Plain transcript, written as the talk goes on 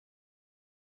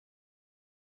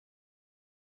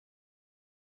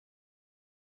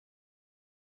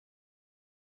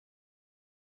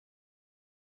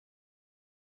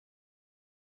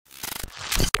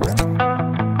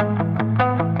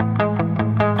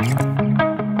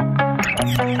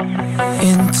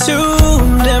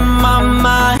Entombed in my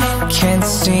mind, can't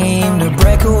seem to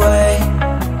break away.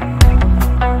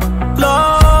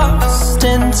 Lost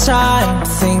in time,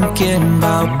 thinking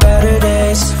about better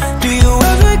days. Do you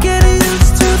ever get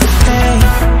used to the pain?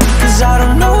 'Cause I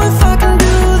don't know if I can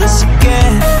do this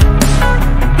again.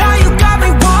 Now you got me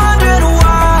wondering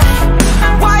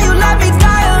why you let me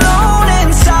die alone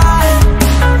inside.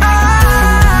 I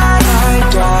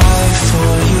died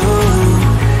for you,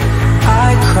 I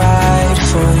cried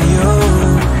for you,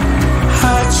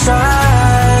 I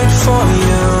tried for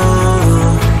you.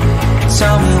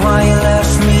 Tell me why you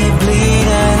left me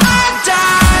bleeding. I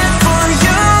died for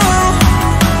you,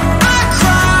 I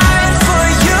cried for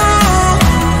you,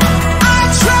 I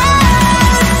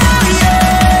tried for you.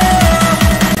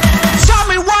 Tell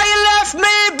me why you left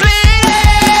me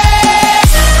bleeding.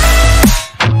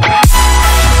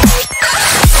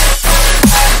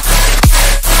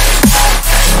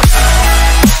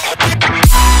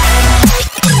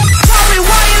 Tell me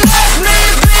why you left me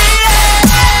bleeding.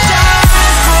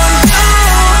 Died for you,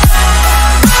 I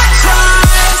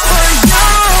cried for you,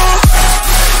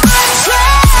 I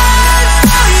tried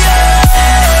for you.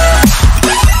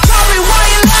 Tell me why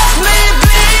you left me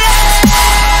bleeding.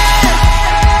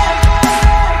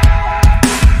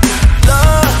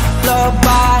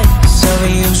 Lullabies of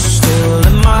you still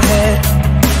in my head.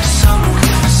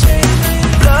 Someone save me.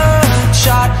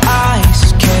 Bloodshot eyes,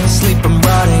 can't sleep, I'm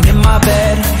rotting in my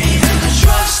bed. Even the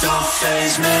drugs don't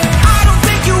faze me. I don't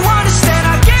think you understand.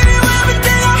 I gave you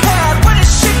everything I had when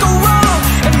this shit go wrong,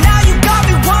 and now you got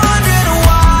me wondering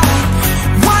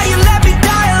why you let me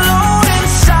die alone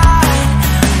inside.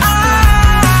 I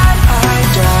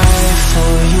died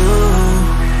for you,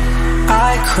 I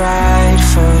cried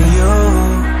for you,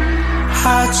 I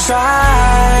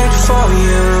tried for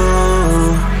you.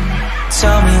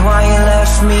 Tell me why you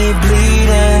left me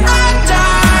bleeding. I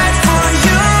died for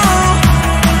you,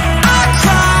 I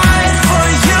cried for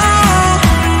you,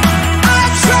 I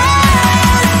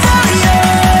tried for you.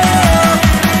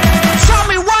 Tell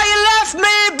me why you left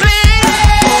me bleeding.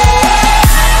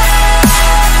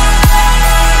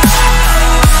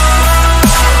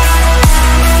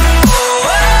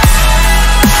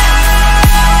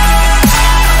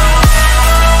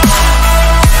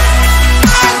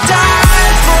 I died for you, I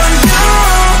cried for you,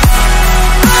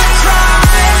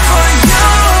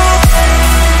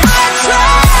 I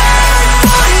tried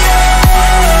for you.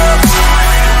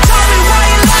 Tell me why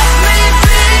you left me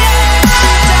bleeding. I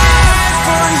died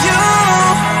for you,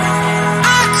 I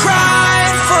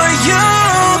cried for you,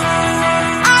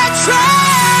 I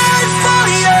tried for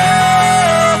you.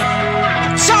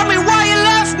 Tell me why you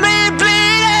left me bleeding.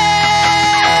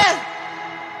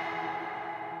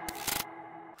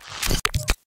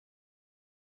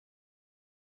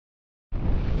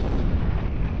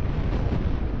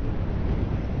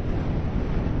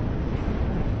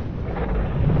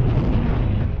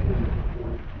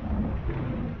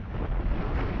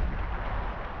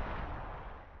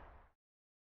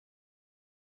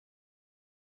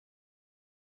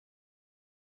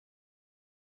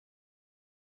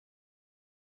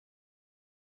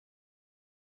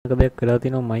 දෙයක් වෙලා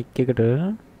තියෙනවා mic එකට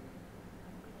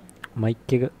mic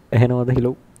එක ඇහෙනවද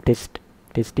hello test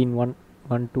ඉන් 1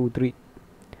 1 2 3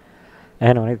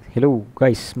 ඇහෙනව නේද hello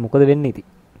guys මොකද වෙන්නේ ඉතින්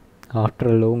after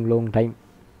a long time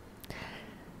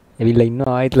එවිල්ලා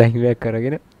ඉන්නවා ආයෙත් ලයිව් එකක්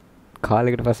කරගෙන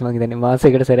කාලයකට පස්සේ මම හිතන්නේ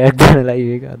මාසයකට සැරයක් දාන ලයිව්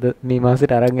එක අද මේ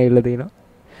මාසෙට අරන් ඇවිල්ලා තිනවා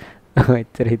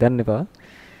එච්චර හිතන්න එපා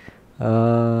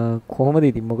කොහොමද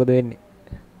ඉතින් මොකද වෙන්නේ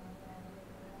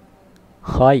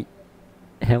හයි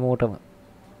හැමෝටම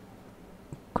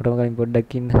කොටම කලින්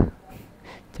පොඩ්ඩක් ඉන්න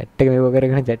chat එක මේව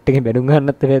කරගෙන chat එකෙන් බැනුම්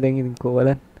ගන්නත් බෑ දැන් ඉතින් කොහොමද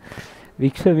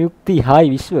වික්ෂ විමුක්ති හයි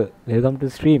විශ්ව වෙල්කම් ටු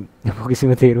ස්ට්‍රීම්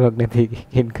කිසිම තේරුමක් නැති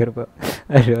එකෙන් කරපුවා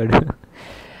අර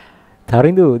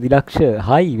තරිඳු දිලක්ෂ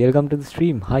හයි වෙල්කම් ටු ද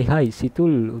ස්ට්‍රීම් හයි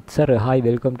සිතුල් උත්සර හයි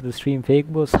වෙල්කම් ටු ද ස්ට්‍රීම් ෆේක්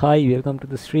බොස් හයි වෙල්කම් ටු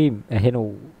ද ස්ට්‍රීම් ඇහෙනෝ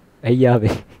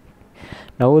අයියාවේ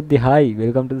නවෝද්‍ය හයි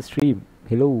වෙල්කම් ටු ද ස්ට්‍රීම්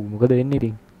හෙලෝ මොකද වෙන්නේ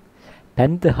ඉතින්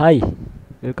පැන්ත හයි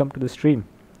වෙල්කම් ටු ද ස්ට්‍රීම්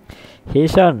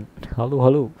හේෂාන්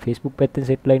හලෝ Facebook පැත්තෙන්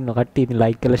සෙට්ලා ඉන්න කට්ටිය ඉතින්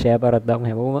ලයික් කරලා ෂෙයා පාරක් දාමු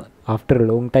හැමෝම after a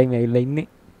long time ඇවිල්ලා ඉන්නේ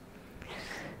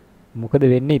මොකද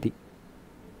වෙන්නේ ඉතින්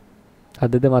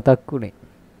අදද මතක්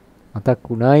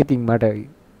වුණා ඉතින් මට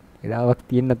එදාවක්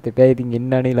තියෙන්නත් එපා ඉතින්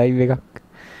එන්නනේ ලයිව් එකක්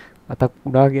මතක්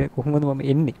වුණා කියලා කොහොමද මම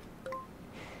එන්නේ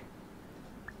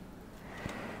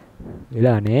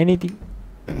වෙලා නෑ නේ ඉතින්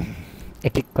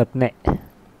එකෙක්වත් නෑ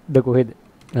ද කොහෙද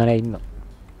නෑ ඉන්නව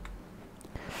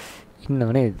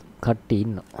නේද කට්ටිය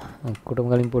ඉන්නවා ඔක්කොටම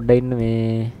කලින් පොඩ්ඩක් ඉන්න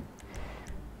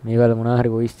මේවල මොනවා හරි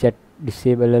වොයිස් chat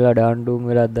ඩිසේබල් වෙලා ඩාන්ඩූම්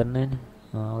වෙලා දන්නේ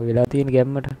නැහැ. ඔය වෙලා තියෙන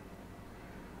ගැම්මට.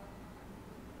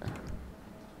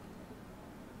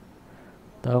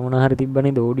 තව මොනවා හරි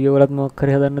තිබ්බනේ ඔඩියෝ වලත් මොකක්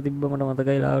හරි හදන්න තිබ්බ මට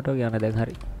මතකයි ලාවට වගේ යන දැන්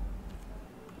හරි.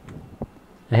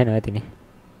 ඇහෙනවා ඇතිනේ.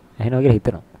 ඇහෙනවා කියලා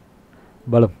හිතනවා.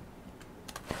 බලමු.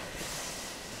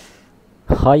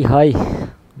 හයි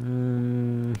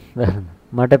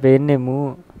මට පේන්නේ මූ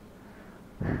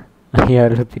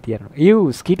අයියාලුත් පිටියනවා. You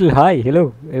Skittle hi hello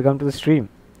welcome to the stream.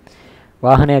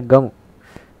 වාහනයක් ගමු.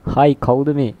 hi කවුද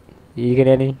මේ?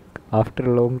 ඊකනේ after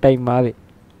a long time ආවේ.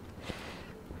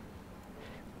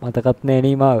 මතකත් නෑ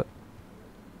නේ මාව.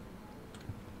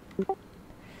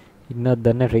 ඉන්නවත්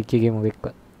දන්නේ රික් එකේ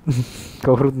මොකෙක්වත්.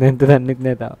 කවුරුත් නැද්ද දන්නෙත්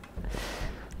නෑ තාම.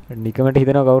 නිකමට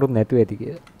හිතනවා කවුරුත් නැතුව ඇති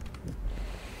කියලා.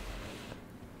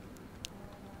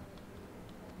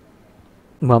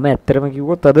 මම ඇත්තටම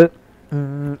කිව්වොත් අද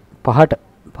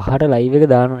පහට ලයිව් එක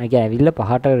දානවා. ඒක ඇවිල්ලා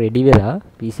පහට රෙඩි වෙලා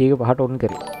PC එක පහට ඔන්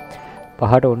කරේ.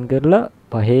 පහට ඔන් කරලා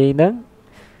පහේ ඉඳන්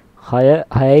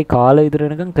 6යි කාල විතර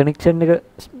වෙනකන් කනෙක්ෂන් එක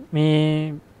මේ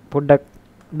පොඩ්ඩක්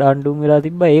ඩාන්ඩුම් වෙලා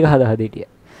තිබ්බා. ඒක හදා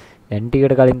හිටියා. දැන්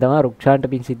ටිකට කලින් තමයි රුක්ෂාන්ට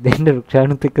පින් සිද්ධ වෙන්න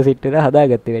රුක්ෂානුත් එක්ක සෙට් වෙලා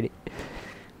හදාගත්තේ වැඩි.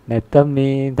 නැත්තම්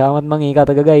මේ තාමත් මං ඒක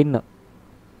අතක ගා ඉන්නවා.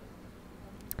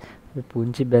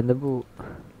 පුංචි බැඳපු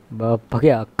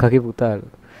බාප්පගේ අක්කගේ පුතාලු.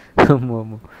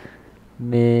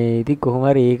 මේ ඉතින් කොහොම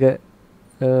හරි ඒක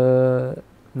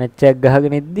මැච් එකක්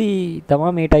ගහගෙන ඉද්දි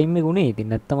තමයි මේ ටයිම් එක උනේ. ඉතින්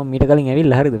නැත්තම් මීට කලින්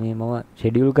ඇවිල්ලා හරිද මේ මම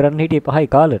ෂෙඩියුල් කරන්න හිටියේ 5යි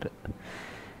කාලෙට.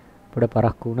 පොඩ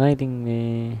පරක්කු වුණා. ඉතින්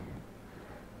මේ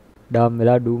ඩාම්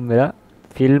වෙලා ඩූම් වෙලා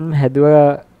ෆිල්ම් හැදුවා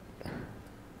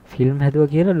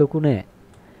කියලා ලොකු නෑ.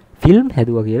 ෆිල්ම්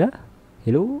හැදුවා කියලා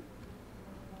හෙලෝ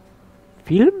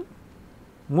ෆිල්ම්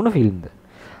මොන ෆිල්ම්ද?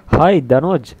 හයි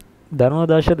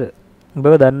ධනෝදාශද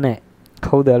උඹව දන්නේ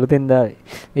කවුද අලුතෙන් දාවේ?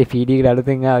 මේ PD එකට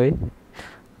අලුතෙන් ආවේ.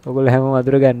 ඔයගොල්ලෝ හැමෝම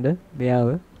අඳුර ගන්න මෙයාව.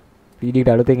 PD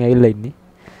එකට අලුතෙන් ඇවිල්ලා ඉන්නේ.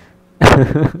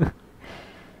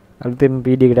 අලුතෙන්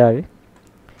PD එකට ආවේ.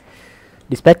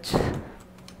 dispatch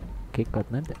කෙක්වත්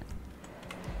නැද්ද?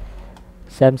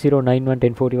 Sam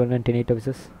 09111041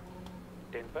 officers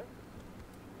 105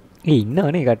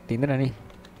 ඉන්නවනේ කට්ටිය ඉඳලානේ.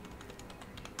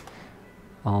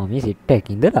 මේ සෙට් එකක්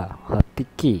ඉඳලා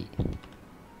හත්තික්කේ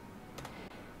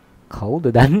කවුද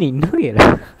දන්නේ ඉන්නව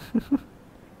කියලා.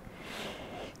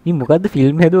 මේ මොකද්ද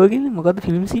ෆිල්ම් හැදුවා කියන්නේ? මොකද්ද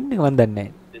ෆිල්ම් සීන් එක මන් දන්නේ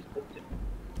නැහැ.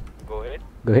 go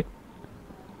ahead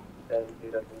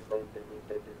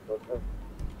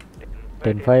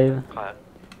 10-5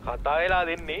 කතා වෙලා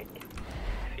දෙන්නේ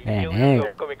නෑ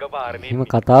ඔක්කොම එකපාරනේ. එහෙම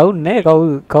කතා වුන්නේ නෑ.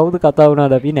 කවුද කතා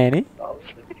වුණාද අපි නෑනේ.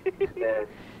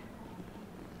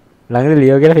 ළඟදී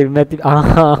ලියෝ කියලා ෆිල්ම් එකක් තිබ්බා.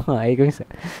 ඒක නිසා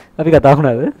අපි කතා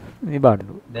වුණාද? මේ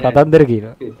බාඩු කතන්දර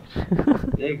කියනවා.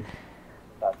 ඒක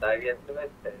කතා කියන්න බෑ.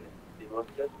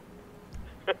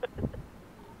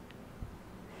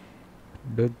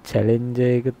 ඩොට් චැලෙන්ජ්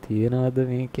එක තියනවාද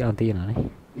මේ කියන තියනවානේ.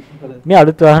 මේ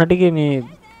අලුත් වාහන ටිකේ මේ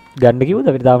ගන්න කිව්වද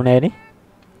අපිට තාම නෑනේ.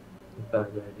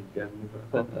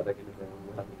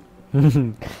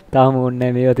 තාම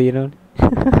ඕනේ මේවා තියෙනවනේ.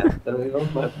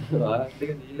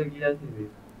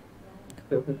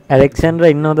 ඇලෙක්සැන්ඩර්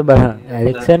ඉන්නවද බලන්න.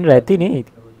 ඇලෙක්සැන්ඩර් ඇතිනේ.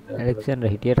 ඇලෙක්සැන්ඩර්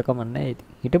හිටියට කමක් නැහැ.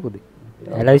 හිටපුද?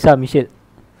 ඇලයිසා මිෂෙල්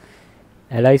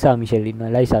ඉන්නවා.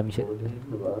 ඇලයිසා මිෂෙල්.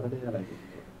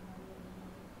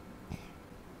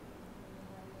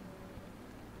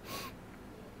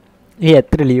 ඒ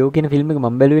ඇත්තට ලියෝ කියන ෆිල්ම් එක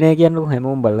මම බැලුවේ නෑ කියන්නකො.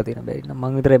 හැමෝම බලලා තියෙන බැරි නම්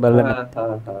මං විතරයි බලලා නැත්තේ.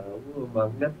 මං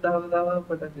ගත්තාම තමයි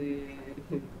අපට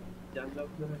ජංගම්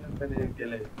කරන්නේ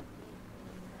කියලා.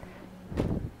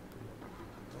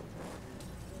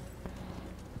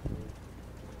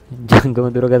 ජංගම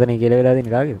දුරකථනය කියලා වෙලා තියෙන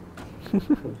කාගේද?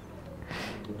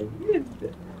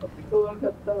 අපි කෝල්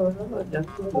ගත්තාම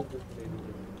ජංගම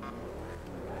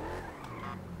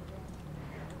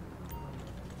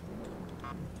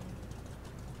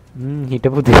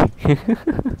හිටපු දෙයි.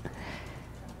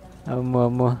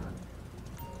 අම්මා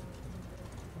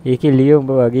ඒකේ ලියෝ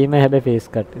උඹ වගේම හැබැයි ෆේස්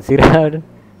කට් සිරාට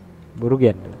බොරු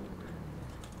කියන්නේ.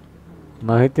 මම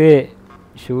හිතුවේ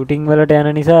ෂූටින් වලට යන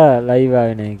නිසා ලයිව්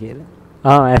ආවේ නැහැ කියලා.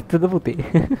 ඇත්තද පුතේ?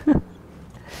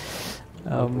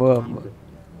 අම්මෝ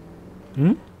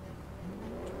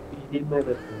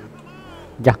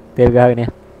ජක් තෙල් ගහගෙන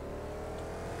යන්න.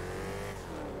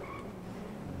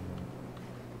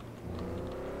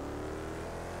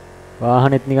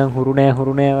 වාහනෙත් නිකන් හුරු නෑ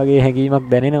වගේ හැඟීමක්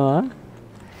දැනෙනවා.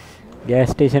 ගෑස්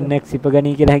ස්ටේෂන් එකක් සිප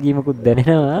ගනී කියලා හැඟීමකුත්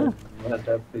දැනෙනවා.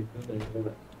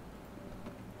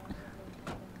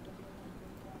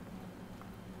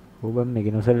 ඕබම්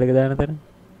මේකේ නොසල් එක දාන තැන.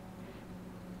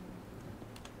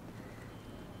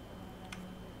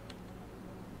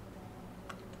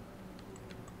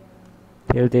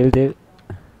 තෙල්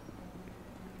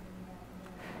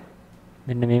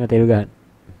මෙන්න මේව තෙල් ගහන්න.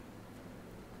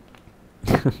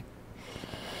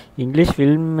 ඉංග්ලිෂ්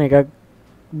ෆිල්ම්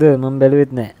එකක්ද මම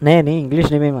බැලුවෙත් නෑ. නෑ නේ ඉංග්ලිෂ්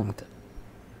නෙමෙයි මං හිතුවා.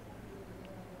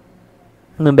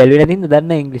 මම බැලුවේ නැති හින්දා දන්නේ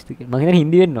නැහැ ඉංග්‍රීසි කියලා. මං හිතන්නේ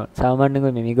හින්දි වෙන්න ඕන.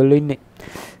 සාමාන්‍යයෙන් මේගොල්ලෝ ඉන්නේ.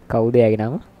 කවුද එයාගේ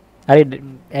නම? හරි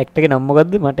ඇක්ටර් ගේ නම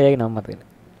මොකද්ද? මට එයාගේ නම මතක නැහැ.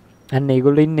 අන්න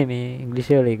ඒගොල්ලෝ ඉන්නේ මේ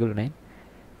ඉංග්‍රීසි වල ඒගොල්ලෝ නෑ.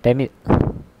 තමිල්.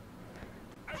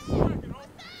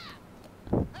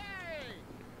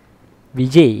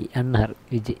 විජේ අන්න හරි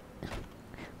විජේ.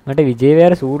 මට විජේ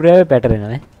වේර සූර්යයාගේ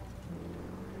පැටරෙනවා නේ.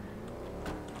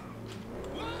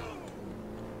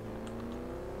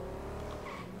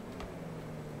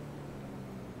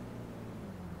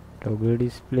 toggle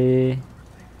display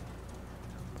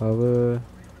power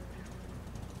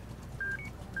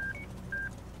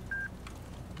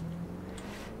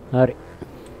hari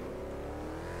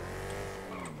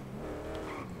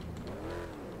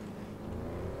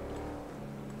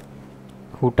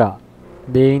huta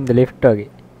they in the left wage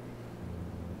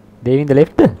they in the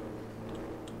left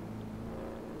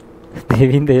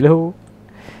they in the yellow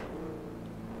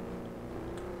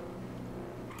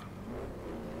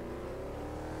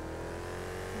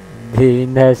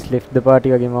Devin has left the party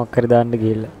වගේ මොකක් හරි දාන්න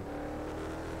ගිහලා.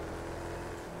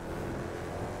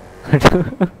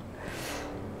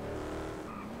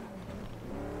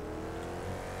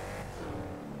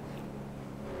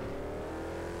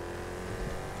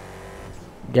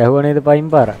 ගැහුවා නේද පයින්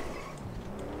පාරක්?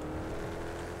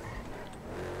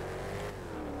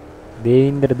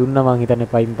 දේවින්දට දුන්නා මං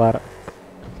හිතන්නේ පයින් පාරක්.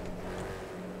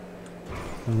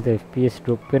 මන්ද FPS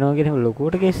drop වෙනවා කියන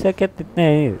ලොකුවට කේස් එකක් ඇත්තෙත්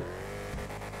නෑ නේද?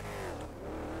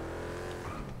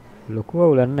 ලොකුව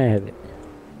උලන්නේ නැහැ හැබැයි.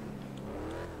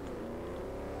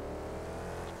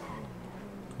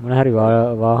 මොන හරි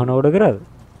වාහන ඕඩර් කරාද?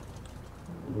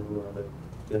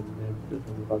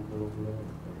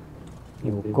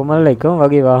 ඔක්කොමල එකම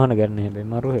වගේ වාහන ගන්න හැබැයි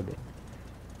මරු හැබැයි.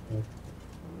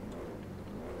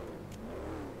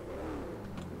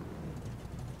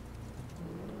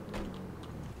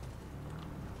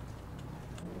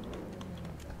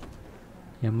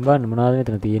 යම් බන්න මොනවද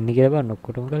මෙතන තියෙන්නේ කියලා බලන්න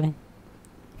ඔක්කොටම කලින්.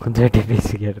 හොඳට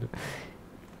ටෙපේසි කියලා.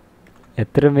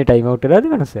 ඇත්තටම මේ ටයිම් අවුට් වෙලාද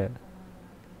මනසයා?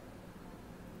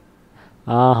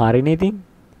 හරිනේ ඉතින්.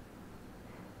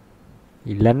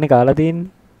 ඉල්ලන්නේ කාලා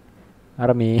තියෙන්නේ. අර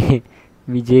මේ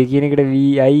විජේ කියන එකට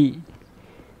VI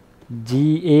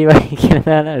GAY කියන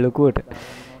දාන ලොකුවට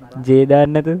J දාන්න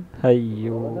නැතු.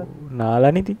 අයියෝ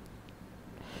නාලානේ ඉතින්.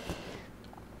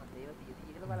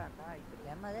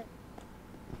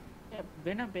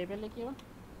 වෙන පේපල් එක කියව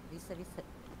 20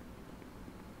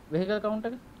 vehicle count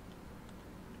එක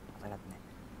බලත්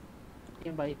නැහැ.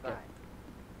 ඒ බයික් එක.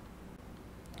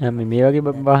 මේ වගේ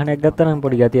වාහනයක් ගත්තා නම්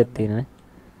පොඩි ගතියක් තියෙනවා.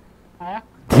 ආයක්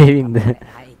දෙවින්ද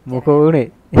මොකෝ උනේ?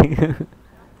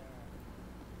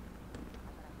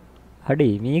 හඩි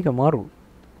මේක මාරු.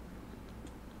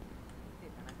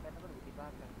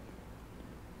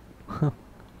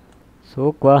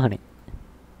 සෝක් වාහනේ.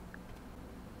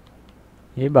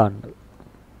 ඒ බාන්න.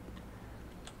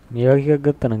 මේ වගේ එකක්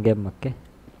ගත්තා නම් ගැම්මක් ඈ.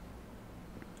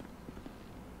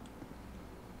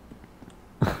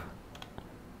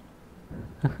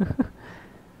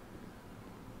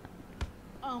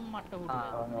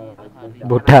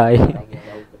 බොටායි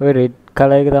ඔය රෙඩ්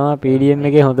කලර් එක තමයි PDM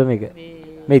එකේ හොඳම එක.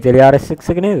 මේ ඉතලිය RSX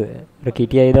එක නේද? අර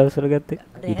කිටියා ඒ දවස්වල ගත්තේ.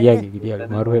 කිටියා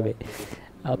මාරු හැබැයි.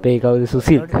 අපේ කවුද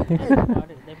සුසිල්?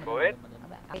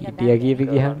 කිටියා කියපි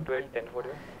ගියාම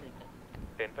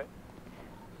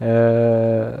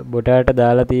බොටාට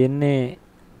දාලා තියෙන්නේ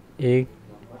ඒ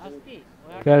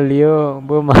කල්ලියෝ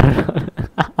උඹ මරන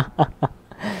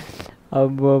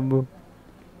අම්බෝ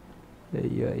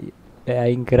අයියෝ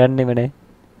අයින් කරන්නෙම නෑ.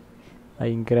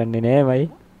 අයින් කරන්නේ නෑ මයි.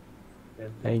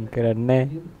 අයින් කරන්නේ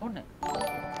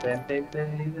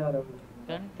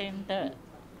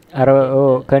අර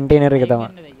ඕ කන්ටේනර් එක තමයි.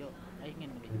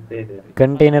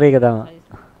 කන්ටේනර් එක තමයි.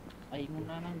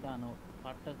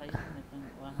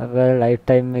 අපේ ලයිෆ්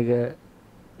ටයිම් එක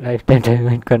ලයිෆ් ටයිම්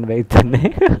ටයිම් කරන්න බෑ ඉතින්නේ.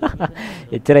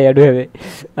 එච්චරයි අඩු හැබැයි.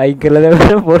 අයින් කරලා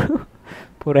දාන්න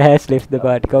පොර හැස් left the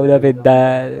party. කවුද අපේ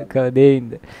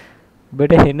දෙයින්ද?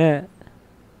 ඔබට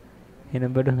එන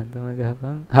බඩු හඳම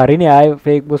ගහපන්. හරිනේ ආයෙ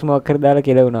ෆේක් බොස් මොකක් කර දාලා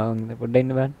කියලා වුණා. පොඩ්ඩක්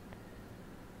ඉන්න බලන්න.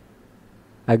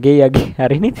 අගේ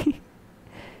හරිනේ ඉතින්.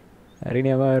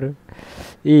 හරිනේ අමාරු.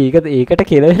 ඒකට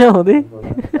කියලා වෙනවා හොඳේ.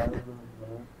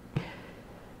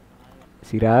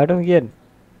 සිරාටම කියන්නේ.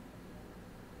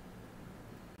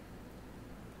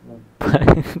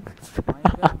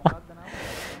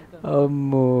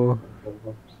 අම්මෝ.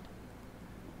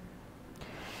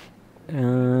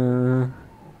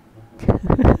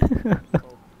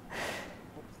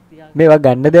 මේවා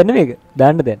ගන්න දෙන්න මේක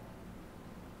දාන්න දෙන්න.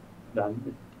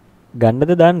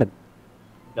 ගන්නද දාන්නද?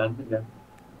 ගන්න.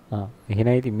 ආ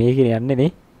එහෙනම් ඉතින් මේකේ යන්නේ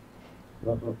නේ.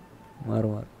 මාරු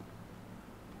මාරු.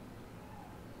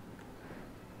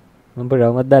 මම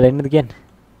බරවමත් දාලා එන්නද කියන්නේ?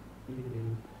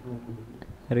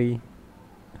 හරි.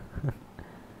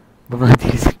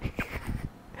 බමාතිස්.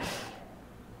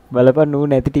 බලපන් නූ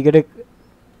නැති ටිකට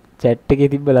chat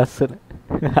එකේ තිබ්බ ලස්සන.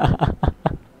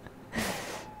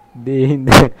 දෙහින්ද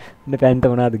නේ පැන්ත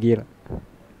මොනවද කියලා.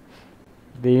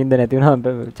 දෙහින්ද නැති වුණාම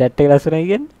chat එක ලස්සනයි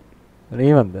කියන්නේ.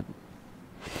 මේ මන්ද.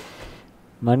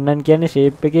 මන්නන් කියන්නේ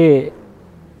shape එකේ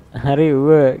හරි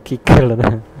ඌව කික් කරලා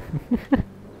දාන්න.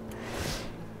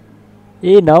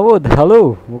 ඒ නවෝද හලෝ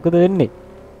මොකද වෙන්නේ?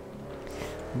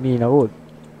 මේ නවෝද.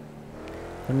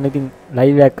 ඔන්න ඉතින්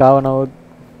live එකක් ආව නවෝද.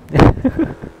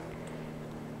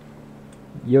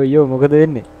 යෝ මොකද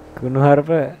වෙන්නේ? කුණුහරුප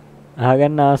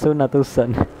අහගන්න ආසෝ නැත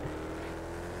උස්සන්න.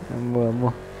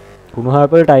 අම්මෝ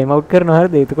කුණුහරුප ටයිම් අවුට් කරනවා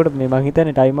හරිද? එතකොට මේ මං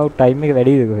හිතන්නේ ටයිම් අවුට් ටයිම් එක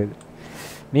වැඩිද කොහෙද?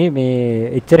 මේ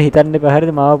එච්චර හිතන්න එපා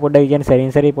හරිද? මාව පොඩ්ඩක් කියන්නේ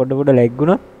සැරින් සැරේ පොඩ ලැග්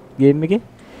වුණොත් ගේම් එකේ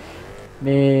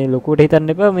මේ ලොකුවට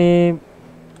හිතන්න එපා.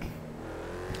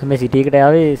 මේ සිටි එකට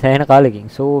ආවේ සෑහෙන කාලෙකින්.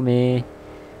 සෝ මේ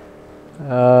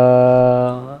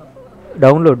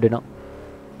ඩවුන්ලෝඩ් වෙනවා.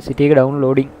 සිටි එක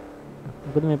ඩවුන්ලෝඩින්.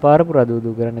 මොකද මේ පාර පුරා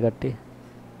දූ කරන්න කට්ටිය.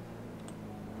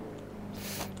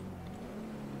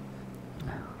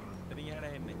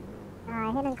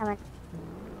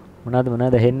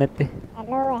 මොනවද ඇහෙන්නේ නැත්තේ?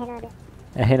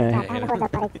 ඇහෙනවද?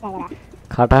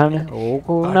 කටහඬ ඕක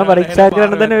උනා පරීක්ෂා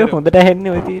කරන්න දන්නේ හොඳට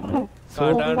ඇහෙන්නේ ඔය තියෙන්නේ.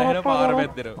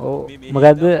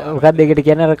 මොකක්ද ඒකට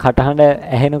කියන්නේ අර කටහඬ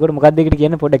ඇහෙනකොට මොකක්ද ඒකට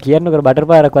කියන්නේ පොඩ්ඩක් කියන්නකෝ බටර්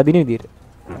පාරක් වදින විදියට.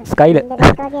 ස්කයිල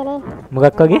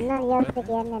මොකක් වගේ?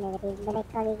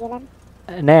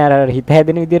 නෑ අර හිත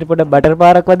හැදෙන විදියට පොඩ්ඩක් බටර්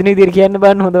පාරක් වදින විදියට කියන්න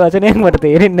බලන්න හොඳ වචනයක් මට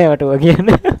තේරෙන්නේ නෑ වට කියන්න.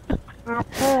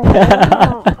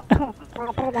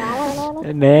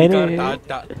 නෑනේ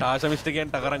තාෂ මිස්ටර් කියන්න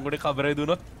ටකරන් ගොඩේ කබරේ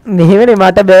දුනොත් මෙහෙමනේ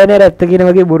මට බෑනේ රැත්ත කියන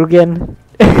වගේ බොරු කියන්න.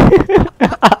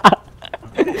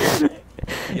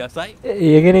 යසයි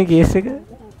ඒකනේ කේස් එක.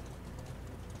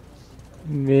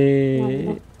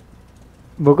 මේ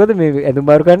මොකද මේ ඇඳුම්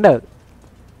බාරු කණ්ඩායම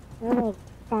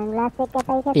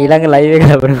ඊළඟ ලයිව් එක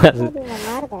ලබනවා.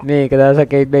 මේ එක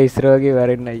දවසක් ඇවිත් බෑ ඉස්සර වගේ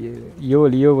වරෙන්න අයියෝ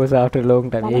ලියෝ was after long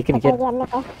time. ඒකනේ කියන්නේ.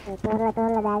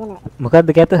 මොකද්ද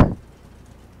කැත?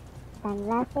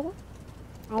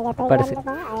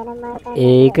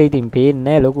 ඒක ඉතින් පේන්නේ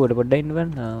නැහැ ලොකුවට පොඩ්ඩක් ඉන්න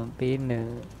බලන්න. පේන්නේ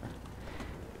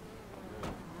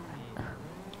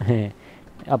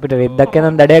අපිට රෙද්දක්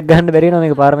යනනම් දඩයක් ගහන්න බැරි වෙනවා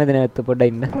මේක පාර මැද නැවත්ත පොඩ්ඩක්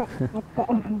ඉන්න.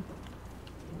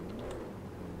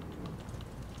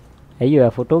 ඇයි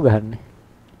ඔයා ෆොටෝ ගහන්නේ?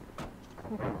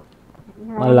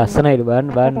 මම ලස්සනයිලු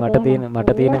බලන්න මට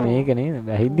තියෙන මේක නේද?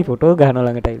 වැහිද්දි ෆොටෝ ගහනවා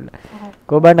ළඟට ඇවිල්ලා.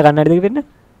 කො බලන්න කන්නඩි දෙක පෙන්න?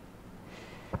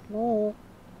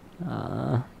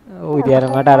 ඔව් ඉතින් අර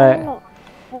මට අර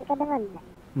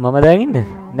මම දැන් ඉන්නේ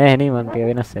නෑ නේ මම ටික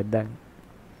වෙනස් ඇද්දාන්.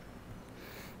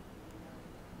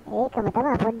 ඒකම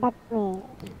තමයි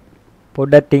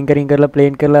පොඩ්ඩක් ටින්කරින් කරලා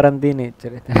ප්ලේන් කරලා අරන් තියෙන්නේ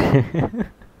එච්චර.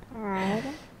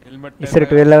 ඉස්සර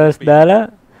 12 hours දාලා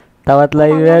තවත්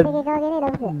ලයිව් එකක්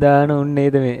දාන උන්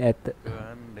නේද මේ ඇත්ත.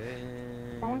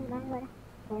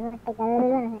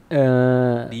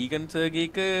 ඩීගන් සර්ගේ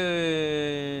එක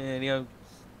නිකන්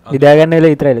ඉදාගන්න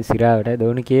වෙලා විතරයි සිරාවට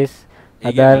දෝනි කේස්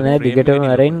අදාළ නැහැ දිගටම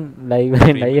අරින් ලයිව්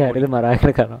එකෙන් ලයි හරියද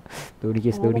මරාගෙන කරනවා. දෝනි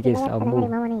කේස් අම්මෝ.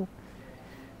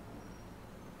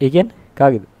 ඒ කියන්නේ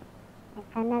කාගේද?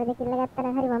 කන්නාරද කිල්ල ගත්තා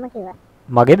නම් හරි මම කිව්වා.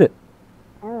 මගේද?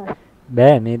 ඔව්.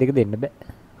 බෑ මේ දෙක දෙන්න බෑ.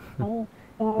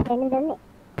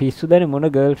 පිස්සු දන්නේ මොන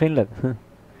ගර්ල්ෆ්‍රෙන්ඩ්ලද?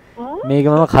 මේක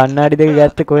මම කන්නාඩි දෙක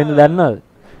ගත්තේ කොහෙන්ද දන්නවද?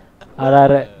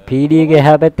 අර PD එකේ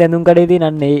එහා පැත්තේ ඇඳුම් කඩේ තියෙන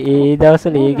අන්න ඒ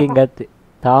දවස්වල ඒකෙන් ගත්තේ.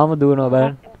 තාම දුවනවා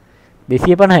බලන්න.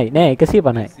 250යි නෑ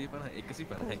 150යි.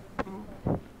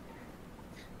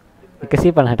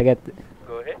 150ට ගත්තේ.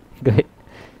 ගොහෙ.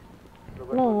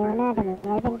 මේ ඕනාට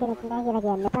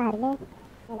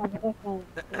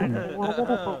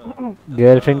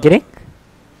ගර්ල්ෆ්‍රෙන්ඩ් කෙනෙක්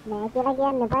නෑ කියලා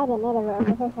කියන්න එපා නේද?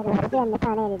 කියන්න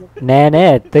එපා නේද? නෑ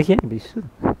ඇත්ත කියන්නේ පිස්සු.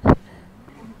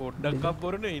 පොඩ්ඩක්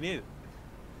අප්බොරනේ නේද?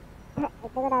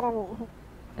 එතකොට අර මේ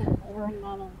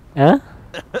ඈ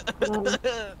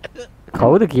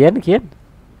කවුද කියන්නේ?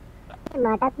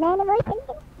 මටත් නෑනේ බොයිෆ්‍රෙන්ඩ්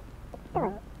කෙනෙක්.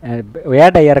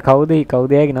 ඔයාට අර කවුද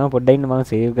යාගේ නම පොඩ්ඩක් ඉන්න මම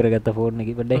සේව් කරගත්ත ෆෝන්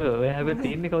එකේ පොඩ්ඩක්. ඔයා හැබැයි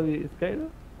තින්නේ කවුද ස්කයිලෝ?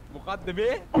 මොකද්ද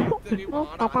මේ?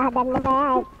 කතා හදන්න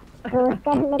බෑ.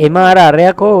 එම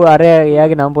අරයකෝ අර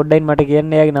එයාගේ නම පොඩ්ඩක් මට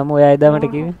කියන්න. එයාගේ නම ඔයා එදා මට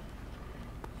කිව්වේ.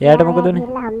 එයාට මොකද උනේ?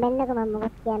 හම්බෙන්නක මම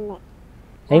මොකක්ද කියන්නේ.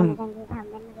 එයි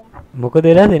මොකද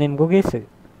වෙලා දෙන්නේ මොකෝ කේස් එක?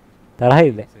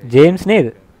 තරහින්ද? ජේම්ස් නේද?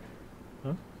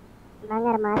 මම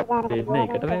අර මාස් ගානකට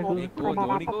එකට මේ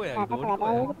ගෝනිකෝ යා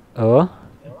ගෝනිකෝ. ඔව්.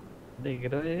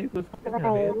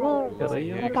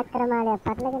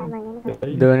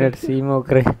 ඩොනට් සීමෝ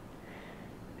කරේ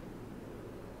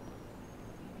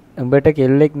උඹට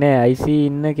කෙල්ලෙක් නෑ IC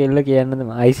ඉන්න කෙල්ල කියන්නද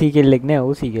IC කෙල්ලෙක් නෑ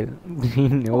OC කෙල්ල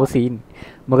OC ඉන්නේ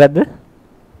මොකද්ද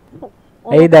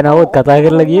ඇයි දැනවොත් කතා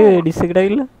කරලා ගියේ ඩිස් එකට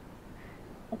ඇවිල්ලා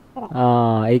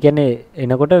ඒ කියන්නේ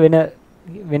එනකොට වෙන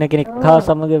කෙනෙක් හා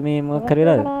සමග මේ මොකක්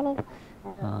කරේලාද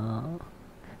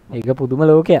ඒක පුදුම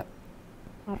ලෝකයක්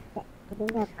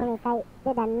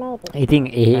ඉතින්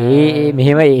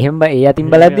මෙහෙම එහෙම ඒ අතින්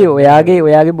බලද්දි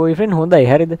ඔයාගේ බොයිෆ්‍රෙන්ඩ් හොඳයි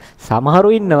හරිද සමහරු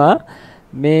ඉන්නවා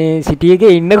මේ සිටි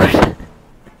එකේ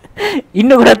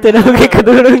ඉන්නකොටත් වෙනම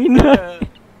එකතුරට ඉන්නවා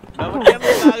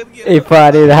එපා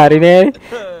නේද හරිනේ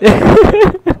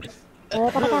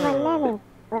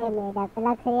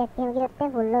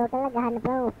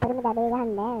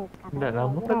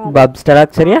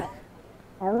බබ්ස්ටලක්ෂරිය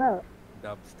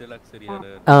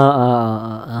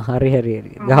හරි හරි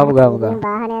ගහමු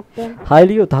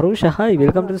හයිලියෝ තරුෂ හයි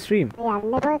වෙල්කම් ටු ද ස්ට්‍රීම්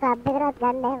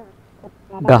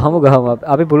ගහමු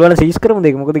අපි පුළුවන් සීස් කරමුද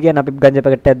ඒක මොකද කියන්නේ අපි ගංජා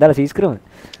පැකට් එකක් දාලා සීස් කරමුද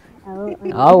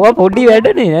ආවා පොඩි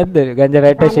වැඩනේ නැද්ද ගංජා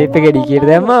පැකට් එක ෂේප් එකේ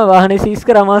කියලා දැම්මා වාහනේ සීස්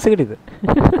කරා මාසෙකට විතර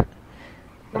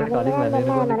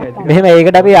මෙහෙම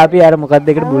ඒකට අපි අර මොකක්ද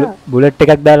ඒකට බුලට්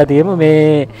එකක් දාලා තියමු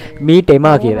මේ මීට්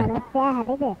එමා කියලා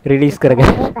රිලීස්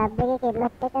කරගන්න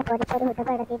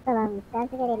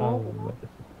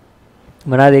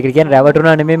මොනවාද ඒකට කියන්නේ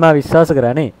රැවටුණා නෙමෙයි මා විශ්වාස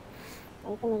කරා නේ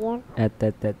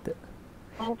ඇත්ත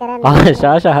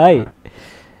ශාෂා හයි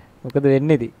මොකද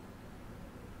වෙන්නේ ඉතින්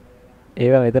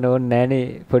ඒවා මෙතන ඕනේ නෑනේ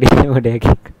පොඩි මොඩයක්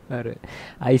අර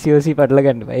ICOC පටල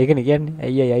ගන්න බෑ ඒකනේ කියන්නේ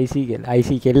අයියයි IC කියලා IC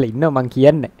කෙල්ල ඉන්නවා මං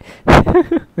කියන්නේ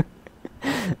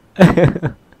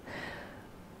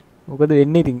මොකද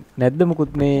වෙන්නේ ඉතින් නැද්ද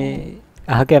මුකුත් මේ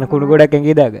අහක යන කුණු ගොඩක්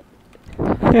ඇඟේ දාගන්න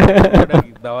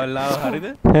දවල් ආව හරිද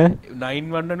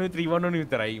 911 311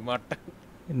 විතරයි මට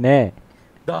නෑ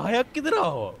 10ක් විතර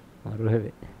ආවා මරු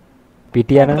හැබේ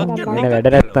පිටියන වෙන වැඩ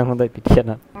නැත්තම් හොඳයි පිටියන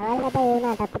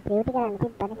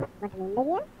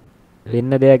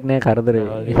වෙන්න දෙයක් නෑ කරදර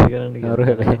නරු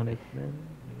හැබැයි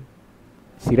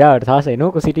සිරාවට තාස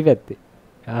එනෝක සිටි පැත්තේ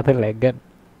ආතර ලැග් ගන්න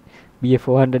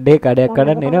B400 එක කඩයක්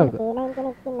කඩන්න එනෝක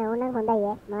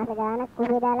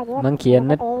මං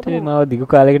කියන්නත් මාව දිගු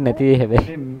කාලෙකට නැති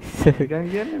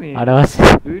හැබැයි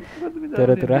අනවශ්‍ය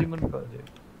තොරතුර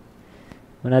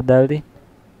මොනවද දාල්දී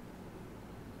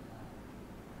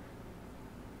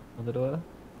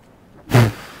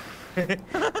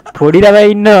පොඩි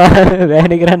ළමයි ඉන්නවා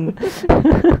වැහනේ කරන්න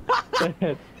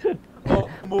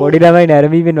පොඩි ළමයි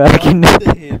නරඹීමෙන් වළකින්න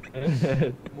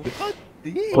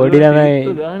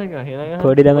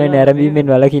පොඩි ළමයි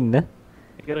නරඹීමෙන් වළකින්න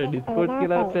ඩිස්කෝඩ්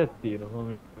කියලා ඇප්ස් තියෙනවා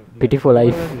පිටිෆෝ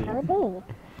ලයිෆ්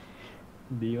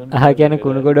අහ කියන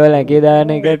කුණු ගොඩවල ඇඟේ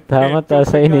දාන එක තාමත්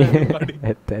ආසයිනේ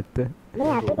ඇත්ත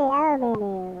මේ අපිට යාව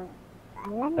මේ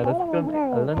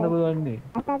අල්ලන්න පුළුවන්නේ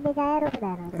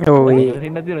ඔව්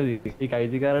ඒක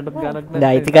අයිතිකාරයටත් ගානක් නැහැ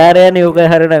අයිතිකාරයනේ ඕක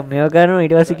හරියට මේව කරනවා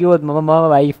ඊට පස්සේ කිව්වොත් මම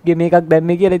වයිෆ් ගේ මේකක්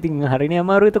දැම්මේ කියලා ඉතින් හරිනේ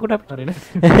අමාරු එතකොට අපිට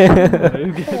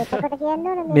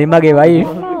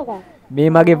මේ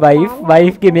මගේ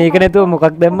වයිෆ් ගේ මේක නැතුව මොකක්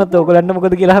දැම්මත් ඕගොල්ලන්ට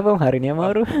මොකද කියලා අහපම හරිනේ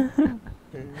අමාරු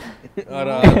අර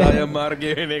ආදායම්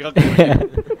මාර්ගයේ වෙන එකක්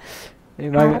මම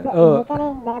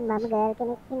ගර්ල්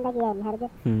කෙනෙක් ඉඳලා කියන්නේ හරිද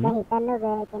දැන් හිතන්න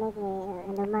ගර්ල් කෙනෙක්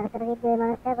මේ මනසට කිව්වේ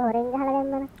මනසට හොරෙන් ගහලා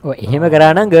දැම්මම ඔය එහෙම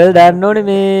කරා නම් ගර්ල් දාන්න ඕනේ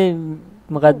මේ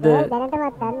මොකද්ද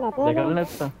දැනටමත් දන්නේ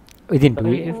නැත්නම් ඉතින්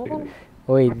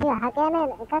ඔය අහ කියන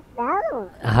එකක් දාමු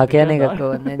අහ කියන එකක්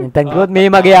ඕනේ නැත්නම් කිව්වොත් මේ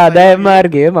මගේ ආදායම්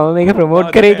මාර්ගය මම මේක ප්‍රොමෝට්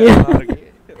කරේ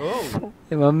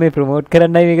කියලා මම මේ ප්‍රොමෝට්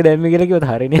කරන්නයි මේක දැම්මේ කියලා කිව්වොත්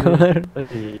හරිනේ අමාරු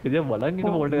ඉතින් බලන්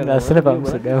ඉන්න මොකට ලස්සන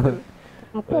පම්ස ගම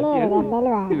මම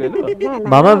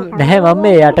නැහැ මම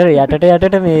මේ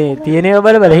යටට මේ තියෙනව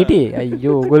බල හිටියේ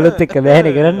අයියෝ ඔයගොල්ලොත් එක්ක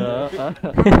බෑනේ කරන්න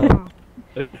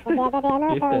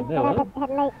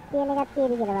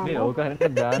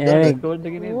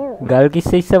ගල් කිස්ස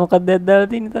ඉස්ස මොකක්ද දාලා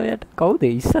තියෙන්නේ තව යට කවුද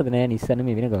ඉස්සද නෑ ඉස්සන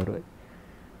මේ වෙන කවුරුයි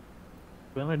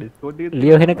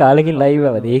ලියෝ හෙන කාලෙකින් ලයිව්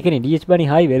ආවද ඒකනේ DH බනි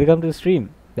හයි වෙල්කම් ටු ස්ට්‍රීම්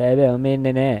බෑ බෑ මම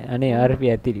එන්නේ නෑ අනේ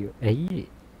RP ඇතිරියෝ ඇයි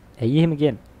එහෙම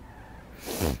කියන්නේ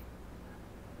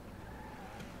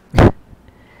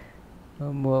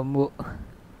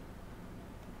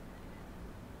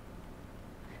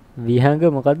විහංග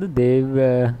මොකද්ද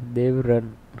දේවරන්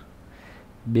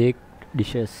bake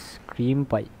dishes cream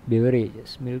පයි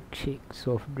බෙවරේජස් milk shake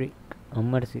soft drink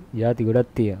අම්මට ජාති ගොඩක්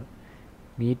තියෙනවා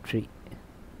මීට්‍රී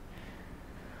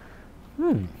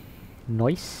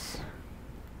නොයිස්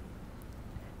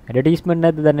ඇඩ්වර්ටයිස්මන්ට්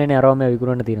නැද්ද දන්නේ නැහැ අරවම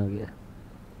විකුණන්න තියෙනවා කියලා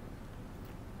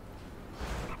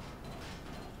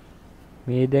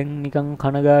මේ දැන් නිකන්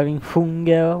කනගාවින් ෆුන්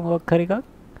ගෑවා මොකක් හරි එකක්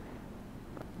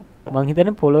මං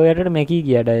හිතන්නේ පොළොව යටට මැකී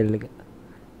ගියා ඩයල් එක.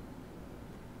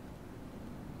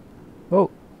 ඔව්.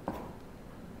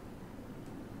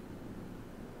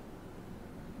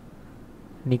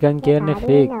 නිකන් කියන්නේ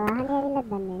ෆේක්.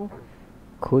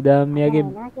 කුදාම්මියගේ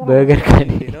බර්ගර්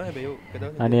කන්නේ.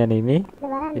 අනේ අනේ මේ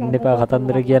එන්න එපා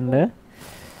කතන්දර කියන්න.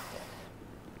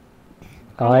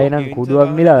 ආයෙනම් කුඩුවක්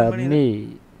මිලා මේ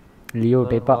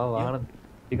ලියෝට එපා. වාහන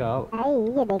ටික ආව. අයි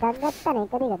ඊයේ දෙකක් ගත්තා නේ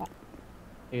එක දිගට.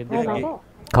 ඒ දෙක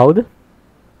කවුද?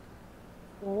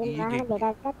 ඊයේ වාහන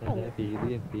දෙකක් ගත්තා.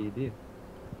 පීදී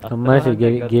අම්මාසේ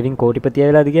ගෙවින් කෝටිපතිය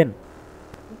වෙලාද කියන්නේ?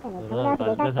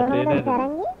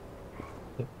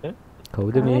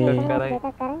 කවුද මේ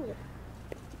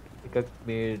එකක්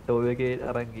මේ ටෝල් එකේ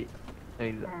අරන් ගියේ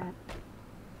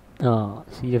ඇවිල්ලා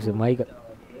සීරියස් මයික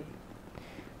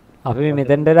අපි මේ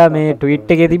මෙතෙන්ටලා මේ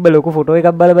ට්වීට් එකේ තිබ්බ ලොකු ෆොටෝ එකක්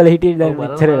බල හිටියේ දැන්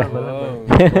මෙච්චර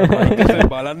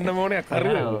බලන්න ඕනේ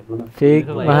කරේ ෆේක්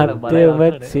මහත්තයෝ ඔබ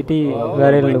සිටි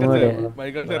වරෙල්ලු මොඩ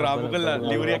මයිකල් රාමු කළා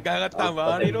ලිවරියක් ගහගත්තාම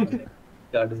වාහනේ නෝ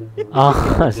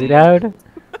සිරාවට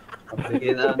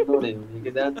අපේ දාන්න ඕනේ මේක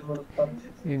දාන්න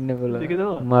ඕනේ ඉන්න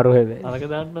පුළුවන් මරු හැබැයි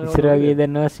ඉස්සරහගේ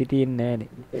දන්නවා සිටින්නේ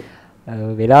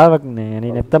නෑනේ වෙලාවක් නෑ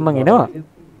අනේ නැත්තම් මං එනවා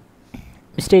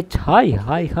stage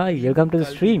hi welcome to the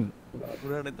stream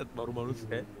උනා නැත්තත් මරු මනුස්ස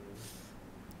ඈ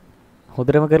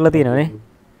හොඳටම කරලා තියෙනවානේ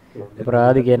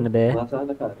අපරාධ කියන්න බෑ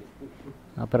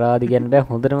අපරාධ කියන්න බෑ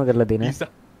හොඳටම කරලා තියෙනවා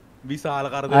විශාල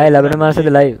කරදර ආයේ ලබන මාසෙද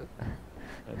ලයිව්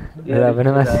ලබන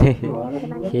මාසේ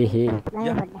හේ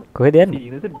කොහෙද යන්නේ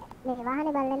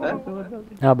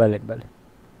බලන්න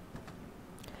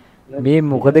මේ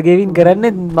මොකද ගෙවින්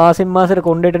කරන්නේ මාසෙන් මාසෙට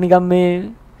කොණ්ඩේට නිකන් මේ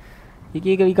එක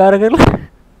එක විකාර කරලා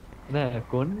නෑ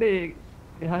කොණ්ඩේ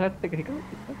එහාගත්ත එක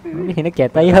මේ එන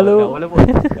කැතයි හලෝ යවල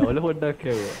පොඩ්ඩක්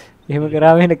කියවුවා එහෙම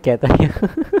කරාම එන කැතයි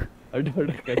අඩ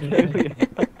පොඩ්ඩක්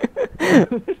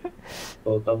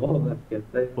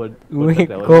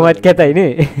කොහොමත් කැතයි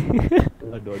නේ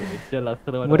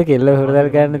ලස්සන මුට කෙල්ල හොරදල්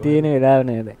ගන්න තියෙන වෙලාව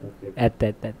නේද ඇත්ත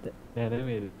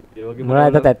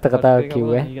මොනවද ඇත්ත කතාවක්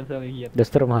කිව්වේ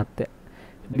දොස්තර මහත්තයා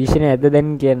භීෂණ ඇද්ද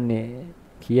දැන් කියන්නේ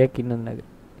කීයක් ඉන්නවද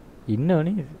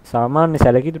ඉන්නවනේ සාමාන්‍ය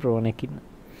සැලකිලි ප්‍රෝණයක් ඉන්න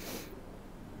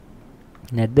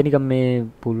නැද්ද නිකන් මේ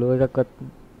පුල්ලෝ එකක්වත්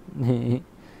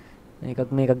එකක්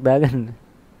මේකක් දාගන්න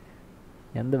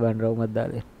යන්ද බන් රවුමක්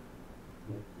දාලා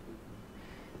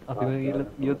අපි ගිහලා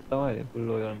ගියොත් තමයි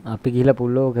පුල්ලෝ ගන්න අපි ගිහලා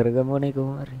පුල්ලෝ කරගමෝනේ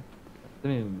කොහොම හරි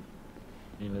මේ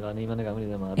තනියම යන ගමනේ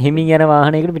තමයි හිමින් යන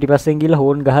වාහනයකට පිටිපස්සෙන් ගිහලා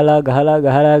හෝන්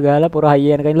ගහලා පොර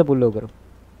හයිය යනකන් ඉඳලා පුල්ලෝ කරමු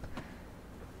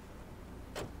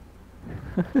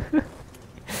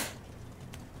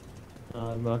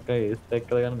මක්ක ස්ටෙක්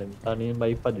කරගන්න තනියෙන්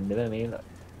බයික් පදින්න බෑ මේලා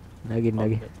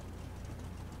නගින්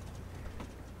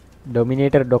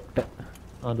ඩොමිනේටර් ඩොක්ටර්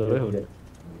දොරේ හොඩ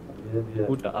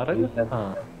උට අරග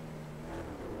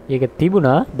ඒක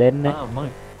තිබුණා දැන් නෑ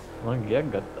මම ගියක්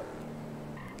ගත්තා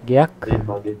ගයක්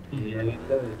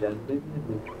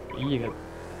ඊයක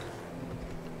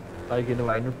පයි කියන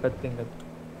වයින්ස් පැත්තෙන්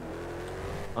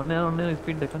ගත්තා අනේ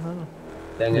ස්පීඩ් එක නෑ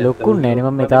ලොක්කුන් නෑනේ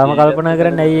මම තාම කල්පනා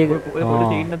කරන්නේ ඇයි ඒක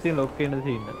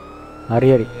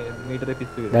හරි මීටර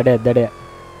පිස්සු දඩ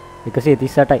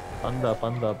 138යි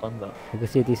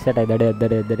 5000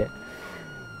 දඩ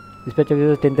dispatch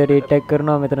officer 1038 tag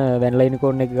කරනවා මෙතන van line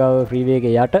code එක ගාව freeway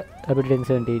එකේ යට අපිට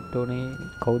 1078 ඕනේ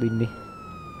කවුද ඉන්නේ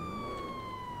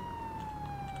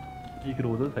ඒක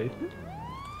රෝද සයිස්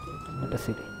මට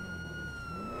සිරි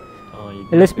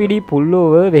LSPD pull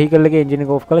over vehicle එකේ engine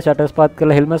එක off කරලා shutters path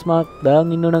කරලා helmet mask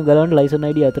දාන් ඉන්නවනම් ගලවන්න license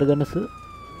ID අතර ගන්න සර්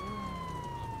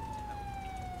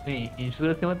මේ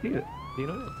insurance එකක්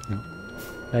තියෙනවද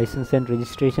license and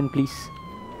registration please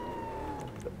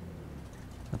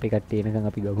අපි කට්ටිය එනකන්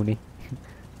අපි ගහුනේ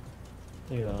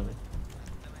ඒක දාන්නේ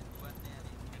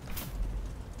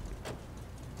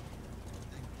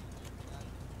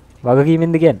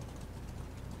වගකීමෙන්ද කියන්නේ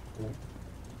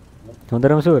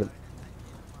හොඳටම ෂුවර්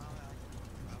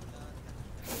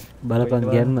බලපන්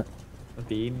කියන්න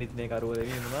තීන්නෙත් නේ කරුව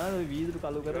දෙකේ මොනවාද වීදුරු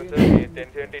කළු කරගෙන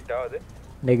 1078 ආවද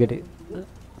නෙගටිව්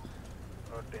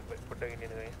පොඩ්ඩක් ඉන්න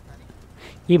නේද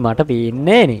ඊ මට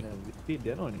පේන්නේ නේ ස්පීඩ්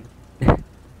යනවනේ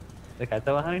ඒක ඇත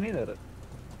වහන්නේ නේද අර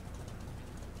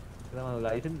තමයි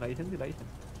ලයිසන්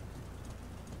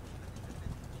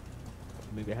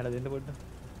මේ ගහලා දෙන්න පොඩ්ඩක්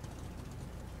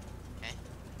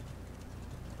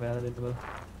ඔයාලා දෙන්න බල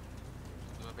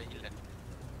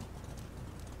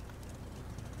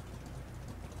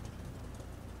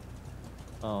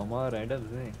Omar Adams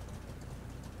නේ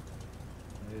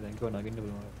thank you නගින්න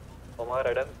බලන්න Omar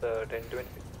Adams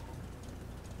 1020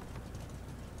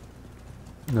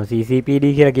 no CCPD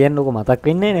කියලා කියන්නකො මතක්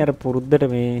වෙන්නේ නේ අර පුරුද්දට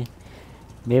මේ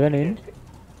වෙන වෙන්නේ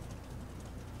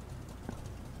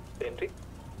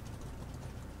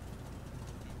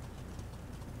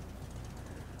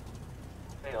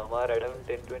අමාර ඇඩම්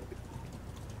 1020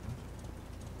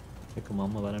 එක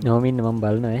මම බලන්න නොමින්න මම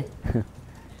බලනවා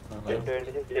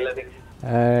 1026 කියලා දෙන්න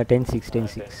 10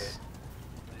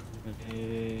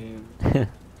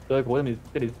 ඒක කොහොමද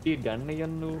මිස්ටර් ස්පීඩ් ගන්න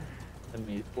යන්නු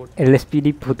මේ ස්පෝර්ට් LSPD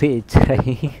පුතේ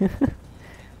එච්චරයි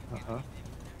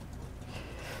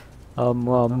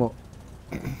අම්මෝ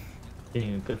ඒ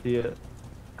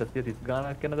 130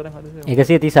 ගානක් යන තරම් හදන්නේ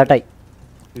 138යි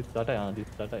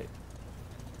 38යි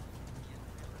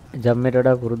ජම්මේට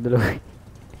වඩා පුරුද්ද ලෝකෙ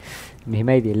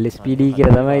මෙහෙමයි LSPD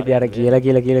කියලා තමයි ඉතින් අර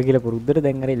කියලා පුරුද්දට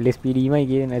දැන් අර LSPD මයි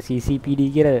කියන CCPD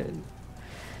කියලා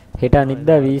හෙට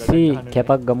අනිද්දා VC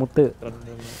කැපක් ගමුත්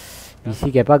VC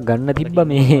කැපක් ගන්න තිබ්බා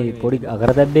මේ පොඩි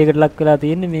අකරතැබ්බයකට ලක් වෙලා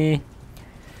තියෙන්නේ මේ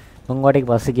මං වාටේ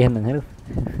පස්සේ කියන්නම් හරිද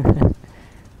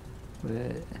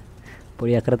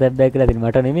පොඩි අකරතැබ්බයක් කියලා තියෙන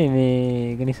මට නෙමෙයි මේ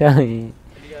ඒක නිසා මේ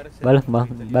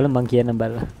මං කියන්නම්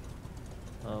බලලා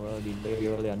දින්න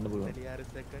කියවල යන්න පුළුවන්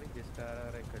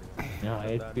යා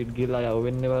ස්පීඩ් ගිහලා යව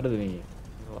වෙන්නේ වරද මේ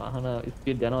වාහන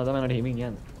ස්පීඩ් යනවා තමයි නට හිමින්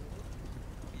යන්නේ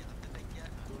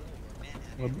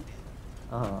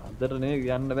අදට නේ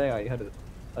යන්න බෑ අය හරිද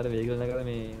අර වේගල් නගර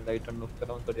මේ ලයිට් ඔන් ඔෆ්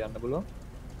කරනවා උඩට යන්න පුළුවන්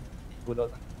බුදල්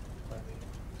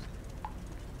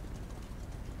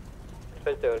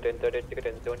 10:30 එක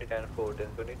 10:20 10:4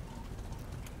 10:20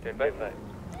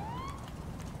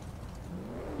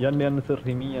 10:55 යන්න සර්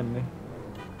හිමි යන්නේ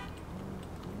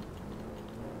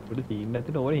පොඩි සීන්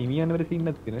නැතින ඕනේ හිමි යන්න වෙර සීන්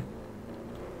නැති නේ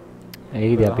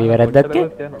ඒකද අපි වැරද්දක්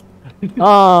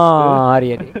හරි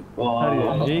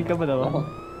ඒකම තමයි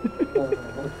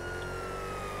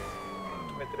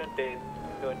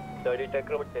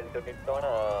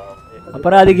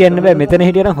අපරාධ කියන්න බෑ මෙතන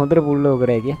හිටියනම් හොඳට පුල්ලෝ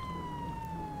කරයි කිය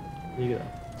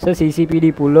සර් CCPD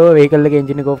පුල්ලෝ වෙහිකල් එක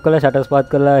එන්ජින් එක ඔෆ් කරලා ෂටර්ස් පාත්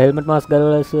කරලා හෙල්මට් මාස්ක්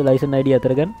ගලවලා ලයිසන් ID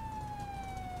අතර ගන්න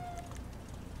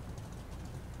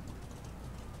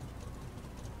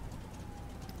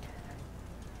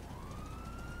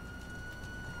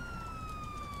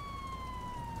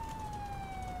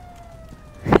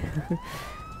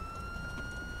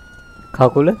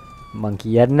කකුල මං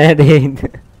කියන්න දෙයින්ද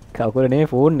කකුල නේ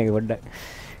ෆෝන් එක පොඩ්ඩක්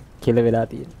කෙල වෙලා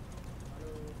තියෙන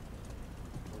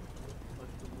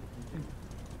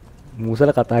මූසල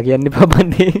කතා කියන්න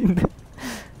පබන්නේද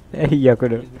ඇයි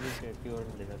යකඩ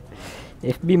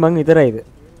FB මං විතරයිද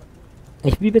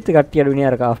FB පැත්ත කට්ටිය අඩුනේ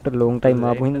අර after long time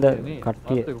ආපු හින්දා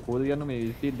කට්ටිය කොහොමද යන්නේ මේ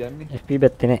ස්පීඩ් යන්නේ FB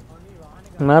පැත්තේ නෑ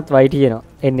මාත් YT එනවා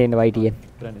එන්න YT එන්න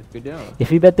ස්පීඩ් යනවා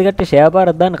FB පැත්තේ කට්ටිය ෂෙයා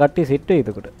පාරක් දාන්න කට්ටිය සෙට් වෙයි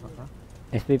එතකොට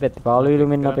SP පැත්තේ පාවල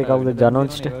විලුමෙන් අපේ කවුද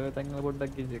ජනෝන්ස්ට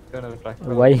පොඩ්ඩක් චෙක් කරලා ට්‍රැක්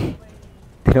වයි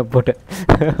තිර පොට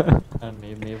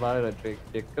අනේ මේ පාරේ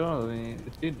චෙක් කරනවා මේ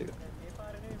ස්පීඩ් එක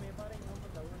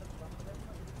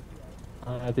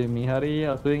ඇති මේ හරි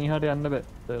 80න් එහාට යන්න බෑ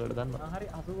සර්ලට දන්නවා හරි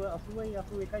 80යි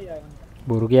 81යි ආවන්නේ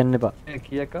බොරු කියන්න එපා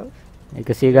කීයක් ආව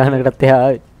 100 ගානකටත් එහා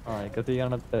ආවේ 100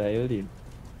 ගානක් ඇවිල්ලා තියෙන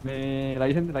මේ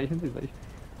ලයිසන්ස් ලයිසන් නම් තියෙනවා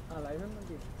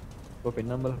ඔය පෙන්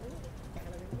නම්බර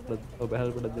ඔය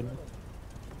බහල් පොඩක් දෙන්න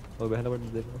ඔය බහල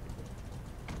පොඩක් දෙන්න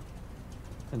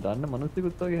දන්න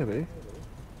මිනිස්සුකුත් වගේ හැබැයි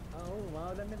ඔව්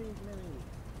මාව දන්නේ නැති ඉන්නේ මේ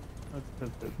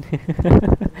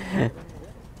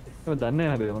දන්නේ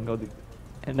නැහැ හැබැයි මං කවුද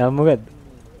නම් මොකද්ද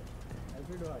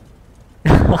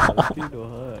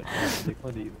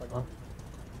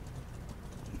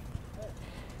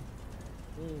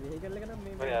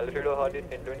Alfredo hard is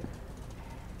 10:20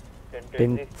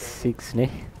 10:06 නේ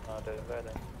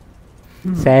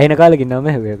සෑහෙන කාලෙකින් නම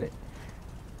හැබැයි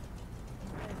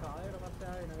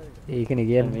ඒකනේ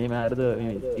කියන්නේ මේ මාරද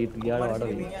මේ සීට් ගියාට වඩා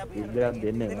ඉස්සරහට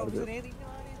දෙන්නේ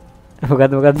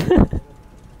මොකද මොකද්ද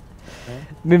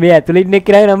මේ ඇතුළේ ඉන්න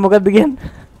එක්කනයි නම් මොකද්ද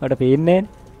කියන්නේ මට පේන්නේ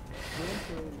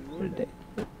නැහැ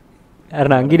අර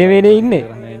නංගි නෙමෙයිනේ ඉන්නේ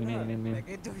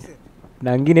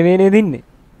නංගි නෙමෙයිනේ දින්නේ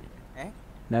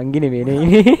නංගි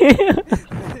නෙමෙයිනේ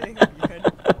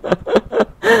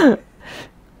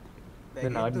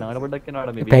නාඩ පොඩ්ඩක්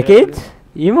යනවාට මේ පැකේජ්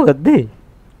ඊ මොකද්ද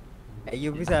ඇයි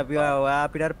ඔෆිස් අපි ඔයා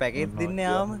අපිට අර පැකේජ් දෙන්නේ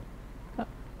ආවම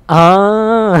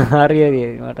හරි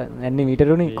මට නැන්නේ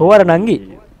මීටරුනේ කොහොර නංගි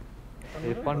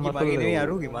මගේ නෙවෙයි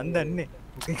අරුගේ මන් දන්නේ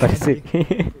පස්සේ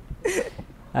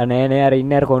අනේ නේ අර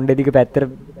ඉන්න අර කොණ්ඩේ දිග පැත්තට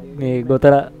මේ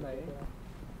ගොතලා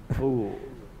ඔව්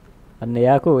අන්න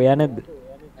එයාකෝ එයා නැද්ද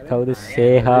කවුද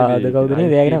සේහාද කවුද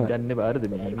නේද එයාගේ නම දන්නේ බාරද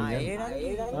මේ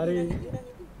හරි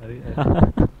හරි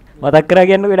මතක් කරා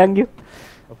කියන්නකෝ නංගියෝ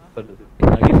අප්පඩ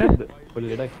නගින් නැද්ද පොල්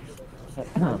ලඩක්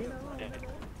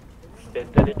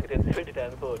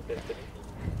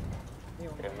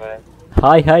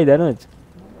හායි දනෝජ්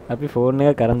අපි ෆෝන්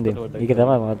එක කරන් දෙන්න ඒක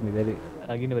තමයි මාත් මේ බැරි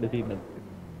නගින්න වැඩ සීන් නැද්ද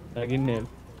නගින්නේ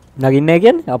නගින්නේ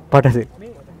කියන්නේ අප්පටද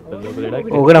ලඩක්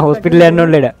ඕකන හොස්පිටල් යන්න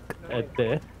ඕන ලෙඩක් ඇත්ත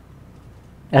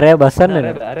ඇරෑ බස්සන්න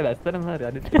අර වැස්සරම හරි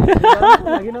අර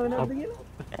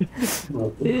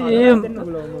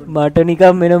මට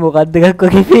නිකම් මෙන මොකක් දෙකක්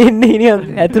වගේ පේන්නේ නිකන්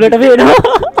ඇතුළට පේනවා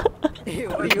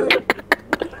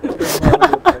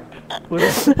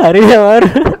හරි අමාරු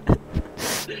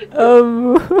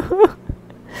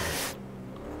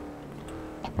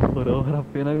හොරහරක්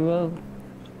වෙනවා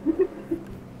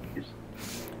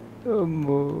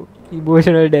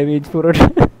ඉමෝෂනල් ඩැමේජ් පොරට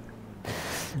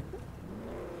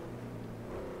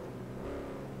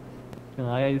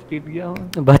ආය ස්ටීට් ගියාම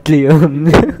බත්ලියෝ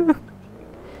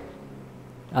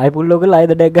අයි පුල්ලෝක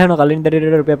අයිද ඩැක්ගහන කලින්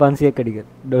දරට රුපය 500 කටික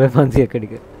ඩොල 500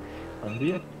 කටික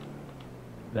 500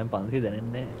 දැන් 500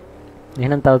 දැනෙන්නේ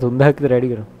එහෙනම් තව 3000ක්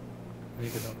රෙඩි කරමු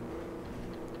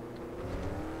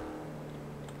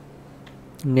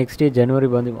නෙක්ස්ට් ජනවරි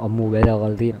බඳ අම්මු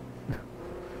වැඩවල් තියෙනවා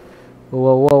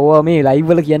ඕවා මේ ලයිව්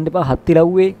වල කියන්න එපා හත්ති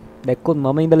ලව්වේ දැක්කොත්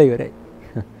මම ඉඳලා ඉවරයි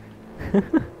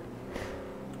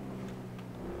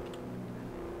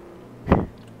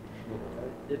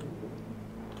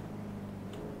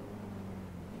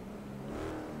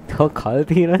කල්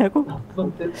තියෙනකො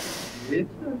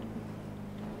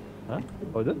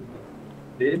හොද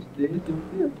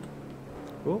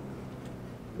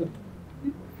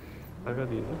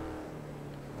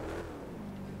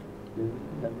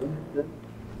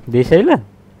දේශයිල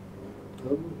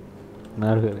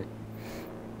නාර්ගල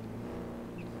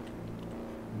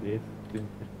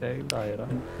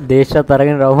දේශ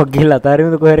තරගෙන රවමක් ගිල්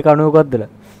අතාරමද කොහර කනුවකොත්දල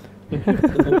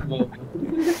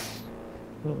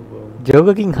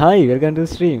ජෝගකින් හයි වෙල්කන්ට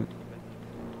ස්ත්‍රීම්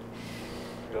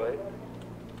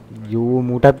යූ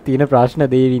මුටත් තියෙන ප්‍රශ්න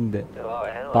දේවින්ද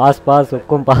පාස්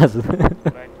ඔක්කොම් පාසු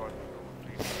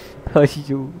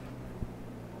හශිචූ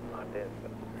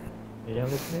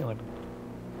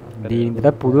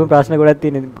දේවින්දට පුදුම ප්‍රශ්න ගොඩත්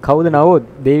තියෙන කවුද නවෝත්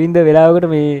දේවින්ද වෙලාවකට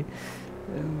මේ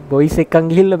බොයිස්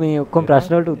එක්කන් ගිහිල්ල මේ ඔක්කොම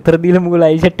ප්‍රශ්නවලට උත්තර දීලා මුගල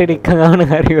අයිසෙට් එකට එක්කන් ආවන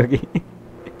හරි වගේ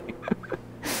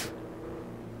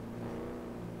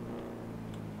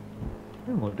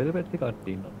මොටෙල් පැත්තේ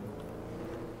කට්ටිය ඉන්නවා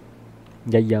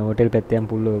ජයියා හොටෙල් පැත්තේ යම්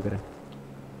පුල්ලෝ කර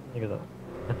ඒක තමයි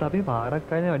නැත්නම් අපි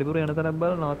පාරක් අයිනේ වැඩිපුර යන තැනක්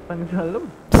බලලා නවත්තන් ඉස්සල්ලමු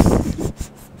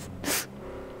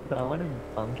සාමාන්‍ය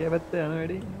පංකේ පැත්තේ යන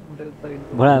වැඩි මොටෙල් තව ඉන්න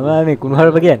මොනවා මේ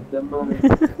කුණුහරුප කියන්නේ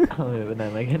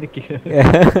නෑ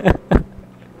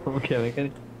මම කියන්නේ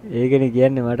ඒකනේ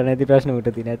කියන්නේ මට නැති ප්‍රශ්න උට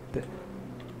තියෙන ඇත්ත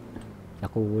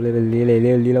යකෝ ඕලෙවල්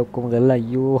ලියලා ඔක්කොම කරලා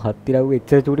අයියෝ හත්ති ලව්ව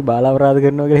එච්චර චූටි බාල අපරාධ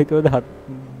කරනවා කියලා හිතුවද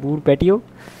බූර් පැටියෝ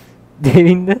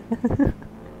දෙවින්ද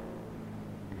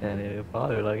නේ පාර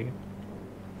වෙලාගේ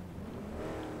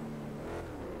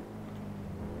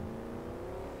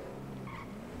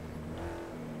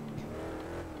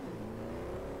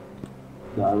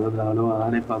දානවා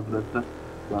ආනේ පම්පරත්ත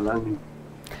බලන්න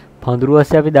පඳුරු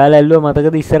අස්සේ අපි දාලා ඇල්ලුවා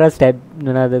මතකද ඉස්සරහ ස්ටැබ්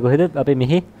නේද කොහෙද අපේ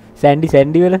මෙහි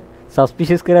සෑන්ඩි වල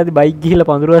සස්පිෂස් කරාදී බයික් ගිහිල්ලා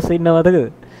පඳුරු අස්සේ ඉන්නවා මතකද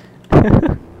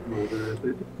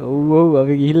ඔව්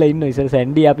අපි ගිහිල්ලා ඉන්නවා ඉස්සර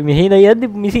සෑන්ඩි අපි මෙහි ඉඳලා යද්දි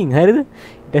මිසින් හරිද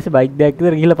ඊට පස්සේ බයික් දැක්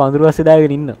විතර ගිහිල්ලා පඳුරු අස්සේ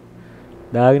දාගෙන ඉන්නවා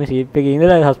දාගෙන ෂේප් එකේ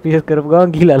ඉඳලා සස්පිෂස් කරපු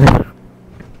ගමන් ගිහිල්ලා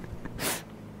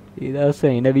ඊට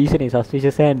පස්සේ ඉන බීසනේ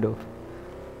සස්පිෂස් හෑන්ඩ් ඔෆ්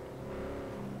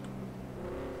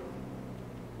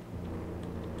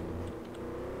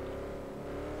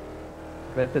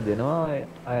පැත්ත දෙනවා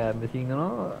අය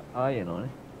මෙසින්නවා ආය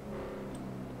එනවනේ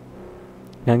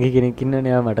නංගි කෙනෙක්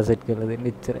ඉන්නනේ ආ මට සෙට් කරලා දෙන්න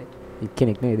එච්චරයි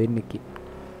එක්කෙනෙක් නෙවෙයි දෙන්නෙක් ඉන්න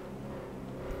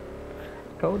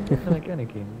කවුද දෙන්න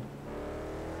කෙනෙක් ඉන්නේ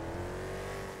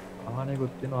ආහනේ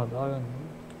කුත් වෙනවා හදාගන්න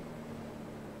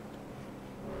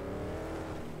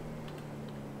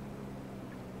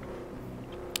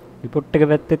රිපෝට් එක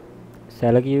පැත්තේ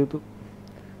සැලකිය යුතු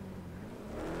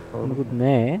මොකුත්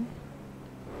නැහැ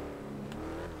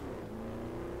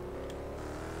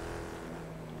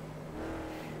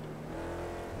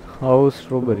house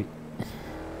robbery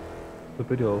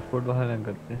සුපිරි ඔෆ්රෝඩ් වහලෙන්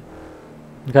ගත්තේ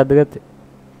මොකද්ද ගත්තේ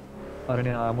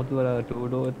අරනේ 아무තු වල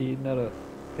ටූඩෝ තියෙන අර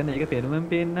කියන්නේ ඒක පෙනුමෙන්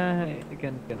පේන්න ඒ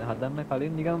කියන්නේ හදන්න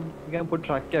කලින් නිකන් පොඩි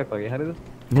ට්‍රක් එකක් වගේ හරිද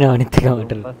නෑ අනිත් එක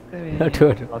මට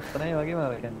ලස්සනයි වගේම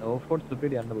අර කියන්නේ ඔෆ්රෝඩ්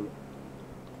සුපිරි යන්න පුළුවන්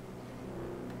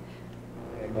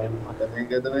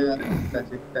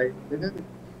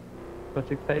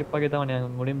ප්‍රොජෙක්ට් ටයිප් වගේ තමයි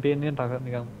මුලින් පේන්නේ ටක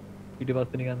නිකන්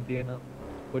පිටිපස්සේ නිකන් තියෙන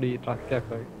පොඩි ට්‍රක් එකක්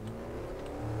වගේ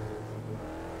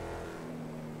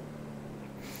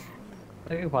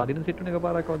ඒක පාදින සිටුන එක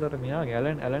පාරක් වදර මෙයාගේ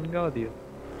ඇලන් ගාව තියෙන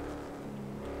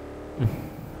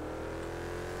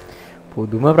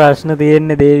පුදුම ප්‍රශ්න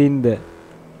තියෙන්නේ දේවින්ද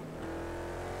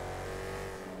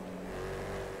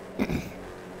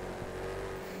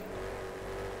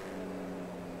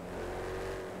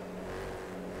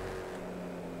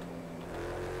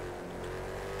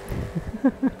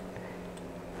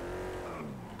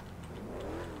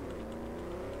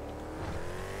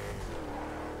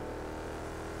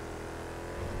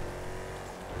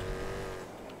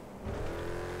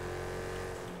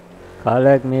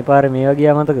කාලයක් මේ පාර මේවා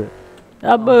ගියා මතකද?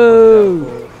 අබ්බෝ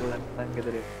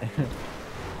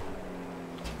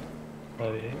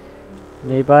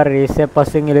මේ පාර රේස් එකක්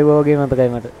පස්සෙන් එළවුවා වගේ මතකයි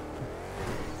මට.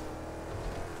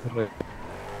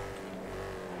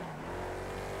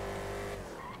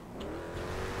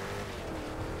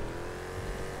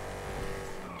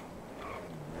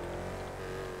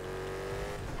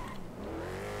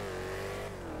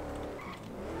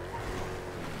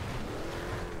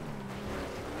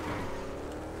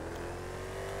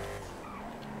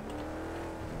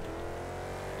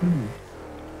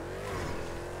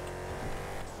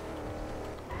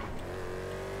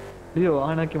 ලියෝ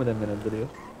වාහනයක් කිම දැම්මේ නැද්ද ලියෝ?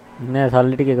 නෑ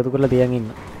සල්ලි ටික එකතු කරලා තියන් ඉන්න.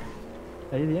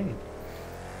 ඇයි තියන්නේ?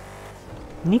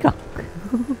 නිකන්.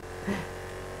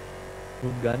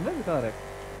 උත් ගන්න කාරයක්.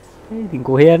 ඉතින්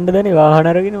කොහේ යන්නද දන්නේ වාහන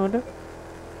අරගෙන මට?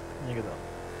 මේක තමයි.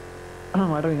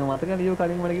 මට මේ මතක ලියෝ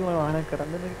කලින් මට කිව්වා වාහනයක්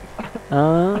කරන්න කියලා.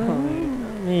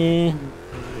 මේ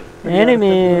නෑනේ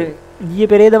මේ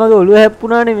ඊයේ පෙරේද මගේ ඔළුව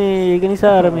හැප්පුණානේ මේ ඒක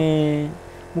නිසා අර මේ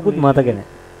මුකුත් මතක නෑ.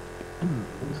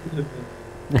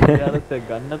 යාලත්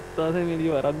ගන්නත් තාසේ මේ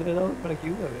ලියෝ අරන් දෙනවා මට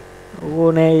කිව්වා.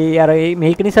 ඕනේ අර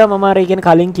මේක නිසා මම අර කියන්නේ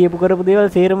කලින් කියපු කරපු දේවල්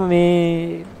සේරම මේ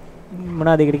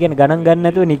මොනවාද ඒකට කියන්නේ ගණන් ගන්න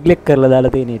නැතුව නිග්ලෙක්ට් කරලා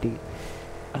දාලා තියෙන ටික.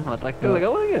 මතක් කරලා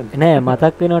ගවල කියන්නේ. නෑ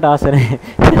මතක් වෙනවට ආස නෑ.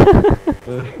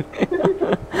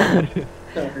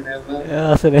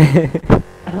 ආස නෑ.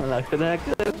 ලක්ෂණයක්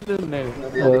දුන්නේ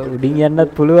උඩින්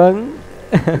යන්නත් පුළුවන්.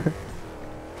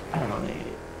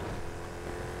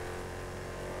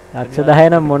 ලක්ෂ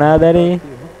 10 නම් මොනවාදනේ?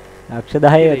 ලක්ෂ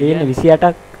 10 තියෙන 28ක්.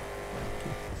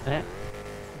 ඈ.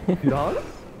 ඉරාල?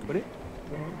 පොඩි.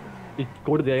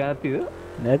 කොහොමද දෙයගත්තීද?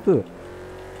 නැතුව.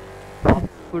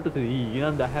 අපිට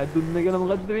ඊනම් 10ක් දුන්න කියලා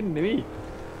මොකද්ද වෙන්නේ නෙවෙයි.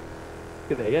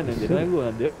 ඒක දෙයන්නේ දෙනගෝ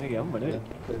නේද? මේක යම්ම නෙවෙයි.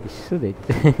 ඉස්සු දෙච්ච.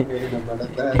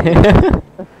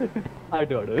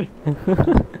 ආඩ ආඩ.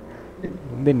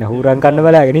 දෙන්න හුරන් කන්න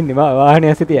බලාගෙන ඉන්නේ මා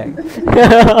වාහනේ ඇස්සේ තියන්.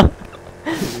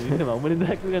 ඉන්න මම්මනේ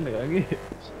දැක්ක ගන්න ගාගේ.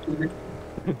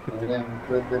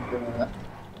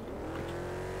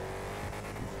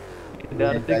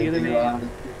 දාර්ථ කීයද මේ?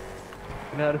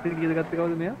 දාර්ථ කීයද ගත්තේ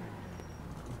කවුද මෙයා?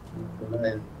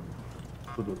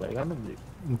 සුදු බයි ගන්නද?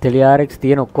 ඉන්ටෙලියාරෙක්ස්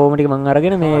තියෙන ඔක්කොම ටික මං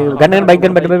අරගෙන මේ ගන්න බයික්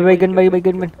ගන්න බයික් ගන්න.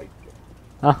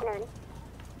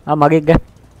 මගේ ගන්න.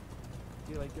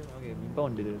 මගේ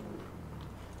පවුන්ඩ් දෙද.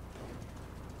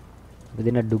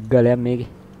 බෙදෙන ඩුග් ගලයක් මේකේ.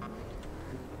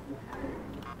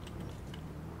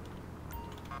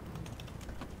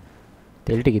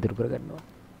 තෙල් ටික ඉතුරු කරගන්නවා.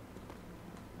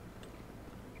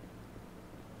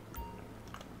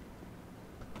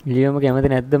 ලියවම කැමති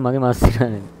නැද්ද මගේ මස්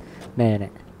ඉරන්නේ? නෑ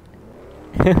නෑ.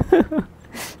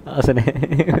 ආස නෑ.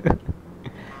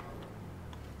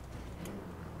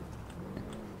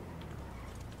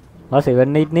 මස්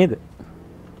 78 නේද?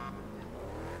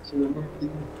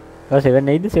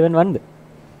 78ද 71ද?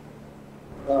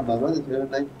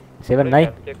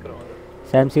 79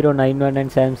 Sam 091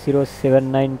 and Sam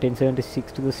 079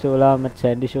 1076 to the store alarm at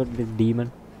Sandy Short the demon.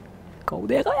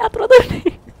 කවුද ඒක අතර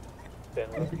දුන්නේ?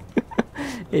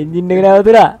 එන්ජින් එක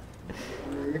නවතුනා.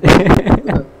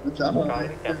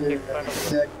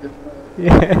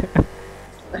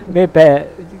 මේ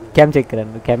කැම් චෙක්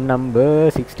කරන්න. කැම් නම්බර්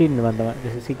 16 මම තමයි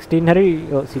 16 හරි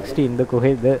 16 ද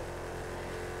කොහෙද?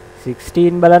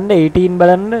 16 බලන්න 18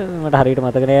 බලන්න මට හරියට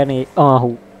මතක නෑ නේ.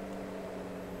 ආහු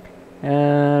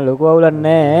ලොකු අවුලක්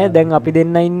නෑ. දැන් අපි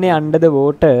දෙන්න ඉන්නේ under the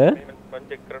water.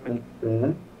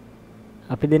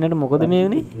 අපි දෙන්නට මොකද මේ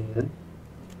වුනේ?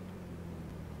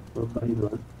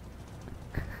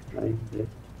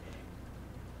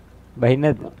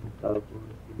 බහින්නද?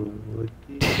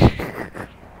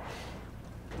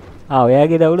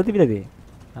 ඔයාගේ දවුල තිබිලද?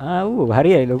 ඌ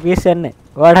හරියයි ලොකේෂන් නැහැ.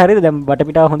 ඔයාට හරියද? දැන්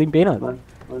වටපිටාව හොඳින් පේනවද?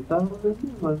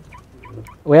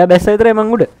 ඔයා බැස්ස විතරයි මං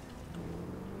උඩ.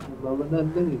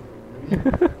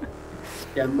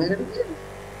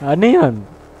 අනේ මන්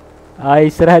ආයි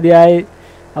ඉස්සරහදී ආයි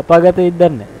අපාගත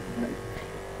ඉද්දන්න.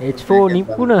 H4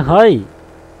 නිපුණ හයි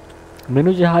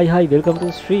මනුජ හයි වෙල්කම් ටු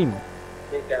ස්ට්‍රීම්.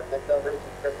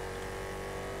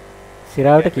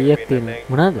 සිරාවට කීයක් තියෙනවද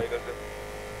මොනවාද?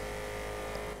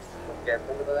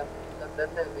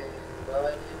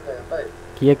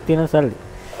 කීයක් තියෙනවද සල්ලි?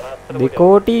 2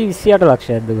 කෝටි 28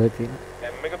 ලක්ෂයක්ද ගොඩ තියෙන.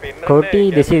 කෝටි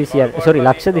 228 sorry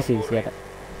ලක්ෂ 228.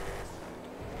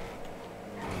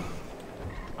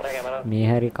 මේ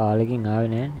හරි කාලෙකින් ආවේ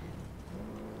නෑ.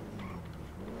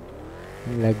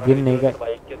 ලැග්ගින් එක.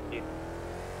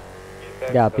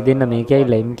 දැන් අපි දෙන්න මේකයි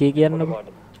MK කියන්නකො.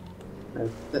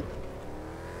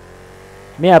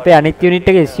 මේ අපේ අනිත් යුනිට්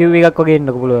එකේ SUV එකක් වගේ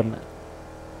එන්නකො පුළුවන් නම්.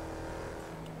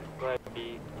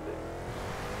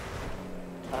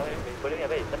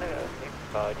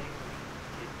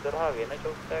 වෙන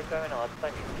චොක් එකක් ගාවේ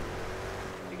නවත්තන්නේ.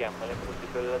 ඉතින් අම්මලේ පුරුදු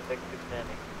කරලා තෙක්ස්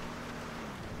නෑනේ.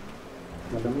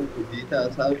 මම පුදීට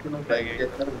ආසාවක් කරන බයික්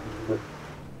එකක් කරමු.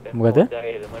 මොකද? මම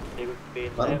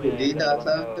පුදීට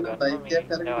ආසාවක් කරන බයික් එකක්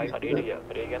කරමු. හරියට ගියා.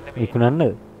 ඒ කියන්නේ මේ විකුණන්නද?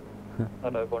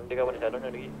 අර කොන්ටි කවන සැලොනට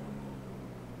ගියේ.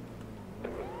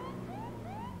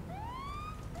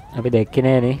 අපි දැක්කේ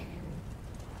නෑනේ.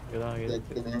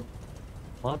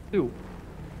 මාත්‍යු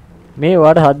මේ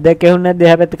වාට හද්දයක් ඇහුන්නේ නැද්ද?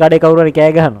 එහා පැත්තේ කඩේ කවුරු හරි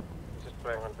කෑ ගහනවා.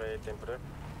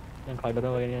 දැන්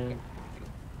කඩනවා වගේ නේ.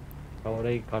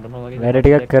 කවුරුයි කඩනවා වගේ. වැඩ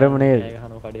ටිකක් කරමු නේද? කෑ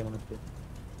ගහනවා කඩේ මිනිස්සු.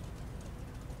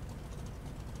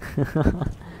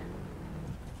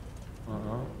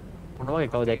 මොනවා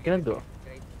වගේ කවුද දැක්කේ නැද්ද?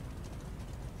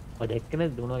 ඔය දැක්කේ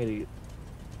නැද්ද මොනවා වගේද?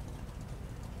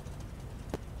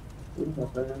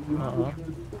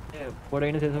 පොඩ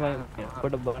ඉන්න සෙන්සර්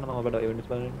පොඩ බලන්න මම ඔබට එවෙන්ට්ස්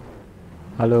බලන්න.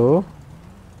 හලෝ.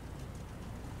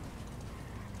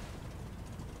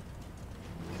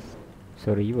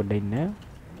 සෝරි පොඩ්ඩක් ඉන්න.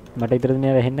 මට විතරද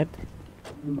මෙයා වැහෙන්නේ නැත්තේ?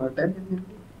 මට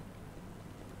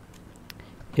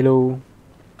හෙලෝ.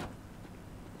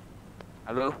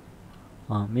 හලෝ.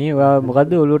 මේ ඔයා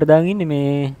මොකද්ද ඔලුවට දාගෙන ඉන්නේ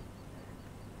මේ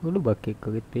ඔලු බක් එක්ක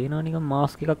වගේ පේනවා නිකන්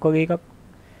මාස්ක් එකක් වගේ එකක්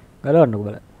ගලවන්නකෝ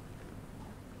බලන්න.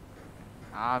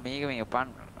 මේක මේ උපන්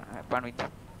විතර.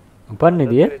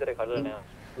 උපන්නේදී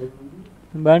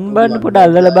බන් පොඩ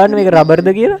අල්ලලා බලන්න මේක රබර්ද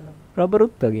කියලා.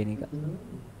 රබරුත් වගේ නිකන්.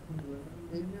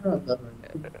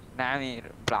 නෑ මේ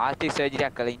ප්ලාස්ටික් සර්ජරි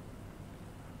එකක් කලින්.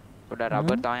 පොඩ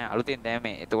රබර් තමයි අලුතෙන්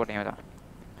දැම්මේ. එතකොට එහෙම තමයි.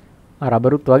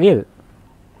 රබරුත් වගේද?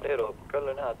 ඒ රොක්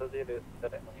කරලා නේ අත දිහේ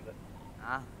ඉස්සරහ මනිද.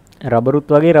 රබරුත්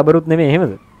වගේ රබරුත් නෙමෙයි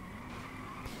එහෙමද?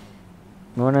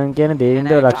 මොනනම් කියන්නේ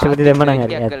දේවින්ද ලක්ෂපති දැම්ම නම්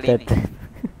හරි ඇත්ත ඇත්ත.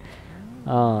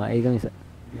 ඒක නිසා.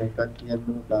 මේකක්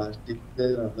කියන්නේ ප්ලාස්ටික්ද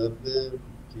රබර්ද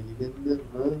සිලිකන්ද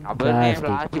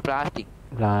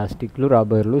ප්ලාස්ටික්ලු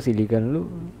රබර්ලු සිලිකන්ලු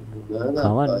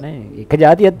කවන්නේ එක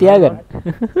જાතියක් තියාගන්න.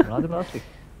 මොනවද ප්ලාස්ටික්?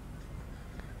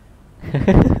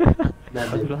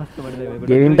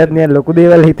 ගෙවින්ටත් නිකන් ලොකු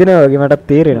දේවල් හිතෙනවා වගේ මටත්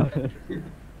තේරෙනවා.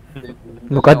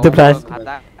 මොකද්ද ප්ලාස්ටික්?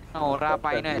 හොරා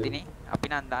පයින් ඇතිනේ. අපි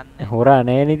නම් දන්නේ. හොරා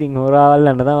නෑනේ ඉතින් හොරා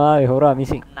වල්ලන්න තමයි ආවේ හොරා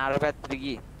මිසින්. නර පැත්තට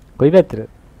ගියේ. කොයි පැත්තට?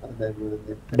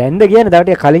 දැන්ද කියන්නේ තව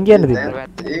ටික කලින් කියන්න තිබ්බා.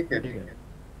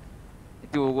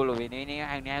 ඉතින් ඕගොල්ලෝ වෙන වෙන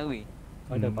එකක් නෑවුවේ.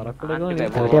 මට පරක්කුල ගානේ.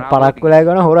 ටික පරක්කුලයි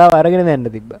ගන්න හොරාව අරගෙන දැන්න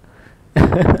තිබ්බා.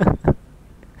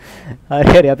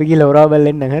 හරි හරි අපි ගිහලා හොරාව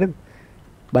බලන්න හරිද?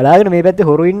 බලාගෙන මේ පැත්තේ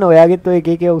හොරු ඉන්න ඔයාගෙත් ඔය එක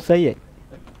එක උස්සයියි.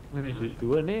 මේ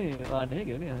ෂුවර්නේ ආනේ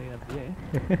කියන්නේ හරියට.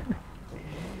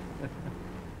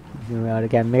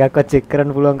 ඔයාලා කැම් එකක්වත් චෙක්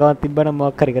කරන්න පුළුවන් කමක් තිබ්බනම්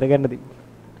මොකක් හරි කරගන්න තිබ්බා.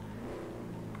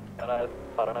 අර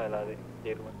පරණ වෙලාදී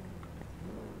ජේරුම.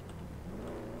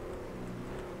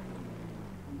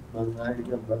 මම ආයෙත්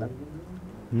බලන්න.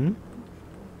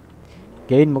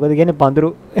 කෙයින් මොකද කියන්නේ පඳුරු.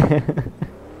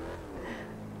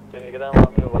 ඒක තමයි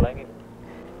මම බලන් ඉන්නේ.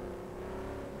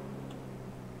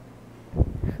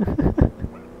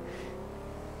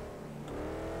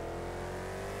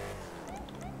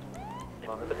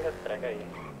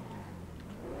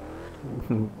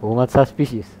 කොහොමත්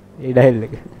සස්පිෂියස් ඒ ඩයල්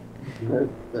එක.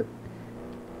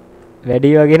 වැඩි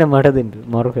වගේ නම් මට දෙන්න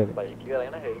මරු කරේ. බයික් එක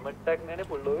අරගෙන හෙල්මට් එකක් නැනේ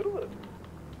පුල් ඕවරුව.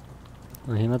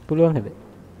 එහෙමත් පුළුවන් හැබැයි.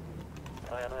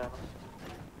 යනවා.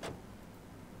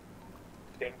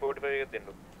 1045 එක දෙන්න.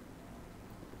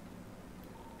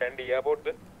 10 එයාපෝට්ද?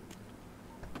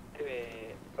 මේ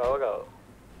ගාව.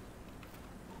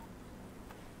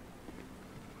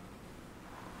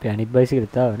 Panic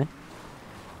බයිසිකලෙත් ආවනේ.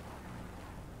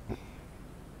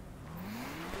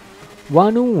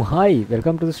 Vanu, hi,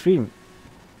 welcome to the stream.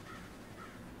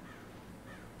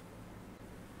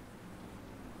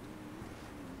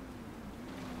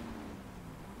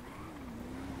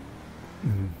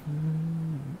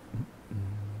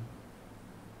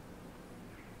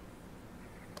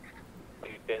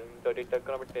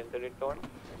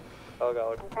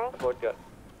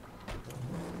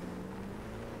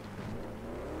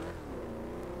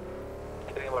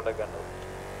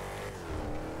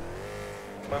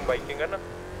 මම බයිකින් ගන්න.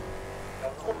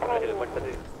 හෙල්මට්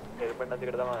නැති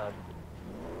එකට තමයි ආවේ.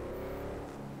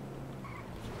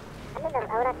 අන්න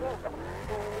අවරක් නේ.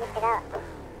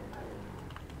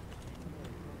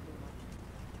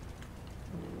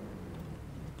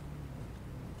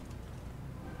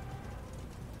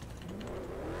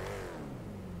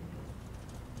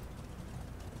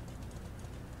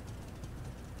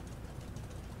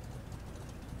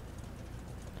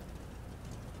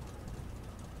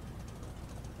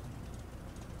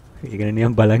 මේක ඒකනේ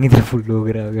නිකන් බලන් ඉඳලා ෆුල් ලෝ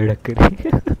කරා වැඩක් කරේ.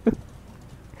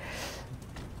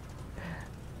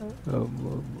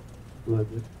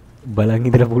 බලන්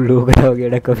ඉඳලා ෆුල් ලෝ කරා වගේ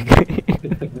වැඩක් අපි කරේ.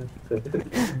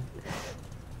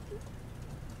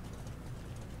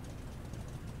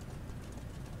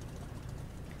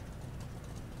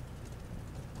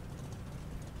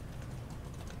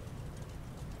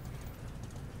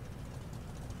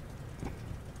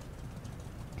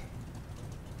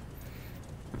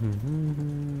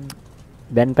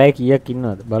 දැන් පැය කීයක්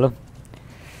ඉන්නවද බලමු.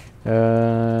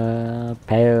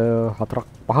 පැය 4ක්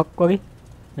 5ක් වගේ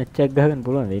මැච් එකක් ගහගන්න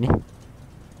පුළුවන් වෙයි නේ.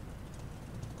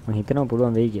 මම හිතනවා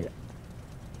පුළුවන් වෙයි කියලා.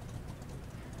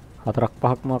 4ක්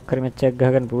 5ක් මොකක් හරි මැච් එකක්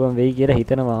ගහගන්න පුළුවන් වෙයි කියලා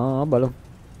හිතනවා බලමු.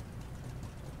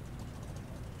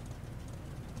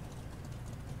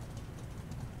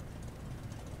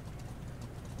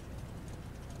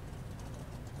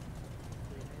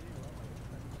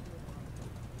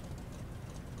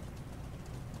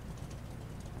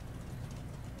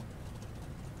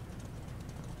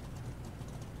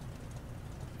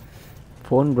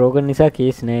 ෆෝන් බ්‍රෝකන් නිසා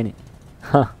කේස් නෑනේ.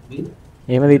 හා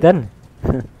එහෙමද හිතන්නේ?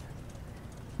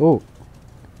 ඔව්.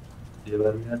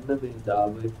 දේවල් ගන්න මේ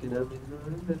දාව එක්කෙනා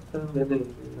මෙන්නවනේ නැත්තම් වෙන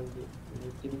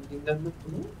එකකින් ගන්න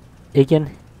පුළුවන්. ඒ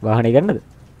කියන්නේ වාහනේ ගන්නද?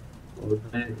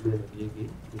 ඕනේ මේකේ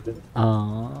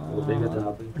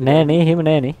නෑ නේ එහෙම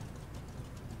නෑ නේ.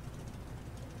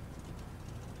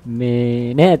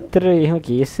 මේ නෑ ඇත්තට එහෙම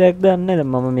කේස් එකක් දන්නේ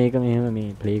නැහැ. මම මේක මෙහෙම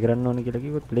මේ ප්ලේ කරන්න ඕනේ කියලා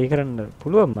කිව්වොත් ප්ලේ කරන්න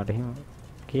පුළුවන් මට එහෙම.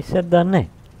 කේස් එකක් දන්නේ නැහැ.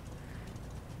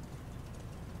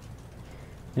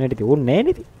 නේද ඉතින් ඕනේ නෑ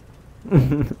නේද?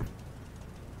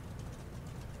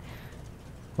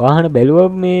 වාහන බැලුවා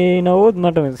මේ නවොත්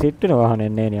මට සෙට් වෙන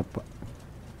වාහනයක් නෑ නේ අප්පා.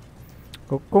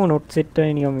 ඔක්කොම නොට් සෙට්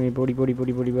වෙන්නේ නිකන් මේ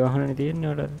පොඩි වාහනනේ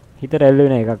තියෙන්නේ වල හිත රැල්ල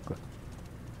වෙන එකක්.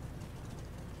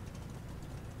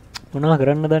 මොනවා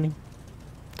කරන්න දනි?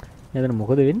 එතන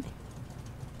මොකද වෙන්නේ?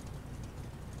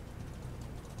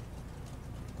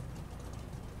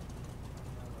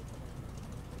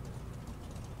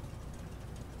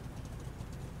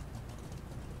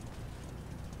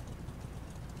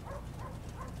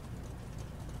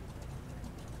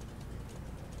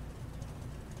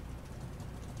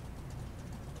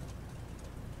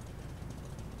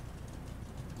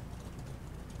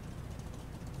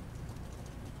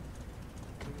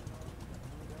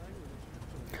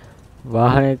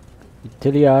 වාහනේ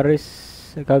ඉතලි RS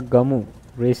එකක් ගමු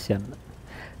රේස් යන්න.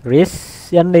 රේස්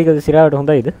යන්න ඒකද සිරාවට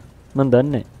හොඳයිද? මම දන්නේ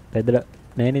නැහැ. පැදලා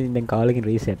නැහැ නේද දැන් කාලෙකින්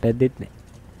රේස් එකක් ඇද්දෙත් නැහැ.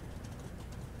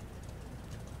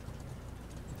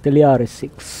 ඉතලි RS6.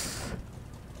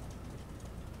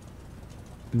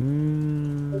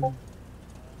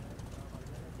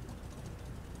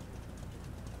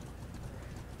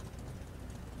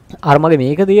 අර මගේ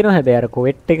මේක තියෙනවා හැබැයි අර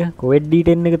කොවෙට් එක කොවෙට්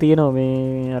D10 එක තියෙනවා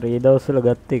මේ අර ඒ දවස්වල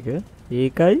ගත්ත එක.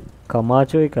 ඒකයි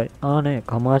කමාචෝ එකයි. නෑ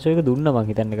කමාචෝ එක දුන්නා මං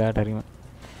හිතන්නේ කාට හරිම.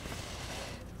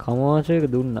 කමාචෝ එක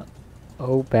දුන්නා.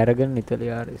 ඔව් පැරගන් ඉතලි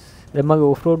RS. දැන් මගේ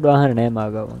ඕෆ් රෝඩ් වාහන නෑ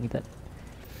මාගාව මං හිතන්නේ.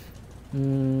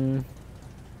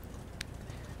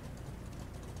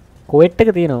 කොවෙට් එක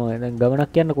තියෙනවා. දැන්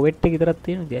ගමනක් යන්න කොවෙට් එක විතරක්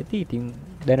තියෙනවා. ඇති ඉතින්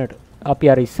දැනට අපි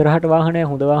අර ඉස්සරහට වාහනය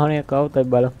හොඳ වාහනයක් ආවොත් අපි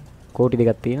බලමු. කෝටි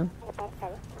දෙකක් තියෙනවා.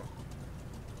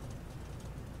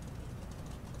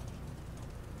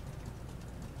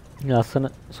 ලස්සන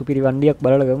සුපිරි වණ්ඩියක්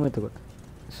බලලා ගමු එතකොට.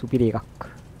 සුපිරි එකක්.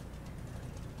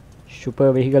 සුපර්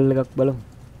වෙහිකල් එකක් බලමු.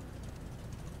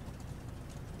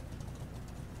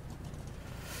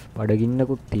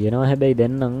 බඩගින්නකුත් තියෙනවා හැබැයි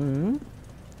දැන් නම්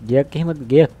ගියක් එහෙම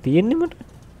ගියක් තියෙන්නේ මට.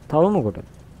 තව මොකටද?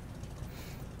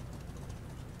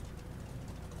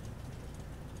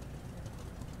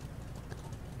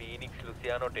 Phoenix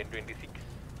Luciano 1026.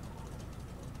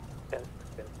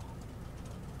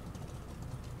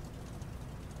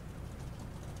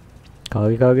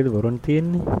 කාගේද වොරන්ට්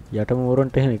තියෙන්නේ? යටම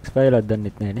වොරන්ට් එහෙම එක්ස්පයර් එකක්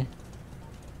දන්නෙත් නැහැ නේ.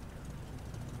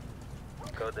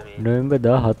 කවුද මේ? නොවැම්බර්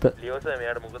 17. ලියෝ සර්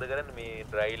මෙයාට මොකද කරන්නේ? මේ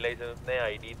ඩ්‍රයිවිං ලයිසන්ස්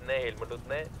නැහැ, IDත් නැහැ, හෙල්මටුත්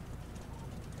නැහැ.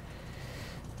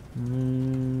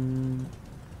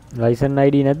 ලයිසන්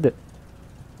ID නැද්ද?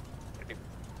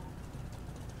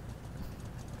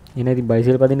 එනේ ඉතින්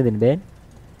බයිසිකල් පදින්න දෙන්න බෑනේ.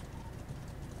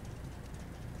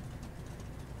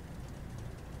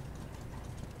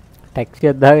 ටැක්සි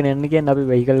එකක් දාගෙන යන්න කියන්නේ අපි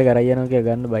වෙහිකල් එක අරන් යනවා කියලා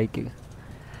ගන්න බයික් එක.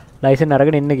 ලයිසන්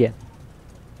අරගෙන එන්න කියන්නේ.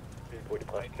 පොඩි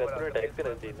පස්සේ ටැක්සි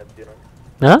නැති තියෙනවා.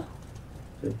 හා?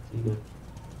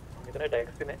 මෙතන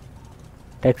ටැක්සි නැහැ.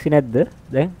 ටැක්සි නැද්ද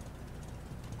දැන්?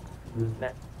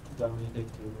 නැහැ.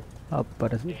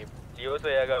 අප්පට ලියෝ සර්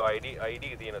එයාගේ ID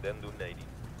එක තියෙනවා දැන් දුන්න ID.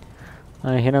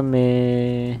 එහෙනම්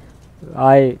මේ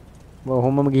ආයේ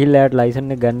කොහොමම ගිහිල්ලා යාට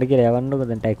ලයිසන් එක ගන්න කියලා යවන්නකො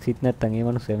දැන් ටැක්සිත් නැත්තම් ඒ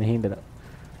මිනිස්සු මෙහෙ ඉඳලා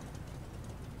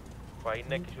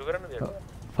ෆයින් එක ඉෂුව කරන්නද යාට?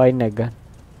 ෆයින් එක ගන්න.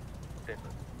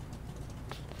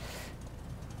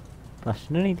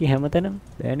 ප්‍රශ්න නේ ඉතින් හැමතැනම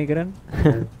බෑනේ කරන්න.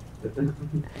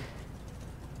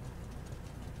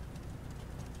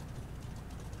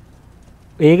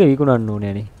 ඒක විකුණන්න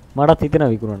ඕනේ නේ. මටත්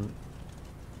හිතෙනවා විකුණන්න.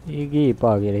 ඒකේ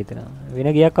එපා කියලා හිතනවා. වෙන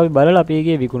ගියක් අපි බලලා අපි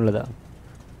ඒකේ විකුණලා දාමු.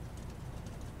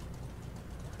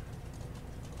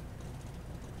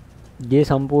 ගේ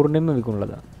සම්පූර්ණයෙන්ම විකුණලා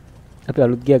දාමු. අපි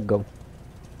අලුත් ගියක් ගමු.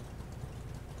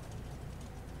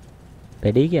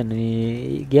 වැඩේ කියන්නේ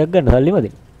මේ ගයක් ගන්න සල්ලි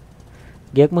මදින්.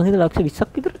 ගයක් මං හිතුවා ලක්ෂ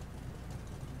 20ක් විතර.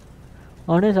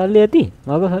 ආනේ සල්ලි ඇති.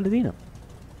 මාග සල්ලි තියෙනවා.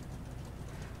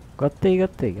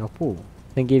 ගත්තේ අපෝ.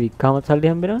 දැන් ගේ වික්කාමත් සල්ලි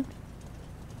හම්බෙනවනේ.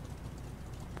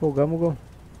 පො ගමු.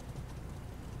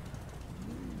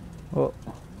 ඔව්.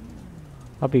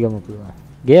 අපි ගමු.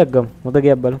 ගයක් ගමු. හොඳ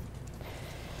ගයක් බලමු.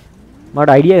 මට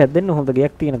අයිඩියා එකක් දෙන්න හොඳ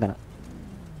ගයක් තියෙන තැන.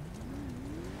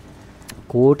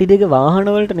 කෝටි දෙක වාහන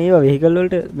වලට නේවා වෙහිකල්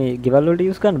වලට මේ ගෙවල් වලට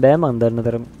යූස් කරන්න බෑ මන් දන්න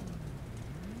තරම.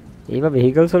 ඒවා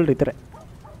වෙහිකල්ස් වලට විතරයි.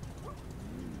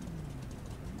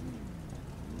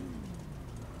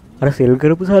 අර සෙල්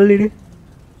කරපු සල්ලිනේ.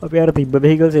 අපි අර තිබ්බ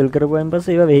වෙහිකල් සෙල් කරපුවාන්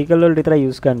පස්සේ ඒවා වෙහිකල් වලට විතරයි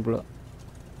යූස් කරන්න පුළුවන්.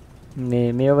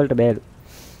 මේවා වලට බෑලු.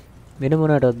 වෙන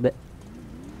මොනකටවත් බෑ.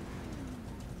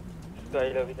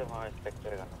 ස්කයිලෝ විතර මා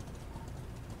ස්ට්‍රක්චර් ගන්න.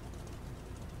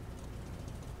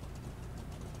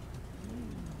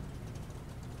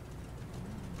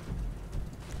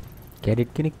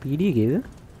 කැඩට් කෙනෙක් PD එකේද?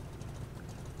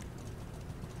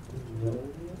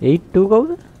 82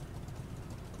 කවුද?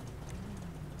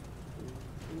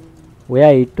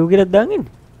 ඔයා 82 කියලා දාන්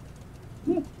ඉන්නේ?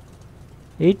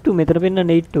 82 මෙතන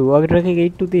පෙන්නන්නේ 82. ඔයාගේ ට්‍රැක් එකේ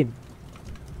 82 තියෙන්නේ.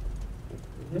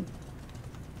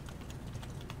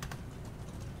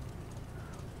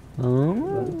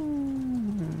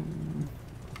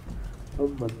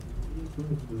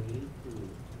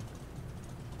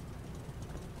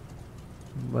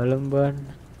 බලමු බලන්න.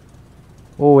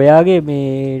 ඕ ඔයාගේ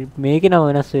මේකේ නම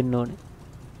වෙනස් වෙන්න ඕනේ.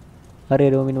 හරි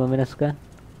රෝමින් මම වෙනස් කරන්න.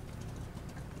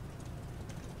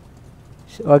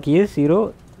 ඔයා කීයේ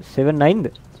 079ද?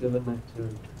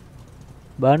 797.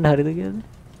 බලන්න හරිද කියලාද?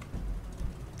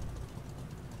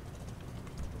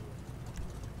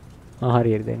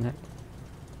 හරි දැන් හරි.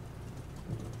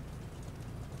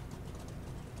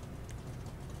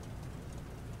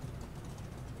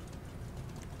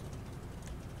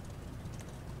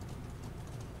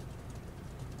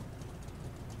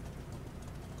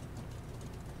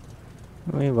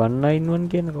 මේ 191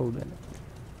 කියන කවුද?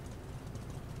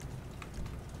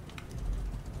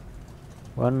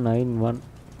 191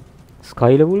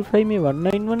 ස්කයිලර් වුල්ෆයි මේ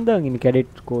 191 දාන් ඉන්නේ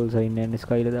කැඩට් කෝල් සයින් නැන්නේ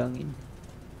ස්කයිලර් දාන් ඉන්නේ.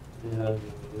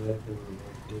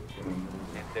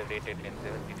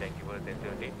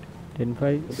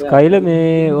 ස්කයිලර් මේ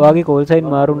ඔයාගේ කෝල් සයින්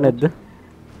මාරුන්නේ නැද්ද?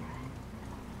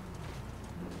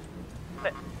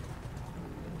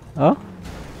 ආ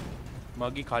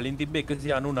මගේ කලින් තිබ්බ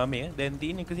 199 දැන්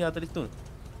තියෙන්නේ 143.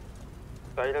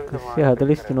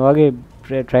 143 වගේ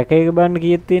ට්‍රැක් එක බලන්න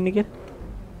කීයක් තියෙන්නේ කියලා?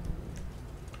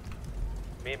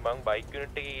 මේ මං බයික්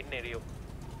යුනිට් එකේ ඉන්නේ රියෝ.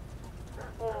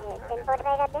 ටෙම්පෝට්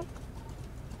එකක්ද?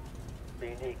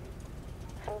 PD එක.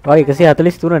 ඔය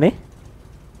 143 නේ?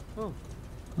 ඔව්.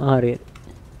 හරි.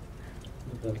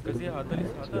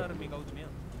 147 අර මේ කවුද මෙයා?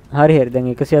 හරි දැන්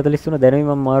 143 දැනුයි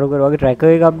මම මාරු කරා වගේ ට්‍රැකර්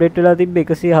එක අප්ඩේට් වෙලා තිබ්බේ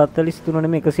 143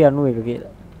 නෙමෙයි 191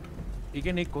 කියලා. ඒ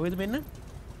කියන්නේ කොහෙද මෙන්න?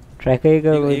 ට්‍රැකර් එක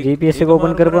GPS එක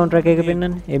ඕපන් කරපුවම ට්‍රැකර් එක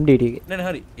පෙන්නන්නේ MDT එකේ. නෑ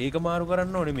හරි. ඒක මාරු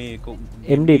කරන්න ඕනේ මේ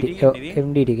MDT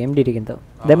එකෙන් තව.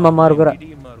 දැන් මම මාරු කරා.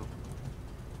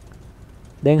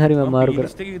 දැන් හරි මම මාරු කරා.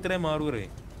 ලිස්ට් එකේ විතරයි මාරු කරේ.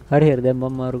 හරි දැන්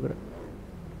මම මාරු කරා.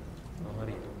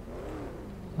 හරි.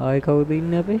 ආයි කවුද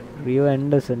ඉන්නේ අපේ? රියෝ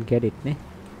ඇන්ඩර්සන් කැඩෙට් නේ.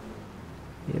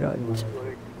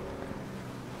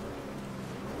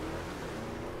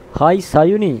 හයි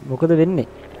සයුනි මොකද වෙන්නේ?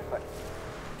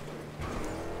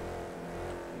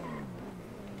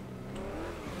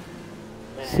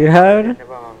 සිරහාවට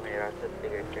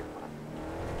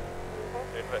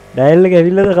ඩයල් එක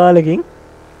ඇවිල්ලාද කාලෙකින්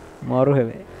මාරු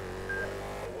හැබැයි.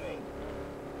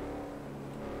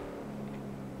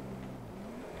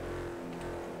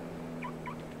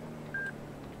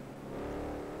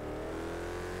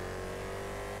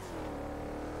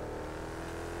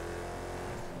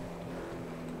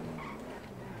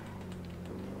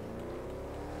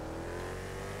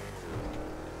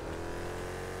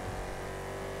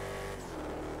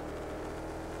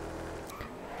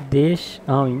 දේශ්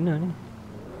ඉන්නනේ.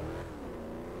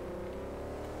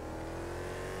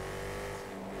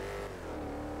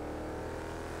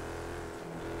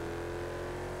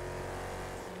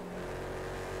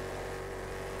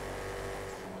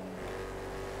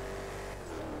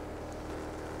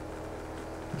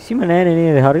 කිසිම නෑනේ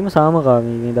නේද? හරිම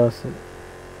සාමකාමී මේ දවස්වල.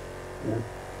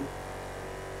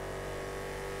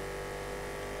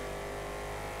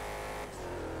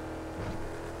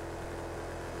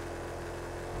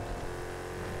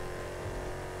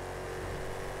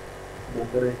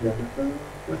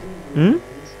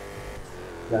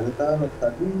 ජනතාව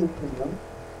තදින් ඉන්නවා.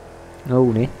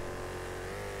 ඔව්නේ.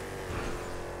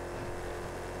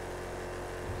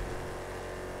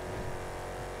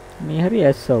 මේ හරි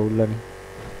ඇස් අවුල්ලානේ.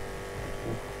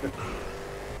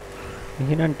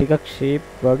 එහෙනම් ටිකක් ෂේප්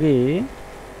වගේ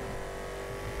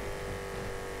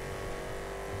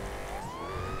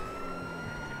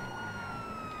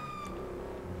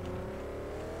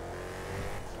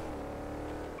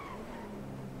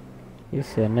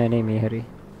ඉස්සෙන්න නේ මේ හරි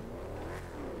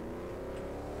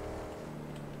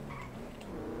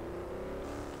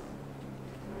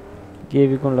ගේ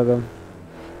විකුණ ලගම්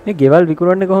මේ ගෙවල්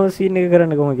විකුණන්නේ කොහොමද සීන් එක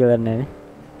කරන්නේ කොහොමද කියලා දන්නේ නැහැ නේ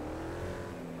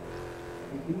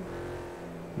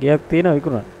ගයක් තියෙනවා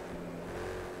විකුණන්න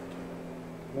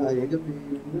ඒක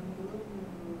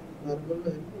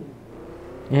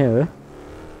එහෙම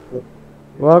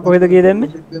ඔයා කොහෙද ගියේ දැම්මේ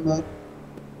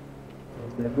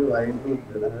දැන් වයින්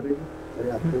දුන්නා හරි හරි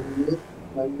අතේ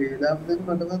මම ගේලාම් දෙන්න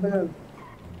මට මතකයි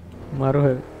මරු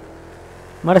හැව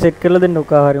මට සෙට් කරලා දෙන්න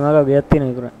උකා හරි මාගා ගයක්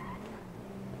තියෙනවා විකුණන්න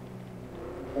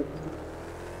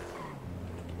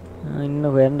ඉන්න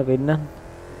හොයන්න වෙන්න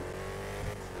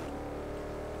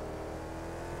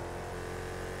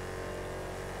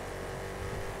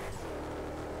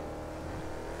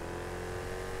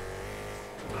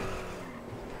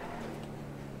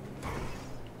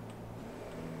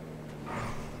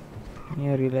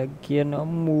මේ හරි ලැග් කියන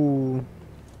අම්මු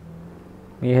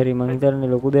මේ හරි මං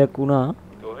හිතන්නේ ලොකු දෙයක් වුණා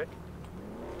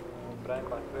බ්‍රෑන්ඩ්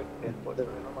කන්වර්ට් 10 පොඩ්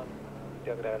වෙනවා මම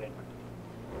ටිකක් රැවලෙන්න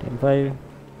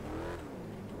 10.5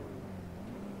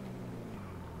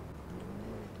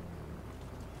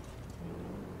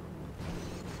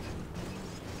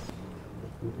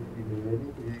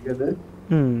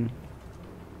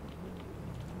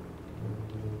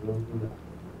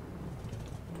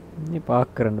 ini පාක්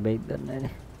කරන්න බැයිද දන්නේ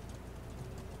නැහැ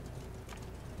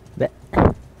බෑ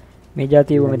මේ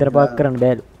જાතියව මෙතන පාක් කරන්න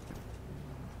බෑලු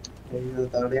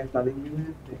ඒක තාඩියක් කලින්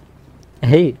ඉන්නේ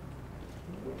ඇයි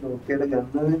ඔකේට ගන්න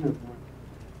වෙනවා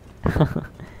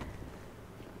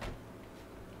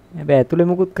හැබැයි ඇතුලේ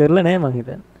මුකුත් කරලා නැහැ මං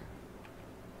හිතන්නේ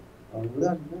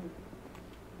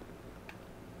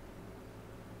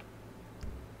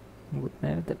මුකුත්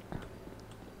නැහැ මෙතන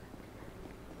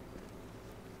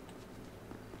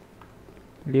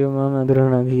ලියෝ මම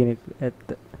අඳුරනවා කෙනෙක් ඇත්ත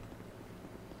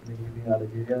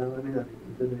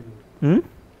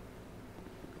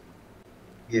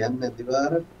ගියන් නැති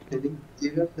බාර ටෙලිං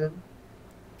ජීවත් දැන්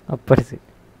අප්පරිසි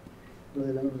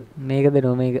මේකද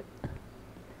නෝ මේක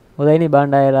හොඳයිනේ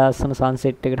බණ්ඩාය ලස්සන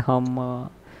සන්සෙට් එකට හම්මා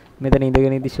මෙතන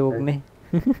ඉඳගෙන ඉදි ෂෝක් නේ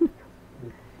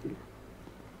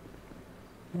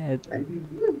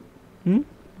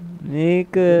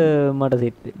මේක මට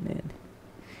සෙට් වෙන්නේ නැහැ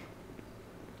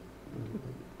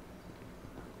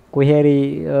කොහේ හරි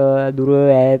දුර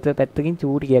ඈත පැත්තකින්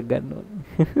චූටි කයක් ගන්න ඕනේ.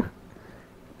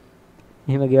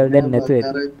 එහෙම ගෙවල් දැන් නැතුව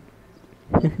ඇති.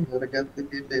 අරකට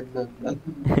දෙන්න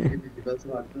පිටිපස්ස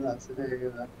වටන ලස්සන එක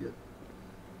දාපිය.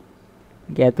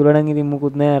 ගේ ඇතුළ නම් ඉතින්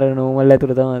මුකුත් නැහැ අර නෝමල්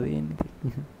ඇතුළ තමයි තියෙන්නේ.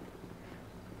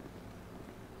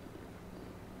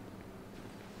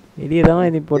 එළිය තමයි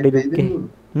ඉතින් පොඩි දුක්කේ.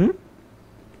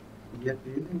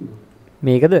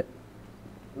 මේකද?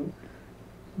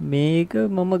 මේක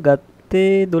මම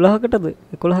ගත්තේ 12කටද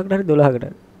 11කට හරි 12කට.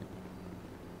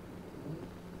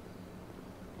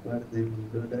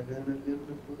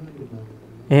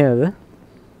 එහෙමද?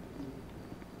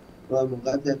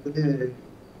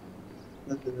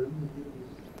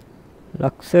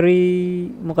 ලක්සරි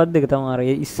මොකක්ද එක තමයි අර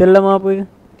ඉස්සෙල්ලම ආපු එක.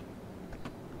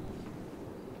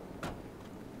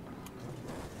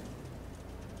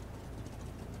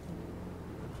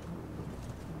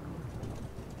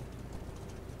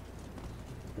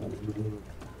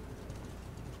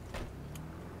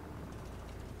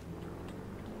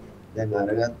 දැන්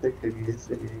අරගත්ත එක ගියස්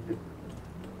එක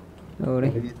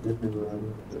ඕනේ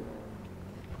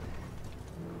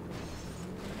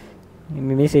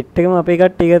මේ සෙට් එකම අපේ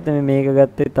කට්ටිය ගත්තා මේක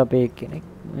ගත්තෙත් අපේ එක්කෙනෙක්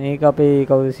මේක අපේ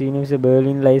කවුද සීනියස්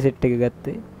බර්ලින් ලයි සෙට් එක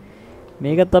ගත්තේ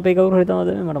මේකත් අපේ කවුරු හරි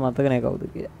තමයි මට මතක නැහැ කවුද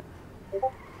කියලා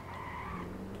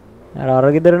අර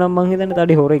ගෙදර නම් මං හිතන්නේ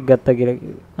තඩි හොරෙක් ගත්තා කියලා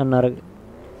අන්න අර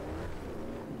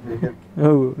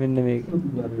ඔව් මෙන්න මේක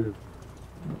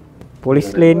පොලිස්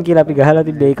ලේන් කියලා අපි ගහලා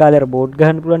තිබ්බේ ඒ කාලේ අර බෝඩ්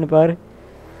ගහන්න පුළුවන් පාරේ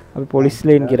අපි පොලිස්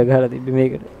ලේන් කියලා ගහලා තිබ්බේ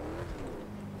මේකට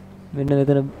මෙන්න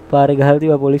මෙතන පාරේ ගහලා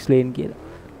තිබ්බා පොලිස් ලේන් කියලා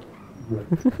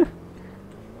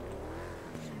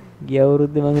ගිය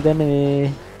අවුරුද්දේ මං හිතන්නේ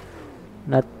මේ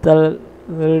නත්තල්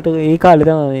වලට ඒ කාලේ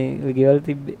තමයි මේ ගෙවල්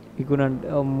තිබ්බේ විකුණන්න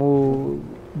අම්මෝ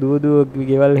දුව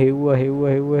ගෙවල්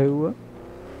හෙව්වා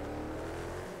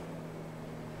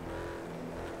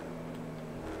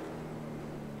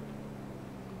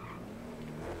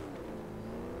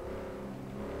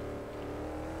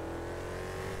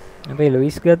අපේ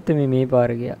ලොයිස් ගත්තේ මේ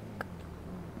පාර ගියා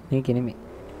මේකේ නෙමෙයි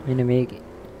මෙන්න මේකේ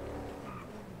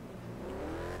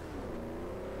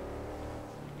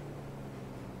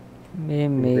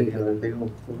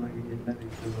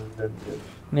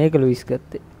මේක ලුයිස්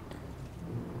ගත්තේ.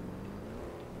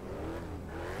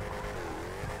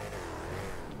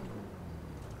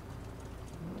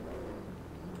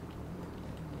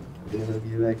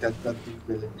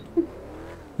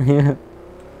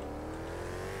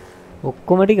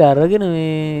 ඔක්කොම ටික අරගෙන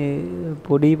මේ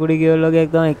පොඩි පොඩි ගෙවල් වගේ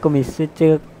තමයි එක්ක මිස් වෙච්ච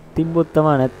එක තිබ්බොත්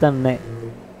තමයි නැත්තම් නැහැ.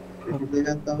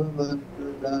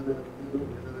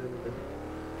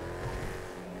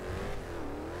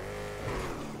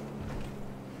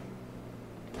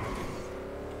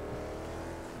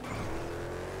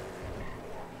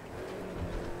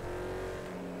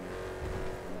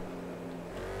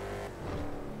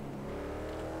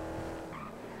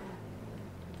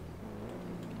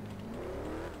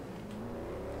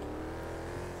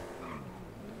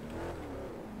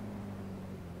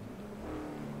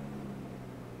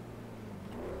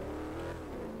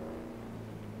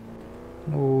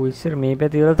 ඉස්සර මේ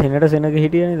පැති වල තැනට සෙනග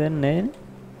හිටියනේ දැන් නැහැ නේ.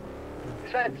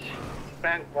 Search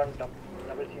rank 1 top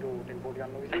 00 1040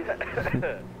 ගන්න විදිහට.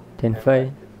 105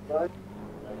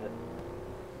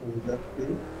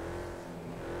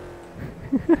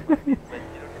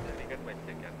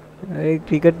 ඒ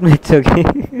ක්‍රිකට් මැච් එකේ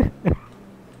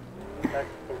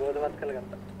ප්‍රබෝධවත්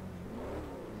කරගත්තා.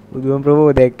 බුදුන්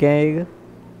ප්‍රබෝධ දැක්කේ ඒක.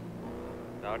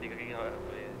 තව ටිකකින්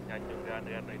යන්ජුන් ගන්න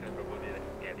ඊට ප්‍රබෝධය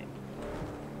කැලේ.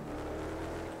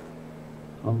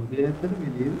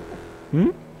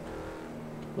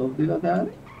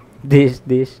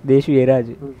 देश वीराज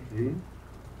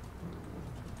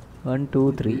 1 2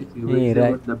 3 ये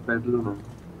राज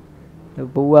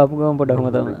बुआ आपको हम पढ़ा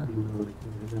मत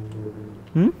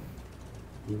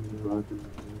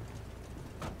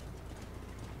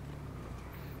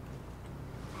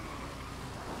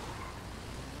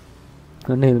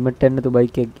हेलमेट 10 तो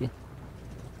बाइक के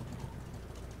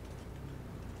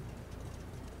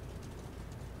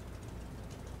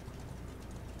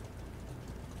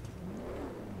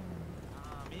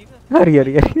हरी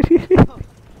हरी हरी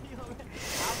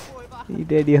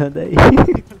डैडी होता है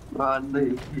मान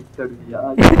नहीं कर दिया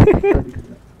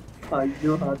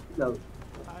आइयो हाथ लाओ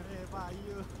अरे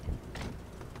भाइयो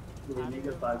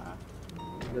लीगल पास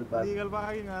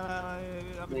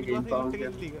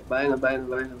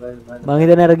මං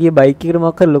හිතන්නේ අර ගිය බයික් එකට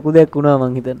මොකක් හරි ලොකු දෙයක් වුණා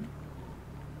මං හිතන්නේ.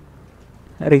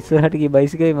 අර ඉස්සරහට ගිය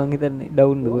බයිසිකලේ මං හිතන්නේ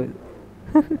ඩවුන් ද කොහෙද?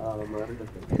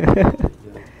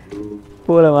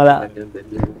 පොළ මලා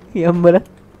යම්බල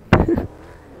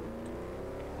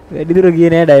වැඩි දුර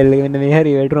ගියේ නෑ ඩයල් එක. මෙන්න මේ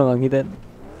හරිය වැටුණා මං හිතන්නේ.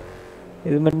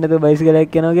 හෙල්මට් නැතුව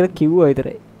බයිසිකලයක් යනවා කියලා කිව්වා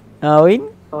විතරයි. ඔයින්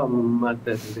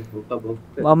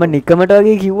මම නිකමට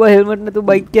වගේ කිව්වා හෙල්මට් නැතුව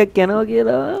බයික් එකක් යනවා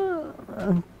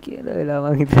කියලා වෙලා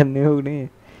මං හිතන්නේ උනේ.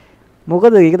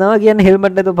 මොකද ඒක තමයි කියන්නේ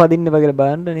හෙල්මට් නැතුව පදින්න එපා කියලා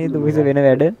බලන්න නේද ඔෆිස් වෙන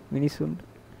වැඩ මිනිස්සුන්ට.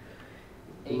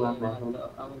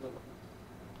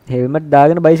 හෙල්මට්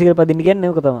දාගෙන බයිසිකල් පදින්න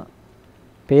කියන්නේ ඕක තමයි.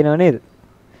 පේනව නේද?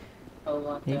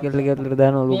 ඒකල්ල ගැටලට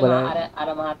දාන ඔලුව බලන්න. අර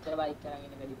මහත්තයා බයික්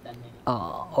කරගෙන වැඩිත් දන්නේ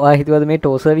නැහැ. ඔයා හිතුවද මේ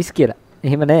ටෝ සර්විස් කියලා?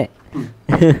 එහෙම නැහැ.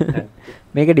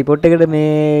 මේක ඩිපොට් එකට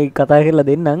මේ කතා කරලා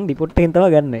දෙන්නම් ඩිපොට් එකෙන් තමයි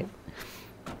ගන්න.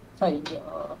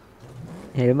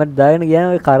 හෙල්මට් දාගෙන ගියාම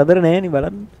ඔය කරදර නැහැ නේ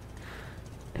බලන්න.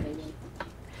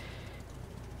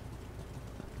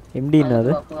 MD ඉන්නවද?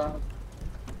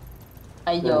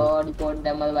 අයියෝ ඩිපොට්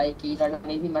දැම්මල් බයික් ඊට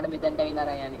නේද මට මෙතෙන්ට ඇවිල්ලා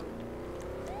අරන් යන්නේ.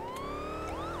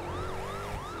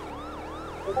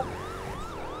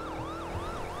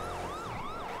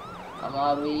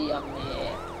 අමාරුයි අම්මේ.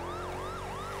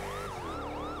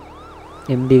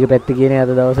 MD එක පැත්තේ කියන්නේ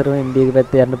අද දවසටම MD එක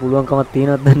පැත්තේ යන්න පුළුවන් කමක්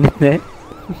තියෙනවද දන්නේ නැහැ.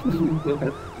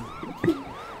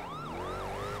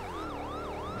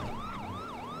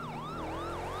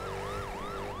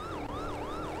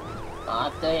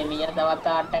 ආතේ එමියා තවත්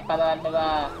ආට්ටක් හදන්න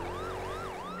බා.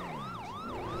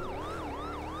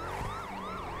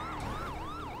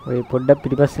 ඔය පොඩ්ඩක්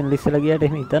පිටිපස්සෙන් ලිස්සලා ගියාට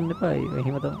එහෙම හිතන්න එපා.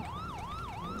 එහෙම තමයි.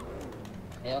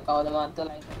 ඒක කවද මාත්තු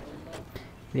ලයිට්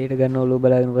දෙයට ගන්න ඔලුව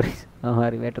බලාගෙන පරිස්.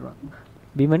 හරි වැටුණා.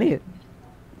 බිම නේද?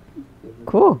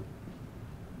 කෝ?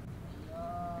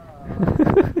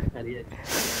 හරියයි.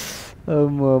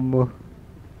 අම්මෝ.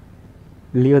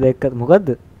 ලියෝ දැක්කද මොකද්ද?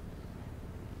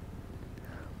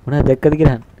 මොනවද දැක්කද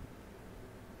කියලා අහන්න.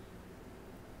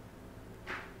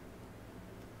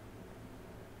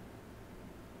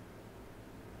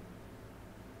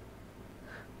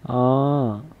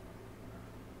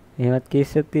 එහෙමත්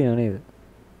කේස් එකක් තියෙනව නේද?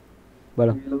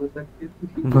 බලමු.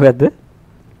 මොකද්ද?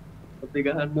 අපි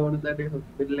ගහන්න ඕන දඩේ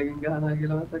හොස්පිටල් එකෙන් ගහනවා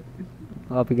කියලා මතක්.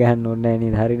 අපි ගහන්න ඕනේ නැහැ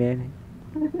නේද? හරි නෑනේ.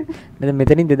 නේද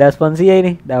මෙතනින් 2500යි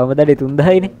නේ. දවම දඩේ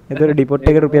 3000යි නේ. ඒතකොට ඩිපොට්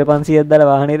එකට රුපියල් 500ක් දාලා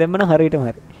වාහනේ දැම්මම හරියටම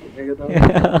හරි. ඒක තමයි.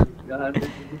 ගහන්න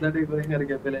දඩේ කොහෙන් හරි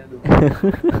කැපෙලා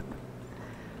යනවා.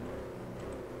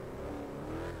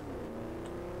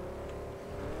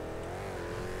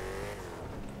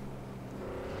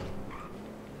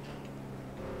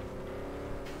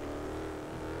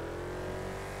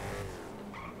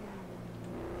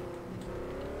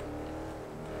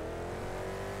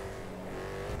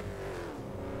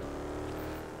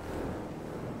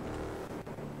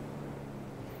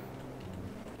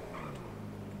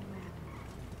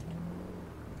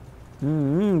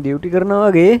 ඩියුටි කරනවා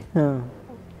වගේ.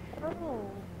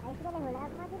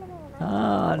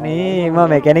 නේ මම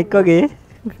මැකැනික් වගේ.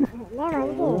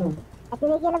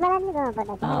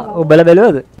 ඔබලා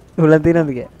බැලුවද? හුලන්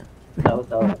තියෙනවද කියලා?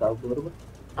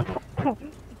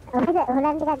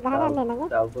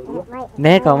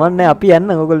 නෑ කමන්නේ අපි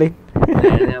යන්න ඔයගොල්ලෝ.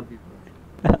 නෑ අපි.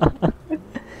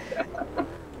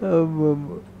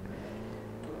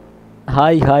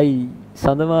 හයි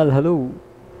සඳමාල් හලෝ.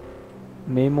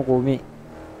 මේ මොකෝ මේ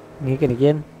මේකනේ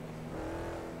කියන්නේ.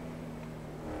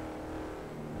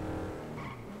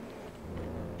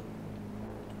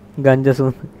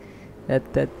 ගංජසුන්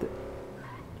ඇත්ත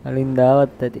අලින්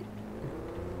දාවත් ඇති.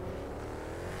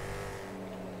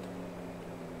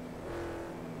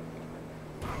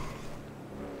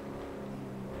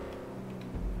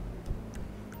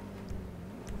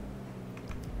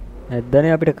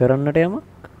 ඇද්දනේ අපිට කරන්නට යමක්.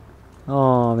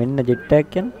 මෙන්න ජෙට්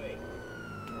එකක් යන.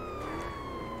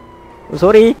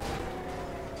 සෝරි.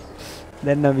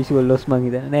 දැන් නම් විසුවල් ලොස් මං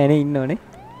හිතන්නේ. නෑ නේ ඉන්නවනේ.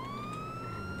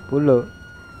 පුල්ලෝ.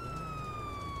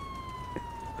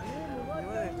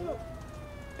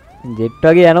 ජෙට්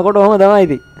වගේ යනකොට ඔහම තමයි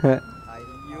ඉතින්.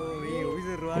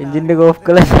 එන්ජින් එක ඕෆ්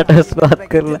කරලා ෂටර්ස් පාත්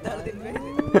කරලා.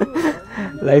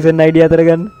 ලයිසන් ID අතර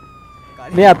ගන්න.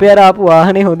 මේ අපේ අර ආපු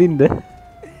වාහනේ හොඳින්ද?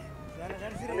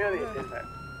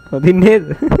 හොඳින් නේද?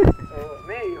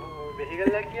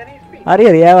 හරි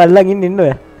එයා අල්ලන් ඉන්න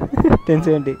ඔය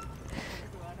 1070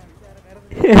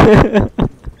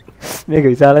 මේක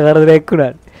විශාල කරදරයක්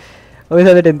වුණා. ඔය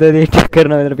සැද 1030 ටික්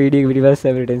කරනවා මෙතන PD එක පිටිපස්ස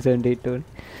අපිට 1070 ඕනේ.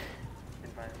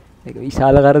 මේක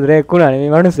විශාල කරදරයක් වුණා නේ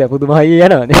මේ මිනිස්සයා පුදුම හයිය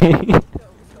යනවානේ.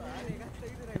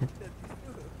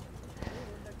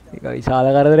 මේක විශාල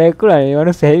කරදරයක් වුණා මේ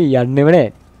මිනිස්සයා හැවි යන්නෙම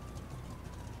නැහැ.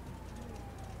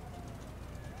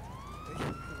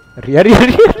 රිය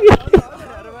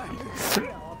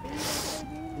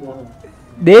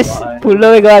දෙස්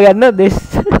පුල්ලව ගා ගන්න දෙස්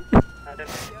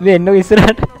මේ එන්නකො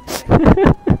ඉස්සරහට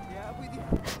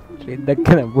රෙද්දක්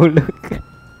කරන පුල්ලක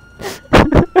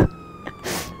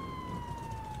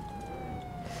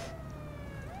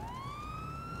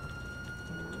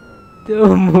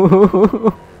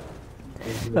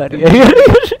හරි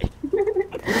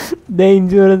දැන්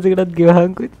ඉන්ෂුරන්ස් එකටත්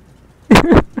ගෙවහන්කෝ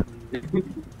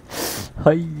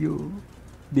අයියෝ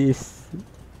දෙස්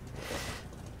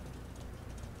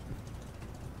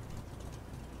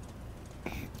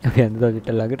අපි යන්න තාම පිට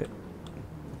ළඟට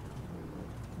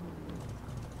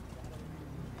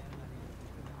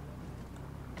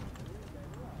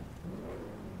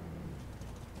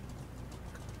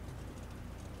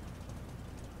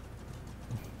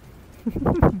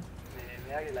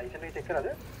මෙයාගේ ලයිසන් එක චෙක් කරාද?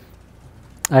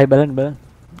 ආයි බලන්න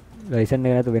ලයිසන්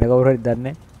එක නැතු වෙන කවුරු හරි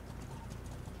දන්නේ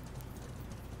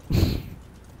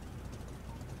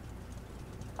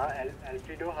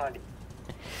Alfredo Hardy.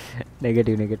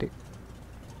 නෙගටිව්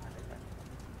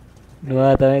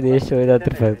නුවා තමයි දේශ ඔය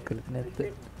දත්තර ෆක් කරලා නැත්ද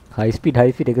හයි ස්පීඩ්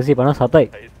 157යි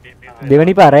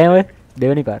දෙවෙනි පාර ඔය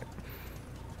දෙවෙනි පාර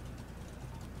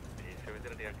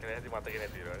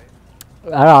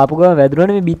අර ආපු ගම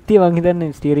වැදුනනේ මේ බිත්තිය මං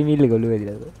හිතන්නේ ස්ටියරින් වීල් එක ඔළුව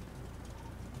වැදිලා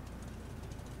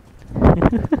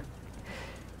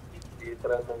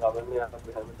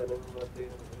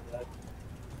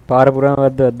පාර පුරාම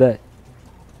වද්දයි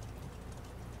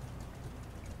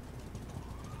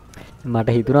මට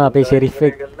හිතුණා අපේ ෂෙරිෆ්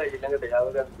එක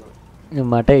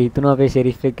මට හිතුණා අපේ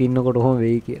ෂෙරිෆ් එක ඉන්නකොට කොහොම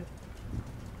වෙයි කියලා.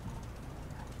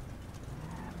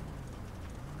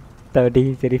 තව ටික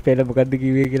ෂෙරිෆ් එලා මොකද්ද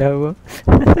කිව්වේ කියලා අහුවා.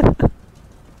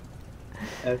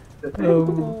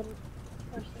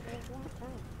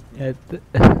 ඇත්ත.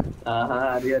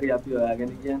 හරි අපි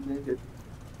ඔයාගෙන කියන්නේ.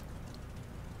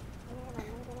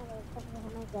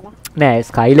 නෑ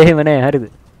ස්කයිල එහෙම නෑ හරිද?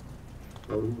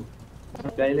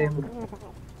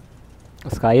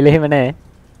 ස්කයිල එහෙම නෑ.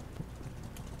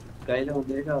 ස්කයිල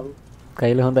හොඳයි කවු.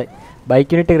 ස්කයිල හොඳයි.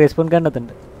 බයික් යුනිට් එක රෙස්පොන්ඩ් ගන්න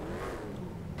අතට.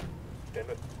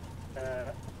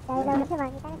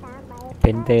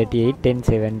 1038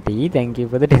 1070 thank you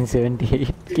for the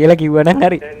 1078 කියලා කිව්වනම්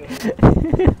හරි.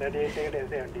 38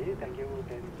 1070 thank you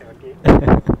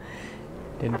 1078.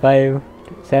 105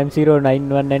 Sam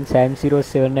 091 and Sam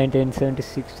 079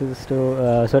 1076 to the store.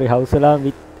 Sorry, house alarm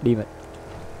with demon.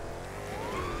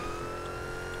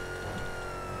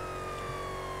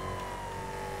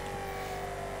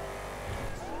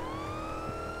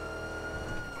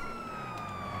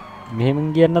 මෙහෙම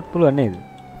කියන්නත් පුළුවන් නේද?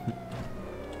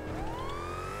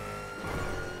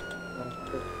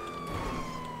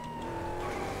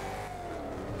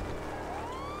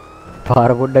 පාර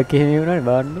පොඩ්ඩක් එහෙම වුණානේ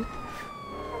බලන්න.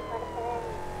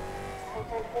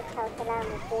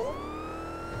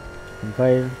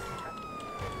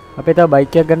 අපේ තව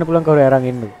බයික් එකක් ගන්න පුළුවන් කවුරු අරන්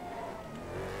ඉන්නකෝ.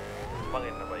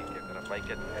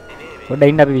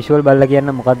 පොඩ්ඩක් ඉන්න අපි විෂුවල් බලලා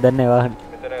කියන්න මොකක්ද දන්නේ වාහනේ.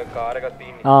 මෙතන කාර් එකක්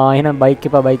තියෙන්නේ. එහෙනම් බයික්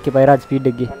එපා රාජ් ස්පීඩ්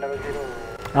එක ගියේ.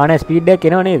 නෑ ස්පීඩ් එකක්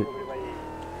එනව නේද?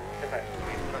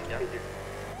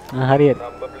 හරියට.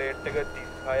 නම්බර් ප්ලේට් එක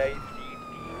 36යි CT.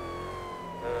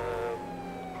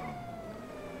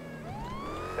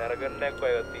 සරගන්නක්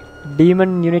ඔයගොල්ලෝ තියෙන්නේ.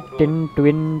 Demon unit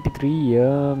 1023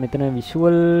 මෙතන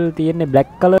විෂුවල් තියෙන්නේ black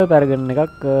color පැරගන්න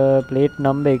එකක් plate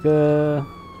number එක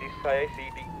 36යි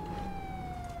CT.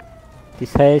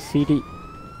 36 CT.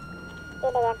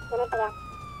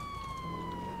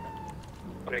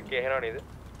 බ්‍රේක් එහෙනව නේද?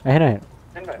 එහෙනම්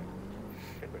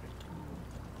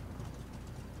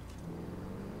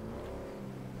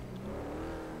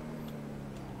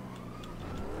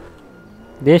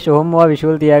දේශ ඔහොම ඔයා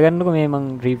විෂුවල් තියාගන්නකො මේ මං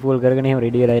රීෆූල් කරගෙන එහෙම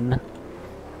රෙඩි වෙලා ඉන්න.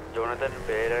 ජොනතන්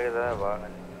බේරගේ තමයි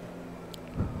වාහනේ.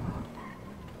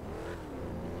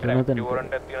 ජොනතන්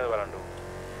වොරන්ට් එකක් තියෙනවද බලන්න.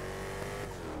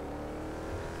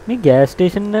 මේ ගෑස්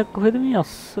ස්ටේෂන් එක කොහෙද මේ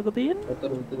අස්සක තියෙන්නේ?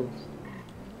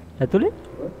 ඇතුලේ?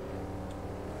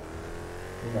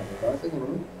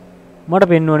 මට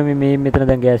පෙන්වන්නේ මේ මෙතන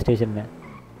දැන් ගෑස් ස්ටේෂන් එක.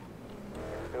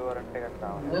 වොරන්ට් එකක්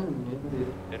තාම.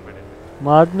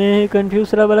 මාත් මේ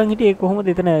කන්ෆියුස් වෙලා බලන් හිටියේ කොහොමද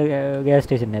එතන ගෑස්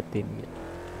ස්ටේෂන් එකක් තියෙන්නේ කියලා.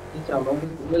 ඉතින් චමන්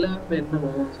වෙලා වෙන්න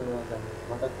මොනවා සරවන්න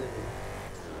මටත්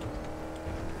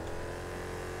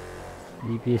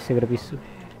GPS එකට පිස්සු.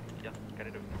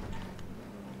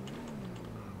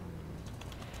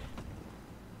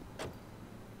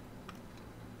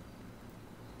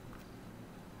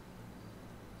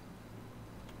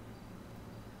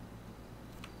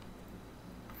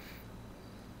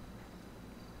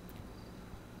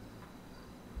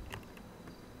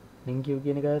 thank you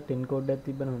කියන එක 10 කෝඩ් එකක්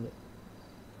තිබ්බන හොඳ.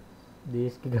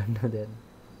 දේස්ක ගන්නවා දැන්.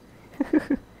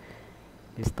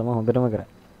 ඒස් තමයි හොඳටම කරා.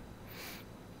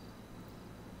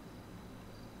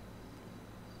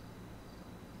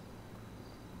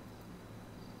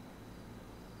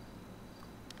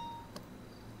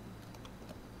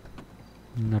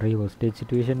 නරි හොස්ටේජ්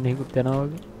සිටුේෂන් එකකුත් යනවා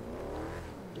වගේ.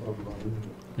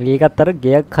 ඒකත් අර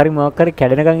ගයක් හරි මොකක් හරි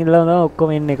කැඩෙනකන් ඉඳලා තමයි ඔක්කොම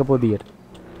එන්නේ එක පොදියට.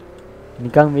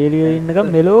 නිකන් වේලියේ ඉන්නකම්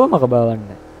මෙලෝම කබවන්න.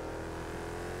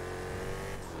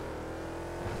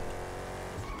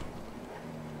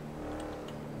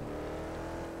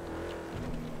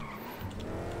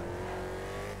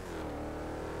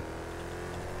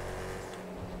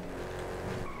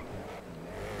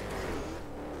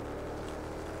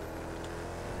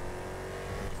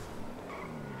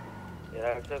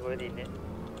 එයාට කොහෙද ඉන්නේ?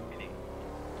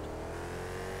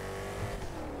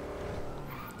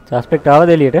 සස්පෙක්ට්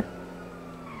ආවද එළියට?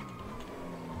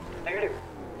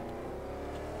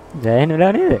 ජයන්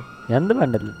වෙලා නේද? යන්න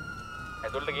බණ්ඩද?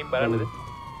 ඇතුළට ගිහින් බලන්නද?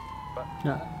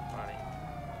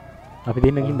 අපි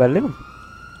දෙන්න ගිහින් බලමු.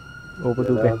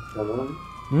 ඕපතුපේ.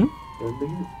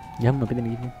 යම් අපි දෙන්න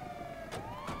ගිහින්.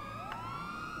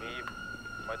 මේ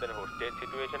මතන හොස්ටේජ්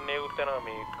සිටුේෂන් එකක් උත්තනවා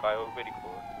මේ කායෝ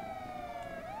පෙරිකෝ.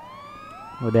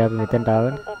 මොකද අපි මෙතෙන්ට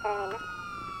ආවනේ.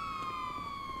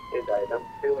 ඒ ඩයග්‍රෑම්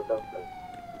එක උඩ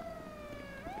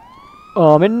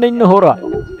මෙන්න ඉන්න හොරා.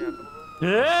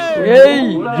 Hey,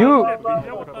 you.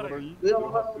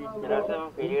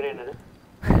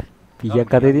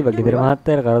 පියක් අතේදී වගේතර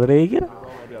මහත්තයාට කරදර වෙයි කියලා.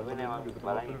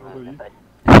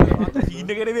 සීන්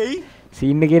එක නෙවෙයි.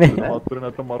 සීන් එක නේ. පත්තර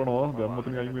නැත්තම් මරනවා.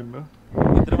 දැම්මතන අයින් වෙන්න.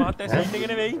 විතර මහත්තයා සීන් එක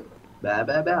නෙවෙයි.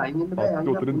 බෑ අයින් වෙන්න බෑ.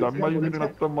 උතරින් ධම්මයි ඉන්නේ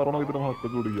නැත්තම් මරනවා විතර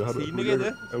මහත්තයා උඩ ගියා. සීන් එකේද?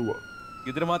 ඇව්වා.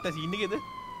 විතර මහත්තයා සීන් එකේද?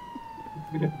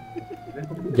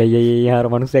 යයි යාර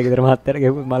මිනිස්සයා විතර මහත්තයාට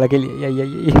ගෙවු මල කෙලිය.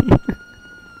 යයි.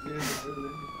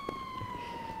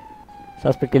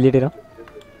 සස්පෙක්ට් එළියට එනවා.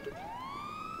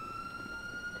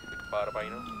 පාර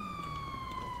පයින්නවා.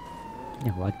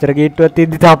 වච්චර ගේට්ටුවක්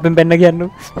තියෙද්දි තාප්පෙන් පැන්න කියන්නු.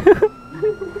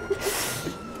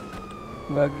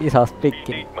 වගේ සස්පෙක්ට්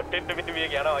කෙනෙක්.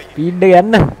 ස්පීඩ් එක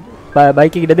යන්න.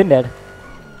 බයික් එක ඉඩ දෙන්න යාට.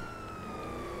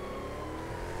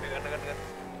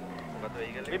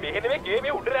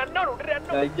 මේ උඩට යන්න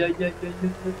අයිය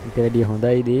ඊට වැඩිය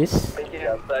හොඳයි දේස්.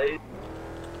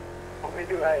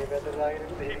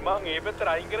 මං ඒ පැත්තට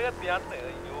අයින් කරගත්ත යන්න.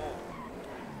 අයියෝ.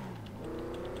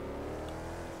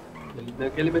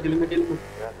 කෙලිම.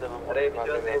 අර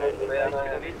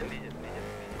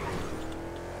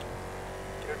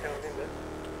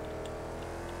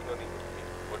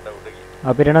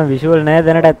අපිට නම් විෂුවල් නෑ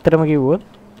දැනට ඇත්තටම කිව්වොත්.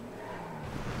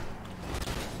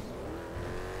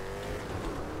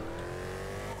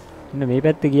 ඉන්න මේ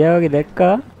පැත්තේ ගියා වගේ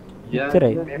දැක්කා.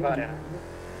 ඉච්චරයි.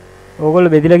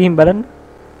 ඕගොල්ලෝ බෙදිලා ගිහින් බලන්න.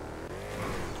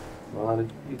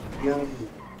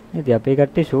 ඉතින් අපේ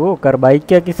කට්ටිය ෂෝක් අර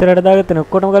බයික් එකක් ඉස්සරහට දාගත්තන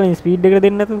ඔක්කොටම කලින් ස්පීඩ් එකට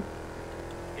දෙන්න නැතුව.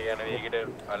 ඒ යන වේගෙට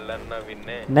අල්ලන්න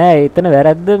වෙන්නේ නෑ එතන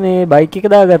වැරද්ද මේ බයික් එක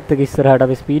දාගත්ත ඉස්සරහට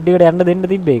අපි ස්පීඩ් එකට යන්න දෙන්න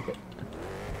තිබ්බේ ඒක.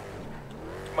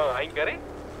 මම අයින් කරේ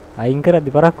අයින්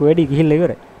කරද්දි පරක්කු වැඩි ගිහිල්ලා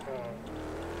ඉවරයි.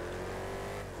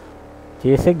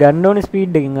 චේස් එක ගන්න ඕනේ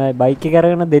ස්පීඩ් එකකින් ආයි බයික් එක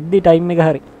අරගෙන දෙද්දි ටයිම් එක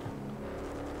හරි.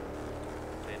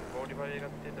 10:45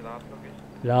 එකක් තියෙන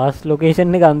ලාස්ට්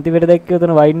ලොකේෂන් එක අන්තිමට දැක්කේ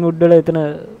උතන වයින් වුඩ් වල එතන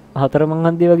හතරමං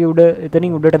හන්දිය වගේ උඩ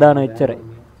එතනින් උඩට දානවා එච්චරයි.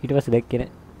 ඊට පස්සේ දැක්කේ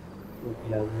නෑ.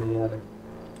 කියන්නේ අර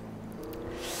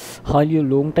How you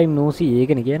long time no see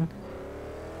ඒකනේ කියන්නේ.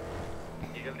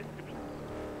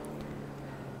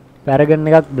 Paragon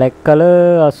එකක් black color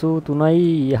 83යි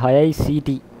 6යි CT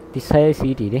 36යි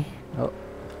CT නේ. ඔව්.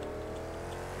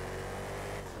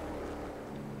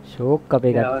 ෂෝක්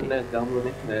අපේ ගත්තේ. යවන්න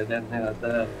ගමුනේ දැන් නෑ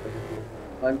අතර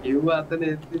මං කිව්වා අතන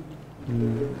එද්දි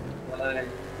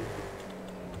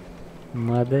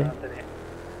මද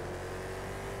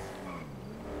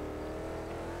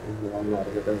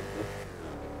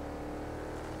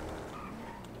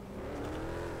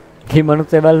මේ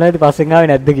මනුස්සය බලන්න ඇති පස්සෙන් ආවේ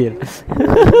නැද්ද කියලා.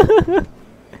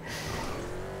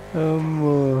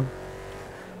 අම්මෝ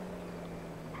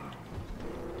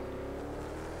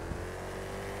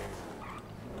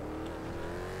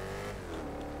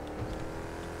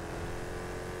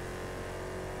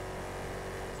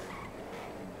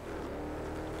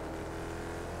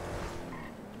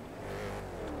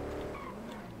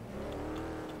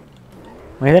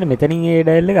මම හිතන්නේ මෙතනින් ඒ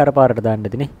ඩයල් එක අර පාරට දාන්න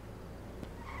ඇතිනේ.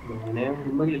 නෑ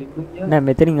මුම්ම ගෙලින්න ගියා නෑ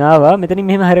මෙතනින් ආවා මෙතනින්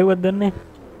මෙහෙම හැරෙව්වද දන්නේ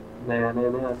නෑ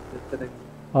අත්තට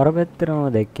අර පැත්තටම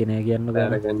දැක්කේ නෑ කියන්න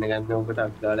බෑ. ගන්න ඔබට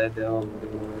අක්දාලා ඇතවා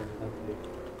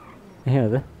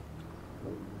එහෙමද?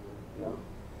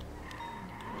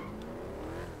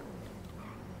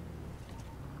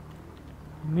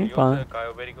 මේ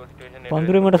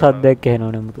පඳුරේ මට සද්දයක්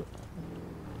ඇහෙනව නමුතු.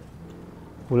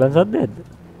 උලන් සද්දයක්ද?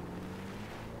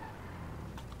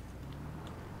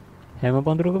 හැම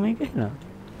පඳුරකම මේක ඇහෙනවා.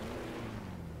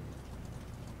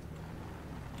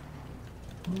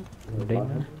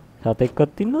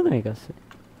 සතෙක්වත් ඉන්නවද මේක අස්සේ?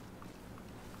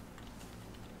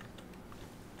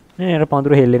 නේ අර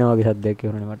පඳුර හෙල්ලෙනවා වගේ සද්දයක්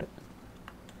ඇහුණා මට.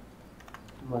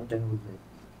 මට හුන්නේ.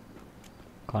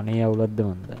 කණේ අවුලක්ද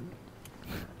මන් දන්නේ.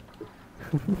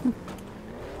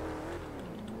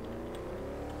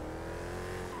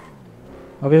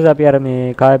 ඔබේ අපි අර මේ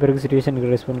කාය පෙරක සිටුේෂන්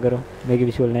එකට රෙස්පොන්ඩ් කරමු. මේකේ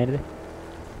විෂුවල් නැහැ නේද?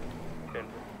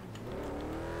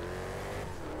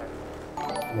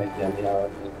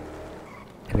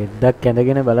 රෙද්දක්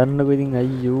ඇඳගෙන බලන්නකො ඉතින්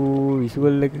අයියෝ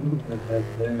විෂුවල් එක.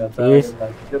 චේස්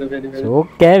ෂෝක්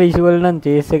කෑ විෂුවල් නම්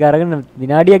චේස් එක අරගෙන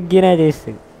විනාඩියක් ගියේ නෑ චේස්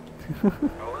එක.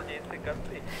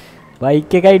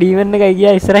 බයික් එකයි ඩීමන් එකයි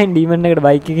ගියා ඉස්සරහින් ඩීමන් එකට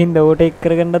බයික් එකකින් ඕවර්ටේක්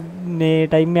කරගන්න මේ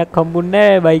ටයිම් එකක් හම්බුන්නේ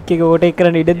නෑ. බයික් එක ඕවර්ටේක්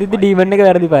කරන්න ඉඩ දෙද්දි ඩීමන් එක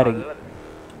වැරදි පාරේ ගියා.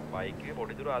 බයික් එකේ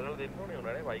පොඩි දුර අල්ලලා දෙන්න ඕනේ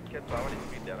උනානේ බයික් එකත් සාමාන්‍ය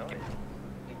ස්පීඩ් යනවා.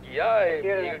 ගියා ඒක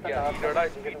ඊට වඩා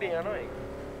ස්පීඩ් යනවා ඒක.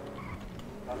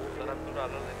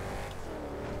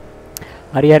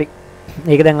 හරි හරි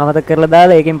ඒක දැන් අමතක කරලා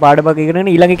දාලා ඒකෙන් පාඩමක් ඉගෙනගෙන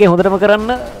ඊළඟ එකේ හොඳටම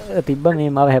කරන්න තිබ්බා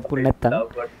මේ මාව හැප්පුන්නේ නැත්තම්.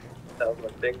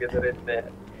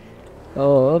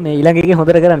 ඕ මේ ඊළඟ එකේ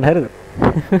හොඳට කරන්න හරිද?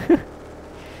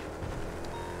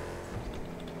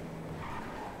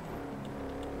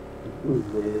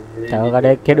 තව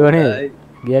කඩයක් කෙඩුවා නේද?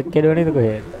 ගියක් කෙඩුවා නේද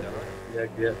කොහෙද?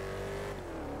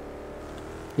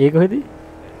 ඒක කොහෙද?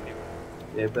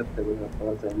 ඒ පැත්තට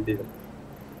ගියා සැන්ඩි.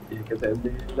 ඒක සැන්ඩි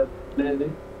නේද?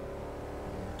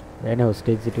 නෑ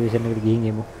හොස්ටේජ් සිටුේෂන් එකට ගිහින්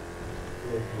එමු.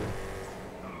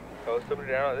 හොස්ටේජ්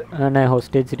යනවාද? නෑ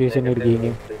හොස්ටේජ් සිටුේෂන් එකට ගිහින්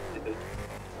එමු.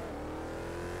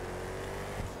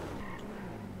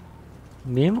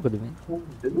 මේ මොකද මේ?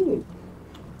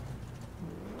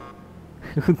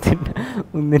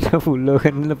 උන්දෙන්න ෆුල්ලෝ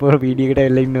කරන්න පොර වීඩියෝ එකට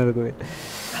ඇවිල්ලා ඉන්නවද කොහෙද?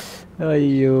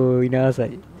 අයියෝ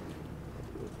විනාසයි.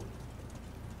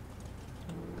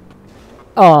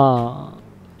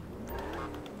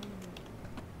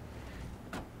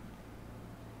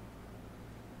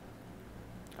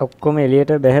 ඔක්කොම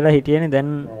එළියට බැහැලා හිටියනේ දැන්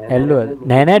ඇල්ලුවද?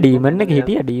 නෑ නෑ ඩීමන් එක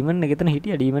හිටියා ඩීමන් එක එතන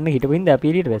හිටියා ඩීමන් එක හිටපු හින්දා අපි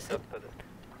එළියට බැස්සා.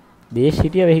 දේශ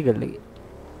හිටියා වෙහිකල් එකේ.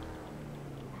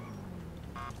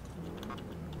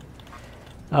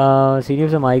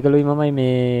 සීනියර්ස් මයිකලුයි මමයි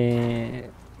මේ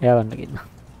යවන්න ගින්න.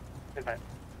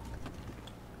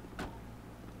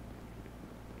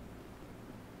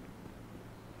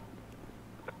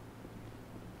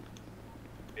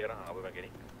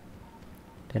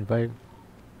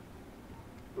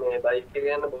 මේ බයික් එක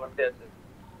යන බෝට් එකද?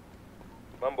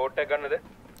 මම බෝට් එක ගන්නද?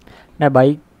 නෑ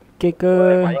බයික් එක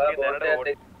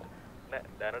නෑ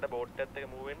දැනට බෝට් එකත් එක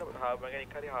මූව් වෙන්න හාබ්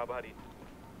මැකැනික් හරි හාබ් හරි.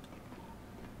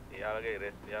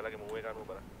 එයාලගේ මූව් එක අනුව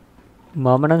බලන්න.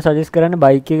 මම නම් සජෙස්ට් කරන්නේ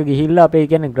බයික් එක ගිහිල්ලා අපේ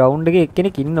කියන්නේ ග්‍රවුන්ඩ් එකේ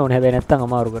එක්කෙනෙක් ඉන්න ඕනේ. හැබැයි නැත්තම්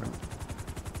අමාරු කරනවා.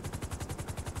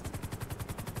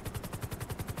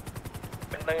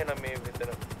 මෙන්න එන මේ මෙතන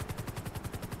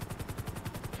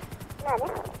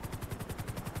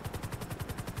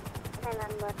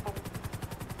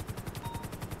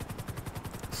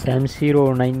Sam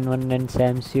 091 and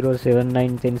Sam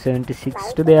 079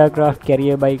 1076 to the aircraft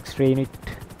carrier bikes train it.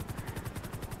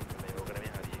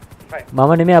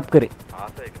 Mama නෙමෙයි අප් කරේ.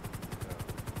 ආසයක.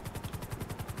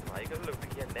 මයිකල් ලොකු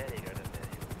කියන්නේ නැහැ නේ ගඩ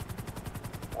නැහැ.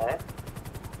 ඈ?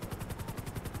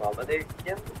 මම දෙක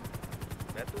කියන්නේ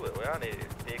නැතුව ඔයානේ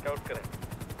ටේක් අවුට් කරන්නේ.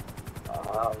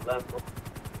 උදා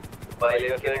මොබයිල්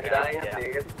එකේ දාන්නේ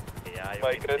ඒක.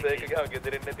 මයිකල් දෙක ගියාම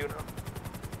ගෙදරින් නැති වුණා.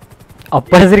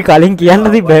 අප්පරසිරි කලින් කියන්න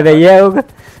තිබ්බ හැබැයි අය ඕක.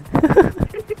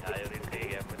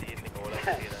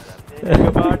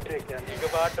 එක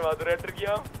පාට වතුරට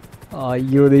ගියාම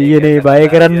අයියෝ දෙයියනේ බය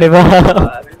කරන්න එපා.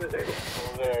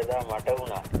 මට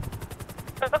වුණා.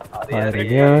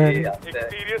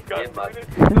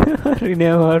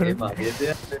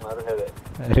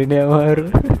 හරි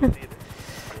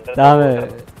තාම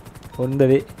හොඳ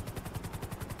වේ.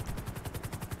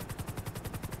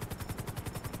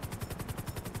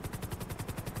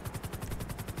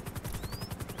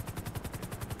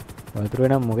 වතුර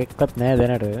නම් මොකෙක්වත් නැහැ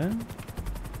දැනට.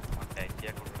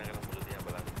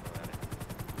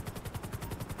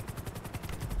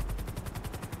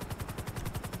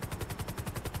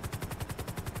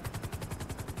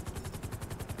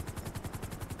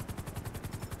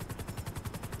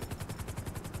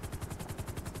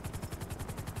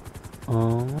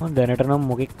 දැනට නම්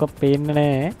මොකෙක්වත් පේන්නේ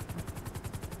නැහැ.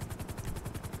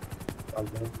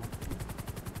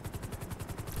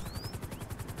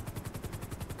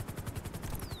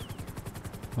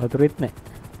 වතුරෙත් නැහැ.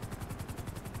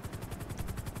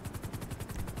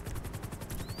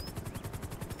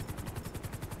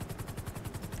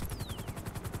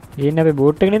 එන්නේ අපේ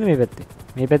බෝට් එක නේද මේ පැත්තේ?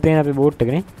 මේ පැත්තේ අපේ බෝට් එක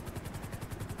නේ.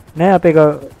 නෑ අපේ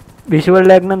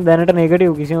විෂුවල් එක නම් දැනට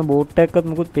නෙගටිව්. කිසිම බෝට් එකක්වත්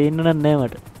මොකුත් පේන්න නැහැ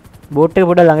මට. බෝට් එක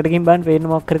පොඩ්ඩක් ළඟට ගිහින් බලන්න පේන්න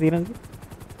මොකක් කර තියෙනවද?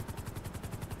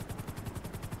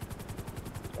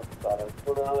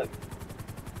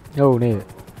 ඔව් නේද?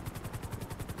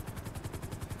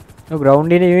 ඔව්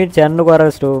ග්‍රවුන්ඩ් එකේ යුනිට් යන්නකෝ අර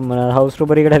ස්ටෝ හවුස්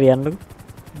රෝබර් එකට හරි යන්නකෝ.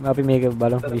 අපි මේක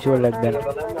බලමු විෂුවල් එක දැන්.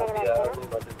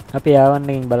 අපි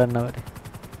ආවන්න එකෙන් බලන්න ආවට.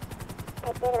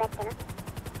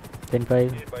 10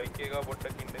 5 බයික් එක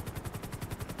පොඩ්ඩක් ඉන්න.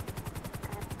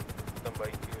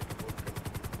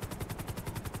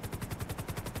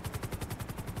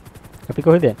 අපි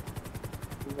කොහෙද?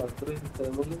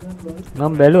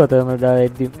 මම බැලුවා තර්මල් දාලා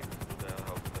එද්දි.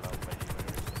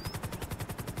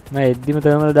 මම එද්දිම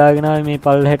තර්මල් දාගෙන ආවේ මේ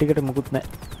පල්ල හැටිකට මුකුත් නැහැ.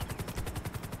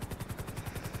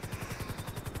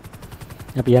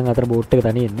 අපි යන් අතර බෝට් එක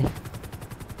තනියෙන්නේ.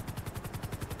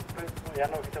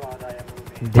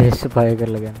 දේශ පය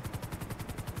කරලා ගන්න.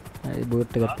 ඒ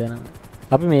බෝට් එකත් යනවා.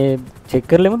 අපි මේ චෙක්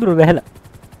කරලෙමු දුර බැහැලා.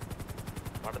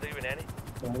 මට දෙන්නේ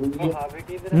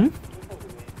නෑනේ.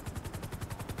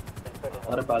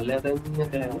 අර පල්ලයට එන්නේ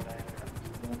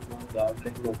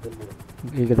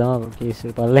ඒක තමයි කේස්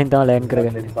එක. පල්ලෙන් තමයි ලෑන්ඩ්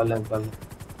කරගන්නේ. පල්ලෙන්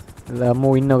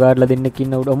අම්මෝ ඉන්න ගාඩ්ලා දෙන්නෙක්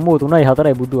ඉන්න උඩ. අම්මෝ 3යි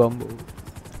 4යි බුදු අම්මෝ.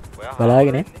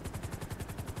 බලාගෙන ඈ.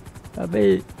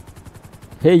 අබේ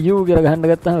හේ යූ කියලා ගහන්න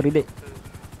ගත්තාම රිදේ.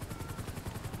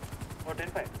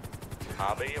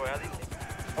 ආබේ ඔයා දින්නේ.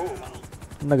 ඔව්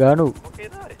අන්න ගානු.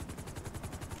 ඕකේද හරි.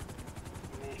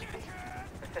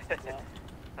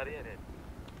 හරි හරි.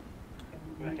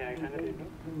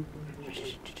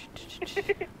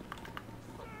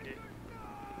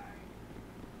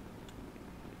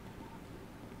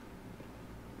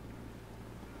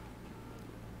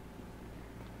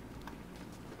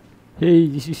 Hey,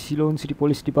 this is Ceylon City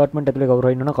Police Department. ඇතුලේ කවුරු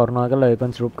හරි ඉන්නවනම් කරුණාකරලා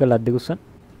weapons drop කරලා අද්දෙ කුස්සන්.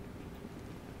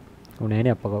 උනේ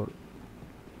නේ අප්පා කවුරු.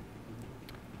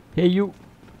 Hey you.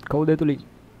 කවුද ඇතුලේ?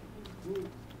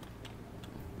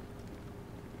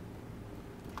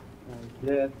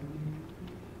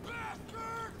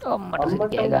 අම්මට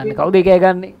කෑ ගන්න. කවුද කෑ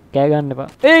ගන්නේ? කෑ ගන්න එපා.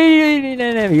 එයි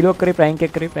නෑ වීලොක් කරේ ප්‍රෑන්ක්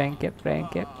එක කරේ ප්‍රෑන්ක් එක.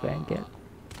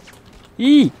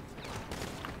 ඊ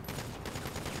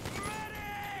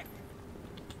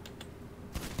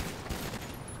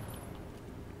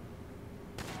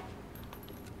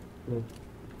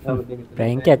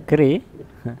ප්‍රෑන්ක් එකක් කරේ.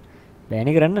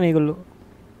 බෑනේ කරන්න මේගොල්ලෝ.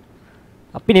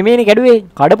 අපි නෙමෙයිනේ කැඩුවේ.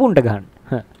 කඩපුන්ට ගහන්න.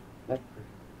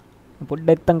 පොඩ්ඩක්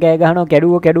නැත්තම් කෑ ගහනවා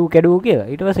කැඩුවෝ කියලා.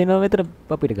 ඊට පස්සේ එනවා මෙතන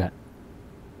අපිට ගහන්න.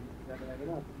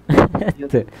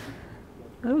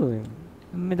 ඔව්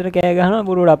මෙතන කෑ ගහනවා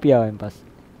බොරුවට අපි ආවෙන් පස්සේ.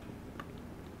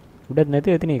 උඩත්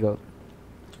නැති එතන කවුද?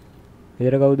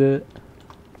 ඊතර කවුද?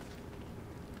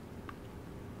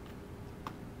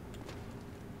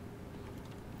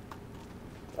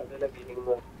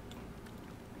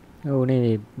 ඔව්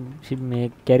නේ මේ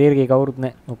කැරියර් එකේ කවුරුත්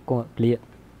නැහැ. ඔක්කොම ක්ලියර්.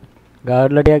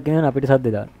 ගාඩ්ලා ටිකක් ඉඳන් අපිට සද්ද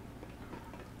දාන්න.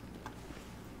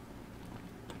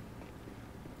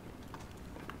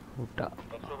 උටා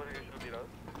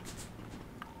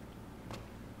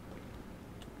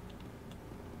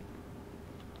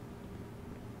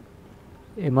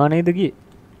එමා නේද ගියේ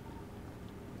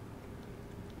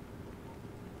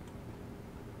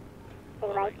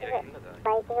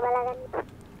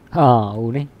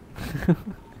උනේ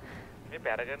මේ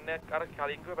පැරගන්නයක් අර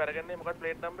කලින් කිව්ව පැරගන්නේ මොකක්ද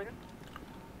ප්ලේට් නම්බර් එක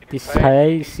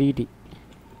 36යි CT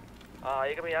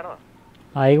ඒක මේ යනවා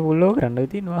ආයෙක පුල්ලෝ කරන්න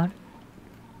තියෙන වාහනේ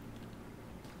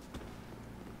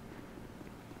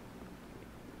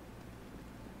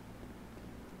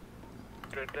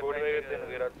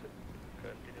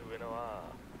කන්ටිනියු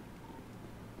වෙනවා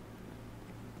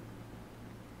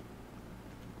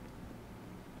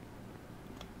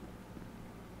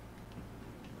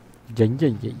ජන්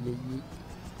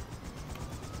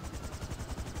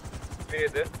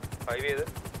වේද හයිවේද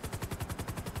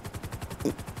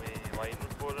මේ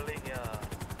මයින්ස් පොල්වලින් යා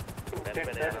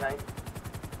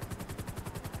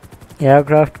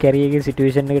එයාක්‍රාෆ්ට් කැරිය එකේ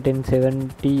සිටුේෂන් එක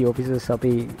 1070 ඔෆිසර්ස්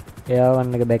අපි එයා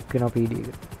වන්න එක බැක් වෙනවා PD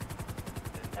එක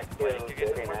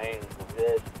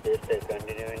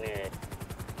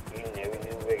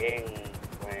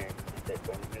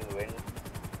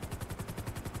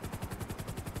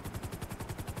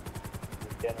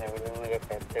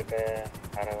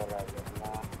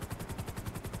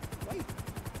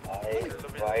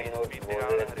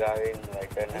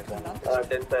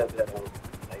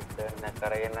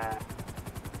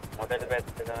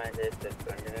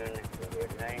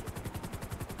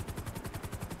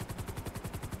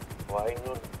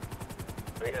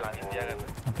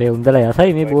අපේ උන්දලා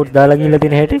යසයි මේ බෝට් දාලා ගිහලා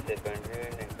තියෙන හැටි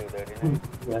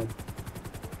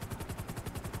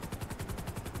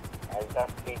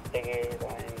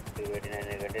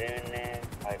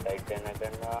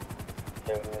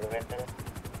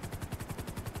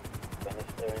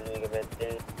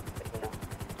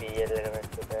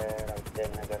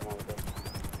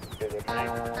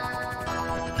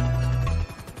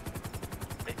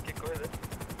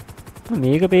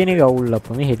මේක පේන එක අවුල්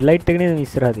අප්පා මේ හෙඩ්ලයිට් එක නේද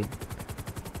ඉස්සරහා තියෙන්නේ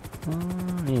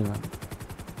මේ වань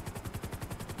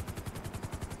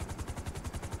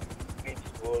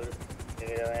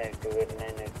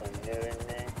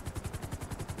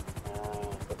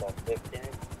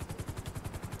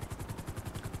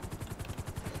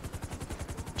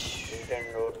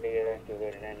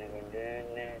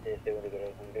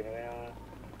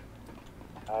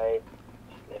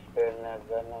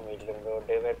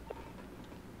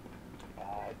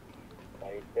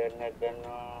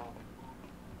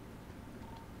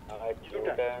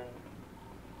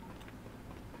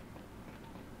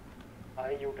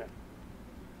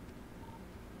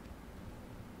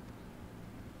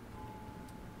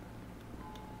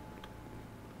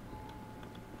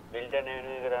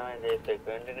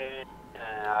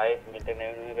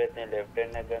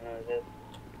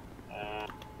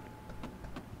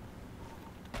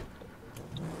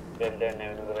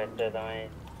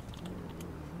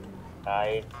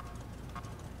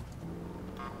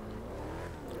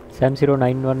Sam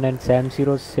 091 and Sam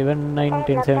 079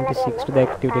 1076 to the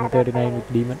active 1039 with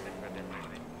Demon.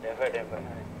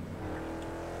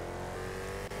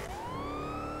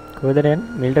 කොහෙද යන්නේ?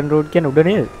 මිල්ටන් රෝඩ් කියන උඩ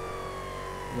නේද?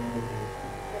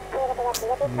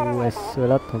 US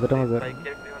වලත් හොඳටම කර.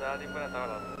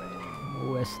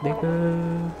 US දෙක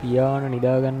පියාන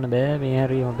නිදා ගන්න බෑ මේ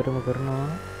හැරි හොඳටම කරනවා.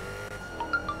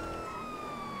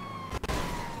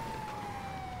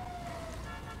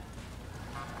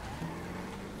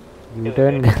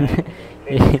 U-turn ගන්න.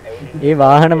 ඒ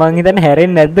වාහන මං හිතන්නේ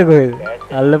හැරෙන්නේ නැද්ද කොහෙද?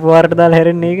 අල්ලපු වාරට දාලා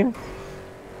හැරෙන්නේ ඒකනේ.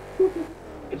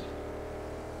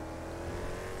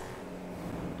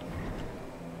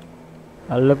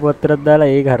 අල්ලපු අතරක්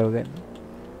දාලා ඒක හරව ගන්න.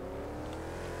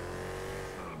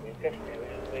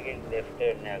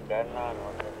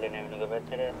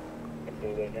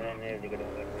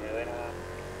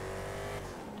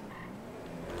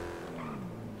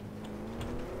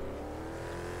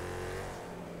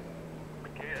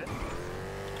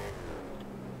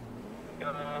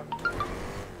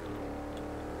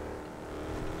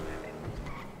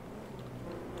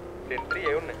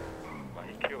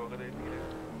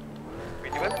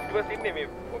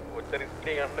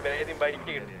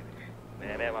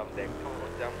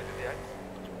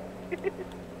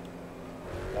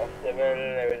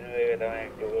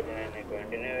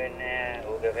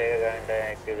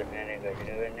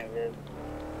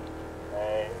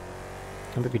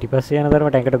 අපි පිටිපස්සේ යන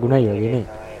තරමට ඇඟට ගුණයි වගේ නේ.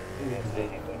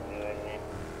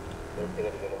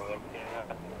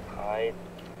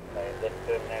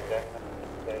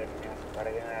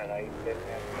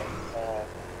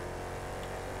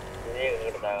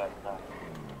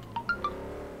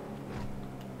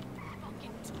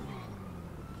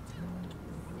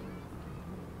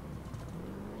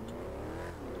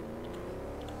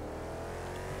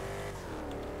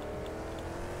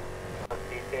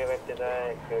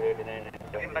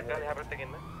 පොඩ්ඩක් ගාලා එහා පැත්තට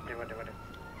ගෙන්න.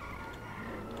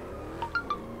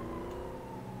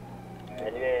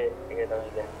 එළියේ ඒක තමයි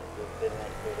දැන්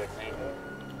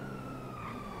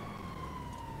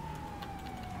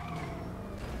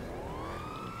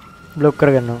බ්ලොක්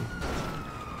කරගන්නවා.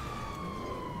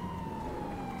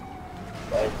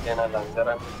 බයික් යන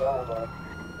ලංකරන් ගාවා.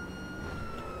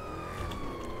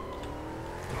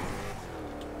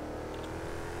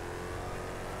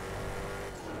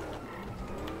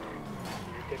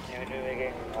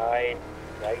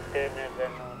 right turn and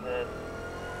then on the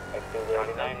active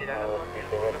 39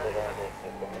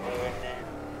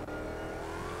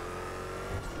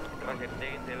 set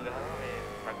එකකින් තෙල් ගහනවා මේ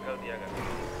ටක්කල් තියාගන්න.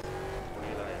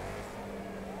 පොඩි වෙලා යනවා.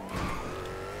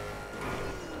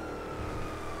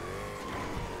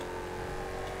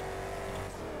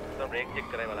 දැන් බ්‍රේක් චෙක්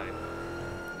කරයි බලාගෙන.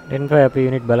 10 අපි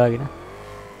යුනිට් බලාගෙන.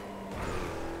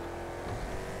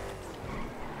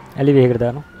 ඇලි වේගකට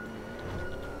දානවා.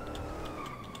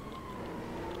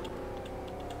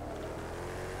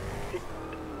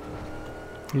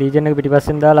 ලීජන් එක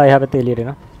පිටිපස්සෙන් දාලා එහා පැත්තේ එළියට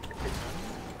එනවා.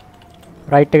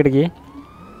 රයිට් එකට ගියේ.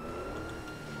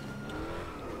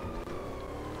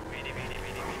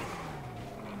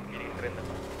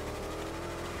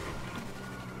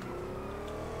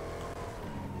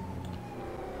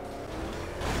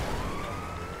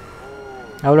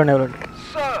 අවුලන්නේ අවුලන්නේ.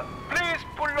 Sir, please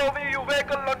pull over your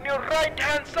vehicle on your right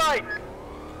hand side.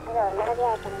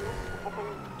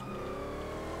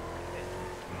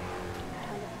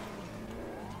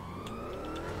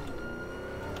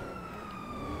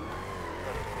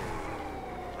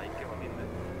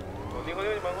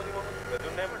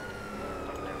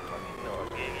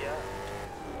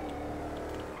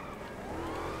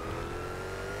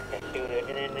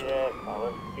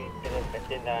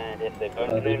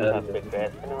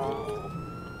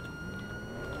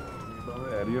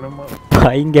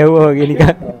 පයින් ගැව්වා වගේ නිකන්.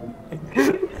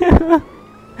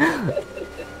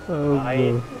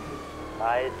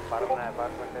 ආයෙත් පරණ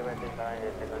apartment එකේ වැටෙන තමයි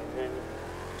second train.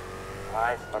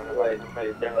 ආයෙත් පරණ apartment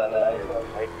එකේ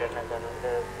right turn එක ගන්නකොට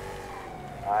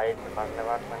ආයෙත් පරණ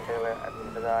apartment එකේ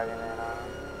අතුලට දාගෙන යනවා.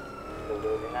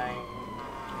 29.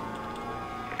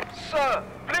 Sir,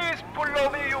 please pull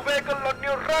over your vehicle on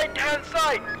your right hand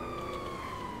side.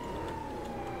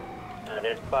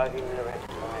 Red parking එක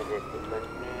තමයි දෙකක්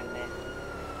නේ.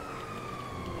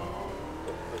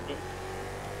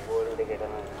 බෝල් එකේ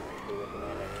තමයි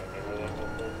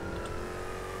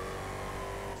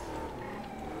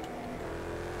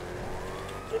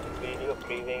video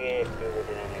freeway के active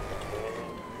देने ने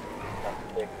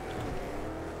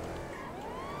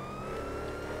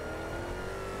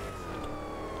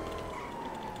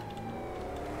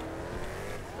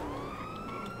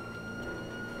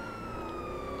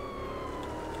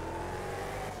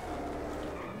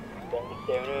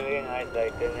सेवन आए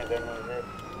राइट ने करने से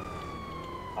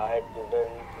आए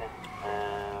स्टूडेंट ने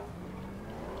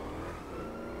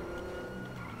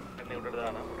එන්නේ උඩට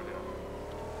දානවා උඩට.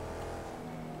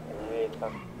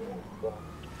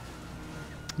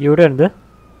 යූටර්න්ද?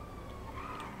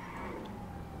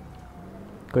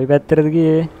 කොයි පැත්තටද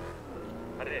ගියේ?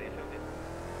 හරි හරි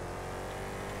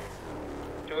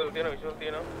විෂුවල්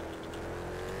තියෙනවා.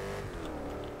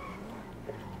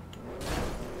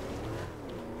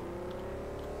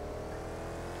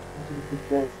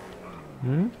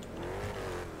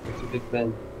 Pacific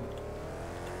Bank.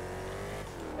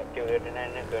 Activate ने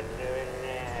कंटिन्यू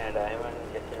ने डायमंड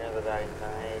सेक्शन එක දාගෙන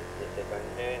තමයි ඉතින්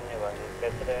कंटिन्यू वन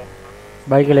පැත්තට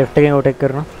බයික් ලෙෆ්ට් එකෙන් ඕටෙක්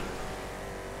කරනවා.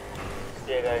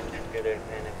 ඒක activate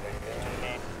ने कंटिन्यू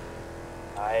ने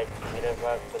ආයෙත් මිරර්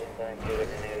පාස් වලින් තමයි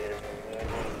activate ने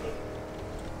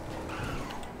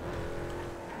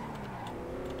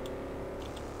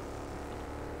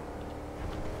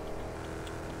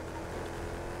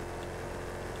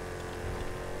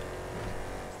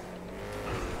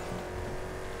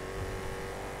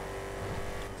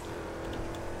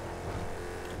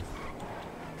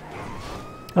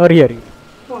හරි හරි.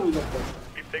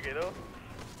 කිට් එකේ නෝ.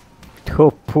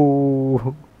 ටොප්පු.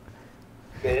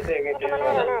 බේස් එකේ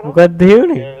මොකක්ද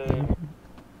හේුනේ?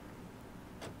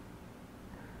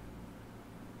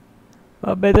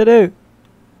 අබ්බෙතර.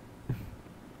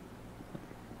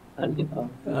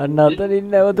 අන්න අතනින්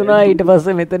නැවතුණා ඊට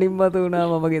පස්සේ මෙතනින් මතුණා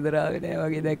මම ගෙදර ආවේ නෑ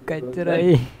වගේ දැක්ක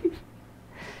එච්චරයි.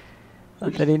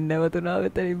 අතනින් නැවතුණා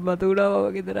මෙතනින් මතුණා මම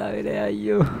ගෙදර ආවේ නෑ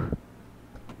අයියෝ.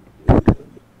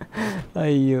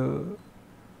 අයියෝ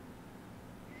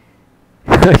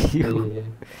අයියෝ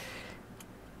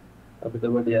අපිට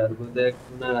පොඩි අර්බුදයක්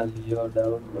වුණා ලියෝ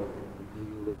ඩවුන්ලෝඩ්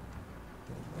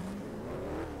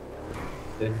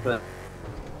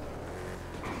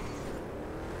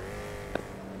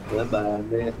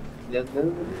බාන්නේ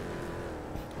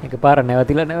එක පාර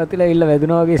නැවතිලා ඉල්ල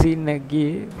වැදුනා වගේ සීන් එකක්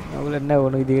ගියේ අවුලක් නැහැ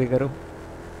ඕන විදිහට කරමු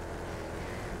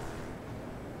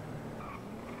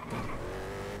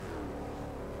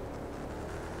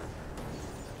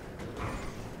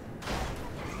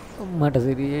මට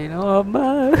සිරියනවා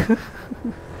අම්මා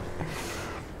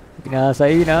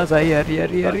විනාසයි හරි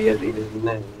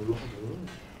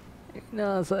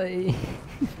විනාසයි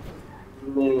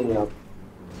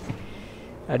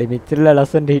අඩි මෙච්චරලා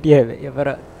ලස්සනට හිටිය හැබැයි අපර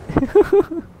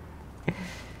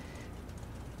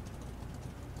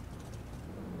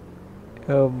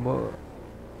අම්මෝ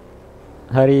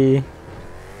හරි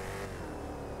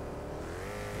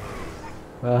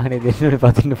වාහනේ දෙන්නට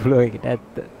පතින්න පුළුවන් එකට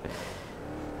ඇත්ත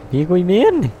මේ කොයි මේ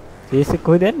යන්නේ සේස් එක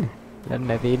කොහෙද යන්නේ දන්නේ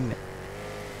නැහැ පේන්නේ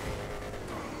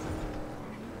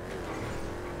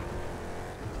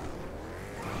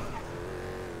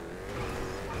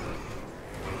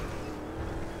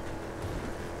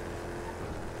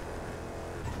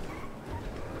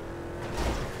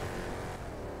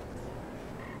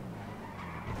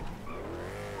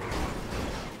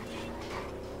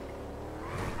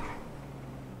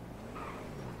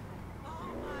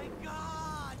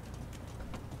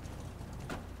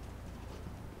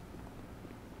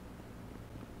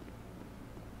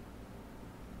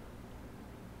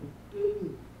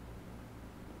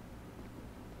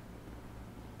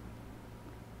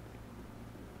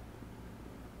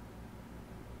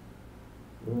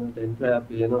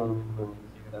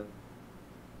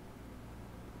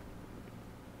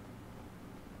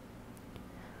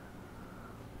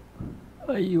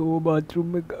අයියෝ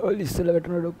බාත්රූම් එක ගාවල ඉස්සලා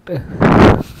වැටුණා ડોක්ටර්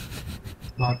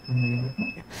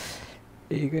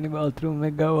ඒකනේ බාත්රූම්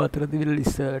එක ගාව අතර තිබිලා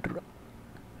ඉස්සලා වැටුණා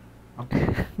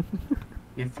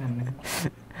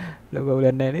ලොකු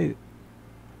අවුලක් නැහැ නේද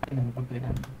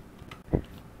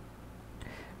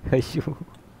අයියෝ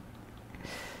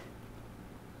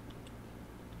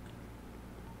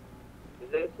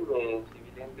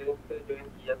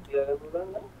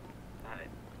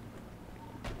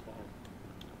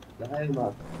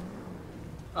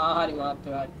හරි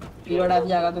මහත්තයා ඊළඟට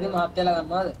තියාගත්තද මහත්තයලා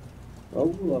ගන්නවද? ඔව්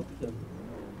අපිට.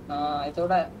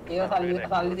 එතකොට ඒක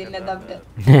සල්ලි දෙන්නේ නැද්ද අපිට?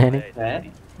 නෑනේ.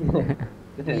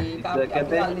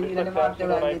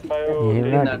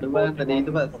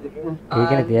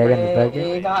 ඒකනේ තියාගන්න එපා කියන්නේ.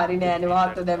 ඒක හරි නෑනේ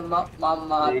මහත්තයා දැන් මම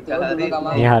මහත්තයා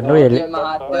මේ හන්නෝ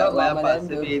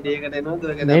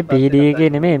මේ PD එකේ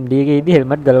නෙමෙයි MD එකේ ඉදි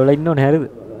හෙල්මට් ගලවලා ඉන්න ඕනේ හරිද?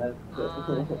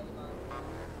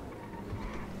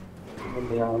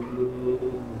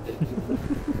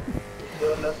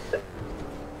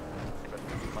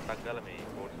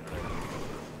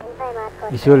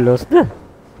 visual loss da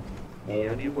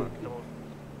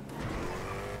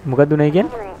මොකක්ද උනේ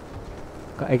කියන්නේ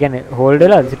ඒ කියන්නේ හෝල්ඩ්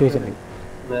වෙලා සිටුේෂන් එක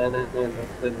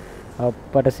නෑ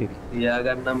අප්පට සිරි තියා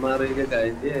ගන්න අමාරු එක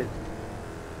ගයිදී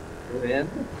ඔයයන්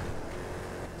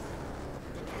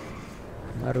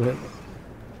මාරු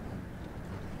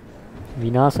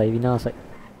විනාසයි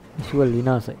visual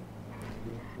විනාසයි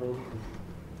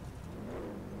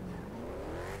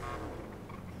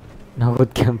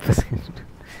නවොත් කැම්පස්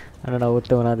අර නවොත්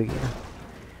මොනවාද කියලා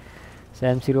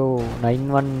Sam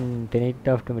 091 10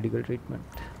 after medical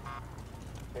treatment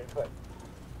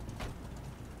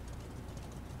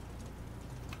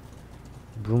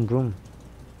vroom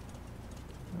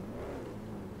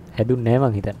හැදුන්නේ නැහැ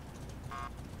මං හිතන්නේ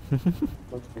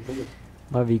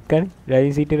මම වික්කනේ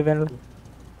ඩ්‍රයිවිං සීට් එකට පැනලා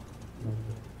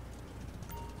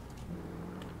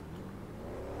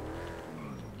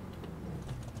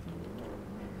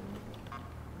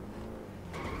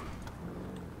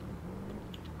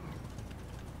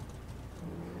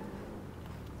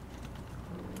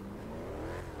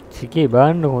සිකේ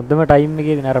බාන්න හොඳම ටයිම්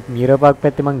එකේදී අර මීරපාක්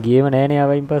පැත්තේ මං ගියේම නෑනේ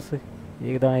ආවයින් පස්සේ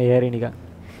ඒක තමයි ඒ හැරි නිකන්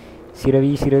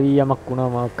සිරවි යමක් වුණා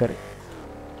මාක් කරේ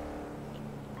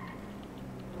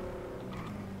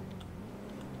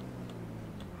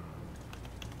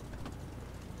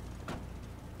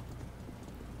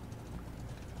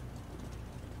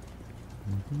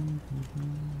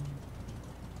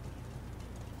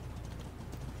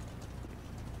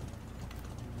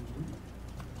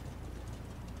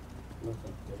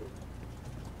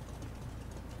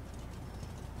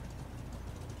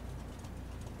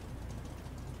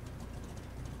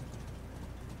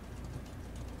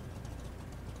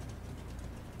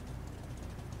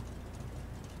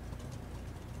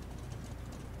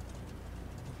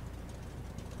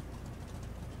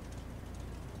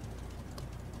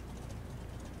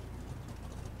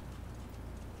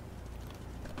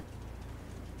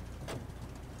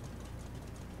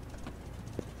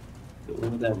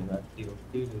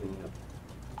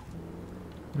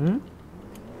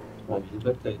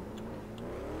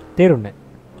තේරුන්නේ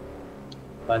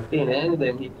පට්ටේ නෑනේ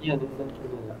දැන්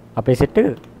හිටියනේ අපේ සෙට්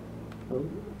එකද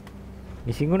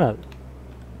මිසින් වුණාද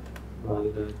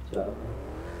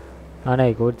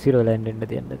අනේ කෝඩ් 0 ලෑන්ඩ් වෙන්න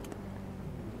තියන්නත්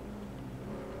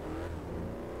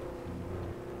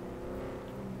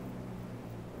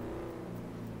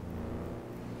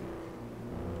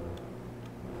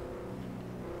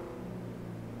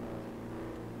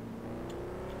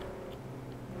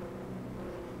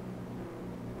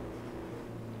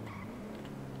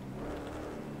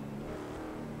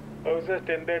Houses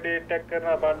 1038 attack කරන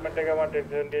apartment එක මට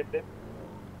 1078 දෙන්න.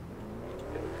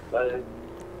 බයි.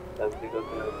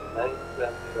 සම්පූර්ණ නයිස්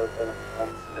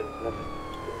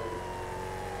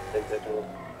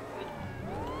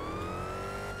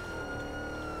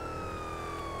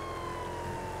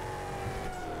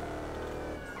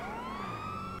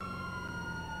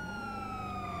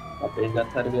අපේ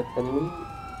එකත් හරි ගත්තනේ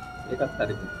ඒකත්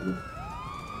හරි ගත්තනේ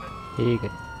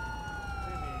ඒකයි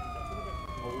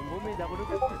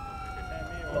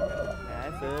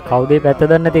කවුද පැත්ත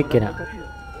දන්නේ නැති එක්කෙනා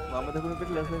මම දකුණු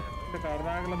පිට ලස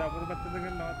කරුණාකරලා දකුණු පැත්තට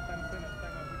ගන්න නවත්තන්න නැත්නම්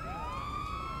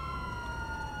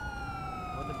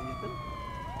මොකද ඩීසල්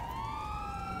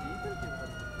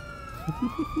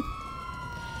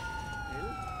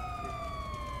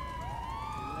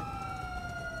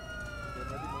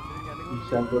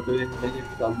ඉෂාන් පොතේ මේ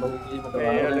සම්බන්ධ කීමට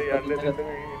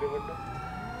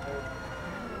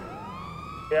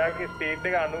එයාගේ ස්පීඩ්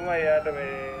එක 90යි යාට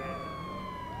මේ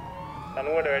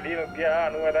 90ට වැඩි නුක් ගියා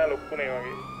 90ට ලොක්කුනේ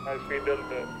වගේ හයි ස්පීඩ්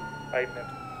වලට හයිට් නැත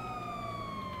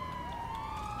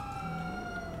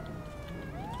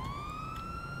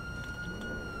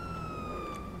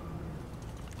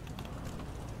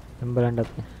බලන්නත්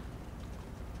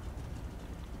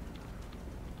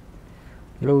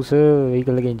hello sir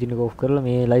vehicle එක engine එක off කරලා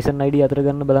මේ license ID අතර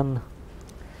ගන්න බලන්න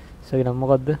සර්ගේ නම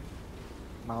මොකද්ද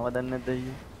මාව දන්නේ නැද්ද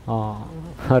අයියෝ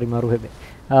හරි මාරු හැබැයි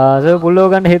සර් පුල්ලව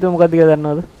ගන්න හේතුව මොකක්ද කියලා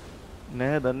දන්නවද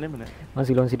නෑ දන්නේම නෑ මම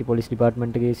සිලොන් සිටි පොලිස්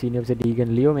ඩිපාර්ට්මන්ට් එකේ සීනියර් ඔෆිසර්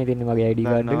ඩීගන් ලියෝ මේ දෙන්නේ මගේ ID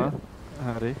කාඩ් එක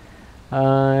හරි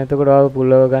එතකොට ඔයාව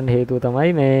පුල්ලව ගන්න හේතුව තමයි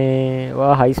මේ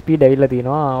ඔයා හයි ස්පීඩ් ඇවිල්ලා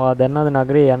තිනවා ඔයා දන්නවද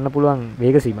නගරේ යන්න පුළුවන්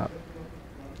වේග සීමාව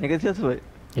 180යි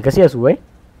 180යි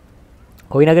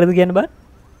කොයි නගරද කියන්න බෑ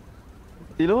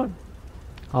සිලෝන්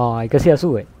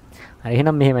 180යි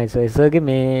එහෙනම් මෙහෙමයි සර්ගේ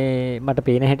මේ මට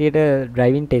පේන හැටියට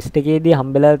ඩ්‍රයිවිං ටෙස්ට් එකේදී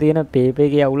හම්බෙලා තියෙන පේපර්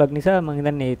එකේ අවුලක් නිසා මම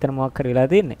හිතන්නේ ඒතන මොකක් හරි වෙලා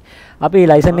තියෙන්නේ. අපි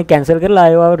ලයිසන් එක කැන්සල් කරලා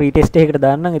ආයෙ රීටෙස්ට් එකකට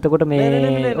දාන්නම්. එතකොට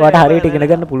මේ ඔයාට හරියට ඉගෙන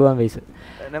ගන්න පුළුවන් වෙයි සර්.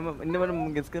 නම ඉන්න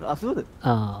මම ගෙස් කර 80ද?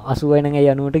 80යි නම්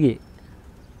ඇයි 90ට ගියේ?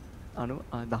 90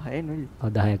 10යි නෙවෙයි.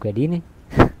 10ක් වැඩිනේ.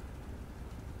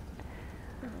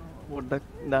 පොඩ්ඩක්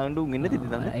දාන්න උන් ඉන්න තියද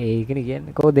දන්නේ? ඒකනේ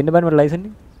කියන්නේ. කොහොමද දෙන්න බෑ මට ලයිසන්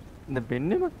එක? දැන්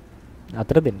වෙන්නේම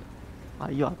අතර දෙන්න.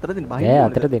 අයියෝ අතර දෙන්න බහින්න බෑ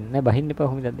අතර දෙන්න නෑ බහින්න එපා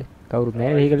කොහොමද දැන් කවුරුත්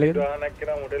නෑ වෙහිකල් එකේ ගානක්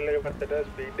කරා මොඩල් එක පැත්තට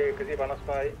ස්පීඩ් එක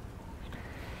 155යි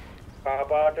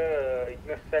පාපාට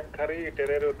ඉග්නස් සෙක් හරි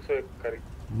ටෙරර් 101 හරි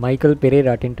Michael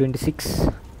Perera 1026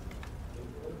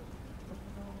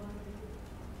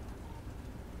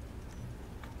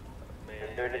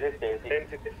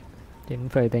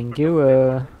 10 thank you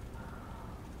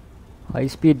high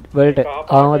speed වලට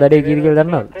ආවම දඩේ කීරි කියලා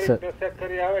දන්නවද සර්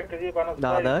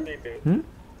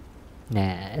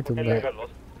නෑ 3000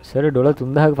 සර් ඩොලර්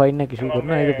 3000ක ෆයින් එකක් ඉෂුව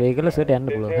කරනවා ඒක පේ කරලා සර්ට යන්න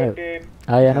පුළුවන් හරි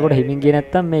ආය යනකොට හිමින් ගියේ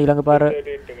නැත්තම් මේ ඊළඟ පාර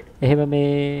එහෙම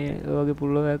මේ වගේ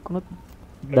පුල්ලෝයක් වුණොත්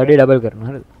දඩේ ඩබල්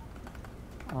කරනවා හරිද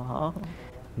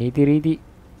නීති රීති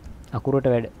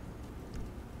අකුරට වැඩ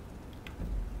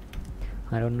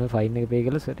හරි ඔන්න ෆයින් එක පේ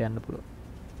කරලා සර්ට යන්න පුළුවන්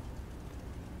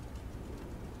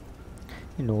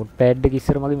මේ නෝට් පෑඩ් එක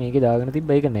ඉස්සර මගේ මේකේ දාගෙන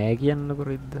තිබ්බා ඒක නෑ කියන්නකො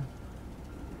රෙද්ද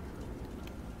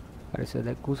හරි සර්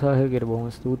දැක්කු සහයෝගයට බොහොම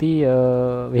ස්තුතියි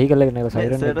වෙහිකල් එක නේද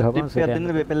සයිරන් එක ගහපන් සර්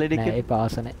නෑ ඒ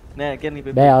පාස නෑ නෑ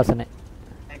කියන්නේ බෑ ආස නෑ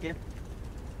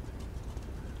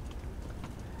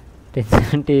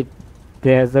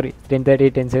 1078 sorry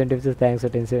 1038 1070 thanks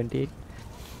for 1078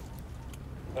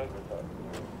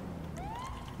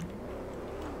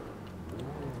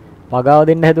 පගාව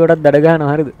දෙන්න හැදුවටත් දඩ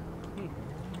ගන්නවා හරිද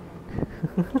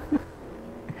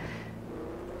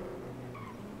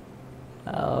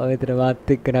විතර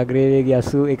මාත් එක්ක නගරේ වේගය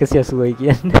 80 180යි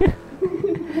කියන්නේ.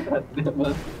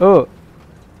 ඔව්.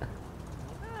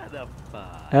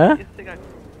 ඈ?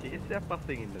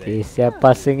 කේස් එකක්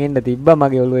පස්සෙන් ඉන්න තිබ්බා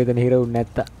මගේ ඔළුව එතන හිර වුනේ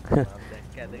නැත්තා.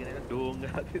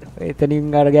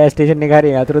 එතනින් අර ගෑස් ස්ටේෂන් එක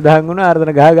හරිය අතුරුදහන් වුණා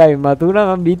අරතන ගහ ගාමින් මතු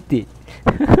වුණා මම බිත්ති.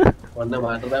 ඔන්න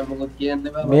මාට දැන් මොකද කියන්න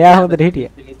බෑ. මෙයා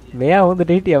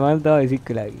හොඳට හිටියා. මම තමයි සික්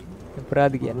වෙලා ගියේ.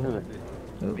 අපරාධ කියන්නේ.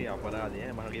 මේ අපරාධය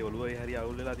මගේ ඔළුවේ හරි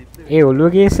අවුල් වෙලා තිබ්බේ. ඒ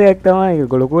ඔළුව කේස් එකක් තමයි ඒක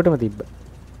ගොලකුවටම තිබ්බා.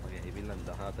 මගේ ඉවිල්ලන්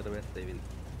 14 වැස්ස ඉවිල්.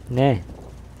 නෑ.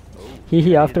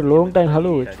 Hihi, after long time,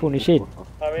 hello, it's for Nishit.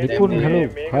 Nipun, hello,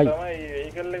 hi. තමයි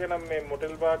vehicle එක නම් මේ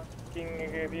motel parking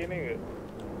එකේ තියෙන එක.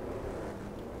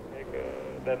 ඒක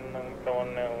දැන් නම්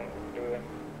කවන්නේ උන්.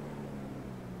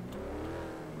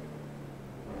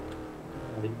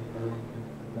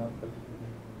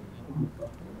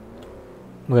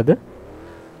 මොකද?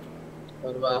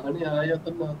 වාහනේ ආයෙ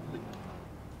අතන නවත්තලා.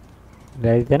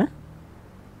 වැරදි තැන?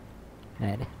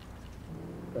 නෑ නේ.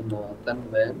 නවත්තන්න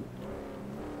බෑ.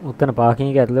 උත්තන පාකින්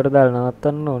එක ඇතුළට දාලා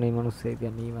නවත්තන්න ඕනේ මිනිස්සේ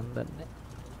කියන්නේ මන් දන්නේ.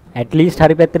 at least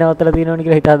හරි පැත්තේ නවත්තලා තියෙනවනේ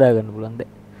කියලා හිත හදා ගන්න පුළුවන්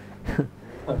දැන්.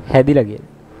 හැදිලා ගියද?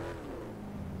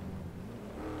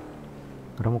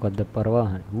 අර මොකද්ද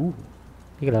පරවාහන?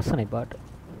 මේක ලස්සනයි පාට.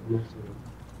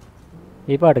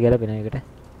 මේ පාට ගැලපෙන එකට.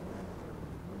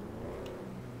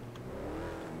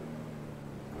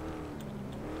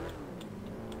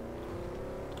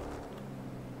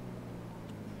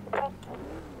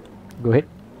 Go ahead.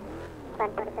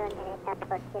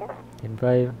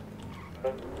 10-5.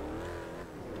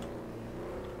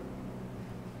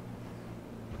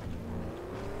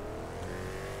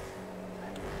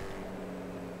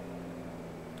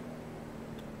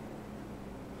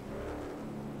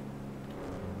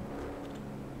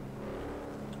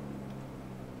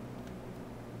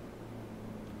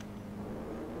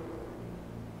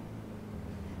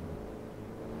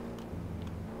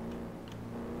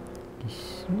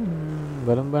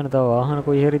 බලම්බන තව වාහන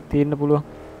කොයි හරි තියෙන්න පුළුවන්.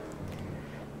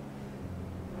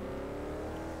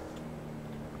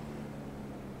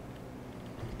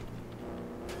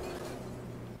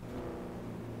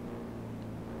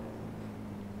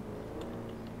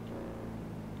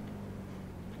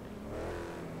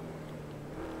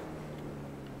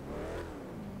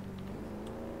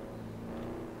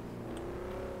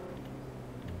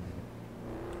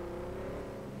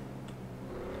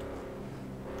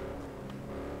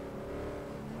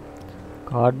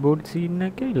 කාඩ්බෝඩ් සීන්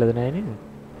එකක් ඉල්ලද නැහැ නේද?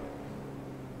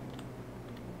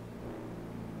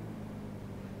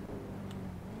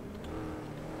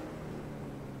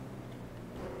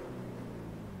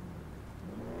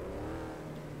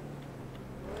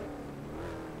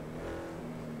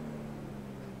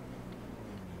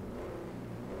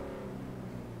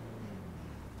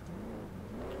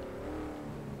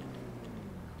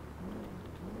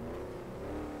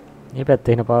 මේ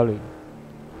පැත්තේ එන පාළුයි.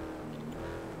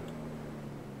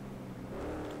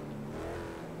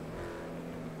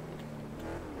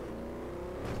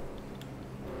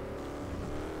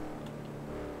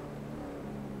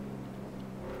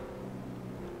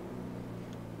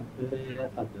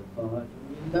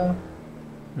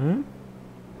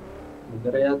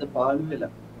 මුදරයාද පාළු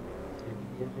වෙලා.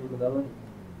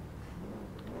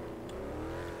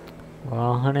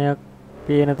 වාහනයක්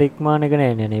පේන තෙක්මාන එක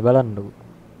නෑනේ නේ බලන්නකෝ.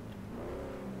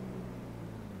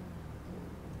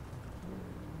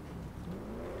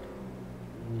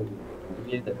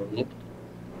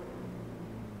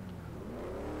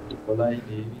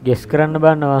 ගෙස් කරන්න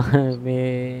බන්නවා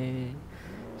මේ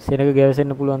සෙනග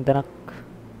ගැවසෙන්න පුළුවන් තැනක්.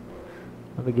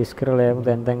 අපි ගෙස් කරලා යමු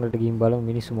දැන් තැන් වලට ගිහින් බලමු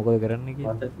මිනිස්සු මොකද කරන්නේ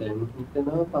කියලා. මට දැන්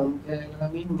හිතෙනවා පන්තියක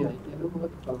ළඟ ඉන්නේ කියලා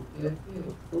මොකද පන්තියකේ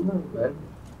ඔක්කොම වැඩ.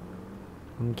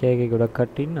 පන්තියකේ ගොඩක්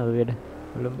කට්ටිය ඉන්නවද වැඩ?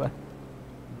 බලමු බලන්න.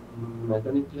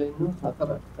 මැකනික්ලා ඉන්නවා 4ක්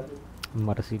හරි.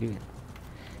 මට සිරි වෙන.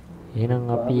 එහෙනම්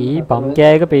අපි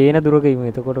පම්කෑයක පේන දුරක ඉමු.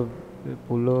 එතකොට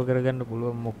පුල්ලෝ කරගන්න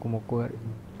පුළුවන් මොක්කු හරි.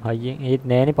 හයියෙන් ඒත්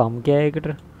නෑනේ පම්කෑයකට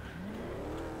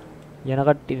යන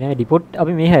කට්ටිය නෑ ඩිපොට්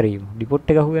අපි මේ හැරීමු.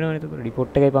 ඩිපොට් එක අහු වෙනවනේ එතකොට.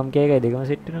 ඩිපොට් එකයි පම්කෑයකයි දෙකම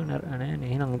සෙට් වෙනවනේ. නෑ නේ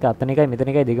එහෙනම් ඒක අතන එකයි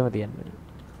මෙතන එකයි දෙකම තියන්න.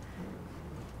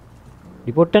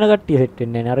 ඩිපොට් යන කට්ටිය සෙට්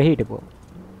වෙන්නේ නෑ අර හිටපුවා.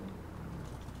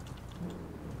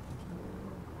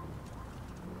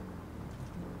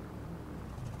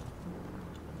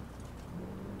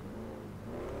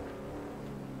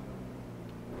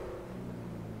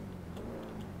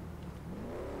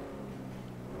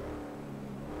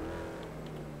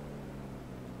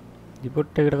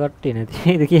 ඩිපොට් එකට කට්ටිය නැති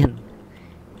නේද කියන්නේ?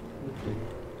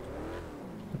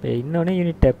 අපේ ඉන්නවනේ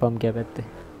යුනිට් එක පම් කිය පැත්තේ.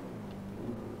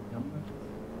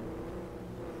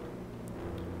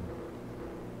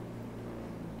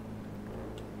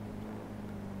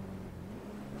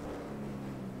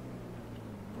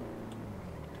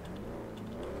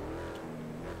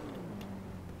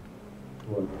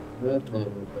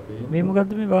 මේ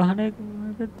මොකද්ද මේ වාහනයක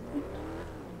පැත්තේ?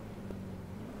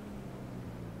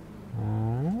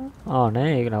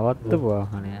 නෑ ඒක නවත්තපු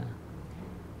වාහනය.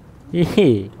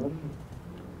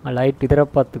 ලයිට් විතරක්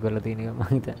පත්තු කරලා තියෙන එක මම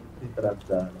හිතන්නේ. විතරක්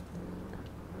දාලා.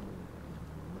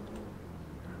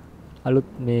 අලුත්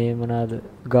මේ මොනවාද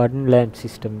ගාඩන් ලැම්ප්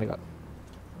සිස්ටම් එකක්.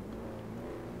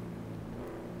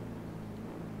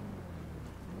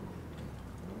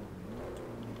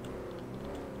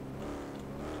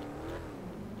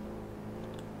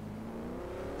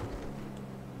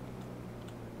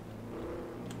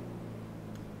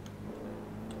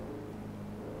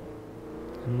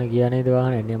 ඔන්න කියන්නේ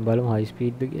දවාහන එන්නම් බලමු හයි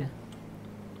ස්පීඩ්ද කියලා.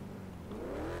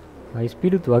 හයි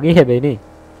ස්පීඩුත් වගේ හැබැයි නේ.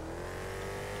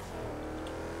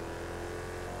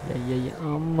 යයි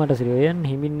අම්මට සිරෝ යන්න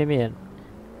හිමින් නෙමෙයි යන්න.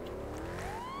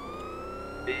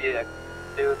 ඒ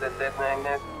ඇක්ටිව් දැන්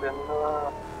නැන්නේ කරනවා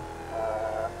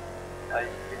අයි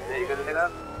ඒකල් එක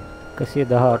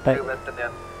 118යි.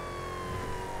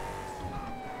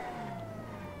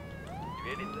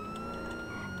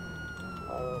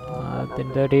 then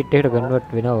 38 එකට කන්වර්ට්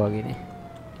වෙනවා වගේනේ.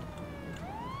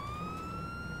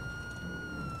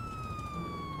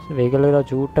 vehicle එක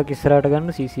චූට්ටක් ඉස්සරහට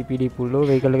ගන්න CCPD පුල්ලෝ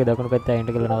vehicle එක දකුණු පැත්ත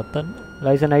ඇයින්ට කරලා නවත්තන්න.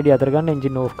 license ID අතර ගන්න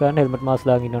engine off කරන්න helmet mask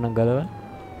දාගෙන ඉන්නව නම් ගලවන්න.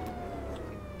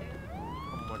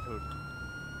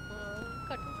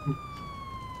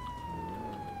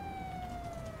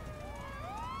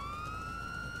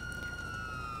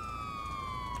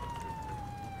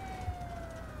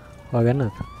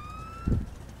 වගන්නත්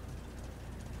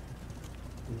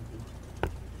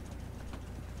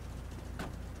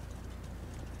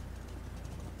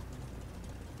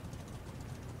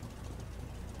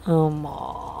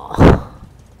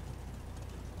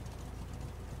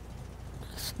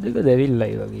දෙක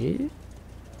දැවිල්ලයි වගේ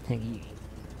හැඟී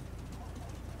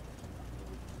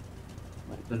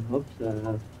Michael Hobbs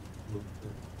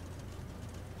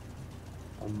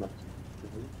අම්මා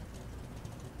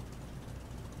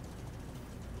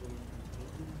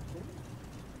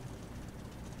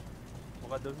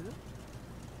මොකක්ද ඔෆිසර්?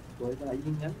 කොහෙද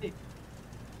අයින් යන්නේ?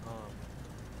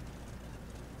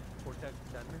 පොටක්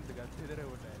දන්නේ ගස් විතර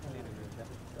උඩ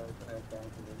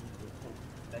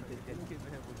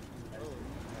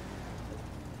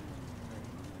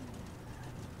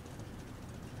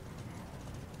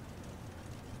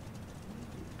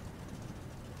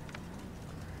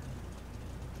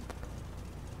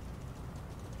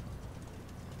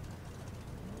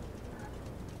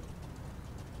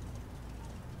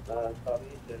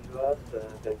sorry, tell was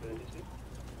 1026.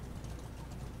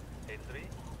 10-3.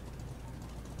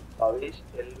 Pavish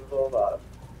Elvova.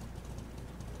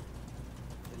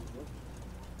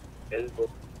 Elvo.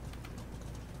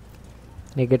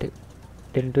 negative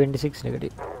 1026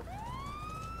 negative.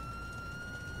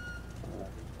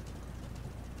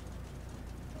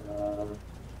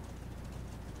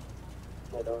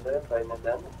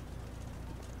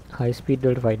 high speed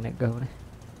වලට ෆයින් එකක් ගහවනේ.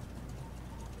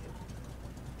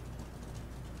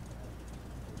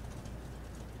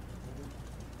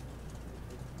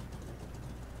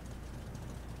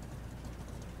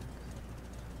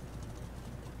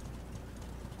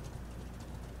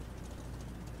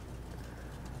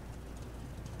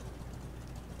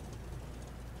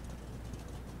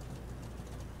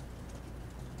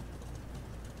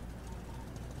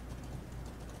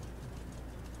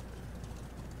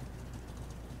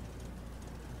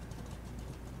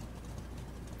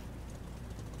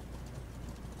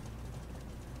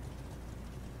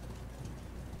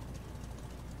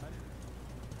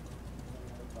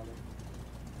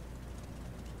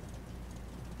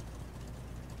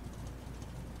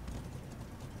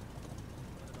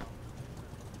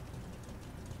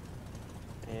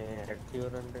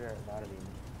 ඇක්ටිවරන්ට දාලා දෙන්න.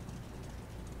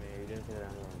 මේ එවිඩන්ස් එක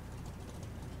දානවා.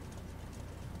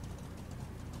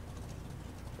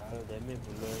 දාලා දැම්මේ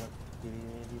පුල්ල එකක්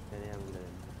කිරීමේදී පැනය අමුල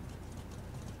දෙන්න.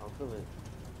 අවුරුදු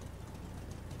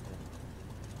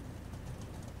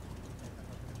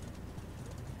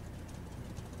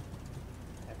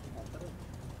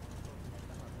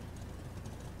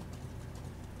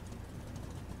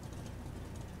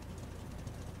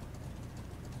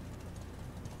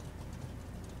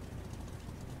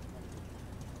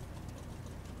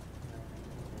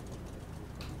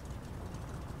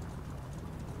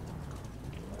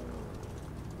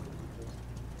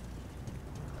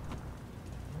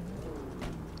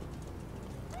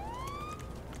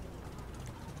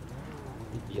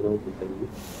you know,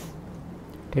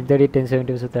 1030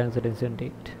 1070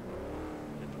 1078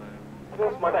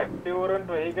 මට ඇක්ටිවරන්ට්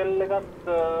වෙහිකල් එකක්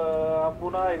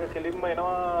හම්බුණා. ඒක කෙලින්ම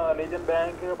එනවා ලීජන්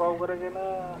බැංක් එක පව් කරගෙන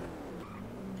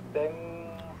දැන්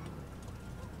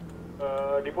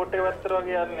ඩිපෝට් එක වැත්තට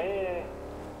වගේ යන්නේ.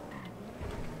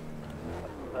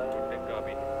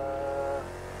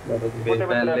 බේස්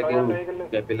එකෙන්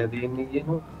කැපිලා තියෙන්නේ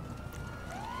කියනවා.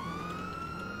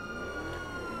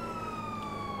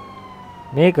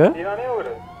 මේක තියනනේ ඔකට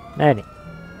නෑනේ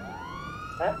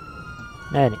ඈ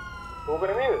නෑනේ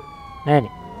ඕකට නේද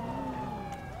නෑනේ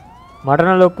මට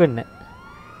නම් ලොක් වෙන්නේ නෑ.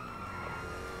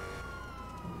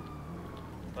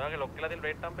 ඔයාගේ ලොක් කියලා තියෙන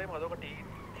රේට් නම්බරේ මොකද? ඔක TT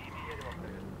එකේ මොකක්ද?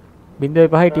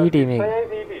 0.5 TT මේක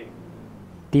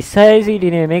 36 CT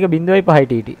නේ මේක 0.5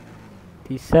 TT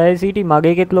 36 CT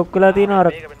මගේ එකෙත් ලොක් වෙලා තියෙනවා අර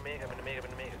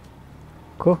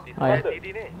කො අය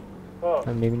නේ.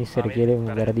 මම මේ මිනිස්සුන්ට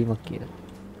කියලා වැරදීමක් කියලා.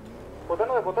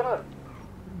 කොතනද?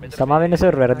 සමා වෙන්න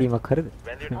සර් වැරදීමක් හරිද?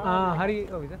 හරි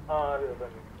ඔව් ඉතින්. හරි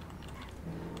ඔතන.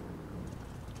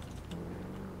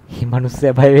 මේ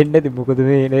මිනිස්සයා බය වෙන්නේ නැති මොකද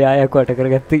මේ එන ආයක් වට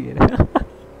කරගත්තේ කියලා.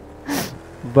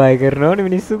 බය කරනවනේ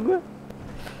මිනිස්සුන්ව.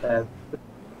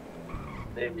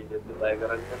 මේ මිනිස්සු බය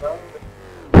කරන්නේ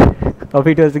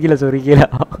අපිට ඔස කියලා සෝරි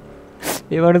කියලා.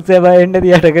 මේ මිනිස්සයා බය වෙන්නේ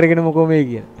නැති යට කරගෙන මොකෝ මේ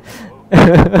කියලා.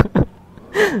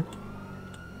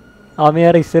 ආමේ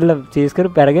අර ඉස්සෙල්ලා චේස් කර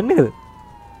පැරගෙන නේද?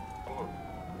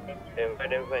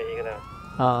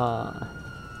 ආ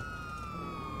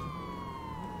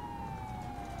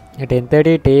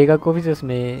 10:30 ටේ එකක් ඔෆිසස්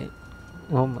මේ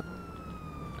මොහොම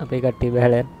අපේ කට්ටිය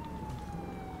බහලා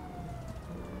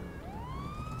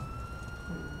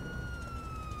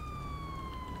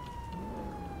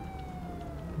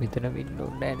මෙතන වින්ඩෝ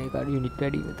නැහැ නේ කාඩ් යුනිට්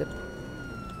වැඩි මෙතන.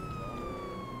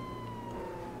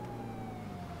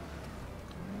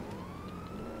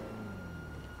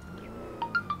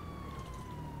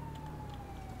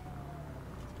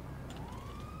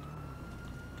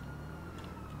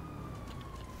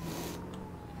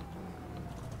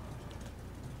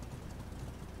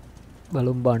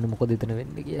 බලුම් බාන්න මොකද එතන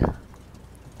වෙන්නේ කියලා.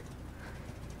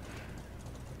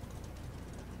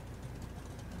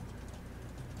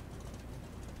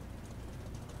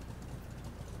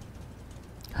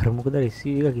 අර මොකද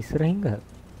රිසීව් එක ඉස්සරහින් ගහ.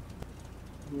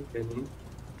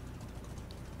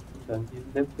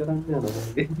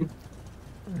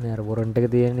 නෑ අර වොරන්ට් එක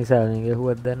තියෙන නිසා මේක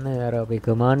ඇහුවත් දන්නේ නැහැ. අර අපේ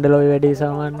කමාන්ඩර්ලා ඔය වැඩේ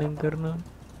සාමාන්‍යයෙන් කරනවා.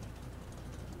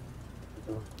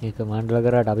 ඒ කමාන්ඩර්ලා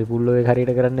කරාට අපි පුල්ලෝ එක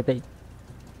හරියට කරන්නේ නැතයි.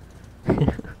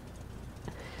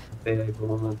 ඒ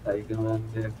කොහොමද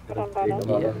සයිකෝමන්ඩර් කරලා ඒක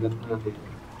බලන්න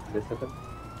ලෙසට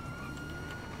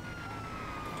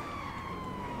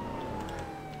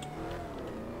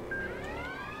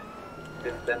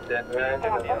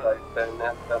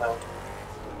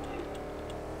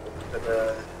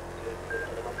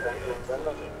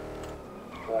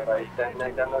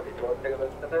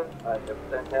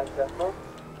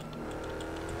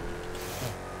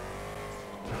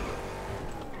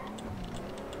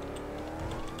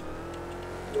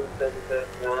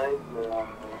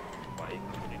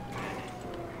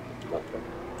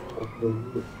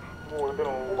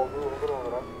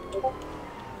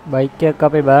බයික් එකක්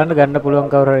අපේ බලන්න ගන්න පුළුවන්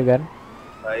කවුරු හරි ගන්න.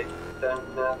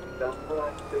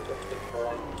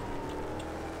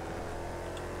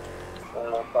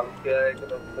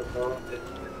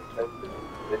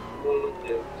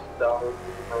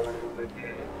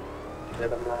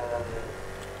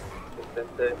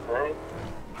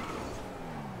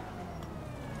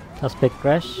 Suspect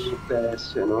crash.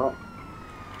 You know.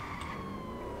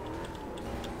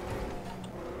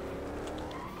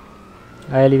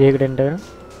 I leave here to enter.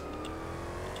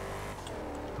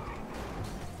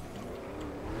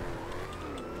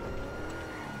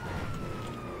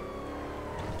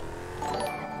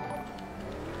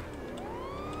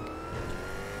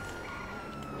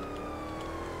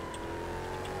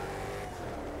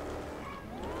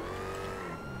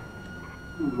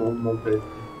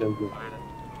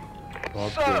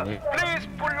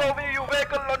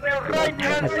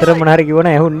 ඇත්තට මොන හරි කිව්වන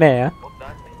ඇහුන්නේ නැහැ.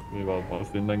 මේ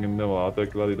පස්සෙන් නම් ඉන්න වාතයක්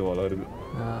කියලා දින වලරිද.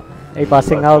 ඒ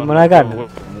පස්සෙන් ආවොත් මොනවා ගන්න?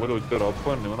 මොකද ඔච්චර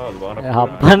හප්පන්නේ මොනවද වාහන.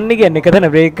 හප්පන්නේ කියන්නේ එක තැන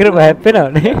බ්‍රේක් කරපුවා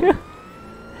හැප්පෙනවනේ.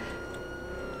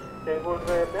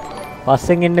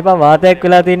 පස්සෙන් එන්න එපා වාතයක්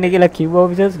වෙලා තින්නේ කියලා කිව්ව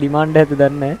ඔෆිසර්ස් ඩිමාන්ඩ් එකක්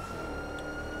දන්නේ නැහැ.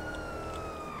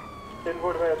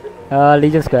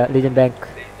 Legion Square, Legion Bank.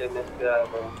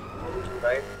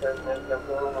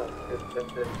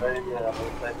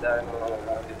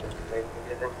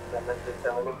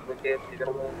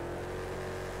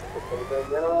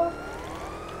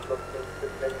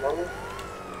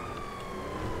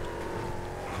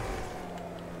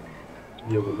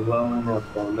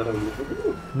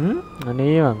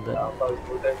 අනේ මන්ද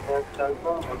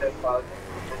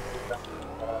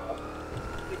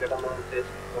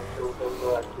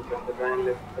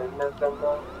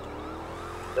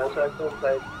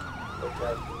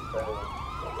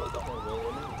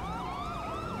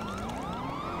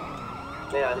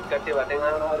මේ අනිත් කට්ටිය වටෙන්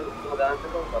ආවම හරි උතුම දාන්න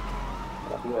කොහොමද?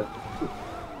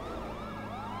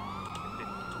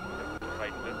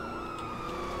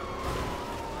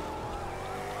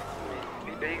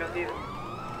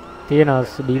 තියෙනවා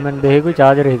ඩීමන් දෙකකුයි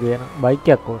චාර්ජර් එකකුයි යන බයික්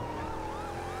එකක් ඕන.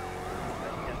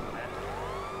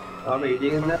 ආම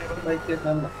ඉඩියෙන් නම් බයික් එක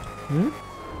ගන්න.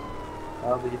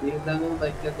 ආම ඉඩියෙන් නම්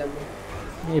බයික් එක ගන්න.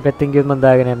 මේ පැත්තෙන් ගියොත් මම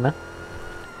දාගෙන යන්න.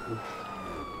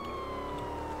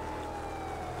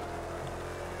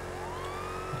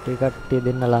 ඒ කට්ටිය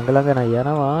දෙන්න ළඟ ළඟ නයි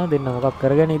යනවා දෙන්න මොකක්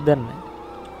කරගෙන ඉඳන්නේ.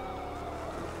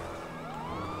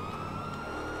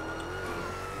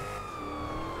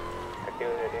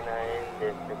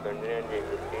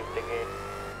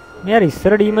 මේ අර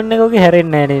ඉස්සර ඩීමන් එක ඔගේ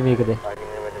හැරෙන්නේ නැහැ නේ මේකද?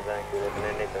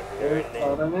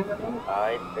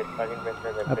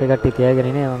 අපේ කට්ටිය තියාගෙන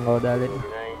ඉන්නේ මම කවදා දෙන්න.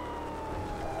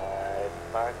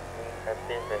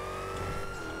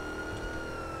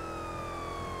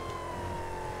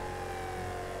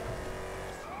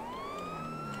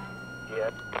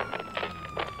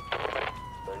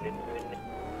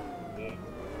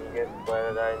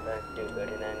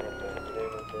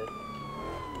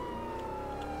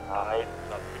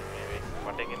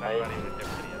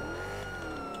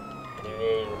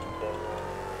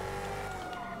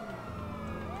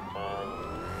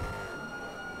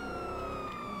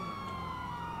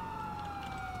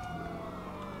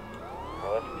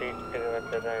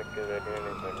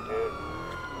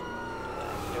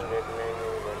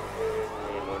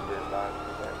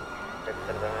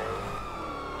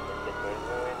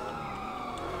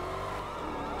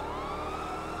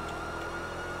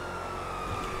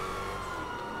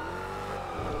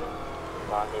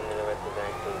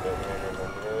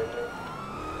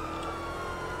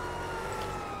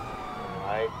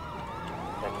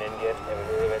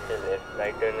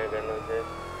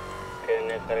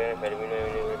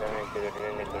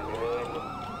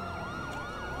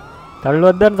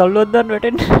 තල්ලුවක් දාන්න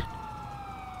වැටෙන්න.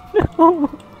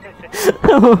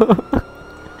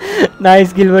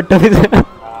 Nice ගිල්බර්ට් officer.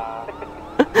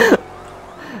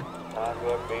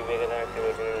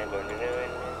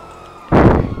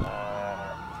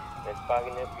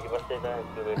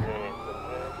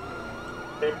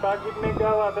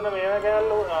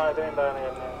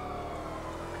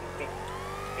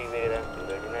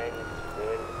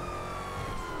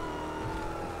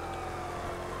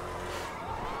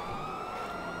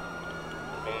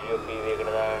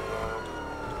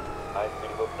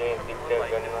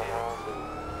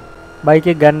 बाइक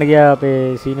एक गन गया पे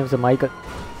सीने से माइक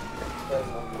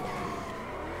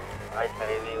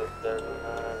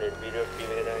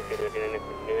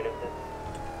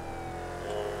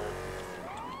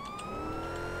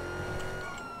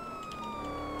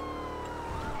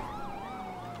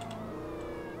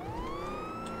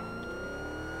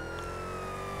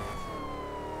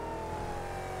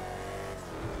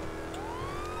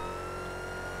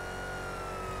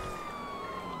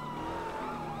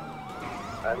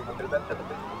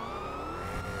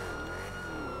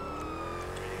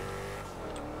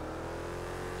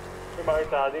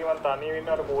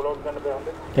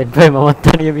එන්ට්‍රයි මමත්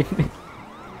තනියම ඉන්නේ.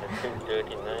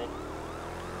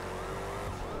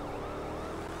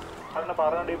 අන්න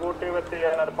පරණ රිපෝට් එක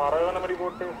පැත්තේ යන අර පරවනම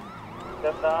රිපෝට් එක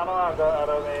දැන් දානවා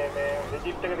අර මේ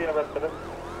රිජිට් එක තියෙන පැත්තට.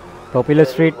 පොපියුලර්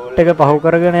ස්ට්‍රීට් එක පහු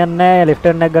කරගෙන යන්නේ නැහැ ලෙෆ්ට්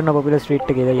හෑන්ඩ් එක ගන්න පොපියුලර් ස්ට්‍රීට්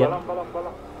එකේ ඉඳලා යන්න.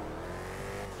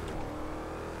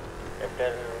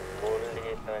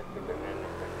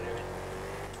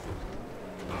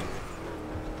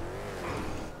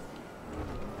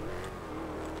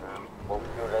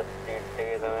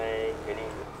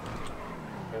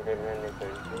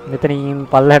 මෙතනින්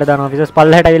පල්ලහැට දානවා ඔෆිසර්ස්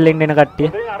පල්ලහැට ඇවිල්ලා ඉන්න කට්ටිය.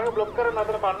 දැන් අර බ්ලොක් කරන්න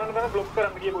අතන පන්නන්න ගන්න බ්ලොක්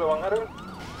කරන්න කියපු ගමන් අර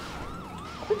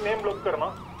අපි මේම් බ්ලොක්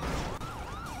කරනවා.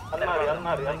 අන්න හරි.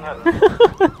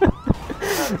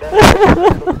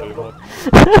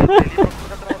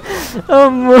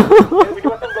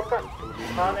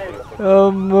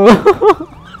 අම්මෝ.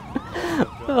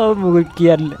 අම්මෝ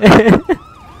කියන්නේ.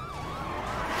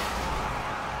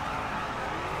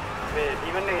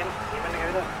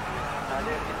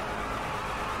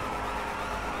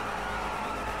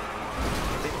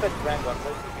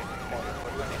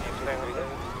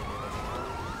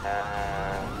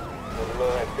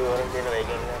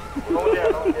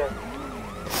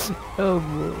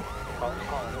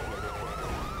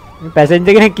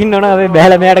 පැසෙන්ජර් කෙනෙක් ඉන්නවනේ අපි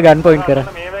බැලලා මෙයාට ගන් පොයින්ට් කරා.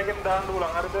 මේ වගේම දාන්න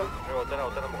පුළුවන් හරිද? ඔතන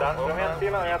දාන්න ක්‍රමයක්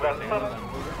තියෙනවා එයා දන්නවා.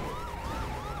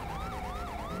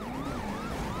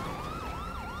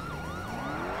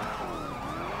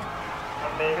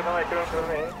 අන්න ඒක තමයි කරන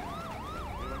ක්‍රමය.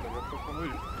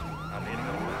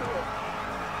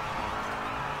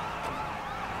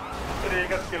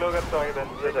 ඒකත් කිලෝ ගත්තා වගේ දැන්.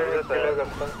 ඒක කිලෝ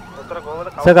ගත්තා. ඔතන කොහොමද?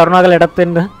 සර් කරුණාකරලා යටත්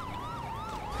වෙන්න.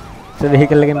 සර්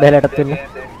වෙහිකල් එකෙන් බැලලා යටත් වෙන්න.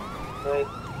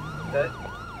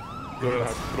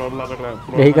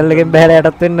 වෙහිකල් එකෙන් බැලලා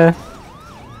යටත් වෙන්න.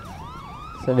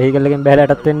 සර් වෙහිකල් එකෙන් බැලලා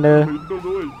යටත් වෙන්න.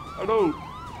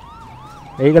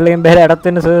 වෙහිකල් එකෙන් බැලලා යටත්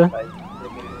වෙන්න සර්.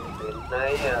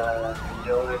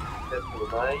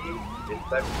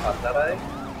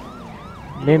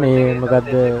 මේ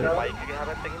මොකද්ද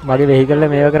මගේ වෙහිකල්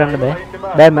එක මේව කරන්න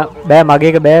බෑ මගේ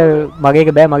එක බෑ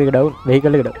ඩවුන්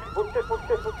වෙහිකල් එක ඩවුන්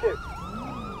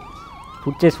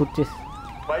ෆුට්චේස්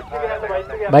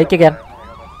බයික් එක යන්න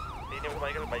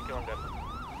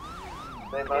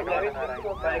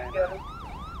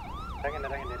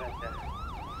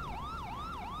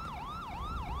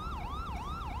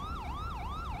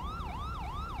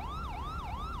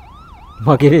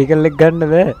මගේ vehicle එක ගන්න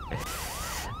බෑ.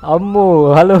 අම්මෝ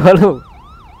හලෝ.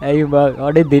 ඇයි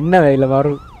ඔඩේ දෙන්න වෙයිලා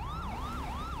මරු.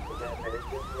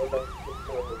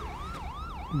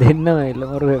 දෙන්න වෙයිලා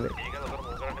මරු වෙයි.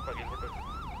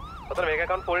 ඔතන මේක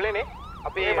account full නේ.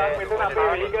 අපි මම මෙතන අපේ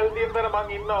vehicle තියෙන තැන මං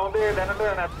ඉන්නවා හොඳේ දැනට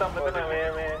නැත්තම් මෙතන මේ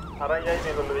අරන් යයි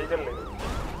මේගොල්ලෝ vehicle එක.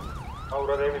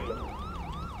 අවුරුදු දෙවිල්ල.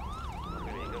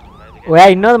 ඔයා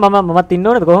ඉන්නවද මමත් ඉන්න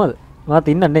ඕනද කොහොමද? මමත්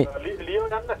ඉන්නන්නේ. ලියෝ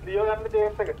ගන්න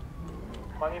chance එක.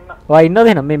 මං ඉන්න. ඔයා ඉන්නවද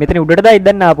එහෙනම් මේ මෙතන උඩට දායි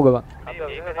දැන් ආපු ගමන්. හරි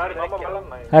මම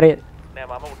බලන්නයි. හරි. නෑ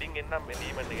මම උඩින් එන්නම් මේ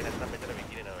ඩීමන්ට් එක නැත්තම් මෙතන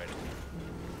විකිරෙනවා වැඩි.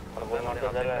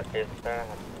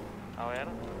 ආව යන.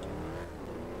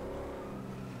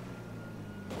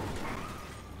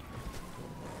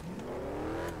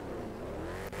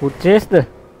 පුච්චේස්ද?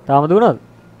 තාම දුවනවද?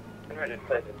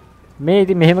 මේ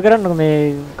ඉතින් මෙහෙම කරන්නකො මේ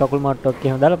කකුල් මාට්ටුවක්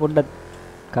එහෙම දාලා පොඩ්ඩක්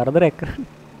කරදරයක් කරන්න.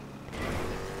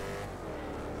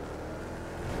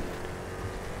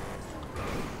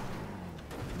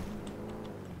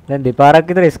 දැන් දෙපාරක්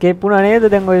විතර escape වුණා නේද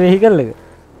දැන් ওই vehicle එක?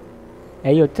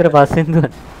 ඇයි ඔච්චර පස්සෙන්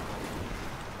දුවන්නේ?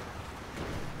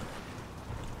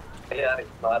 හරි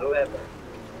මාරු වෙන්න.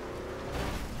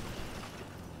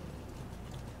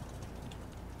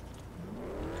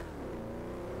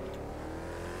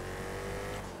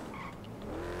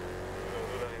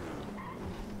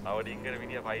 අවඩින් කර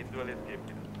මිනිහා ෆයින් දුවල escape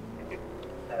කිව්වා.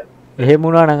 එහෙම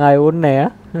වුණා නම් ආයෙ ඕනේ නෑ.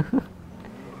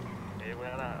 එහෙම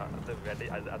නෑ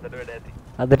අදට වැඩ ඇති.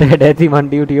 අදට වැඩ ඇති මන්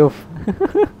ඩියුටි ඔෆ්.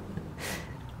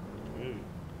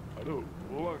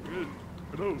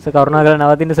 සර් කරුණාකරලා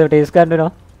නවතින්න සර් ටේස් ගන්න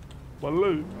වෙනවා.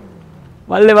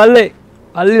 මල්ලේ වැඩ.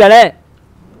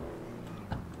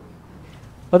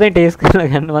 ඔතෙන් ටේස් කරලා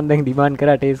ගන්න මම දැන් ඩිමාන්ඩ්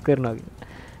කරා ටේස් කරනවා කියලා.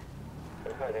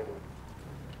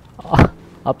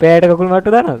 අපේ ඇයට කකුල්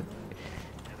මට්ටු දානවද?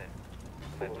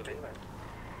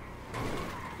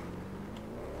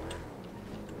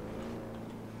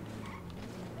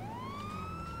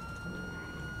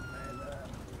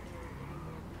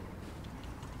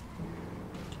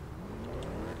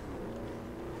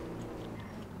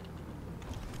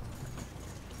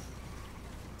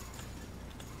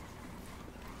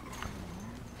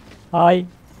 Hi.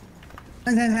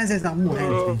 Hands.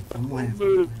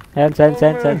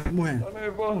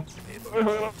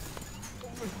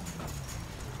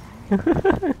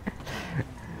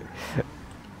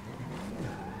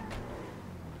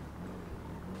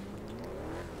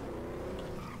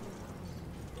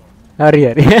 Hari.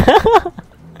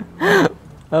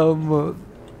 Ammo.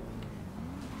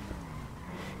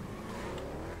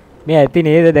 මේ ඇති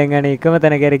නේද දැන් අනේ එකම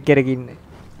තැන කෙරෙක් ඉන්නේ.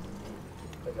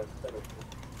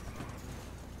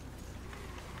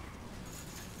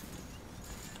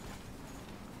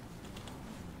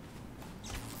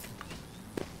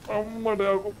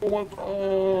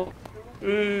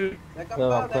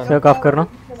 සර් කෆ් කරනවා.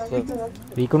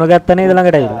 විකුණ ගත්ත නේද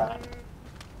ළඟට ඇවිල්ලා.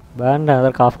 බලන්න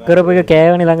අර කෆ් කරපු එක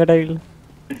කෑවනේ ළඟට ඇවිල්ලා.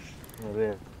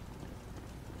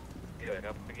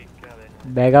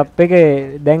 බෑගප් එකේ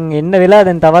දැන් එන්න වෙලා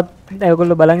දැන් තවත්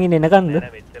ඔයගොල්ලෝ බලන් ඉන්නේ එනකන්ද?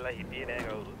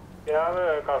 යාම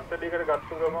කස්ටඩි එකට ගත්ත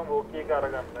ගමන් බෝකි එක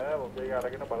අරගන්න. බෝකි එක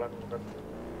අරගෙන බලන්න මොකක්ද.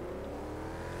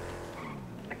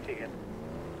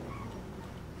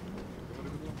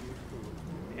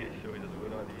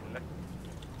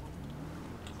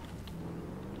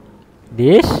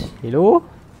 This? Hello?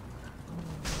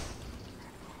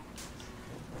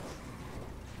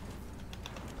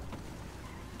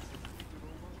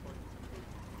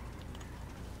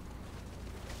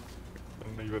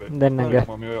 Dan naga.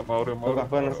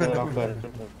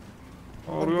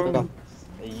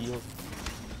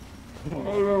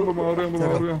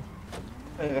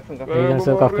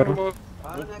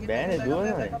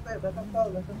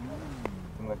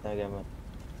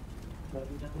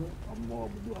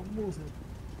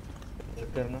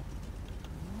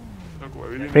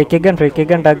 Free kick gun,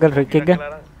 taggle, free kick gun.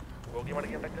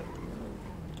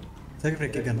 Saya free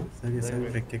kick gun, saya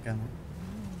free kick gun.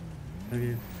 Lagi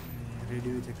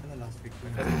radio check kala last week.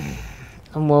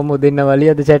 අම්මෝ දෙන්න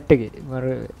වලියද chat එකේ මර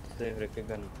saya free kick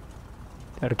gun.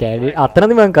 අර කැඩි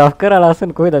අතනදී මම කෆ් කරා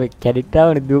ලස්සන කොහෙද අපි කැඩිට්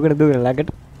ආවනේ දුවගෙන ළඟට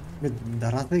මේ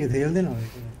දරස් දෙක තේල් දෙනවා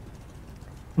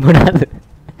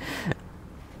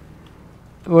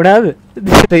මොනවාද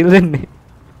තේල් දෙන්නේ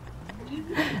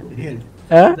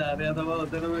ඈ දාරයා තමයි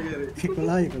ඔතනම කරේ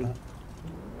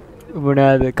 11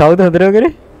 මොනවාද කවුද හොදරව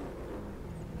කරේ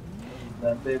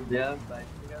දැන් බෑන්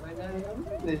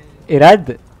බයික් ඉරාද්ද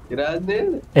ඉරාද්දේ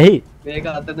එහි මේක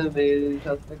අතන මේ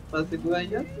සස්පෙක්ට් පස්සේ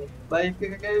ගියා බයික්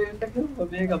එක කැවෙන්න කිව්වා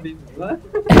මේක බින්දුවා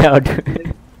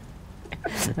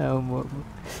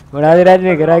මොනවාද ඉරාද්ද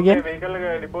මේ කරා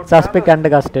කියන්නේ සස්පෙක්ට් අන්ඩර්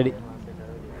කස්ටඩි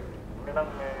එහෙනම්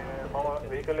මම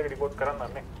vehicle එක report කරන්න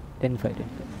අන්නේ 10-5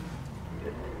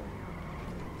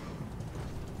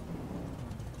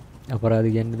 අපරාධ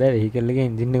කියන්න බෑ vehicle එකේ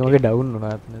engine එක මගේ down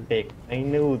වුණා ටෙක්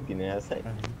ඉන්න උත් ඉන්නේ ඇසයි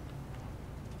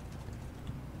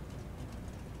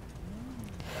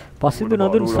පස්සිදු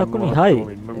Nadun සකුණි hi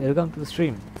welcome to the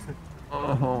stream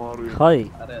hi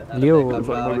ලියෝ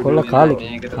කොල්ල කාලෙක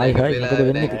hi hi මොකද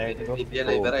වෙන්නේ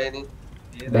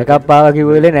බෑකප් ආවා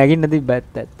කිව්වලේ නැගින්න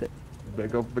තිබ්බත් ඇත්ත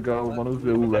බෑකප් එක ආව මනුස්සය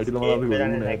ඌ වැටිලා මලාද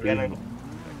වෙන්නේ නැහැ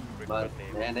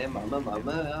නෑ මම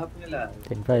ආපෙලා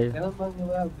 10-5 මම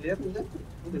ඔයා බේරුනේ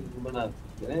මොනවා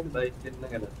දැන් බයික් දෙන්න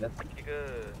ගලත් ටික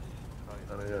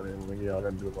අර මගේ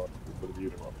ආගන්න දුවා උඩ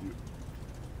දිරනවා අපි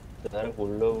අර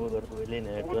කුල්ලෝ කරපු වෙලේ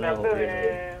නෑ කියලා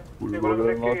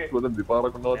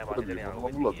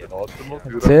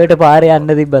සර්ට පාරේ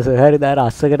යන්න තිබ්බා සර් හරි දාර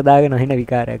අස්සකට දාගෙන හින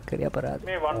විකාරයක් කරේ අපරාධ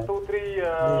මේ 1 2 3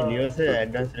 නිවස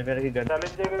ඇඩ්වාන්ස් රිපෙයාර් එක ගන්න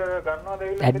challenge එක ගන්නවද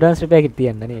ඒවිල ඇඩ්වාන්ස් රිපෙයාර් එකක්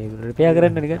තියන්න නේ රිපෙයාර්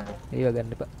කරන්න නිකන් ඒව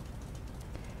ගන්න එපා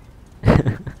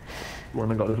මොන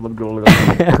ගලස්මත් ගලවල ගන්න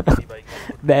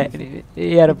බෑ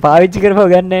ඒ අර පාවිච්චි කරපුව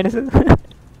ගන්න නැහැ නේද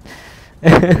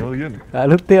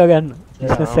අලුත් ඒවා ගන්න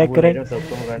බිස්නස් එකක් කරේ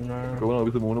කොහොමද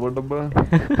අපි මොන පොඩ්ඩක් බා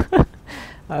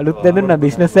අලුත් දෙන්නා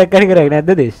බිස්නස් එකක් කරේ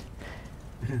නැද්ද දේශ්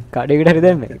කඩේකට හරි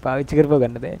දැම්මේ පාවිච්චි කරපුව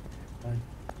ගන්න බෑ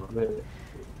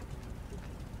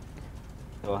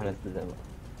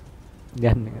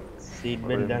ගන්න සීට්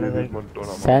බෙල්ට් ගන්න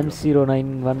Sam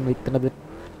 091 with another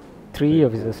 3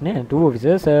 officers නේ 2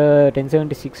 officers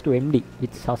 1076 to MD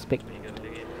with suspect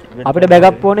අපිට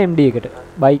බෑකප් ඕනේ MD එකට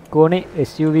බයික් ඕනේ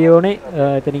SUV ඕනේ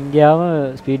එතනින් ගියාම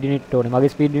ස්පීඩ් යුනිට් ඕනේ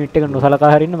මගේ ස්පීඩ් යුනිට් එක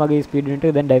නොසලකා හරින්න මගේ ස්පීඩ් යුනිට්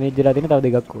එක දැන් ඩැමේජ් වෙලා තියෙන තව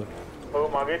දෙකක් ඕනේ ඔව්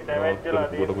මගේ ඩැමේජ් වෙලා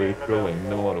තියෙන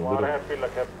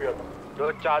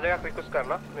ඩොර් charge එකක් රික්වෙස්ට්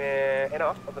කරනවා මේ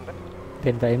එනවා ඔතනට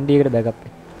 10 MD එකට බෑකප්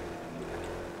එක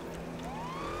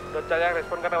ඩොර් charge එකක්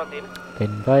රෙස්පොන්ඩ් කරනවා තියෙන්නේ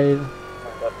 10-5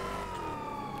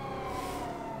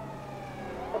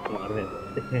 මාරනේ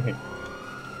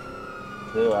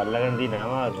අල්ලගන්න දී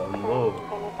නම ගම්බෝ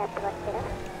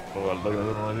ඔය අල්ලගෙන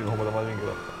යනවාදී කොහොමද මාදින්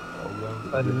කියලා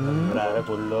අර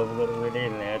පුල්ලෝප් කරු වෙලේ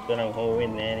නැත්නම් හොව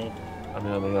වෙන්නේ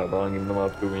නෑනේ අනේ අරන් ඉන්න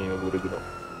මාත්තු මේ දුරදිනවා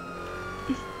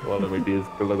ඔයාලා මේ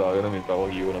ටෙස්ට් කරලා දාගෙන මේ තව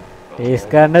කියවන ටෙස්ට්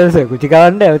කරන්නද සර් කුචි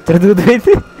කවන්න ඔච්චර දුර වෙයිද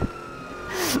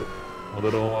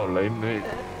මොදරම ඔන්ලයින් නේ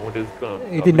මොකද ටෙස්ට්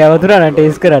කරන්න ඉතින් නැවතුණා නම්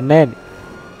ටෙස්ට් කරන්නේ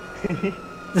නෑනේ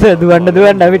සර්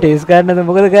දුවන්න අපි ටෙස්ට් කරන්නද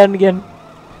මොකද කරන්න කියන්නේ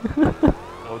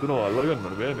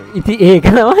ඉති ඒක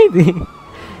තමයි ඉතින්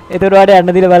එතකොට වාට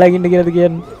යන්න දීලා බලන් ඉන්න කියලාද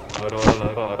කියන්නේ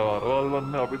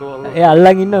ඒ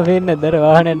අල්ලන් ඉන්න ෆේන් නැද්ද අර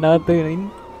වාහනේ නවත්තගෙන ඉන්න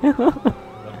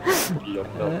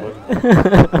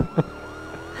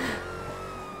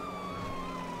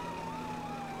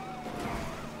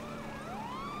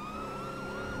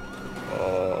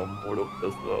මොඩොක්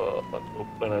දස්ලා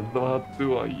ඔප්ප නැද්ද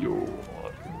මහත්තයෝ අයියෝ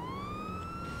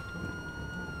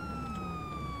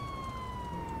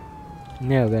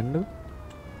නෑ ගන්න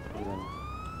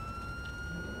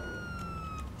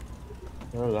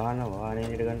ගහන වාහනේ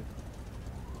හිට ගන්න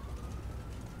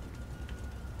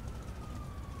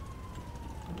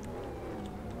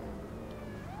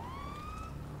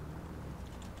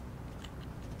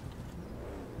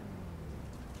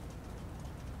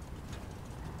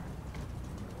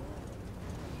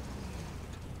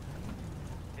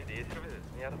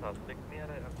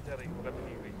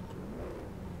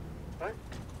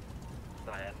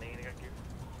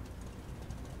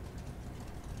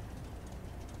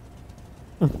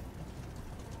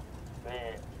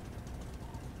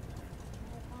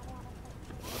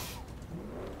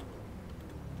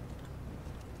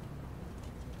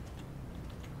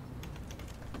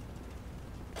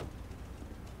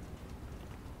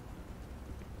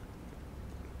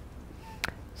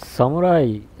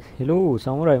සමුරයි හෙලෝ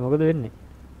සමුරයි මොකද වෙන්නේ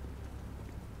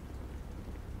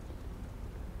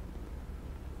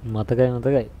මතකයි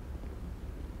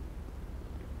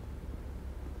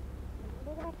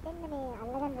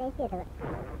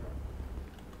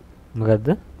මොකද්ද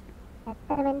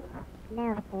ඇත්තටම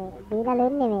නෑ බීලා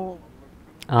ලෙන්නේ මේ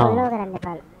ෆලෝ කරන්න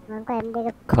එපා මම කො M2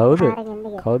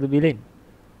 කවුද බීලෙන්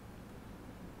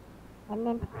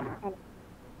එන්නේ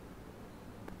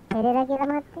පෙරේරා කියලා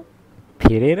මහත්තයා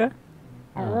පෙරේරා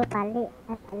ඔව් පල්ලි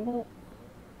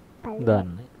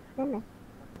දන්නේ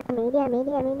මීඩියා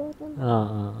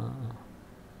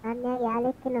අන්නේ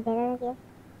යාළුවෙක් කෙනෙක් පෙරේරා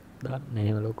කියලා දන්නේ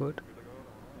එහෙම ලොකෝට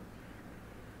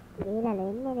බීලා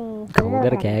ලෙන්නේ මේ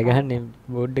කවුදර කෑ ගහන්නේ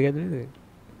බෝඩ් එක ඇතුලේද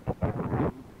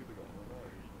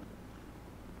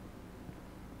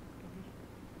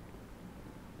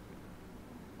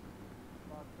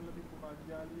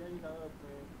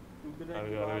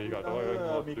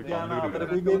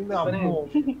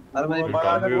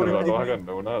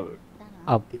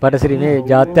අපරසිරි මේ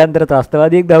ජාත්‍යන්තර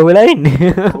ත්‍රස්තවාදියෙක් දහුවෙලා ඉන්නේ.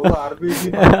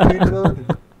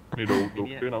 මේ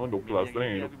ඩොක්ටර් නම ඩොක්ටර්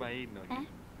ලස්සනයි.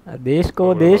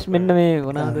 දේශකෝ දේශ මෙන්න මේ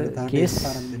මොනවාද කේස්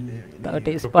තව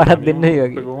ටෙස් පාරක් දෙන්න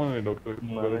වගේ. කොහොමද ඩොක්ටර්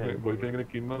බොයිෆ්‍රෙන්ඩ්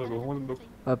කෙනෙක් ඉන්නවද කොහොමද ඩොක්ටර්?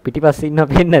 පිටිපස්සේ ඉන්නව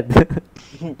පේන්නේ නැද්ද?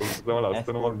 ඩොක්ටර් තමයි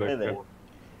ලස්සන මම දැක්කා.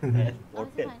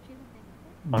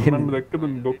 අන්නන් දැක්කද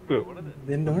ඩොක්ටර්?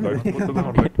 දෙන්න ඕනේ.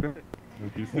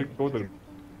 කිසිෙක් කොහොමද?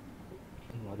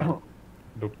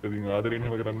 ඩොක්ටර් ඉතින් ආදරෙන්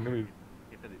හැම කරන්නේ නෙවෙයි.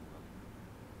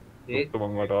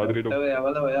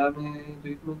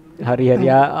 හරි හරි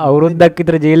අවුරුද්දක්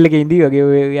විතර ජේල් එකේ ඉඳී වගේ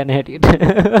ඔය යන හැටියට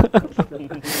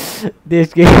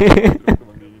දේශකේ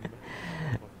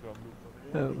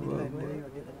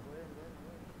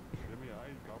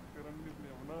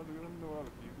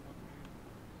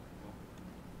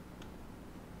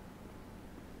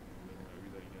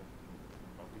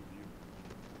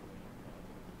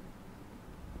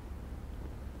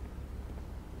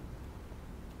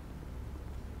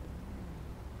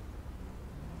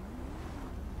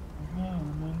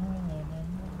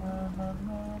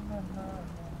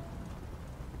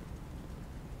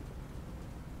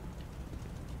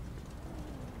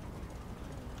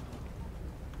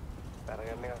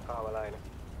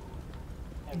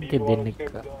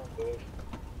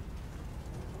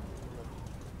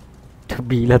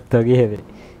බීලත් වගේ හැබැයි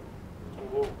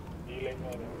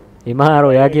එමාර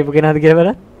ඔයා කියපු කෙනාද කියලා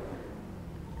බලන්න.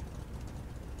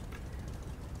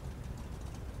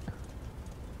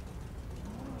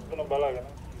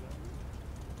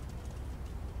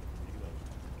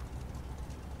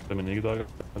 තමයි මේක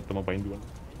දාගත්ත තමයි පයින් දුවන.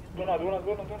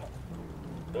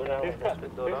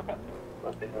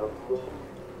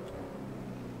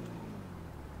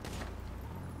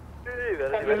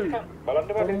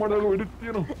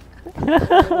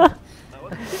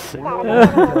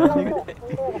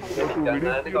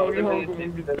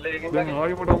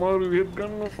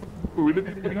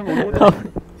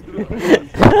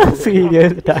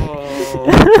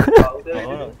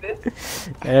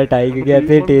 ටයිග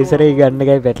ඇතේ ටේසරේ ගන්න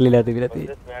එකයි පැටලිලා තිබිලා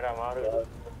තියෙන්නේ.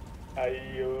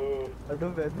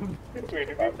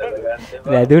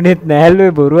 වැදුනෙත් නැහැලු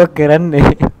බොරුවක්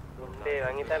කරන්නේ.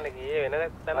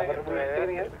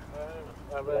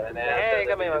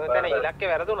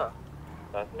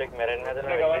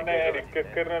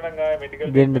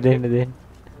 දෙන්න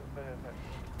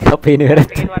අපේනේ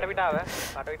වැරද්ද.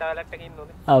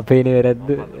 අපේනේ වැරද්ද.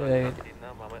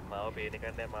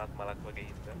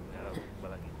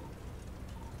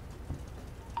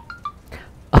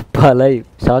 අප්පාලයි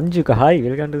සංජුක හයි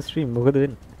වෙල්කම් ටු ස්ට්‍රීම්. මොකද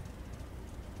වෙන්නේ?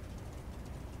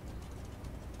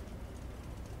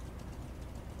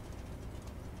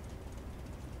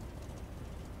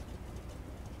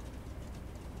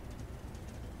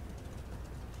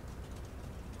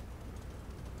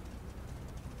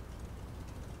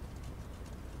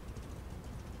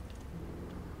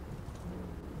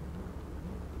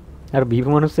 අර බීපු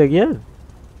මනුස්සයා ගියාද?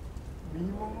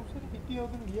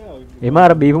 එම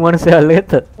අර බීපු මනුස්සයා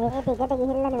අල්ලගත්තා. ඒක ටිකට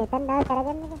ගිහිල්ලානේ මෙතන දාලා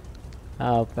කරගන්න එක.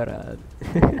 අපරාධ.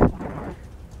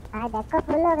 දැක්ක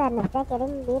ෆොලෝ ගන්න. දැන්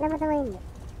කෙලින් දීලම තමයි ඉන්නේ.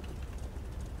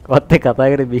 කොත් එක්ක කතා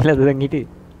කරේ බීලා දැන් හිටියේ.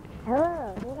 ඔව්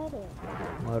බීලා හිටියේ.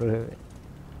 මරු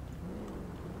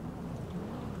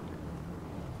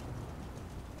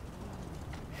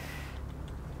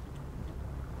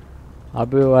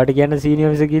අපි ඔයාට කියන්න සීනියර්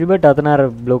ඔෆිසර් කිරිබට් අතන අර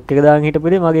බ්ලොක් එක දාන්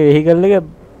හිටපුවේ මගේ වෙහිකල් එක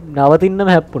නවතින්නම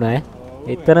හැප්පුණා ඈ.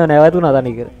 එතන නැවතුණා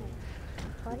තනිකර.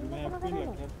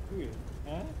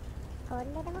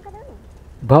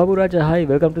 බාබු රාජා හයි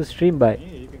වෙල්කම් ටු ස්ට්‍රීම් බයි.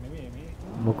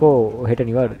 මොකෝ හෙට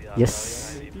නිවාඩු. yes.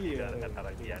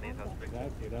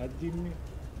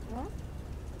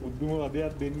 උද්දුම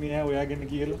වදයක් දෙන්නේ ඈ ඔයාගෙන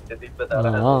කියලා.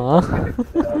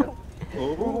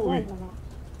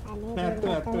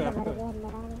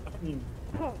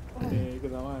 ඒක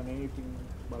තමයි නේ ඉතින්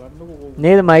බලන්නකෝ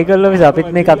නේද මයිකල් ඔෆිස් අපිත්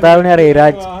මේ කතා වුණේ අර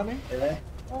ඉරාජ්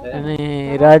අනේ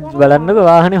ඉරාජ් බලන්නකෝ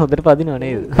වාහනේ හොඳට පදිනව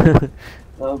නේද?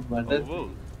 ඔව් මට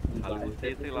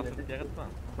අලුතේසේ ලස්සන තියාගත්තා.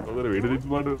 ඔතන වෙඩි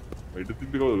තිබ්බාට වෙඩි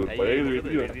තිබ්බේ කොහොමද? පයේද වෙඩි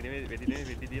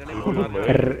දීලා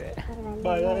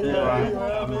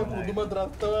මේ පුදුම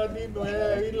ත්‍රස්තවාදී නොයා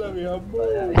ඇවිල්ලා මේ අම්මෝ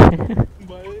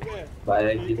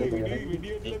බයයි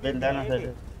ඉතින් දාන සර්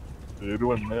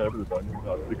ඒරුවන්නේ අපිට තනියම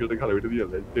අද්දකට කල වෙඩි දීලා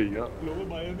ලැජ්ජයි යා ලොව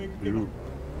බයනේ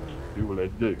ඉව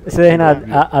ලැජ්ජයි සේන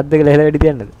අද්දක ලෙහෙල වෙඩි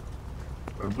තියන්නද?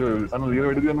 අන්න ලියන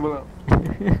වෙඩි තියන්න බලා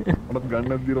මට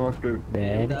ගන්නත් දිරමක්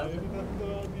බෑනේ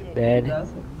බෑනේ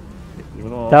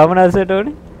තාමනසට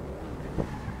ඕනේ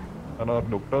අන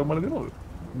ඩොක්ටර් මල දෙනවද?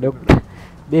 ඩොක්ටර්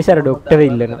දේශාර ඩොක්ටර්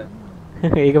ඉල්ලනවා.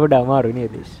 ඒක පොඩ අමාරුයි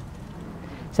නේද දේශ.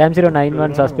 Sam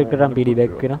 091 suspect from PD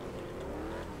back වෙනවා.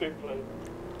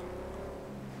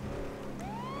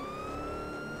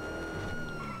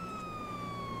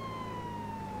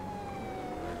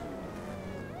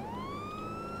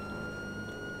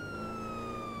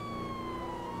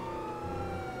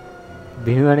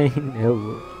 බිහිවනේ ඉන්නේ ඔව්.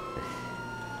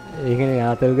 ඒකනේ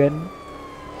ආතල් ගන්න.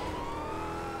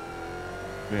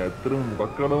 මේ ඇත්තටම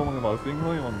මොකක් කරනවද මගේ මාසින්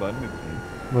වගේ මම දන්නේ නැහැ.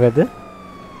 මොකද?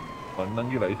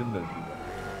 පන්නන්ගේ ලයිසන් නැති.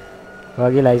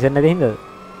 ඔයාගේ ලයිසන් නැති හින්දාද?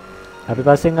 අපි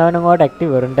පස්සෙන් ආව නම් ඔයාට ඇක්ටිව්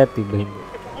වරන්ට් එකක් තිබ්බ හින්දා.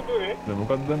 දැන්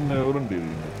මොකක්ද දන්නේ වරන්ට් එක?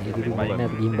 ඒක මයින්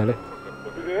නැත් ගිහින් බලමු.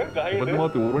 මොකද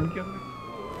මාත් වරන්ට් කියන්නේ?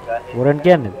 වරන්ට්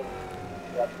කියන්නේ?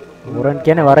 වරන්ට්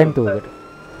කියන්නේ වරෙන්තුවකට.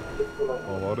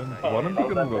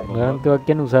 වරන්තුවක්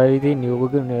කියන්නේ උසාවියේදී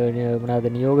නියෝග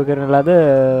කරන ලද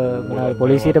මොනවාද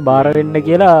පොලිසියට බාර වෙන්න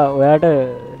කියලා ඔයාට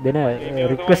දෙන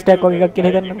රික්වෙස්ට් එකක් වගේ එකක්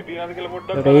කියලා හිතන්න.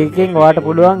 ඒකෙන් ඔයාට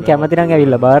පුළුවන් කැමති නම්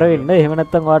ඇවිල්ලා බාර වෙන්න. එහෙම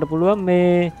නැත්නම් ඔයාට පුළුවන් මේ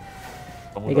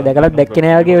ඒක දැකලා දැක්කේ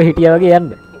නෑ වගේ හිටියා වගේ යන්න.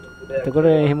 එතකොට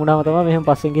එහෙම වුණාම තමයි මෙහෙම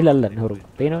පස්සෙන් ගිහලා අල්ලන්නේ හොරු.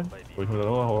 පේනවනේ. කොහොමද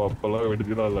තමයි අප්පලා වෙඩි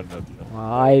තියලා අල්ලන්නේ.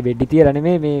 ආයේ වෙඩි තියලා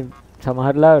නෙමෙයි මේ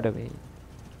සමහර ලාවට මේ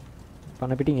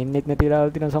පන පිටින් එන්නෙත් නැති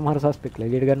වෙලාවල් තියෙන සමහර සස්පෙක්ට්ලා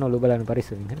එළියට ගන්න ඔලුව බලන්න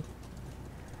පරිස්සමින් හරි.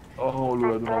 ඔලුව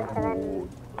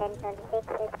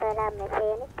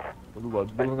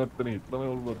බද්දම ගත්තනේ ඉතලම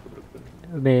ඔලුව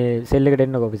බද්දම. මේ සෙල් එකට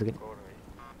එන්නකෝ ඔෆිස් එකේ.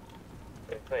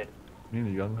 මේ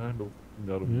නිකන් අහන්න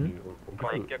දාරු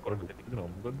මයික් එක කරලා දෙන්න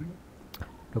මොකද්ද?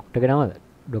 ડોක්ටර්ගේ නමද?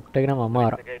 ડોක්ටර්ගේ නම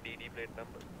අමාර.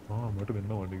 මට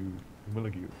වෙන්න වඩ විමල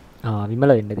කිව්වා.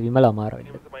 විමල වෙන්නද? විමල අමාර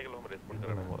වෙන්නද?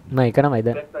 මම එක නමයි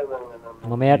දැන්.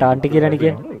 මම එයාට ආන්ටි කියලානේ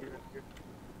කියන්නේ.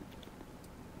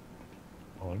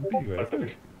 ආන්ටි වයස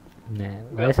නෑ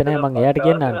වයස නෑ මම එයාට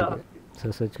කියන්නේ ආන්ටි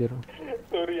කියලා. සර්ච් කරමු.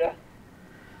 සෝරි යා.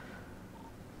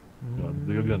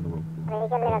 දෙක ගන්න බං.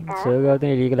 Sir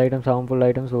ගාතේ ඉලීගල් item sample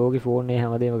item සෝගේ phone එක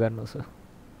හැමදේම ගන්නවා සර්.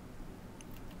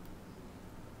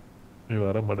 ඒ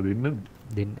වරම් මට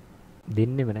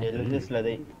දෙන්නෙම නෑ. එල්ස්ලා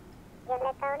දෙයි.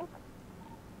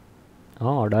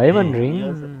 ඩයමන්ඩ් රින්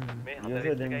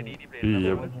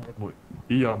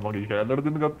ඊයා මගේ කැලලට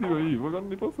දෙන්න ගත්තී ඔය ඉව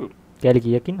ගන්න එපා සර්. කැලි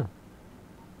කීයක් ඉන්නවද?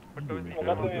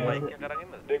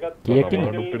 කීයක්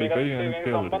ඉන්නවද?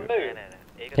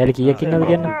 කැලි කීයක් ඉන්නවද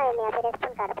කියන්නේ?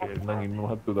 එන්නම් ඉන්න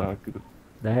මහත්තයෝ 10ක් විතර.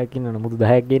 10ක් ඉන්නවද? මුදු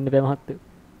 10ක් ගේන්න බෑ මහත්තයෝ.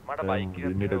 මට බයික් එකක්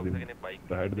දෙන්නට දෙන්න.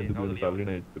 10ට දෙන්න පුළුවන් සල්ලි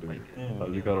නැහැ ඇත්තට.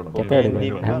 සල්ලි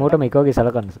කරනවා. හැමෝටම එක වගේ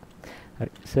සලකන්න සර්.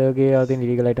 හරි සර්ගේ ආවතින්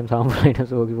ඉලීගල් අයිටම් සාම්පල් අයිටම්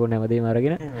සෝගේ ෆෝන් හැමදේම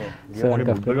අරගෙන සර් අන්කෆ්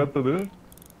ගත්තද?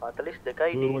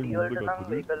 42යි DD වලට නම්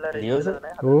මේ කළා නියෝස?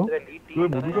 ඕ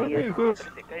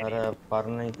අර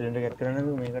පරණ ඉන්සිඩන්ට් එකක් කරන්නේ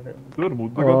නේද මේකට? සර්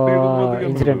මුද්ද ගත්තේ මොකද්ද?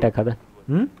 ඉන්සිඩන්ට් එකක් හදා.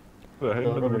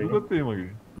 මුද්ද ගත්තේ මගේ.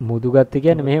 මුදු ගත්ත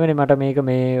කියන්නේ මෙහෙමනේ මට මේක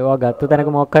මේ ඔයා ගත්ත තැනක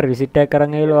මොකක් හරි රිසිට් එකක්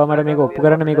අරන් ඇවිල්ලා ඔයා මට මේක ඔප්පු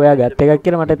කරන්න මේක ඔයා ගත්ත එකක්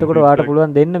කියලා මට එතකොට ඔයාට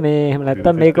පුළුවන් දෙන්න මේ එහෙම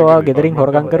නැත්තම් මේක ඔයා ගෙදරින්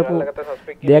හොරගම් කරපු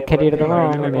දෙයක් හැටියට තමයි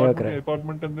මම මේක කරන්නේ.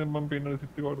 ඇපාර්ට්මන්ට් එකෙන් මම පේන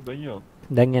රිසිට් එක වලට දැන් යනවා.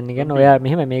 දැන් යන්නේ කියන්නේ ඔයා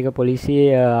මෙහෙම මේක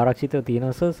පොලිසියේ ආරක්ෂිතව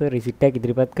තියෙනවා සර් රිසිට් එකක්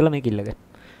ඉදිරිපත් කළා මේක ඉල්ලගන්න.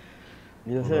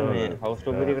 ඊට පස්සේ මේ හවුස්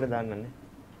රොබරි එකට දාන්නන්නේ.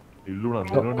 ඉල්ලුණා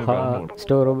නේද?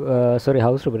 ස්ටෝර් සෝරි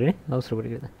හවුස් රොබරි නේ හවුස් රොබරි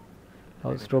කියලා.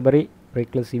 හවුස් රොබරි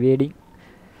රෙක්ලස් ඉවේඩින්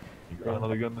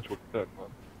ඉකානද ගන්න ෂොට් එකක්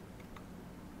මම.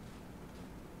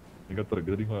 ඒකතර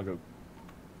ගෙදරින්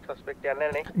හොයාගත්තා. සස්පෙක්ට් යන්නේ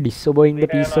නේ. disobeying the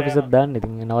peace officer දාන්න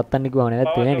ඉතින් නවත්තන්න කිව්වම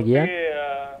නැත්තේ නේද ගියා.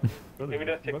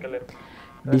 එවිඩන්ස් චෙක් කළා.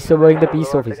 disobeying the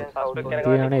peace officer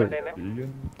තියෙනව නේද?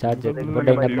 charge එක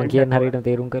පොඩ්ඩක් ඉන්නත් මම කියන්න හරියට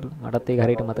තේරුම් කරලා මටත් ඒක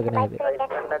හරියට මතක නැහැ හැබැයි.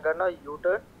 ගන්න ගන්නවා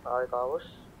U-turn ආය කාවස්.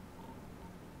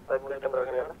 සයිකල්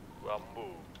කරගෙන යනවා. අම්බු.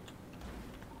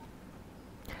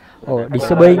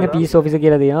 disobeying a peace officer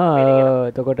කියලා තියෙනවා.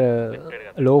 එතකොට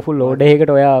lawful order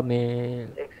එකකට ඔයා මේ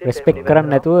respect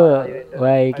කරන්නේ නැතුව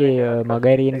ඔයා ඒකේ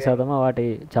මගහැරිය නිසා තමයි ඔයාට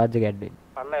ඒ charge එක ඇඩ් වෙන්නේ.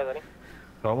 අන්න එතනින්.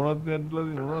 සමනත් ඇඩ්ලා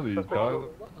දෙනවද?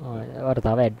 ඔයාට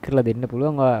තව ඇඩ් කරලා දෙන්න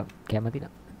පුළුවන් ඔයා කැමති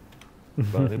නම්.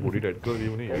 බානේ පොඩි ඇඩ් කරලා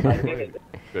දීමුනේ.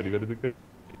 වැඩි දෙක.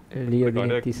 ලියෝ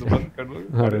දින 30.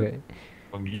 හරි.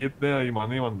 මං ගියෙත් නෑ අයි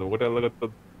මනේ මන්ද ඔකට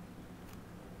අල්ලගත්තත්.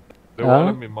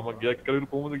 මම ගයක් කරලා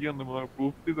කොහොමද කියන්නේ මම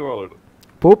ප්‍රූෆ් තියද ඔයාලට?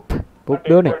 පුප්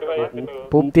දෝනේ.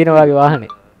 පුප් තියෙන වාගේ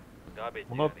වාහනේ.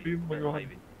 මොනවද තියෙන්නේ මගේ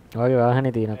වාහනේ? වාගේ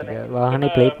වාහනේ තියෙනවා. වාහනේ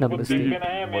ප්ලේට් නම්බර්ස්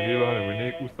තියෙනවා. මගේ වාහනේ වෙන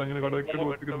එක උස්සන්ගෙන කඩක්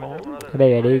කරුවත් ටික මම.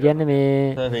 හැබැයි වැඩේ කියන්නේ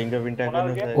මේ ෆින්ගර් ප්‍රින්ට් එකක්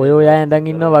ගන්නවා. ඔය ඔයා ඇඳන්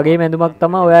ඉන්නවා වගේ මැඳුමක්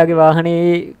තමයි ඔයාගේ වාහනේ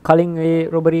කලින් ඒ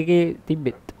රොබරි එකේ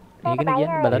තිබ්බෙත්. ඒකනේ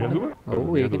කියන්නේ බලන්න. ඔව්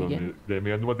ඒකනේ කියන්නේ. දැන්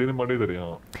මේ ඇඳුම තියෙන්නේ මඩේ දරේ.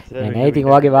 නෑ ඉතින්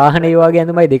ඔයාගේ වාහනේ ඔයාගේ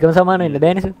ඇඳුමයි දෙකම සමාන වෙන්න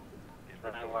බෑනේ සර්.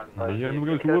 අයියා නුඹ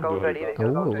කියලා ෂුවර්ද?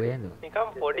 ඔව් ඔය ඇඳුම. නිකම්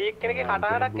පොඩි එක්කෙනෙක්ගේ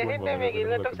කටහඬක් ඇහෙන්නේ මේ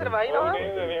ගිල්ලට උස්සර වයින්නවා.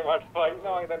 මේ මට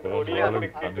වයින්නවා ඉතින් පොඩි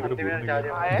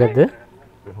ගද්ද?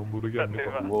 හම්බුර කියන්නේ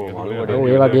ඔව්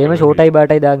ඒ වගේම ෂෝටයි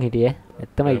බාටයි දාන් හිටියේ.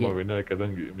 ඇත්තමයි කියන්නේ. වෙන එක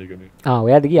දැන් මේකනේ.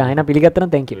 ඔයාද ගියා ආයෙනම් පිළිගත්තා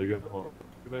නම් thank you.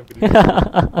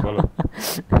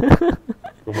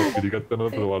 කොහොමද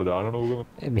පිළිගත්තනවද ඔයාලා දාන නෝගම?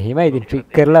 මෙහෙමයි ඉතින් ට්‍රික්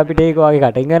කරලා අපිට ඒක වගේ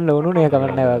කටින් ගන්න ඕනුනේ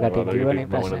කමක් නැහැ ඔයා කටින් කිව්වනේ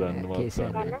ප්‍රශ්න කේස් එක.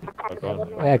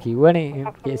 ඔයා කිව්වනේ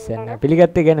කේස් එක.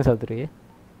 පිළිගත්තේ ගැන සතුටුයි.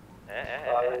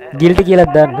 ගිල්ටි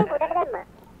කියලාත් දාන්න.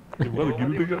 මොකද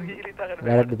ගිල්ටි කියන්නේ?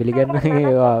 වැරද්ද පිළිගන්න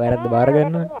ඒවා වැරද්ද බාර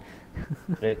ගන්නවා.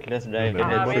 රෙක්ලස් ඩ්‍රයිවිං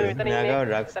නාගාව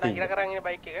ඩ්‍රග්ස්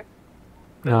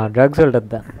ඩ්‍රග්ස් වලටත්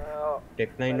දාන්න.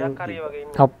 ටෙක්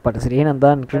 9 අප්පට සිරේනම්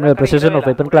දාන්න criminal possession of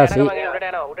weapon class A.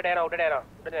 උඩට යනවා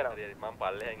මම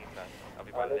පල්ලෙහෙන් ඉන්නම්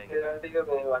අපි පල්ලෙහෙන් ටික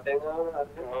මේ වටෙන් ආවම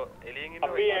ඔව් එළියෙන් ඉන්න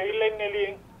අපි ඇවිල්ලා ඉන්නේ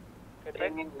එළියෙන්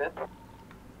එළියෙන් ඉන්න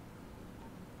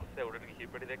ඔස්සේ උඩට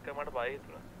ගිහිප්පටි දැක්කම මට බය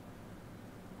හිතුණා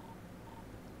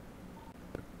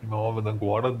මම දැන්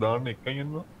කොහටද දාන්න එකයි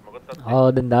යනවා මොකද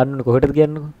දැන් දාන්න කොහෙටද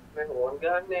කියන්නකෝ මේ ඕන්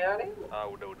ගන්න එයානේ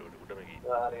උඩ ගිහින්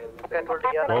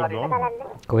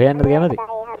කොහෙ යන්නද කැමති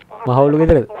මහවුලු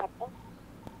ගෙදරද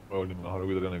ඔව් මහවුලු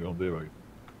ගෙදර යන ගම දේ වගේ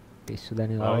පිස්සු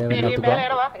දන්නේ ඔයා වෙන්න අතු ගන්න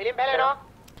එළියෙන් බැලේනවා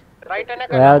රයිට්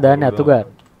එක ඔයා දාන්නේ අතු ගන්න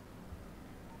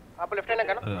අප ලෙෆ්ට් එක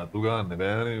කරනවා අතු ගන්න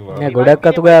බෑනේ නෑ ගොඩක්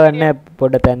අතු ගාවන්නේ නෑ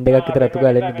පොඩ්ඩ තැන් දෙකක් විතර අතු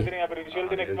ගාලා එන්න ඉතින් අපි විෂුවල්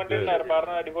දෙන එක්ස්පර්ට් එන්න අර පාරන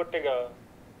ඩිපෝට් එක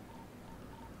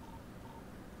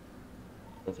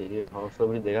සීරියස් හවුස්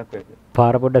රොබරි දෙකක් වෙන්න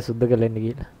පාර පොඩ්ඩක් සුද්ධ කරලා එන්න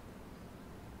කියලා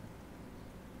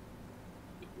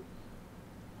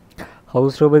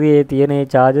හවුස් රොබරි ඒ තියෙන ඒ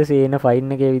charges ඒන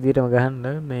ෆයින් එකේ විදිහටම ගහන්න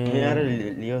මේ අර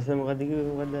ලියෝස් මොකද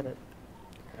කිව්වේ මොකද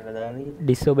අර දාන්නේ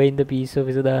disobeying the peace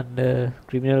officer දාන්න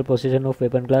criminal possession of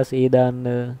weapon class A දාන්න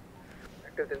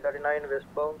 39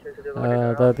 westbound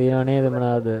තව තියෙනව නේද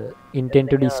මොනවාද intent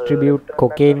to distribute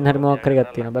cocaine හරි මොකක් හරි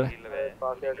එකක් තියෙනවා බලන්න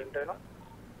පාසයට එනවා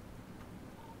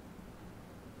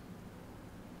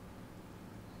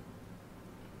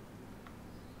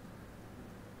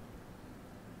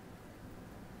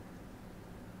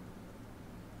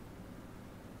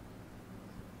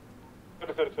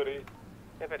sorry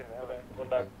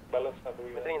පොඩ්ඩක් බැලන්ස් අඩු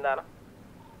වෙනවා මෙතනින් දානවා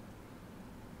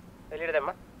එළියට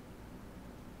දැම්මා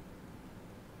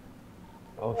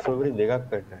හවුස් රොබරි දෙකක්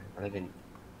කරනවා අනකෙනි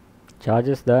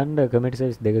charges දාන්න community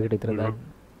service දෙකකට විතර දාන්න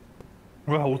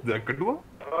ඔය හවුස් දෙකක් කඩුවා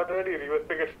ඔයාට වැඩි රිවර්ස්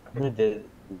එක මේ දෙකක්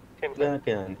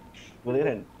කියන්නේ මොකද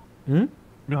කරන්නේ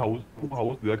මේ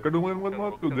හවුස් දෙකක් කඩුවා මොකද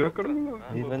මාත් දෙකක් කඩුවා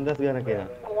 25000 ගණන්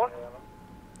කියනවා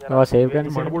ඔයා සේව්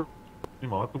කරන්න මේ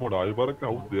මාත් මොඩ ආයෙ පාරක්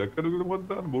හවුස් දෙකක් කඩුවා මොකද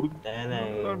දාන්න බොරු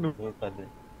නෑ මොකක්ද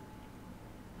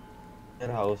අර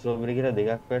හවුස් රොබරි කියලා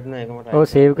දෙකක් වැටෙන එක මට ඔව්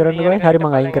සේව් කරන්නකෝ හරි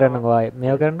මම අයින් කරන්නකෝ ආයෙ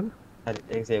මේව කරන්නකෝ හරි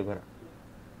ඒක සේව් කරා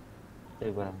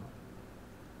සේව් කරා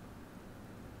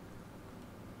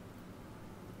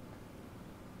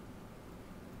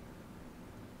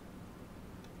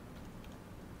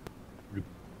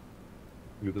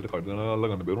ගෙදර කඩන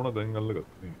අල්ලගන්න බැරුණා දැන්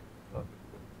අල්ලගත්තා නේ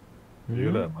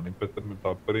ඒකලා මනින් පැත්තට මේ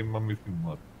තප්පරින් මම මිසින්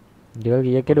මාත් ඩිවල්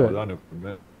කීයක් කෙරුවා දාන්න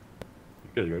නෑ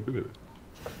එකයි ගඩු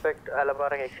සස්පෙක්ට්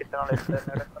අලපාරක එක්සිට් කරනවා ලෙෆ්ට්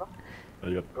සයිඩ් එකට කරා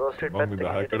රෝස් ස්ට්‍රීට් මම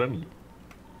 10 කරන්නේ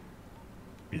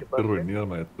ඉතර වෙන්නේ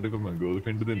මම ඇත්තටම මම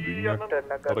ගර්ල්ෆ්‍රෙන්ඩ් දෙන්න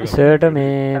රින්ග් සර්ට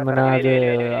මේ මොනවාද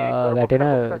වැටෙන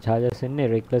charges එන්නේ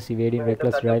reckless evading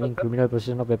reckless driving criminal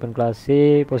possession of weapon class A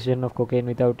possession of cocaine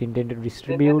without intent to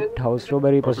distribute house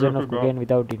robbery possession of cocaine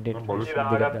without intent to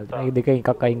distribute මේ දෙක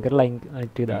එකක් අයින් කරලා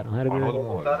අනිත් ටික දානවා හරිද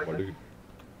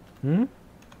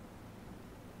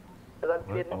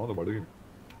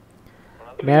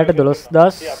මෙයාට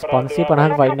 12550ක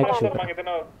ෆයින් එක ඉෂුව කරා මම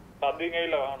හිතනවා සද්දින්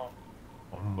ඇවිල්ලා වහනවා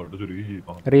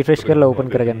රිෆ්‍රෙෂ් කරලා ඕපන්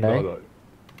කරගන්න ආයේ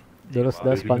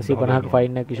 12550ක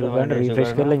ෆයින් එක ඉෂුව කරන්න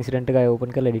රිෆ්‍රෙෂ් කරලා ඉන්සිඩන්ට් එක ආයේ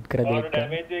ඕපන් කරලා එඩිට් කරලා delete කරන්න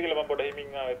මේජ් එක කියලා මම පොඩ හිමින්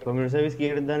ආවේ කොමියුනිටි සර්විස්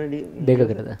කීයකටද දාන්නේ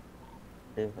දෙකකටද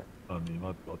අනේ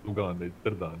මාත් අතු ගන්න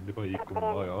ඉතර දාන්න එපා ඒක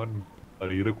මොනවා යවන්න අර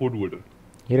ඉර කෝඩුවට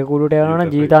ඉර කෝඩුවට යනවා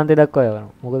නම් ජීවිතාන්තය දක්වා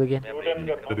යවනවා මොකද කියන්නේ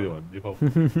ඉතර යවන්න එපා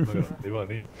ඒවා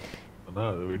නේ අනා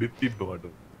වෙඩිත් තිබ්බ මට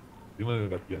ඉතින් මම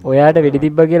කියන්නේ ඔයාට වෙඩි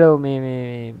තිබ්බා කියලා මේ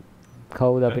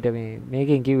කවුද අපිට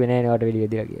මේකෙන් කිව්වේ නෑ නේ වට වෙඩි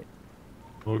වෙදිලා කියලා.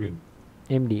 ඕකෙන්.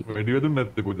 MD. වෙඩි වෙදුන්නේ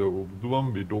නැත්තේ කොහොමද? දුවම්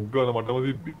මේ ඩොග් ගාලා මටම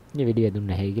තිබ්බේ. නේ වෙඩි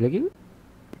වෙදුන්නේ නැහැ කියලා කිව්වේ.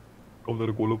 කවුද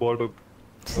අර කොළ පාට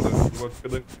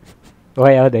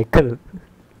ඔයා දැක්කද?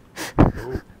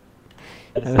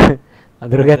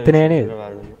 අඳුර ගත්තේ නෑ නේද?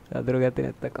 අඳුර ගත්තේ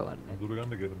නැත්තම් කවන්නේ. අඳුර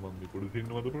ගන්න කියලා මම මේ පොඩි සින්න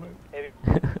වදුර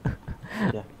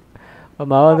නෑ.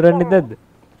 මාව අඳුරන්නේ නැද්ද?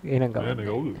 එහෙනම් කවන්නේ. නෑ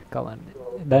කවුද? කවන්නේ.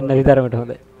 දන්නේ නැති තරමට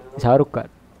හොඳයි. ශාරුක් ખાન.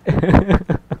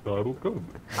 ශාරුක් ખાන්.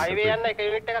 හයිවේ යන්න එක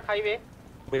යුනිට් එකක් හයිවේ.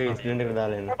 මේ ඉන්සිඩන්ට් එකට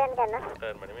දාලා එන්න.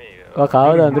 ඔය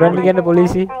කාවද අඳුරන්නේ කියන්නේ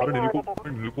පොලිසිය? අර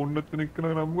නිලකොන් නැත්නම් එක්කන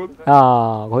නම් මොකද?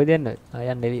 කොහෙද යන්නේ?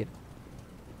 යන්න එළියට.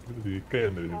 ඒක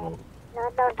යන්නේ මම.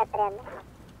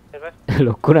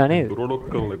 ලොක්කුණා නේද? රොඩොක්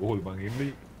කරලා කොහොමද මං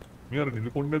ඉන්නේ? මේ අර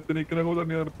නිලකොන් නැත්නම් එක්කන කවුද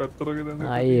අර පැත්තරගේ දැන්.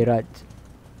 ආයේ රාජ්.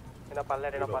 එන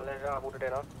පල්ලෙට අපුටට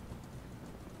එනවා.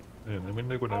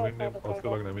 නැමෙන්නේ කො නැමෙන්නේ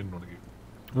පස්කලක් නැමෙන්න ඕන කිව්වා.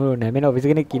 ඔව් නැමෙන ඔෆිස්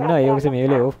කෙනෙක් ඉන්නවා ඒ ඔෆිස් මේ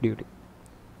වෙලේ ඔෆ් ඩියුටි.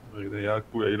 ඒක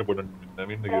යාක්කු ඇයිලා පොඩ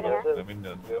නැමෙන්න කියලා නැමෙන්න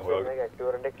යන්නේ. ඔය ඒක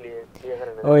ක්ලියර්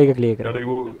කරන්න. ඔව් ඒක ක්ලියර් කරන්න. ඊට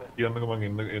ඒක කියන්නක මං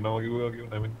එනවා කිව්වා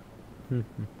නැමෙන්න.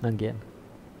 මං කියන්නේ.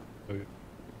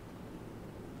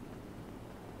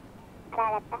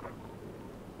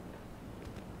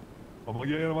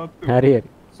 හරි හරි.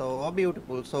 So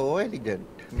beautiful, so elegant.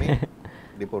 මේ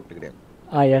report එකට යන්න.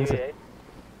 යන්න සර්.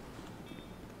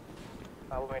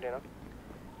 ආව මේට එනවා.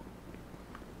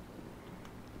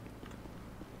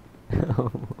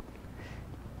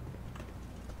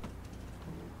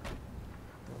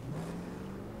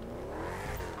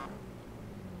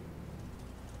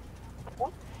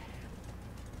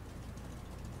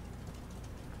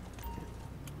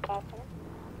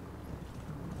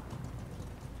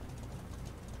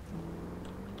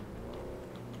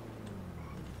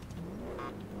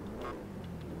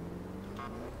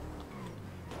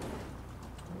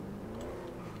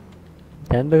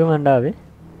 දැන්ද කමණ්ඩාවේ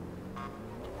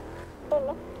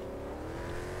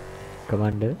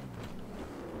කමණ්ඩ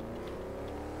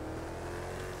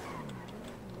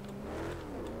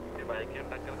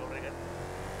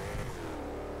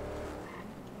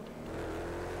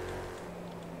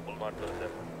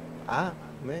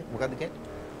මේ මොකක්ද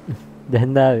කියන්නේ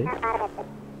දැන් දාවේ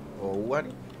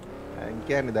ඔව්වනේ මං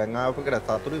කියන්නේ දැන් ආපකට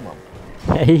සතුටුයි මම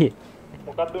ඇයි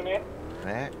මොකක්ද උනේ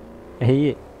ඈ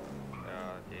ඇයි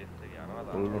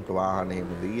උන්ට වාහනේ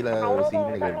දීලා සීන්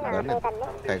එක ගන්න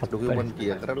ටැක්ස් ඩොකියුමන්ට්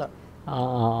කිය කරලා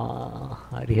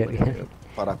හරි හරි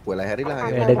පරක් වෙලා හැරිලා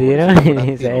වැඩ තියෙනවනේ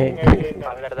මේ සෑ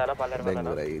පල්ලට දාලා පල්ලට දැන්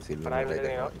ඉවරයි සිල්වර් එක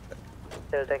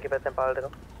සෙල් ටැංකිය පැත්තෙන් පල්ලට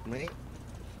ගමු මේ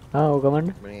ඔව් කමන්න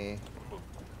මේ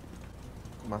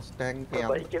මස්ටැන් එක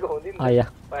බයික් එක හොඳින්ද ආයා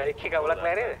බයික් එක අවුලක්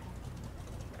නැහැ නේද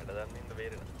වැඩ දන්න ඉන්න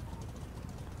බේරෙන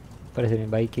පරිසරේ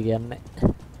බයික් එක යන්නේ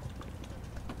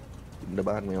ඉන්න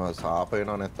බාන්න මේවා සාප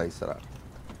වෙනව නැත්නම් ඉස්සරහ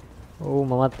ඔව්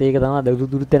මමත් ඒක තමයි දවුරු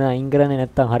දුරු තැන අයින් කරන්නේ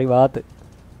නැත්තම් හරි වාත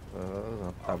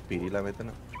නැත්තම් පිරිලා මෙතන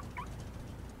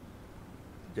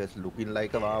just looking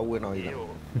like a wow වෙනවා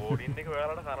ඊළඟ බෝඩින් එක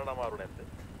ඔයාලට කරන්න අමාරු නැද්ද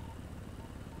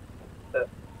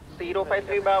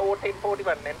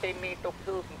 053/1041 නැන්ටේ top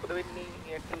මොකද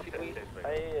වෙන්නේ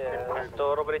අය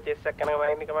ස්ටෝර් ඔබේ චෙස් එකක් කරනවා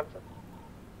වයින් එක මන්ස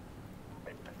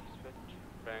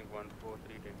bank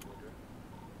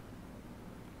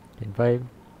 14310 10-5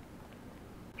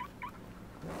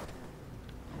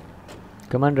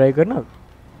 කමන් ඩ්‍රයිව් කරනවද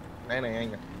නෑ නෑ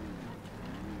අයින්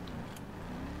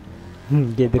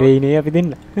ගෙදරේ ඉන්නේ අපි දෙන්න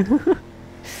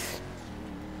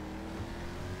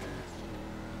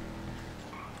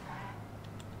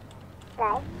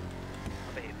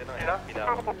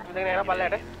එන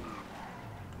පල්ලයට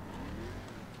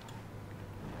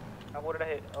අපුරට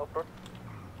ඔෆ් රෝඩ්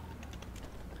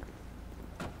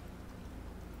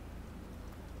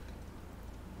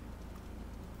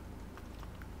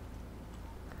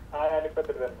අනිත්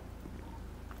පැත්තට දැම්ම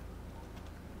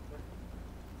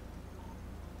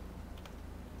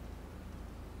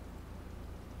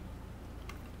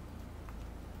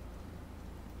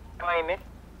ඉන්නේ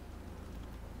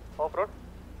ඔෆ් රෝඩ්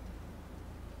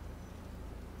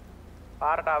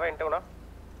පාරට ආව එන්ට උනා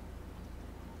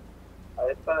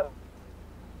අයත්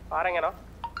පාරෙන් යනවා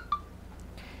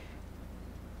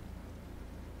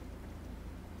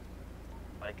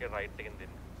බයික් එක රයිට් එකෙන්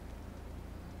දෙන්න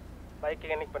බයික්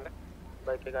එක නික්පන්න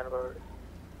බයික් එක ගන්න පාරට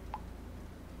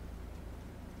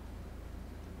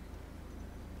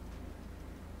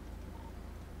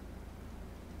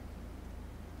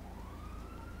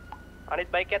අනිත්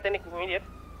බයික් එකත් එන්නේ ඉමීඩියට්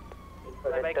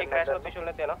බයික් එක ක්‍රෑෂ් වුණොත් විෂුවල්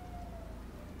නැති වෙනවා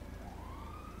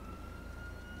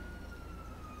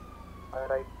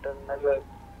රයිට් ටර්න්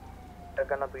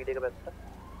ගන්න පීඩි එක පැත්ත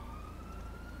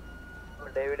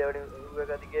ඩේවිඩ් එක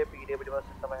දිගේ පීඩි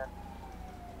පිටිපස්සෙන් තමයි යන්නේ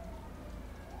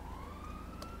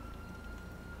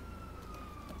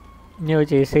මේ ඔය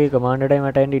චේස් එකේ කමාන්ඩර් ටයිම්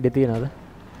අටෙන්ඩ් ඉඳ තියනවද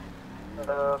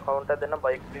කවුන්ටර් දෙන්න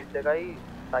බයික් ප්ලීට් එකයි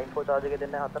ටයිම් ෆෝ චාර්ජ් එකේ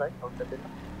දෙන්න 4යි කවුන්ටර් දෙන්න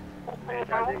මේ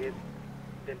චාර්ජ් එකේ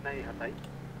දෙන්නයි 7යි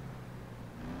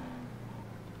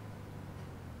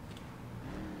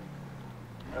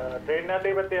ट्रेन ना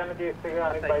ले बत्ते यानी कि इससे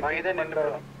आने बाइक मांगे देने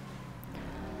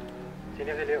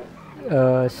सीनियर से लियो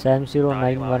Sam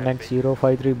 091 and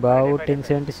 053 bow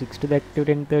 1076 to the active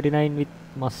 1039 with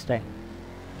Mustang.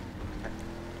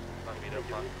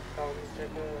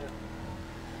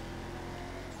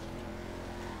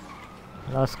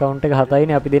 Last count එක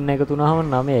 7යිනේ අපි දෙන්න එකතු වුණාම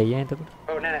 9යි ඈ එතකොට.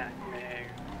 ඔව් නෑ නෑ මේ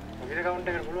ඔෆිස් කවුන්ට්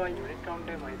එකට පුළුවන් යුනිට් කවුන්ට්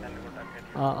එක මම හිතන්නේ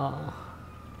පොඩ්ඩක් ආ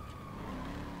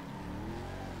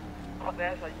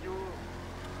දැන් අයියෝ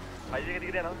අයියෝ එක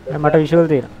දිගට යනවා මට විෂුවල්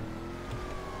තියෙනවා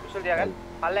විෂුවල් තියාගන්න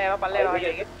පල්ලේ යනවා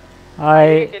අයියගේ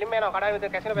ආයි කෙලින්ම යනවා කඩාවේ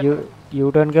විතර කැසිනෝ පැත්තට යූ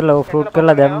ටර්න් කරලා ඔෆ් රෝඩ්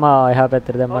කරලා දැම්මා එහා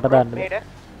පැත්තට දැන් මට දාන්න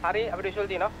හරි අපිට විෂුවල්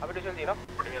තියෙනවා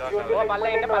ඔය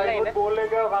පල්ලේ ඉන්න බෝල්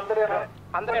එක අnder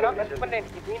යනවා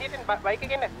ඉමීඩියට් බයික්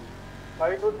එකේ ඉන්න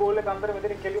බයික් උඩ බෝල් එක අnder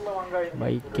මෙතන කෙලින්ම මං ගා ඉන්නේ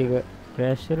බයික් එක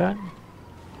ක්‍රෑෂ් වෙලා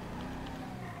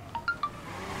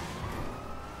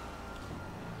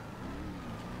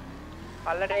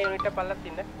පල්ලට යුනිට් එක පල්ලත්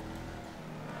ඉන්න.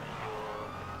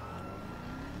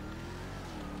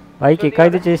 බයික්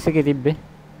එකයිද චේස් එකේ තිබ්බේ?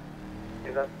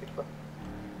 එකක් තිබ්බා.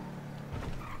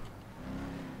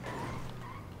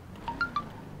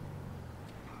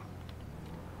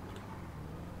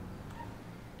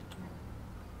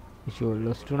 විෂුවල්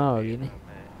ලොස්ට් වුණා වගේනේ.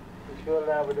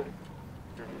 විෂුවල් ආවද?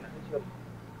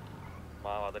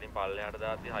 මාව අතරින් පල්ලෙහාට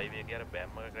දාද්දි හයිවේ එකේ අර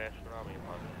බෑම් එක ක්‍රෑෂ් වුණා මේ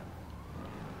පල්ලෙහාට.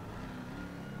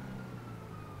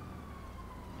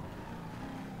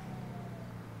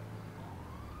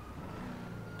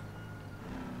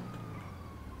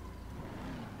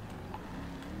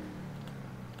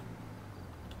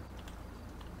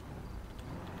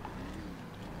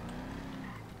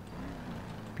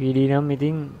 PD නම්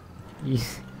ඉතින්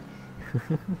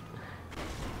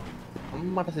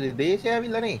අම්මට සිරි දේශය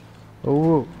ඇවිල්ලා නේ.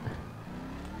 ඔව්.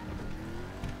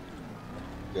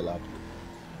 කියලා.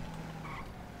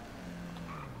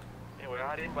 මේ ඔය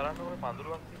හරියෙන් බලන්නකො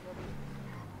පඳුරුවක් තියෙනවා.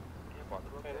 මේ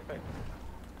පඳුරුවක් නේ.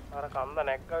 අර කන්ද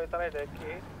නැග්ගා විතරයි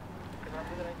දැක්කේ.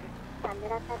 කන්දද නැග්ගේ?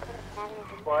 කන්දරක් අතර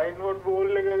වයින්වුඩ්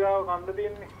බෝල් එක ගාව කන්ද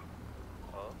තියෙන්නේ.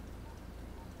 ඔව්.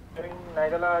 ඉතින්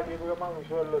නැගලා ගිහුව ගමන්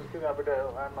විෂුවල් ලොස් එක අපිට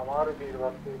හොයන්න අමාරුයි ඊට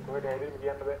පස්සේ කොහෙද හැදෙන්නේ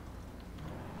කියන්න බෑ.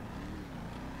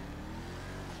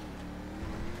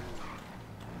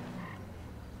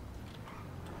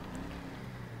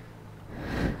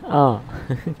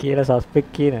 කියලා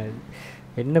සස්පෙක්ට් කියන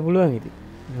එන්න පුළුවන් ඉතින්.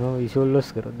 මම විෂුවල් ලොස්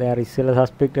කරා. දැන් අර ඉස්සෙල්ලා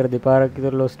සස්පෙක්ට් අර දෙපාරක්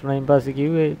විතර ලොස් වුණායින් පස්සේ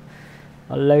කිව්වේ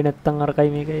අල්ලයි නැත්තම් අරකයි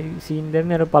මේකයි සීන්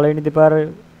දෙන්නේ. අර පළවෙනි දෙපාර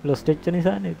ලොස් වෙච්ච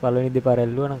නිසානේ. පළවෙනි දෙපාර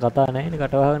ඇල්ලුවා නම් කතා නැහැනේ.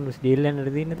 කට වහගෙන ඩීල්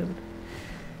යන්නට දෙන්නේ එතකොට.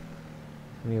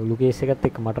 මේ උළු කේස් එකත්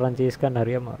එක්ක මට රන් චේස් ගන්න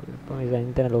හරියම අමාරුයි. මේ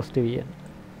සයින්තන ලොස් ටෙවි යන්නේ.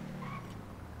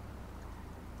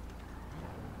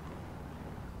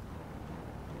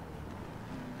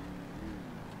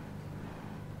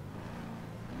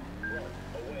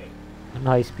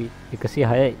 high speed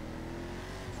 106යි.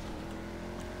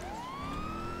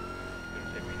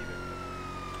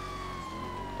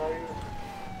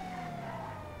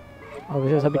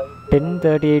 අවශ්‍ය අපි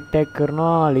 1038 ටැග්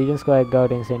කරනවා ලීජන් ස්ක්වයර් ගාව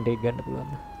 10 සෙන්ට් එක ගන්න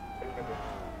පුළුවන්.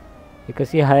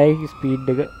 106යි ස්පීඩ්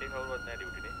එක.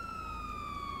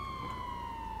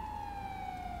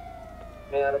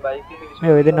 මේ අර බයික් එකේ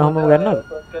මේ ඔය දෙන්න ඔහොම ගන්නවද?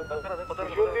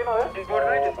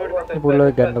 පුල්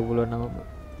ඔය ගන්න පුළුවන් නම්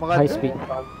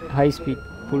high speed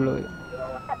full oil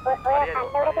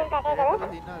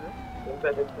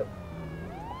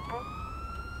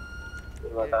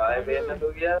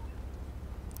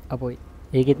අපොයි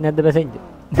ඒකෙත් නැද්ද පැසෙන්ජර්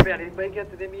අපි අනිත් බයික්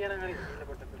එකත් දෙමිය නම් හරි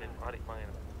හරි මම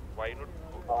එනවා වයිනුත්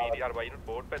PDR වයිනුත්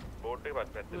බෝඩ් එක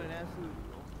පැත්තට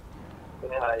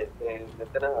මේ ආයේ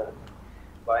මෙතන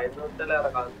වයිනුත් වල අර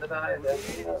කන්දට ආයේ දැන්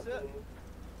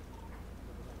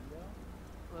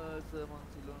සර් මම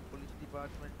සිලෝන් පොලිස්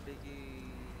ඩිපාර්ට්මන්ට් එකේ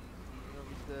සීනියර්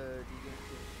ඔෆිසර් ඩීගන්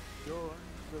ජෝන්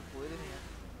සර් කොහෙද මේ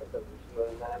සර්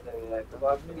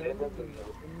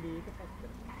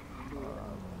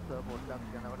පොඩ්ඩක්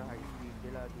යනකොට හයි ස්පීඩ්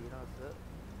වෙලා තියෙනවා සර්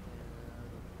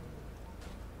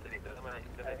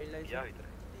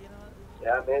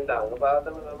යා මේ දාන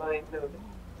පාතම තමයි ඉන්නේ උදේ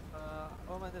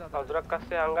ඔව් මම ඉතලා කවුරුක්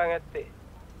අස්සේ අංගන් ඇත්තේ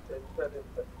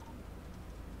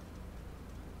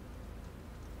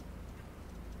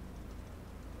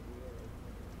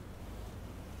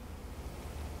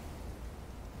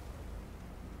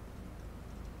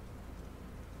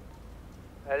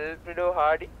Alfredo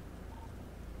Hardy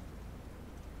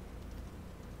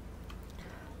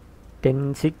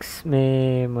 10-6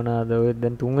 මේ මොනවාද ඔය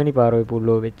දැන් තුන්වෙනි පාර ඔය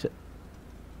පුල්ලෝ වෙච්ච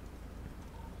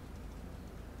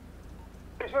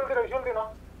විෂුවල් දිනවා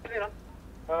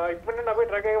ඉක්මනින් අපේ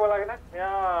ට්‍රක් එක බලාගෙන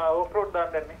මෙයා ඕෆ් රෝඩ්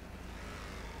දාන්න යන්නේ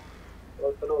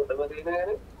ඔතන උඩම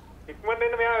දිනගෙන ඉක්මනින්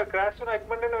එන්න මෙයා ක්‍රෑෂ් වුණා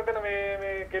ඉක්මනින් එන්න මෙතන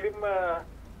මේ කෙලින්ම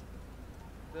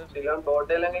ශ්‍රීලංක බෝඩ්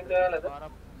එක ළඟ ඉන්නවලද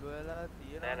ලොයලා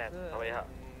තියෙනවා නෑ නෑ ඔය එහා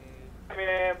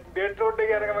මේ ඩේට් රෝඩ්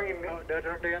එකේ අරගෙන මම ඉන්නේ ඩේට්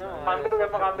රෝඩ් එක යනවා කන්දට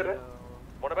දැම්ම කන්දට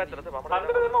මොන පැත්තටද මම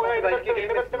කන්දට දැම්ම ඔය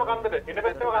ඉන්න පැත්තම කන්දට ඉන්න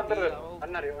පැත්තම කන්දට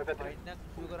අන්න හරි ඔය පැත්තට ඉන්නක්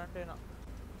ෂූ කරන්ට එනවා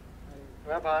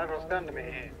ඔයා පාර ක්‍රොස් කරන්න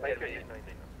මේ බයික් එක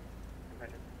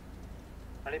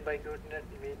අනිත් බයික්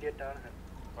එකට ඉමීඩියට් ආවන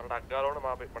මට ඩක් ගාලා ඕන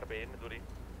මට පේන්නේ දුරින්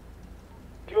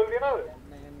ජෝල් දිනවද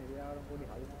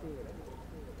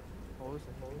ඔව්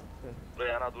සර්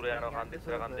දුර යනවා කන්ද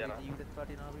ඉස්සර කන්ද යනවා ඊටත්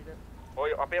පාටිනවා අපිට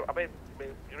ඔය අපේ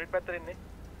යුනිට් පැත්තට ඉන්නේ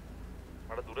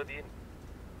මට දුර තියෙන්නේ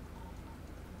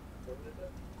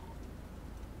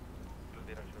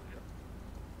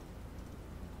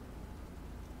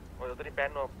ඔය උතරින්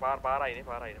පැන්නෝ පාරයිනේ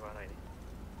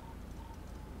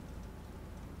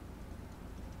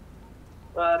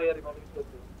හරි හරි මම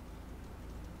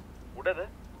උඩද?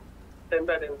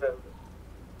 ටෙම්පර්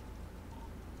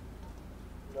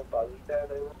නෝ පල්ලයට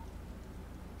එනවා.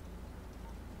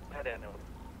 හැඩ යනවා.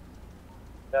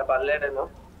 දැන් පල්ලයට එනවා.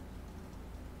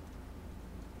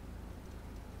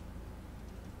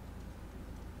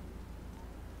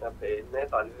 අපේ ඉන්නේ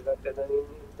කල්විලක් එතන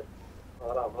ඉන්නේ.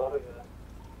 අමාරුයි.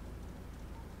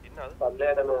 ඉන්නවද?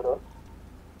 පල්ලයට යනවා.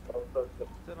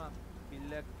 එතන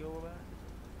පිල්ලයක් කියව බලන්න.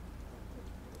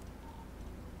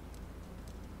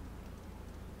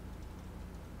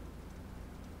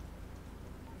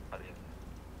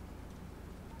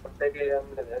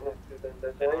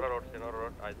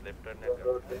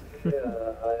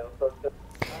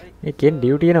 එකෙන්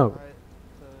ඩියුටි එනවා.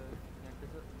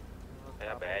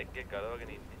 එයා බෑග් එක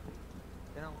ගලවගෙන ඉන්නේ.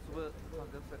 එහෙනම් සුබ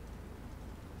සංගස්ස.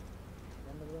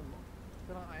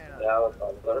 යාව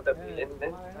වලට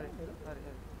පිළිෙන්නේ. හරි.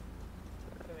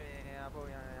 මේ ආපහු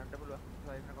යන්න පුළුවන්.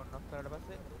 සයින් එක කොන්නස් කරලා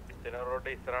පස්සේ සෙනර් රෝඩ්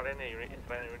ඉස්සරහට එන්නේ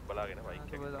ඉස්සරහින් යුනිට් බලාගෙන බයික්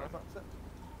එක.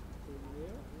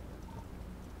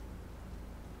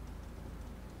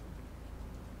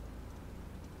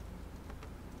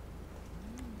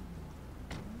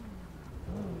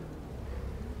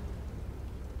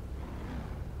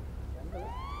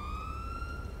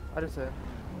 Hello sir.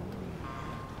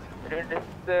 It is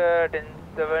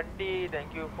 1070.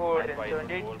 Thank you for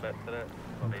 1070.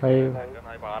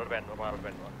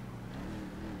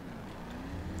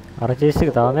 අර චේස්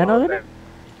එක තාම යනවද?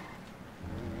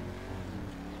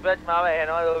 ස්පැච් මාව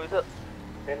එනවද ඔවිස?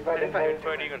 10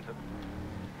 DEGON sir.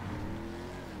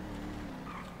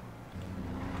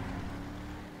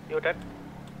 යෝටත්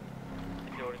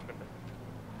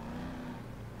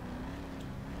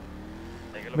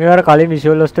මේ වර කලින්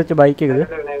විෂුවල් ලොස්ට් වෙච්ච බයික් එකද?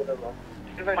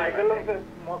 माइकल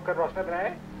मोक कर रोशनी बनाए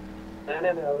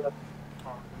नहीं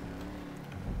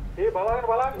ये बाला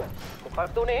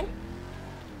මොකක්ද උනේ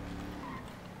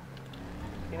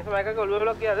ඉනස මයිකල් ඔළුව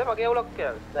බ්ලොක් කියාද මගේ ඔළුව බ්ලොක්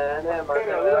කියාද නෑ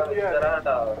මගේ ඔළුව ඉස්සරහට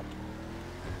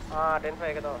ආවා 10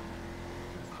 එක තමයි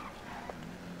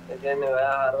ඒ කියන්නේ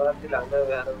ඔයා හරවත් ළඟ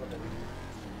වැරමුද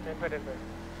 10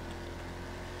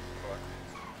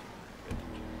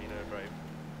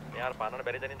 यार पानन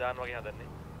බැරි දෙනින් දාන්න වගේ හදන්නේ.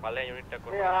 පල්ලෙන් යුනිට් එකක්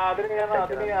කරනවා. ආදරේ යන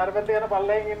අතනේ අරපැත්තේ යන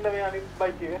පල්ලෙන් ඉන්න මේ අනිත්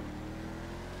බයික් එක.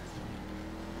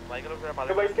 මයිකල් උඩ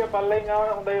පල්ලෙන් බයික් එක පල්ලෙන්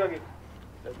ආවම හොඳයි වගේ.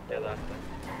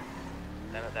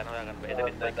 දැන් ඔයා ගන්න බෑ.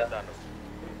 එතනින් බයික් එක දාන්න.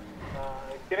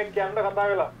 කෙනෙක් යන්න කතා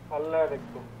වෙලා පල්ලයට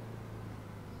එක්ක.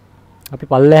 අපි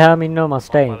පල්ලෙහාම ඉන්නවා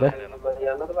මස්ටයින් එක.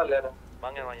 යන්නද පල්ලයට?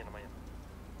 මං යනවා.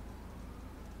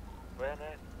 ඔයා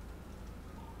නෑ.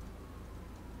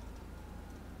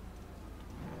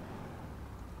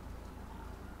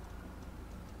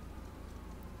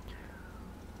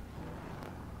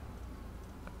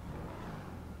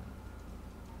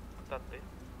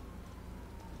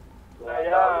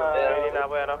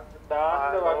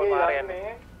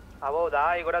 අවෝ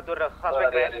දායි ගොඩක් දුර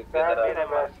සස්පෙක්ට්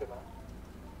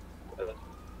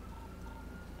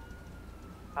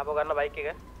අපෝ ගන්න බයික් එක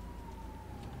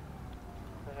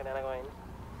එහෙනම් යනවා ඉන්නේ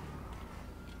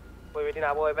ඔය විදිහට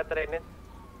අපෝ ඔය පැත්තට එන්නේ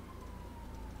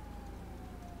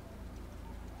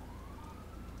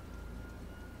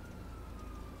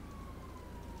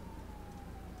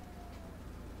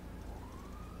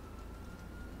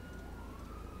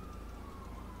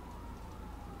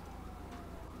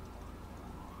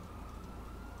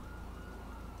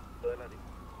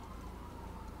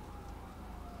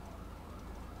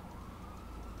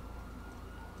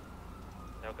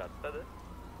ගත්තද?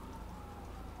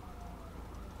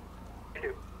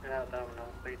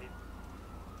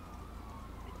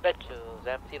 Dispatch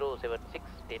ZAM 076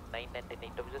 10-9 and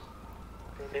 10-8 officers.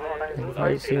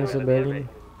 I see a building.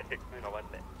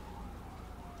 කවන්නේ.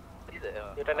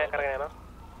 යුටර්න් එක කරගෙන යනවා.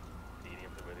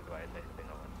 සීරියම් බෙරි වයිල්ඩ් ලයිෆ් එක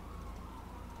කවන්නේ.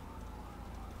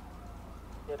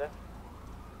 යට.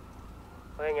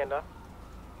 ඔයෙන් යනවා.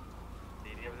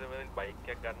 සීරියම් බෙරි බයික්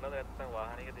එකක් ගන්නවද නැත්නම්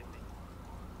වාහනයක දෙන්නේ?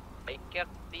 බයික්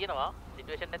එකක් තියෙනවා.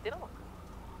 සිටුේෂන් එකක් තියෙනවා.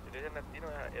 සිටුේෂන් එකක්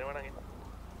තියෙනවා. එනවා නම් එන්න.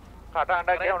 කාට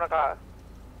අඬ කියවන කා.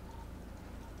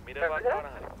 මිරර් වාක්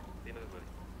කරනවා හරි. දිනක පොරි.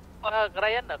 ඔයා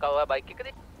කරා යන්න කව බයික් එකද?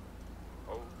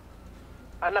 ඔව්.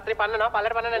 අන්න අතේ පන්නනවා.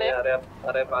 පල්ලෙට පන්නන නේ.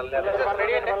 අර පල්ලෙට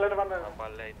පල්ලෙට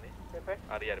පල්ලෙ ඉන්නේ.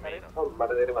 හරි හරි මේ එනවා.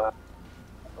 මට දෙනවා.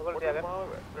 ඔගොල්ලෝ තියාගන්න.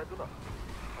 වැදුනා.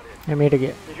 එමෙට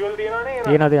ගියා. විෂුවල් තියනවනේ.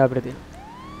 තියෙනවද අපිට තියෙන.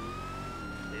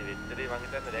 ඒ විතරේ මං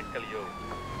හිතන්නේ දැක්කලියෝ.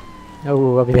 ඔව්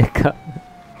අපි දැක්කා.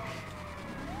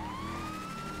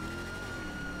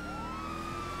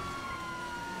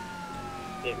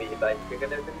 මේ බයික් එක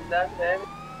දැන් දාන්නේ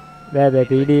බෑ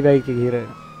PD බයික් එක හිර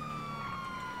වෙනවා.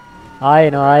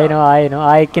 ආයෙනවා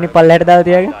ආයෙ එක්කෙනෙක් පල්ලෙහාට දාලා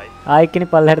තියාගෙන. ආයෙ එක්කෙනෙක්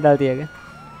පල්ලෙහාට දාලා තියාගෙන.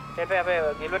 එපේ අපේ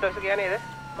ගිල්බර්ට් ඔස් කියන්නේ නේද?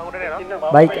 මම උඩට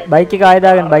යනවා. බයික් එක ආයෙ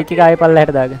දාගන්න බයික් එක ආයෙ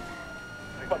පල්ලෙහාට දාගන්න.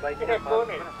 බයික් එක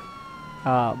කොහොනේ?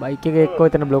 බයික් එක එක්කෝ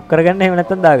එතන බ්ලොක් කරගන්න එහෙම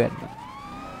නැත්නම් දාගන්න.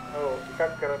 ඔව්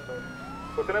ටිකක් කරන්න ඕනේ.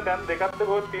 කොතන දැන් දෙකක්ද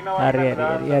ගොඩ තියෙනවා.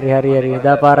 හරි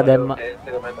එදා පාර දැම්මා.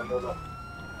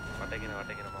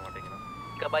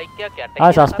 බයික් එකක් යට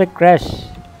සස්පෙක්ට් ක්‍රෑෂ්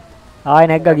ආයෙ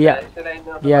නැග්ගා ගියා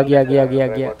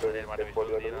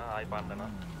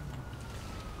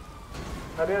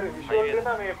හරි විෂුවල්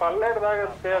දෙන මේ පල්ලෙහාට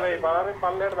දාගත්තා මේ පාරෙන්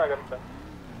පල්ලෙහාට දාගත්තා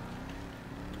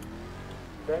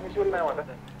දැන් විෂුවල් නෑ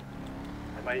මට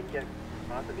බයික් එක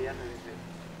මාත දියන්නේ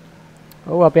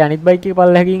ඔව් අපේ අනිත් බයික් එක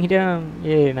පල්ලෙහාකින් හිටියා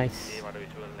ඒ නයිස්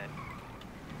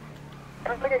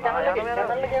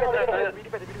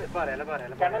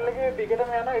කැනල් එකේ දිගටම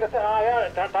යනවා ඊට පස්සේ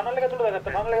ආ ටනල් එක තුල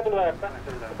දාගත්තා ටනල් එක තුල දාගත්තා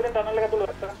ඉතින් ටනල් එක තුල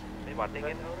දාගත්තා මේ වටෙන්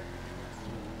එන්නවනේ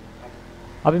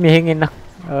අපි මෙහෙන් එන්න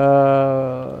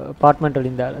apartment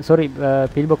වලින් දාලා sorry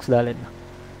පිල් බොක්ස් දාලා එන්න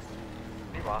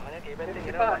මේ වාහනයක් ඒ පැත්තෙන්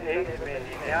එනවා මේ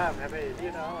එයා හැබැයි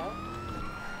එළියට ආවා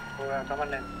ඔය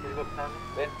කමන්නේ පිල් බොක්ස්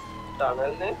දාන්නේ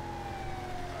ටනල් නේ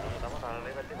තම ටනල්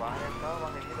එක පැත්තේ වාහනයක් ආවා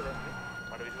මම එළියට දැම්මේ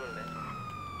මට විසුවල් නෑ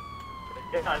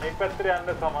ඒ අනෙක් පැත්තට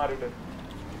යන්න සමහර විට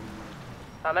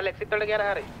ටනල් එක්සිට් වලට ගියාර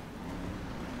හරි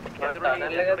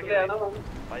ටනල් එකට යනවා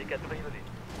බයික් ඇතුළේ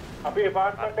ඉඳලා අපි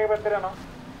apartment එක පැත්තට යනවා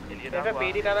එළියට ආවා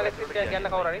පීඩි ටනල් එක්සිට් එක කියන්න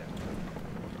කවුරු හරි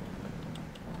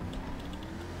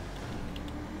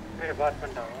මේ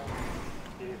apartment ආවා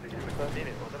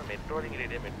මේ උතන මෙට්‍රෝ වලින්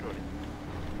ඉන්නේ මෙට්‍රෝ වලින්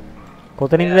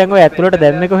කොතනින්ද දැන් ඔය ඇතුළට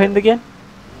දැම්මේ කොහෙන්ද කියන්නේ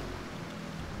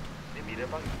මේ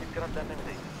මිරපන් ඉස්ට් කරන් දැම්මේ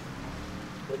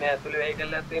මෙතන මේ ඇතුලේ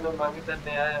වෙහිකල් එකක් තියෙනවා මං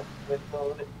හිතන්නේ ආය වෙන්න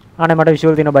ඕනේ අනේ මට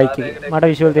විෂුවල් තියෙනවා බයික්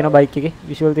එකේ බයික් එකේ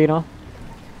විෂුවල් තියෙනවා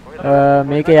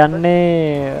මේක යන්නේ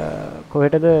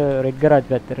කොහෙටද රෙඩ් ගරාජ්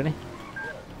පැත්තටනේ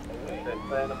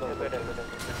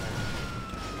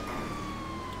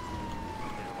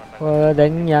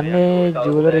දැන් යන්නේ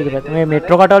ජුවලරි එක පැත්තට මේ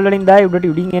මෙට්‍රෝ කටවල් වලින් දායි උඩට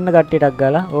උඩින් එන්න කට්ටියටක්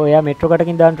ගාලා ඔය එයා මෙට්‍රෝ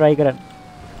කටකින් දාන්න try කරන්න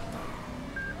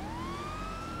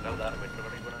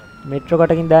මෙට්‍රෝ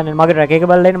කටකින් දාන්න මගේ රැක එක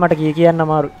බලලා ඉන්න මට කී කියන්න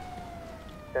අමාරුයි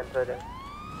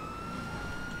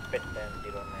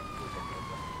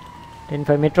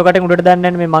මෙට්‍රෝ කටෙන් උඩට දාන්න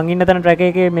යන්නේ මේ මං ඉන්න තැන ට්‍රැක්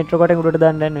එකේ මෙට්‍රෝ කටෙන් උඩට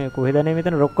දාන්න යන්නේ කොහෙද නේ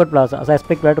මෙතන රොක්කොට් ප්ලාසා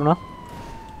සස්පෙක්ට් වැටුණා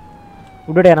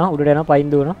උඩට යනවා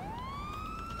පයින් දුවනවා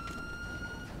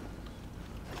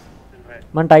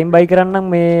මං ටයිම් බයි කරන්නම්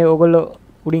මේ ඕගොල්ලෝ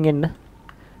උඩින් එන්න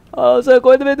සර්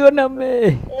කොහෙද මේ දුවන්නේ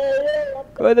අම්මේ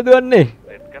කොහෙද දුවන්නේ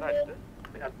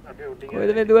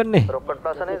රොකට්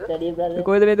ප්ලාසා නේද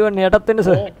කොහෙද මේ දුවන්නේ යටත් වෙන්න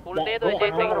සර් ෆුල් නේද ඔය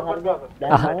ජෙට් එක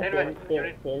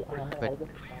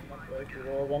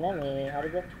ගන මේ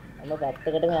හරිද අම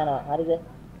පැත්තකටම යනවා හරිද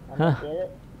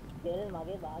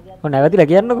මගේ භාගයක් ඔය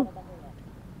නැවතිලා කියන්නකෝ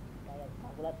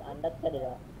කකුලත් අණ්ඩත්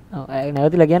කඩලා ඔව්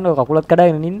නැවතිලා කියන්නකෝ කකුලත්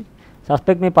කඩාගෙන ඉන්නේ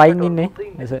සස්පෙක්ට් මේ පයින් ඉන්නේ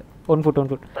එස on foot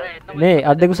මේ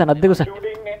අද්දෙකුසන්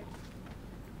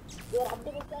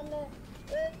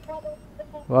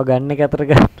වා ගන්න එක අතර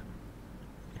ගන්න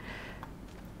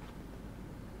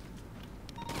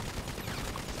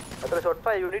අතර ෂොට්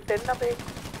ෆයි යුනිට් 10 අපේ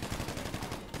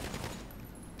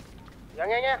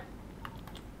යන්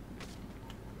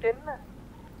 10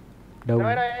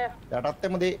 ඩවුන් යටත්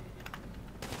එමුදී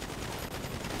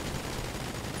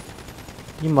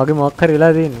ඉතින් මගේ මොකක් හරි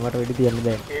වෙලා තියෙන්නේ මට වෙඩි තියන්න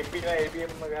බෑ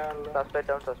ABM ගාලා සස්පෙක්ට්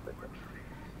ඩවුන් සස්පෙක්ට්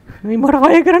මේ මට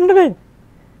ෆයර් කරන්න බෑ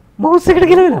මවුස් එකට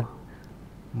කියලා වෙලා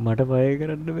මට ෆයර්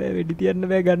කරන්න බෑ වෙඩි තියන්න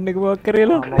බෑ ගන්න එක මොකක් හරි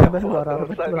වෙලා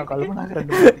කල්පනා කරන්න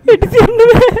වෙඩි තියන්න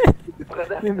බෑ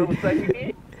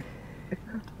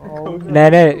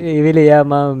නෑ ඒ වෙලේ යා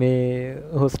මම මේ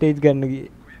හොස්ටේජ් ගන්න ගියේ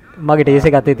මගේ ටේස්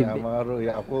එක අතේ තිබ්බේ අමාරුයි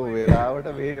අපෝ වෙලාවට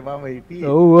මේ මම හිටියේ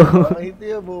ඔව් මම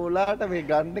හිතියේ බෝලාට මේ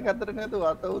ගන්න එක අතර නැතුව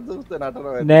අත උස්සුස්ස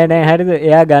නටනවා නෑ හරිද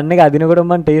එයා ගන්න එක අදිනකොට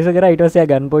මම ටේස් කරා ඊට පස්සේ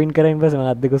එයා ගන් පොයින්ට් කරා ඊට පස්සේ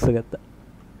මම අද්දෙක උස්ස ගත්තා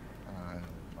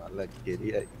මල්ල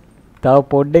කෙරියයි තව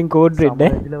පොඩ්ඩෙන් කෝඩ් රෙඩ්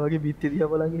ඉතලා වගේ බිත්ති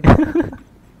දිහා බලන් හිටියා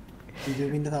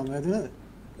විජමින්ද සමවැදුනද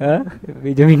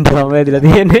විජමින්ට සමවැදිලා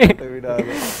තියෙන්නේ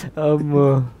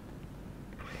අම්මෝ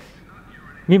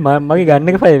මගේ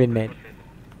ගන්න එක ෆයර් වෙන්නේ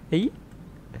නැහැ එයි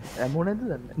ඇමෝ නැද්ද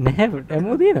දන්නේ නැහැ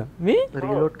ඇමෝ තියෙනවා මේ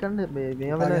රීලෝඩ් කරන්න මේ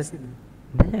මේව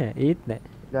නැහැ ඒත්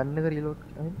නැහැ ගන්න එක රීලෝඩ්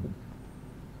කරන්න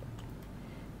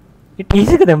ඒ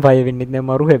ටීස් එක දැන් ෆයර් වෙන්නේ නැහැ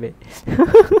මරු හැබැයි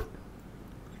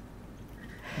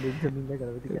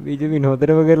විජමින්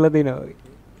හොදටම කරලා තිනවා වගේ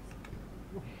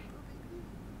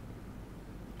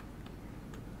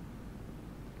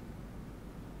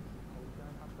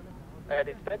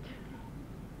dispatch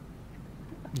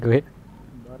go ahead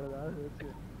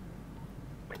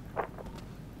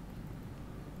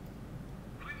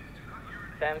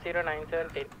Sam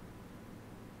 09710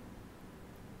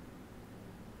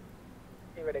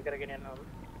 වැඩ කරගෙන යනවා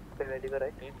එක වැඩි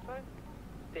කරයි.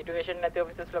 සිටුේෂන් නැති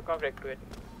ඔෆිසර්ස් ලොක්කම බ්‍රේක් වෙන්නේ.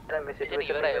 දැන් මේ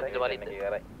සිටුේෂන්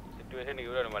ඉවරයි. සිටුේෂන්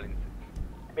ඉවරයි මලින්.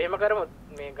 මෙහෙම කරමු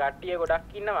මේ ගට්ටිය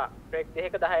ගොඩක් ඉන්නවා. බ්‍රේක්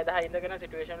දෙකක 10 10 ඉඳගෙන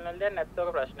සිටුේෂන් වල දැන් නැත්නම්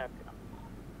ඔක ප්‍රශ්නයක් වෙනවා.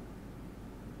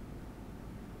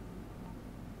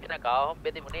 එන ගාවම්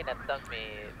බෙදෙමුනේ නැත්නම් මේ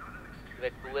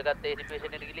බ්‍රේක් 2 එකත් ඒ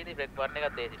සිටුේෂන් එකට ගිහලා ඉතින් බ්‍රේක් 1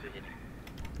 එකත් ඒ සිටුේෂන් එක.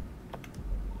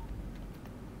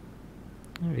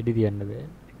 වෙඩි තියන්න බෑ.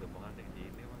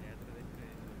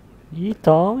 ඊ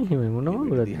තාම එහෙම මොනවා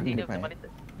බලද?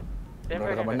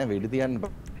 මොනවද කමන්නේ වෙඩි තියන්න.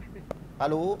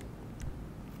 හලෝ.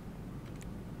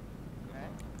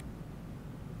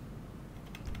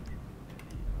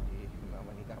 මම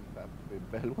නිකන්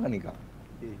බැලුවා නිකන්.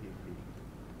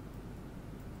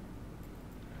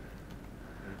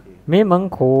 මේ මං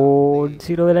කෝඩ්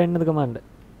 0 වෙලා ඉන්නද කමාන්ඩ්?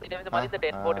 ඊට පස්සේ මලින්ද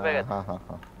 1045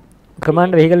 ගත්තා.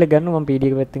 කමාන්ඩ් වෙහිකල් එක ගන්න මම PD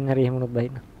එක පැත්තෙන් හරි එහෙම උනොත්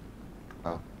බහින්න.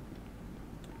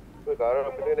 ඔය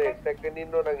කාරණා අපිට එක්ස්ට්‍රැක්ට් වෙන්න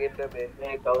ඉන්නව නම් එන්න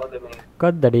මේ කවුද මේ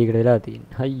මොකක්ද දඩේකට වෙලා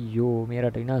තියෙන්නේ? අයියෝ මේ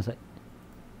රට විනාසයි.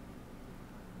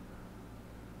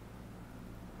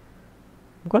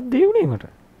 මොකක්ද ඒ උනේ මට?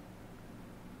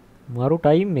 මාරු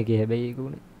ටයිම් එකේ හැබැයි ඒක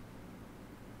උනේ.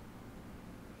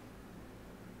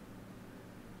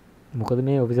 මොකද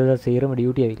මේ ඔෆිසර්ලා සේරම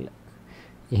ඩියුටි ඇවිල්ලා.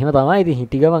 එහෙම තමයි ඉතින්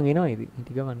හිටි ගමන් එනවා ඉතින්.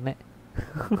 හිටි ගමන් නැහැ.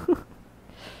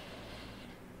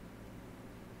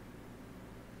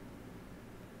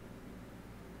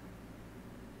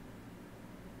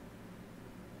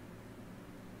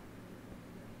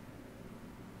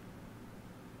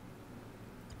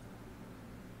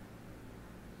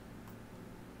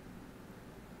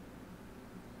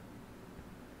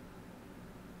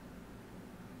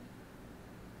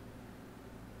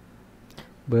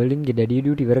 බර්ලින්ගේ ඩැඩි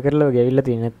ඩියුටි ඉවර කරලා වගේ ඇවිල්ලා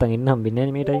තියෙන නැත්තම් එන්න හම්බෙන්නේ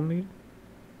නැහැ මේ ටයිම් එකේ.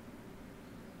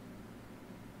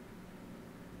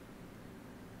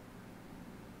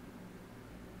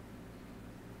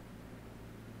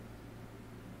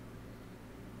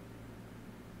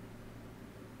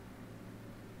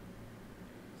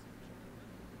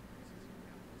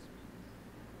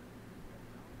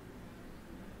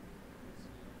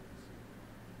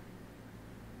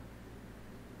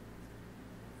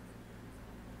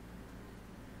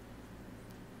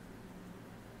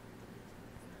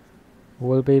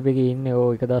 wallpaper එකේ ඉන්නේ ඕ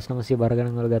 1900 බර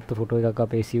ගණන් වල ගත්ත ෆොටෝ එකක්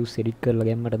අපේ ASUS එඩිට් කරලා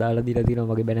ගැම්මට දාලා දීලා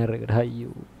තියෙනවා මගේ බැනර් එකට.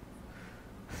 අයියෝ.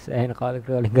 සෑහෙන කාලයකට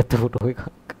කලින් ගත්ත ෆොටෝ එකක්.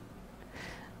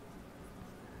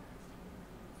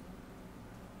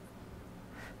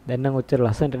 දැන් නම් ඔච්චර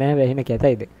ලස්සනට නෑ වැහින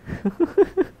කැතයිද?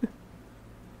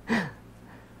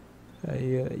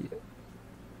 අයියෝ අයියෝ.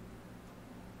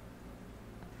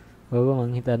 ඔබ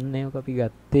මං හිතන්නේ ඔක අපි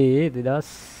ගත්තේ 10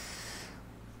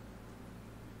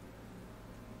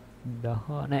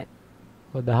 නෑ.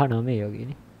 ඔය 19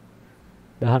 වගේනේ.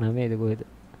 19ද කොහෙද?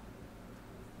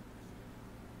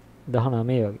 19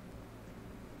 වගේ.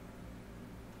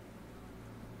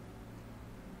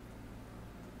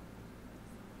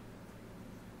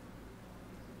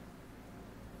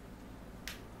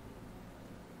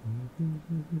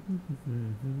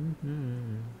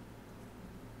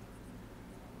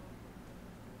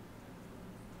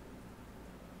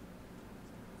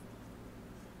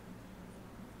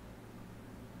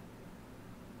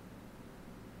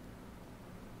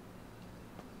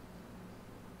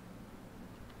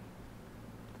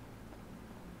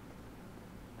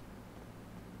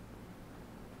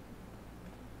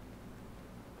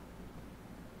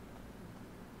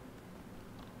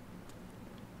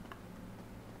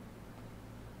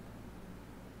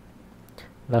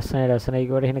 ලස්සනයි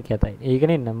කිව්වට එහෙන කැතයි.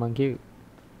 ඒකනේ නම් මං කිව්වේ.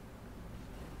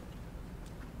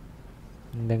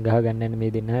 දැන් ගහ ගන්න යන්නේ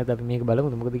මේ දෙන්න හැද අපි මේක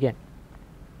බලමුද මොකද කියන්නේ?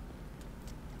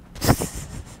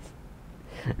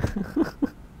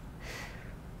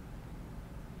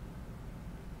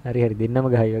 හරි දෙන්නම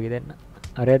ගහයි වගේ දෙන්න.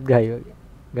 අරයත් ගහයි වගේ.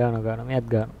 ගානවා මෙයත්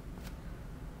ගානවා.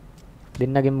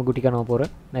 දෙන්නගෙම ගුටි කනවා පොර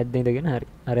මැද්ද ඉඳගෙන හරි.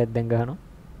 අරයත් දැන් ගහනවා.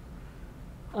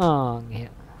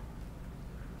 එහෙම.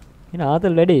 එන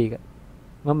ආතල් වැඩේ ඒක.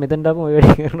 මම මෙතනට ආපම ඔය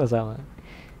වැඩේ කරනවා සාමාන්‍යයෙන්.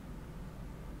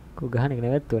 කෝ ගහන එක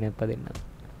නැවැත්තුවනේ අප්පා දෙන්න.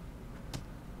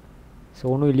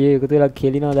 සෝනු එළියේ එකතු වෙලා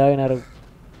කෙලිනවා දාගෙන අර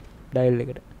ඩයල්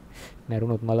එකට.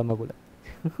 මැරුණොත් මල මකුල.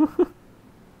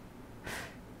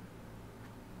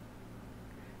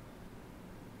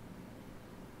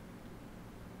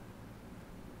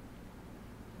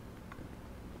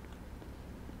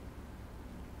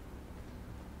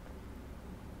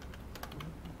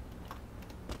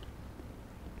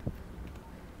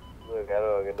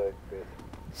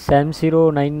 Sam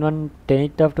 091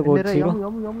 10 after code 0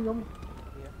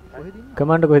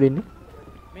 command කොහෙද ඉන්නේ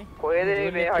කොහෙද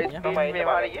මේ හයි ස්පීඩ් මේ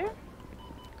මාළිගේ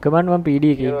command 1 PD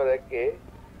එකේ දැක්කේ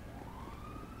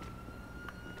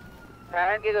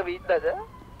ටැංක් එක විද්දද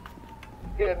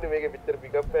කියන්නේ මේකේ පිටර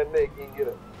පිකප් එකක් එකකින්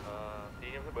කියලා.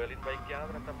 සීනියර්ස් බර්ලින් බයික් යනවා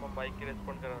නැත්නම් මම බයික් එක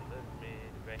රෙස්පොන්ඩ් කරනද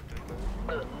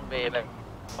මේ බැංක් එකේ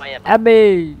මේ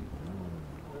අබේ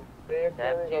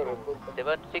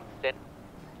 7610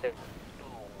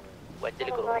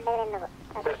 වජ්ජලි කරෝ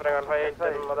Dragon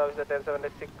 5 mother is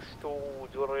 1076 to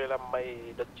jewelry lambai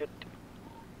dojut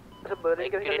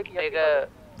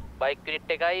bike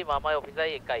unit එකයි මම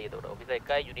ඔෆිසයි එකයි එතකොට ඔෆිස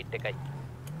එකයි යුනිට් එකයි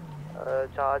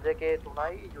charge එකේ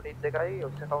 3යි යුනිට් 2යි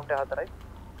ඔෆිස් account එක 4යි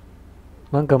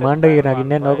මං කමාන්ඩර් එක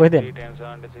නගින්නේ නැහැ කොහෙද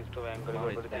 1076 to bank එකේ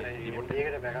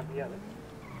ඒකට බෑකප් තියාද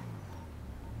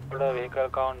පොඩ vehicle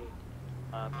count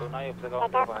 3යි ඔෆිස්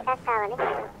account එක 5යි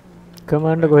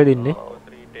කමාන්ඩර් කොහෙද ඉන්නේ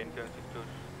 1076 to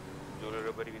jewelry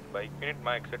robbery with bike unit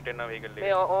my accept කරන vehicle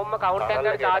මේ ඕම්ම count එක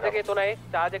කරලා charge එකේ 3යි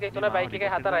charge එකේ 3යි bike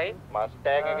එකේ 4යි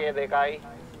Mustang එකේ 2යි 5යි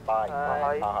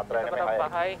 4යි නෙමෙයි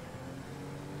 6යි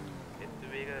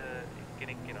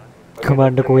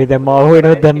කමාන්ඩර් කොහෙද මම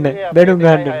හොයනවද දන්නේ බැනුම්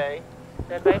ගන්න දැන්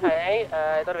 6යි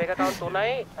ඒතර vehicle count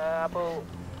 3යි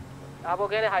ආපෝ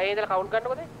කියන්නේ 6 ඉඳලා count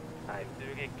ගන්නකොද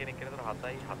එක්කෙනෙක් කෙනෙකුට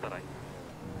 7යි 4යි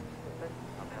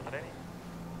 4යි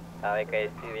තව එක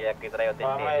SUV එකක් විතරයි ඔතෙන්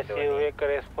මම SUV එක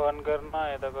රෙස්පොන්ඩ් කරනවා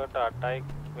එතකොට 8යි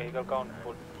vehicle count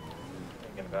full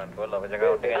vehicle count full ඔබ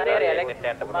account එක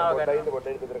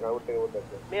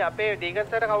මේ අපේ ඩීගන්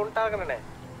සර් count එක කරන්නේ නැහැ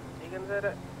ඩීගන් සර්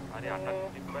හරි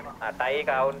 8යි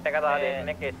count එක දාලා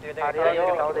දෙන්නෙක් SUV දෙක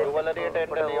ජුවලරියට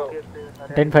එන්න ලියෝ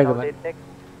 10 5 ගමන්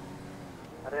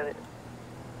හරි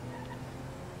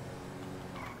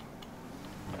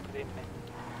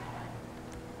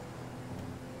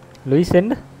ලුයිස්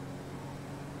එන්න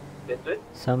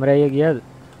සමරය ගියාද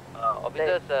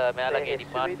ඔෆිසර්ස් මෙයාලගේ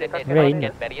ඩිපාර්ට්මන්ට්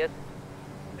එකේ බැරියර්ස්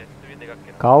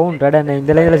කවුන්ට් වැඩ නැහැ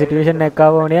ඉඳලා සිටුේෂන් එකක්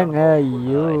ආව වුණා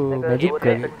අයියෝ මැජික්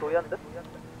කරේ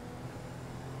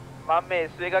මම මේ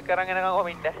SUV එකක් අරන් එනකම් කොහොම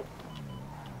ඉන්නේ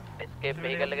escape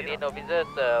vehicle එකේ තියෙන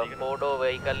ඔෆිසර්ස් ෆෝඩෝ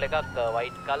vehicle එකක්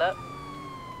white color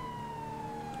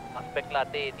suspect ලා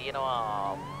අතේ තියෙනවා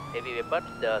heavy weapons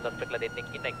suspect ලා දෙන්නෙක්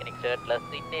ඉන්න එක්කෙනෙක් shirtless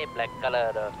ඉන්නේ black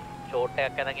color short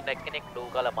එකක් අරන් ඉන්න එක්කෙනෙක් blue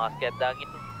color mask එකක් දාගෙන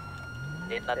ඉන්නේ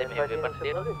දෙන්න අතේ මේ weapons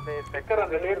තියෙනවා check කරන්න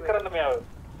delete කරන්න මෙයාව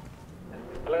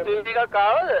ටිකක්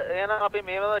ආවද එහෙනම් අපි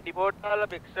මේව ඩිපෝට් කරලා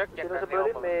එක්ස්ට්‍රැක්ට්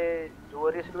කරන්න මේ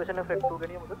ජුවලරි සිටුේෂන් එක ෆෙක්ට් 2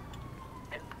 ගෙනියමුද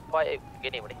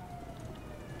ගෙනියමුනේ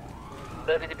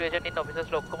ජුවලරි සිටුේෂන් ඉන්න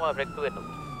ඔෆිසර්ස් ඔක්කොම ෆෙක්ට් 2 වෙනවා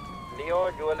ලියෝ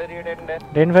ජුවලරියට එන්න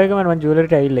 10 5 ගමන් මම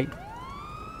ජුවලරිට ඇවිල්ලා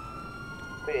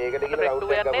මේකට කියලා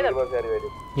රවුට් එකක් ගමු ඊට පස්සේ හරි වැඩි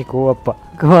මේ කෝ අප්පා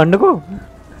කවන්නකෝ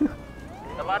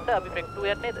සමහරට අපි ෆෙක්ට් 2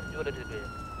 යන්නේ නේද ජුවලරි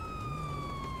සිටුේෂන්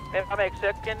මේ මම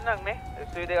එක්ස්ට්‍රැක්ට් කරන්නම් නේ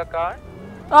SUV දෙකක්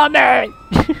ආවා ආනේ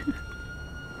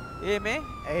ඒ මේ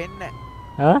ඇහෙන්නේ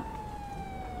හා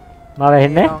මාව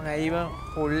ඇහෙන්නේ මම ඇයි බං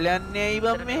පොල් යන්නේ ඇයි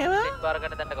බං මෙහෙම බාර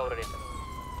ගන්න දැන්න කවුරුද එන්න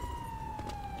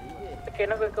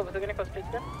කෙනෙක් එක්ක ඔබසගෙන කොස්ටික්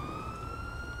එක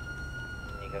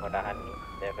මේක කොට අහන්නේ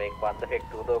දැන් ෆේක් 1 ෆේක්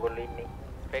 2 ද ඔයගොල්ලෝ ඉන්නේ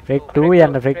ෆෙක් 2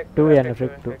 යන්න ෆෙක් 2 යන්න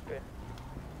fake 2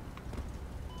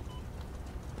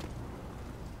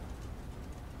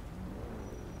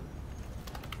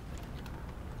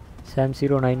 Sam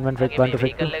 091 fake 1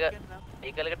 fake 2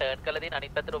 vehicle එක turn කරලා තියෙන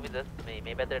අනිත් පැත්තට ඔෆිසර්ස්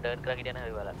මේ පැත්තට turn කරලා හිටියන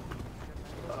හැබැයි බලන්න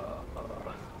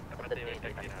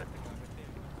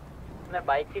නෑ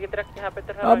බයික් එක විතරක් එහා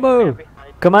පැත්තට අබෝ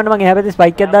කමාන්ඩ් මං එහා පැත්තේ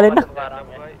ස්පයික් එකක් දාලා එන්න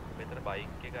මෙතන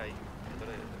බයික් එකයි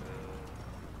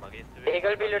මගේ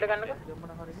vehicle bill එකට ගන්නකෝ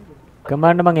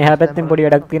කමාන්ඩ් මං එහා පැත්තෙන් පොඩි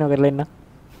වැඩක් තියෙනවා කරලා එන්න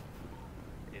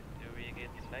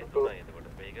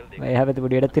මම එහා පැත්තේ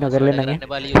පොඩි වැඩක් තියෙනවා කරලා එන්න නේ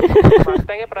ෆස්ට්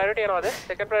එකේ ප්‍රයොරිටි යනවාද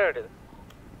සෙකන්ඩ් ප්‍රයොරිටිද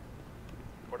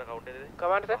පොඩ කවුන්ට් එකද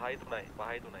කමාන්ඩ් සර් 5යි 3යි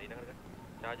ඊළඟට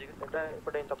charge එක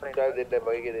පොඩ ඉන්න අපේ charge දෙන්න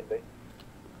බයික් එකේ දෙන්නයි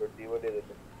පොඩි වඩේ දෙන්න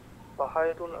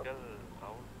 5යි 3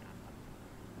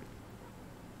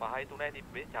 5යි 3යි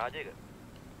තිබ්බේ charge එක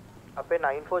අපේ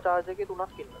 94 charge එකේ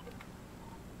 3ක් ඉන්නවා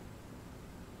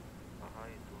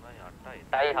 5යි 3යි 8යි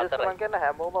 4යි මම කියන්නේ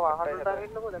හැමෝම වාහන වලට දාගෙන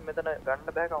ඉන්නකෝ දැන් මෙතන ගන්න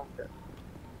බෑ කවුන්ට් එක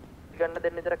ගන්න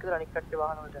දෙන්න විතරක් විතර අනික් කට්ටිය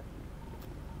වාහන වලට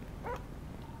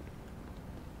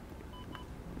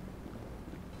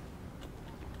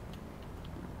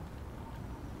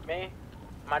මේ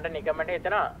මට නිකමට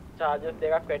හිතෙනවා charges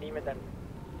දෙකක් වැඩි මෙතන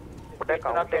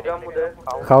කවුන්ට් එක ගමුද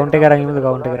කවුන්ට් එක අරන් ඉමුද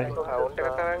කවුන්ට් එක අරන් කවුන්ට් එක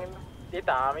අරන් ඉන්න ඒ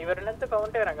තාම ඉවර නැද්ද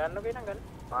කවුන්ට් එක අරන් ගන්නකෝ එනං ගන්න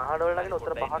වාහන වල නගින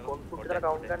උතර පහක් කොන්ෆුට් විතර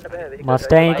කවුන්ට් ගන්න බෑ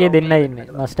මස්ටෑන් එකේ දෙන්නයි ඉන්නේ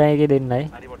මස්ටෑන් එකේ දෙන්නයි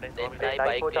දෙන්නයි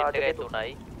බයික් එකේ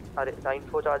 3යි හරි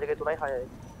 94 charge එකේ 3යි 6යි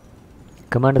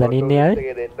කමාන්ඩ් තනිය ඉන්නේ ආවේ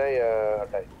එකේ දෙන්නයි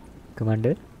 8යි කමාන්ඩ්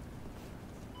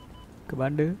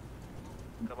කමාන්ඩ්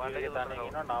එකේ තනියෙන්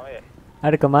ඉන්නවා 9යි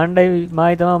අර කමාන්ඩයි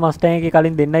මායි තමයි මස්ටෑන් එකේ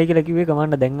කලින් දෙන්නයි කියලා කිව්වේ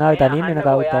කමාන්ඩ් දැන් ආවේ තනියෙන් වෙන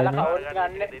කවුරුත් ආවේ නෑ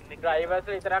ඩ්‍රයිවර්ස්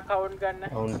විතරක් කවුන්ට් ගන්න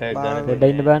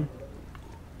දෙන්න බෑන්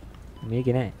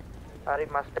මේකේ නෑ හරි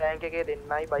මස්ටෑන්ක් එකේ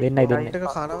දෙන්නයි බයික් දෙන්නයි එකයි දෙන්නයි.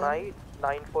 තුනයි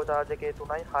 94 charge එකේ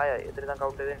 3යි 6යි. එතන ඉඳන්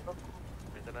කවුන්ට් දෙන්න.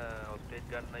 මෙතන හොස්ටේජ්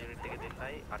ගන්න යුනිට් එකේ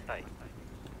දෙන්නයි 8යි.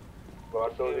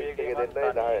 වාටෝ එකේ දෙන්නයි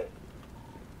 10යි.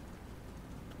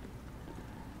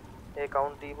 ඒ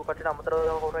කවුන්ට් දීපු කටට අමතරව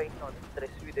හොරා ඉන්නවද? ඉතින්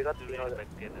SUV දෙකක් තියෙනවද?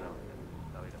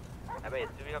 හැබැයි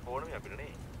SUV එක ඕනම අපිට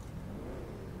නේ.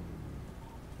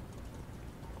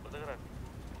 මොකද කරන්නේ?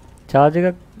 charge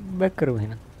එකක් back කරමු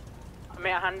එහෙනම්.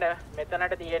 මේ අහන්න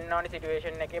මෙතනට තියෙන්න ඕනි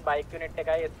සිටුේෂන් එකේ බයික් යුනිට්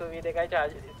එකයි SUV දෙකයි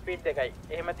charge ස්පීඩ් දෙකයි.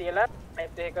 එහෙම තියලා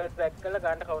net vehicles back කරලා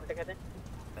ගන්න කවුන්ට් එක හැදෙන්න.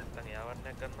 නැත්තම්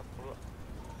යාවන්නයක් ගන්න පුළුවන්.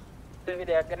 SUV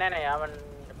දෙකක් ගන්න නෑ යාවන්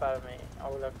එපා මේ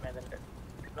අවුලක් නෑ දැන්ට.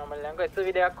 normal ලංගෝ SUV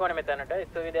දෙකක් ඕනේ මෙතනට.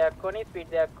 SUV දෙකක් ඕනේ ස්පීඩ්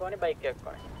දෙකක් ඕනේ බයික් එකක්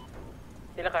ඕනේ.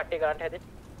 තියලා කට්ටිය ගන්න හැදෙන්න.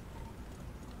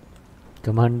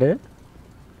 commander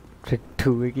threat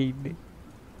 2 එකේ ඉන්නේ.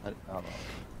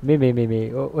 මේ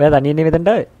ඔයා තනියනේ මෙතනට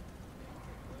ආවේ?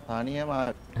 තනියම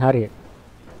හරිය.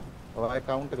 ඔය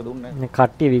account එක දුන්නේ නැහැ.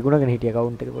 කට්ටිය විකුණගෙන හිටිය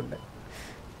account එක පොඩ්ඩක්.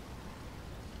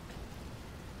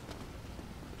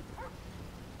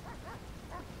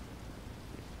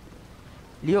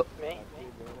 ලියෝ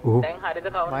දැන් හරිද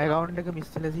කවුන්ට්? මගේ account එක මිස්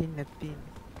වෙලා සීන් නැති.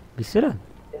 විශ්සලා?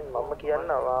 මම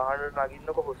කියන්න වාහනට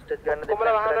නගින්නකො හොස්ටේජ් ගන්න දෙන්න. කොමල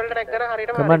වාහන වලට නැග කරා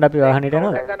හරියටම. කමාන්ඩ් අපි වාහනේට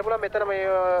යනවද? ගන්න පුළුවන් මෙතන මේ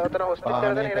අතන හොස්ටේජ්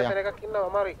කරලා දෙන එන එකක් ඉන්නවා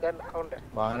අමාරුයි ගන්න කවුන්ට් එක.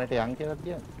 වාහනේට යන් කියලා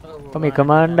කියන්නේ. මේ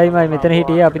කමාන්ඩ්යි මම මෙතන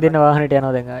හිටියේ අපි දෙන්න වාහනේට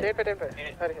යනවා දැන් ආයේ.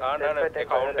 හරි. ආන්න ඒ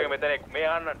කවුන්ට් එක මෙතන මේ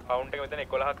ආන්න කවුන්ට් එක මෙතන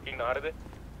 11ක් ඉන්නවා හරිද?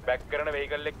 බැක් කරන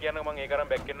වෙහිකල් එක කියනවා මම ඒක අරන්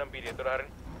බැක් කරනම් පීරිය. ඒතර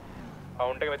හරිනේ.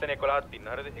 කවුන්ට් එක මෙතන 11ක්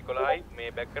තියෙනවා හරිද? 11යි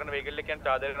මේ බැක් කරන වෙහිකල් එක කියන්නේ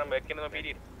චාර්ජර් එකනම් බැක් කරනවා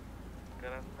පීරිය.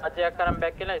 අජයක් කරන්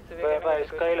බැක් කියලා SUV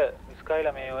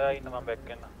ස්කයිලා මේ ඔයා ඉන්න මම බැක්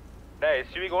කරනවා. නෑ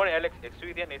SUV ගෝනේ ඇලෙක්ස් SUV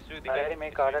තියන්නේ SUV දෙකයි. හරි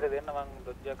මේ කාටද දෙන්න මම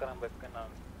දොජ්ජයක් කරන් බැක් කරනවා.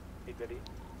 ටිකඩි.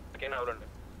 කියන අවුලන්න.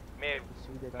 මේ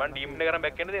මම ඩීම් එක කරන්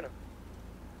බැක් කරන්න දෙනවා.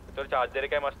 ඒතකොට චාර්ජර්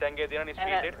එකයි මස්ටෑන්ග් එකේ තියෙනවා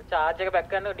ස්පීඩ් එක. charge එක back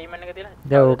කරනකොට demon එක තියලා.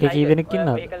 දැන් ඕකේ කී දෙනෙක්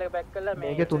ඉන්නවද? vehicle එක back කරලා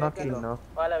මේකේ 3ක් ඉන්නවා.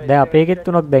 දැන් අපේ එකෙත්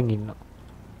 3ක් දැන් ඉන්නවා.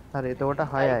 හරි එතකොට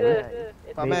 6යි.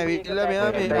 මම ඇවිල්ලා මෙයා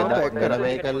මේ බැක් කරන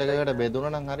වෙහිකල් එකකට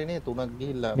බෙදුණා නම් හරිනේ 3ක්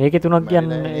ගිහිල්ලා. මේකේ 3ක්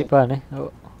කියන්න එපා නේ. ඔව්.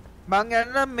 මං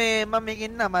යන්නම් මේ මම මේක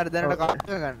ඉන්න අමාරු දැනට කවුන්ට්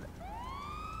එක ගන්න.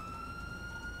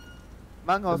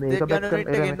 මං හොස්ටේජ් ගන්න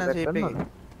රේට් එක එන්න ෂේප් එකේ.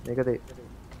 මේක දෙයි.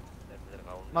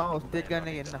 මම හොස්ටේජ් ගන්න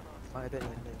එක එන්න. මම එතන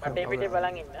ඉන්න. කටේ පිටේ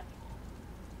බලන් ඉන්න.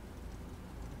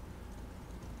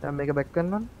 දැන් මේක බැක්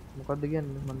කරනවද? මොකද්ද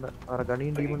කියන්නේ මම අර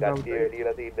ගණීන් ඩීමන් කවුන්ට්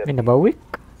මෙන්න බව්වේ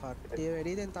කට්ටිය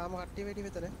වැඩි දැන් තාම කට්ටිය වැඩි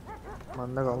මෙතන.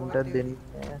 මන්ද කවුන්ට් එකක් දෙන්නේ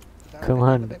නැහැ.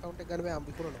 කමාන්ඩ් කවුන්ට් එක ගන්න බෑ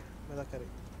අම්බි කරනවා. මතක් කරේ.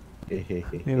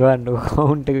 මේ බලන්න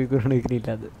කවුන්ට් එක විකුණන එක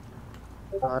නිලාද?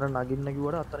 ආර නගින්න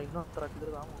කිව්වට අතර ඉන්න අතරක් විතර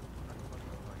තාම.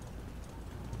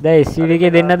 දැන් SUV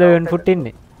එකේ දෙන්නද ඔය ෆුට්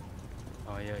ඉන්නේ?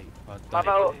 ආයයි. මම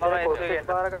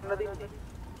පාර ගන්න දින්නේ.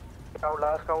 කවුන්ට්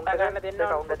ලාස්ට් කවුන්ට් එක ගන්න දෙන්න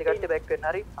කවුන්ට් එක කට්ටිය බැක් වෙන්න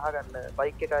හරි අහගන්න.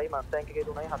 බයික් එකයි මස්ටෑන්ක් එකේ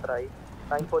 3යි 4යි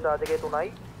 94 charge එකේ 3යි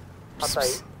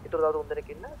 7යි. ඊටර තව 3 දෙනෙක්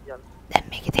ඉන්න යන්න. දැන්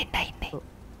මේකේ දෙන්න ඉන්නේ.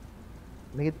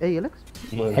 මේකේ ඇයි ඇලෙක්ස්?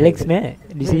 ඇලෙක්ස් නෑ.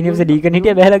 ඩිසීනියම්ස් ඩීකන්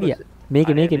හිටියා බහැලා ගියා.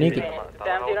 මේකේ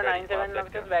Sam 097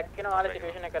 ලක්ෂ back වෙන ඔයාලා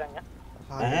situation එක කරන් යන්න.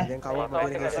 දැන් කවුරු මම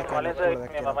කෙනෙක් එක්ක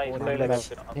මම ඉස්රායිල බැක්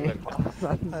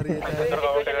කරනවා. හරි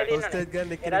හොස්ටේජ්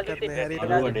ගන්න කෙනෙක්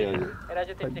නැහැ හරි.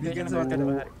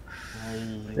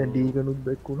 දැන් ඩීගනුත්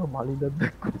බැක්කුණා මලින්දත්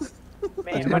බැක්කුණා.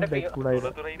 මේ මට බැක්කුණා ඒක.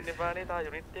 තුන ඉන්න බානේ තා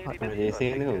යුනිට් එකේ අපි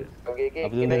හේසෙන්නේ කොහොමද?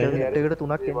 අපි දුන්නේ එකට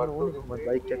 3ක් එන්න ඕනේ මම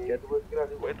බයික් එකක් ඇතුළේ.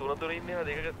 ඔය තුන ඉන්නේවා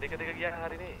දෙක ගියා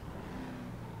හරිනේ.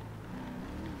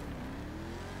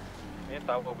 මේ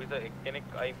තව ඔබිස එක්කෙනෙක්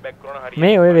අයි බැක් කරන හරිය.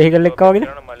 මේ ඔය වෙහිකල් එක වගේද?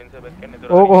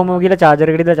 ඕක කොහොමද කියලා charger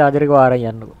එකට දාලා charger එක වාරන්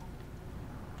යන්නකෝ.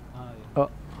 ඔව්.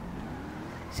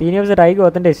 සීනියර්ස් රයිකෝ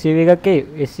ඔතෙන්ට SUV එකක්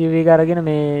ඒ SUV එක අරගෙන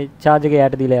මේ charge එක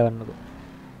යට දීලා යවන්නකෝ.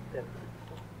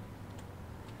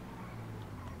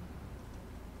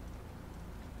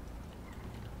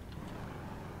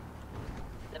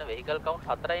 එතන vehicle count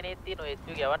 4යි නේ තියෙන ඔය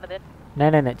SUV යවන්න දැන්.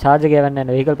 නෑ charge එක යවන්න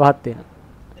නැහැ vehicle 5ක් තියෙනවා.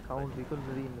 කවුන්ට් vehicle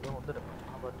දෙදී ඉන්න හොඳට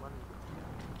අපරමන්.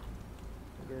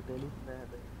 ඒක දෙලිස් නෑ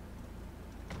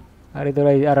හරි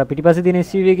ඒතරයි අර පිටිපස්සේ තියෙන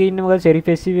SUV එකේ ඉන්නේ මොකද sheriff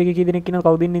SUV එකේ කී දෙනෙක් ඉන්නවද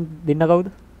කවුද ඉන්නේ දෙන්න කවුද?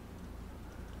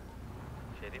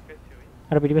 sheriff SUV.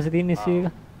 අර පිටිපස්සේ තියෙන SUV එක.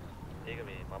 ඒක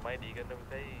මේ මමයි ඩීගන්න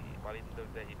විතරයි මලින්ද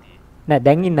විතරයි හිටියේ. නෑ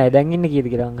දැන් ඉන්න අය දැන් ඉන්නේ කීයද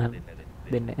කියලා මං අහන්නේ.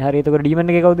 දෙන්නේ. හරි එතකොට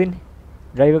ඩීමන් එකේ කවුද ඉන්නේ?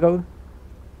 ඩ්‍රයිවර් කවුද?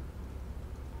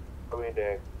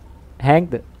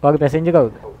 හැන්ක්ද? ඔයාගේ පැසෙන්ජර්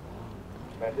කවුද?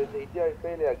 පැසෙන්ජර් හිටියා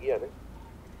ඉස්රායිලයා ගියානේ.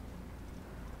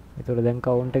 එතකොට දැන්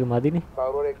කවුන්ට් එක මදිනේ.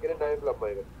 කවුරු එක්කනේ ඩ්‍රයිව්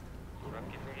ලබ්බා එක.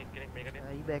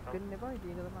 අයි බැක් වෙන්න එපා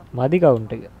ඉතින් ඒක තමයි. මදි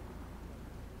කවුන්ට් එක.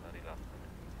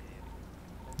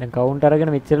 දැන් කවුන්ට්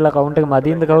අරගෙන මෙච්චරලා කවුන්ට් එක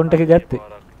මදින්ද කවුන්ට් එක ගත්තේ?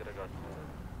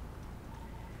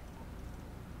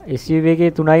 SUV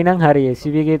එකේ 3යි නම් හරි.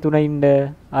 SUV එකේ 3 ඉන්න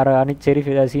අර අනිත් ෂෙරිෆ්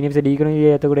සීනියර්ස් ඩීකන්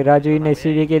ඉන්නේ. එතකොට රාජු ඉන්න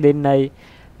SUV එකේ 2යි.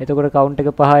 එතකොට කවුන්ට් එක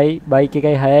 5යි, බයික්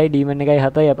එකයි 6යි, ඩීමන් එකයි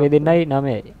 7යි, අපේ 2යි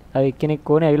 9යි. තව එක්කෙනෙක්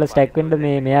ඕනේ ඇවිල්ලා ස්ටැක් වෙන්න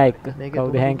මෙයා එක්ක.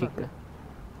 කවුද හැන්ක් එක්ක.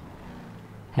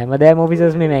 හැමදාම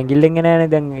ඔෆිසර්ස් මේ ඇඟිල්ලෙන් එන නෑනේ.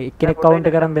 දැන් එක්කෙනෙක් කවුන්ට්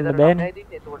කරන් දෙන්න බෑනේ.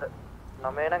 එතකොට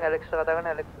 9 නම් ඇලෙක්ස් කතා කරන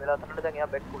ඇලෙක්ස් වෙලා තමයි දැන් එයා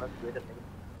බැක් වුණා සිටුේෂන් එකේ.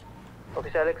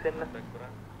 ඔෆිස් ඇලෙක්ස් එන්න.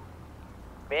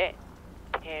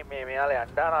 මේ මෙයාලා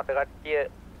යන්ඩාන අප කට්ටිය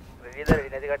රෙඩිද රෙඩි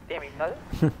නැති කට්ටියම ඉන්නවද?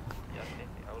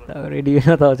 තව රෙඩි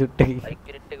වෙනවා තව චුට්ටකින්. බයික්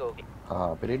රෙඩ් එක ඕකේ.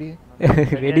 අපි රෙඩි.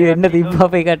 රෙඩි වෙන්න තිබ්බා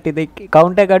අපේ කට්ටිය දෙක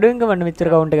කවුන්ට් එක අඩුවෙන් ගමන්න මෙච්චර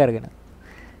කවුන්ට් එක අරගෙන.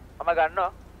 මම ගන්නවා.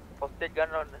 පොස්ටේජ්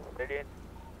ගන්න ඕනේ. රෙඩි වෙන්න.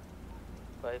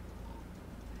 බයි.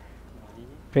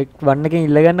 ප්‍රෙක් 1 එකෙන්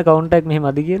ඉල්ල ගන්න කවුන්ට් එකක් මෙහෙම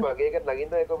අදි කියලා. මගේ එක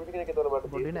නගින්න එක ඔපිටි කෙනෙක් එතන මට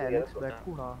පොඩි නේ ඇලෙක්ස් බැක්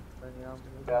වුණා. දැන්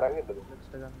එයා අරන් එන්නද?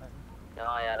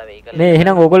 යාලා වෙහිකල් මේ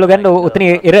එහෙනම් ඕගොල්ලෝ ගන්න ඔතන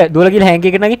එර දුවලා ගිහලා හැන්ක්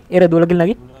එකට නගින්. එර දුවලා ගිහලා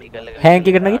නගින්. හැන්ක්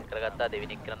එකට නගින්. කරගත්තා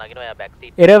දෙවෙනි එක නගිනවා. එයා බැක්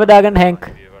සීට්. එරව දාගන්න හැන්ක්.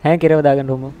 හැන්ක් එරව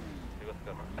දාගන්න උම.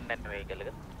 නැත් වෙහිකල් එක.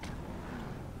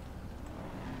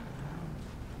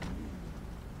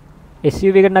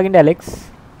 SUV එකට නගින්න ඇලෙක්ස්.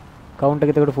 කවුන්ට්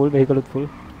එක එතකොට ෆුල් වෙහිකල් උත් ෆුල්.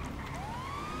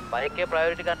 බයික් එකේ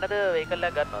ප්‍රයොරිටි ගන්නද වෙහිකල්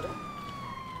එකක් ගන්නවද?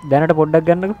 දැනට පොඩ්ඩක්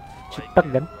ගන්නකෝ. චුට්ටක්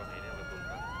ගන්න.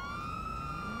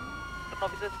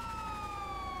 ඔෆිසර්ස්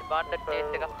ඩිපාර්ට්මන්ට්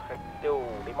ටෙස්ට් එක.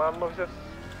 ඩිමාන්ඩ් ඔෆිසර්ස්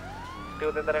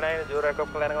 239 ජූර් එක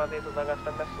ඔක්කොලා යනවා තියෙන සුදා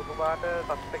කස්ටමර් සුදු පාට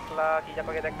සස්පෙක්ට්ලා කීයක්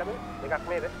වගේ දැක්කද? දෙකක්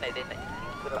නේද? නෑ දෙන්නයි.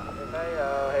 ඒකයි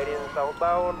heading south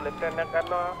bound left hand එක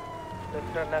ගන්නවා.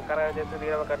 ලෙෆ්ට් හෑන්ඩ් එක කරා ජෙස්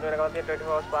දිගටම කරන වෙන ගමන් තියෙන 24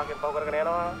 හවර්ස් පාර්කින් පව කරගෙන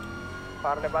යනවා.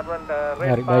 පාර්න ඩිපාර්ට්මන්ට්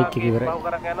රේඩ් බයික් එක ඉවරයි. පව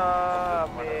කරගෙන යනවා.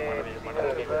 අපේ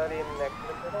රිවරින්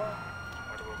ඇක්සිඩන්ට් වෙනවා.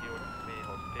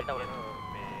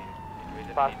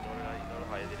 පාස්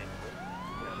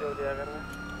ෂෝදියා කරනවා.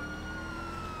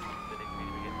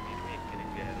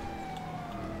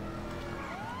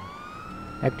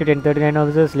 Active 1039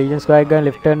 officers Legion squad ගන්න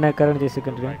left turn එක කරන chase එක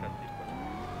කරන්න.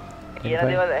 කියන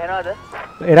දේවල් ඇහෙනවද?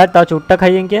 එරා තව චුට්ටක්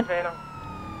හයියෙන් කියන්න.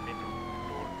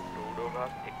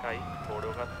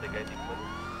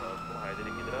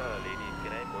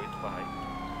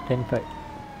 Ten five.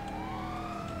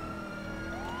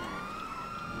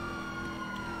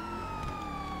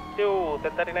 Two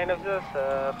 1039 officers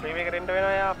freeway එකට එන්න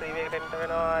වෙනවා. යා freeway එකට එන්න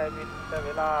වෙනවා. එවිට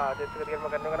වෙලා chase එක දිගටම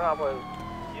කරනවා අපෝ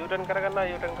U-turn කරගන්නවා.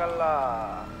 U-turn කළා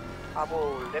අපෝ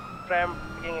left ramp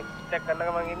එකෙන් extract කරන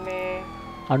ගමන් ඉන්නේ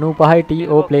 95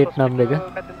 TO plate number එක.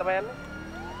 පැත්තෙන් තමයි යන්නේ.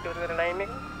 239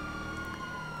 එක.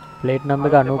 plate number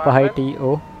එක 95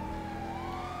 TO.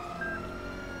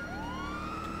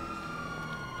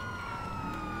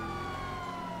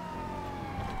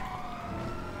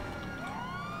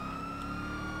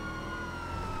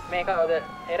 මේක කවුද?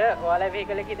 එර ඔයාලා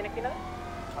vehicle එකේ දෙනෙක් ඉන්නවද?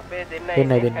 අපේ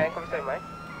දෙන්නයි හැන්ක් ඔෆිසර්මයි.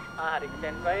 හරි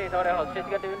 10 ඒතකොට hostage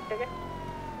කට යුනිට් එකේ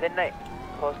දෙන්නයි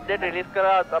hostage රිලීස්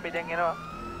කරා අපි දැන් එනවා.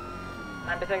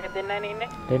 අන්ටස් එකේ දෙන්නයි නේ ඉන්නේ.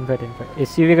 10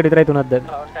 SUV එකට විතරයි තුනක් දැන්.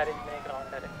 කවුන්ටර් මේ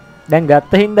කවුන්ටර්. දැන්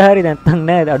ගත්ත හින්දා හරි නැත්තම්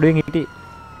නෑ අඩුවෙන් හිටියේ.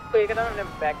 ඒක තමයි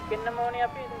බෑක් වෙන්නම ඕනේ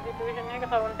අපි සිටුේෂන් එක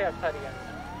කවුන්ට් එකක් හරියන්න.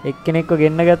 එක්කෙනෙක්ව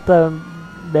ගෙන්න ගත්තා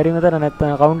බැරිම තර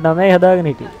නැත්තම් කවුන්ට් 9යි හදාගෙන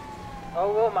හිටියේ.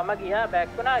 ඔව් ඔව් මම ගියා බෑක්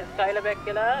වුණා ස්ටයිල් බෑක්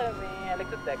කියලා මේ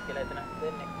ඇලෙක්ස් බෑක් කියලා එතන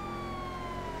දෙන්නේ.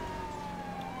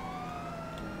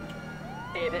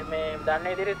 ඒ මේ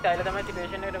දන්නේ විදිහට ස්ටයිල් තමයි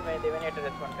සිටුේෂන් එකට මේ දෙවෙනියට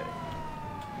රෙස්පොන්ඩ් කරේ.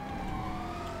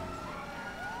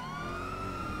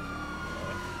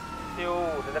 Two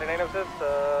 1039 officers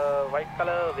white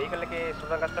color vehicle එකේ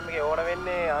සුදා කස්ටම් එකේ ඕන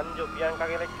වෙන්නේ අංජු පියංකා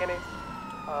කියලා එක්කනේ.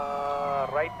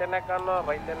 right turn එක ගන්නවා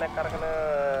right turn එක අරගෙන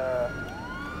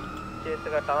chase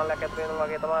එක tunnel එකක් ඇතුලේ යනවා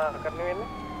වගේ තමයි කරන්න වෙන්නේ.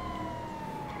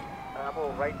 අපෝ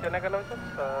right turn එක කරනවා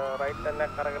right turn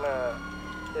එක අරගෙන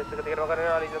chase එක දිගටම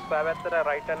කරනවා Legion square පැත්තට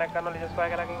right turn එක කරනවා Legion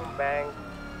square එකකින් bank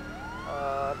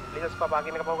Legion square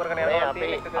parking එක පව කරගෙන යනවා. අපි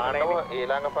ආනව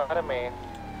ඊළඟ පාර මේ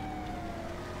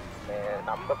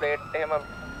නම්බර් ප්ලේට් එහෙම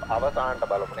අවසානට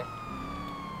බලමුනේ.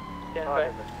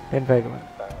 10 5 මේ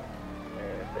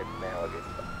සෙට් නෑ වගේ.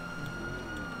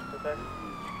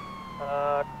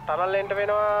 ටනල් එන්ට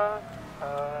වෙනවා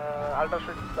අල්ට්‍රා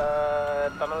ස්ට්‍රීට්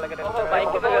ටනල් එකට ඔව්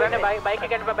බයික් එක කරන්නේ බයික්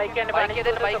එකට බයික් යන්නේ බයික් එක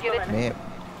දෙන්න බයික් එක දෙන්න මේ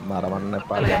මරවන්න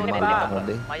එපා මරන්න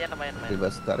හොඳේ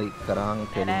රිවර්ස් කරාන්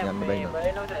කෙලින් යන්න බෑ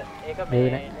ඒක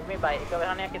මේ බයික් එක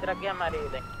වහනයක් විතරක් ගියාම හරි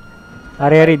දැන්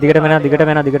හරි දිගටම යනවා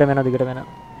දිගටම යනවා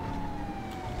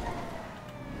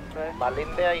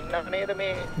මලින්දයා ඉන්නව නේද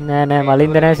මේ නෑ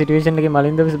මලින්ද නෑ සිටුේෂන් එකේ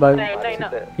මලින්ද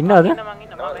ඉන්නවද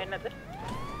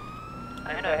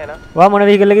වා මොන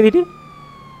vehicle එකේද හිටියේ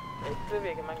SUV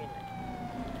එකේ මං ඉන්නේ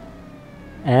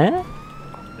ඈ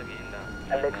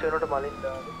ඇලෙක්ස් වෙනකොට මලින්ද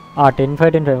 10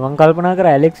 5 මං කල්පනා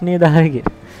කරා ඇලෙක්ස් නේද ආවේ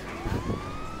කියලා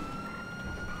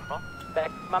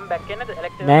මම බැක් එන්නද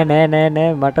ඇලෙක්ස් නෑ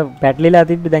මට පැටලිලා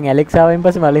තිබ්බ දැන් ඇලෙක්ස් ආවෙන්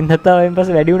පස්සේ මලින් දත්තාවෙන්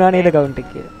පස්සේ වැඩි වුණා නේද කවුන්ට් එක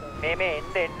කියලා මේ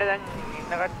එන්න දැන්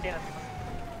ඉන්න කට්ටිය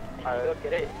අර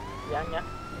කෙරේ යන්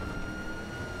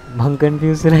මං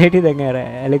කන්ෆියුස් වෙලා හිටියේ දැන් අර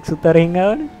ඇලෙක්ස් උත්තරින්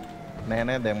ආවනේ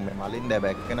නෑ දැන් මලින් දැන්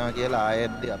බැක් වෙනවා කියලා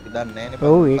ආයෙත් අපි දන්නේ නෑනේ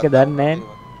ඔව් ඒක දන්නේ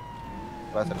නෑනේ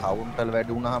ඊපස්සේ කවුන්ට් වල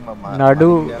වැඩි වුණාම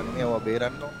නඩු යන්නේ ඔය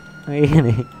බේරන්න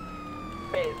ඒකනේ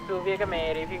මේ SUV එක මේ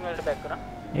රීෆින් වලට බැක් වුණා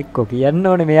එක්කෝ කියන්න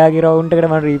ඕනේ මෙයාගේ රවුන්ඩ් එකට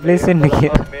මම රීප්ලේස් වෙන්න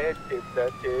කියලා මේ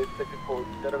චේස් එක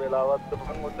කොච්චර වෙලාවක්ද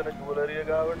මම ඔතන ජුවලරිය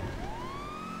ගාවට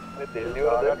මේ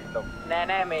දෙල්ලිවල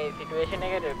නෑ මේ සිටුේෂන්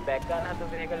එකට බැක් ගන්න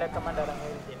හදු වෙහිකල් එකක් මම අරන්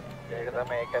ඉන්නේ ඒක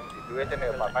තමයි ඒක සිටුේෂන්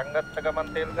එක පටන් ගත්ත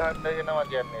ගමන් තෙල් ගහන්න වෙනවා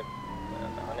කියන්නේ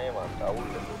අනේ මම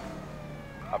අවුල්ද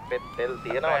අපේ තෙල්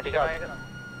තියෙනවා ටිකක්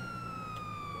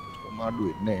මාඩු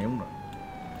වෙන්නේ නෑ උනා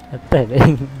ඇත්ත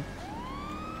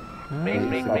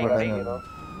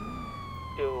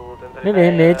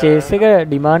මේ චේස් එක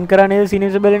ඩිමාන්ඩ් කරන්නේ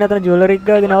සිනිස් බැලේ නැතන ජුවලරි එක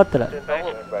ගාවේ නවත්තලා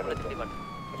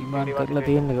ඩිමාන්ඩ් කරලා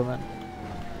තියෙන ගමන්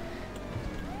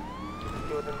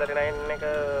චූතන්තරි 9 එක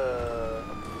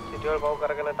සිටිවල් පව්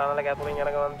කරගෙන ටනල එක ඇතුලින් යන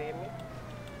ගමන් තියෙන්නේ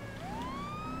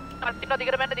අන්තිම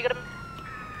දිගට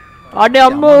අඩේ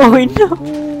අම්මෝ ඉන්න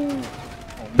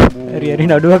හරි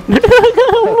නඩුවක් නට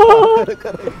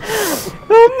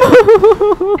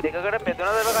දෙකකට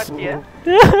බෙදුනද කට්ටිය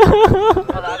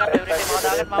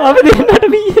අපි දෙන්නට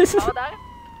බීස්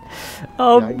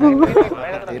අම්මෝ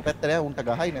ඒ පැත්තට උන්ට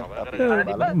ගහයි නේද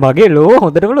මගේ ලෝ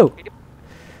හොඳටම ලෝ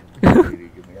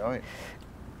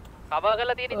කවර්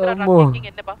කරලා තියෙන ඉතර ට්‍රක් එකකින්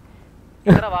එන්න එපා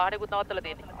ඉතර වාහනේකුත් නවත්තලා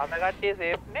තියෙන්නේ අද කට්ටිය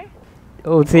සේෆ් නේ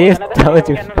ඔව් සේෆ් තව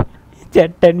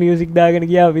chat and music දාගෙන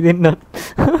ගියා අපි දෙන්න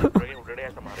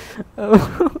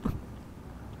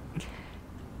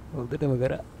හොඳටම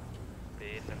කරා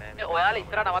ඔයාලා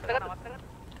ඉතර නවත්තගන්න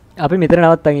අපි මෙතන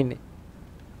නවත්තන් ඉන්නේ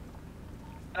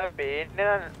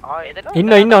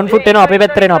ඉන්න ඔන් ෆුට් එනවා අපේ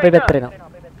පැත්තට එනවා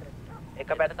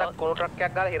එක පැත්තක් කොළු ට්‍රක්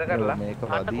එකක් ගාලා හිර කරලා මේක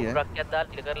වදී ට්‍රක් එකක්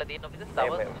දාලා හිර කරලා තියෙන ඔෆිස්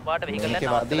තව සුපාට වෙහිකල් එකක්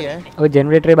වදී ඔය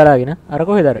ජෙනරේටරේ බලාගෙන අර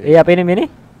කොහෙද අර ඒ අපේනේ මේනේ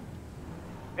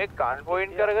මේ ගන්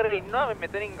පොයින්ට් කර ඉන්නවා මේ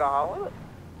මෙතනින් ගහවද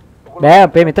බෑ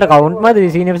අපේ මෙතන කවුන්ට් මාද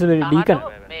සීනියර්ස් ඩීකන්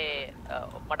මේ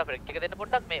මට ෆ්‍රෙක් එක දෙන්න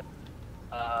පොඩ්ඩක් මේ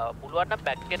පුළුවන් නම්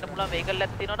බැක් එන්න පුළුවන් වෙහිකල්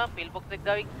එකක් තියෙනවා නම් ෆිල් බොක්ස් එක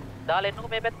ගාවින් දාලා එන්නකෝ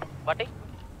මේ පැත්ත වටේ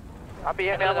අපි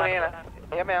එහෙම යමු නේද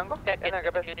එහෙම යන්කෝ එන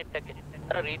කැපැසිටි එක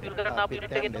අර රීෆිල් කරන්න ආපු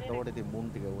යුනිට් එකේ එතකොට ඉතින්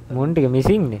මුන් ටික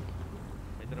මිසින් නේ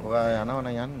ඔයා යනවනම්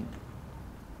යන්න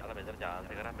අර මෙතන chance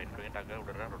එක කරා මෙට්‍රෝ එකෙන් ටග්ගල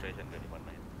උඩට රොටේෂන් කරන්න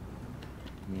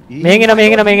මේගෙන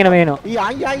ඊ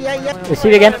අය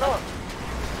එසිවි ගන්න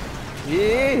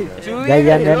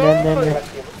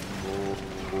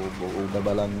උඩ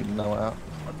බලන් ඉන්නවා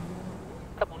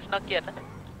පුෂ්ණක් කියන්න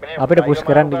අපිට පුෂ්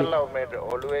කරන්න මේ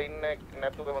ඔළුවේ ඉන්න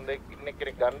නැතුව හොඳ ඉන්න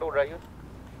කෙනෙක් ගන්න උඩ අයියෝ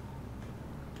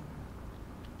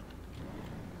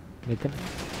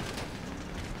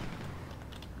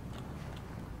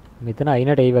මෙතන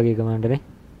අයිනට ඒ වගේ කමාන්ඩ් නේ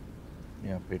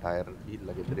මේ අපේ ටයර්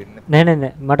ගිහිල්ලා ගෙදර ඉන්නේ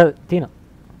නෑ මට තියෙනවා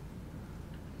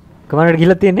කමාන්ඩ්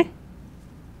ගිහිල්ලා තියෙන්නේ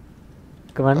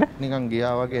කමාන්ඩ් නිකන්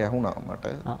ගියා වගේ ඇහුණා මට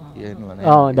කියනවා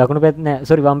නෑ දකුණු පැත්ත නෑ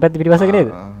සෝරි වම් පැත්ත පිටිපස්සක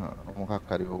නේද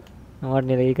මොකක් හරි ඔව් මට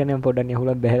නේ ඒකනේ පොඩ්ඩක්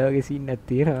නිහුලක් බහැලා වගේ සීන් එකක්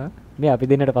තියෙනවා මේ අපි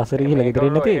දෙන්නට පස්සට ගිහිල්ලා ගෙදර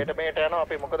ඉන්න තියෙන්නේ මේට යනවා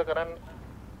අපි මොකද කරන්නේ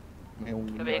මේ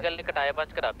වෙහිකල් එක ටයර්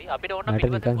පන්ච් කරා අපි අපිට ඕන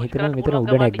මට නිකන් හිතෙනවා මෙතන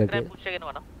උඩ නැග්ගා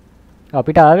කියලා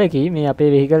අපිට ආවේ කි මේ අපේ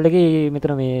වෙහිකල් එකේ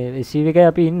මෙතන මේ SUV එකයි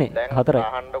අපි ඉන්නේ හතරයි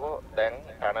අහන්නකෝ දැන්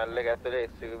ටනල් එක ඇතුලේ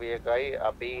SUV එකයි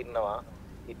අපි ඉන්නවා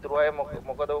ඉතුරු අය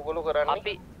මොකද ඔයගොල්ලෝ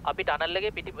කරන්නේ අපි ටනල්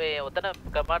එකේ පිටි මේ ඔතන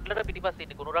කමාන්ඩ්ලට පිටිපස්සේ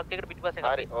ඉන්නේ කුණු රක් එකට පිටිපස්සේ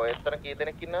හරි ඔය එතන කී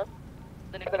දෙනෙක්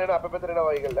ඉන්නවද එතන අපේ පැත්තට එනවා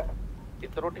වෙහිකල්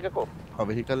ඉතුරු ටික කො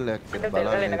වෙහිකල් එක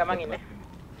බලන්න එන ගමන් ඉන්නේ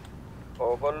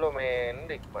ඕගොල්ලෝ මේ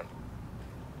එන්න ඉක්මන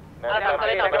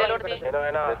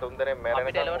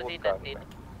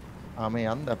මේ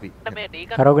යන්ද අපි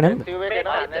කරවගෙන යන්න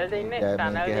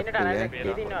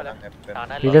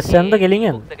ඊටස් යන්න ගෙලින්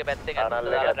යන්න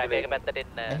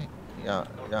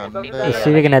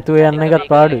SUV එක නැතුව යන්න එකත්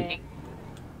පාඩුයි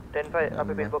 10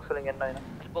 අපි බිල් බොක්ස් වලින් එන්න එන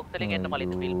බිල් බොක්ස් වලින් එන්න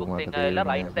මලින් බිල් බොක්ස් එකෙන් ආවලා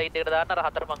රයිට් සයිඩ් එකට දාන්න අර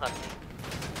හතර පහ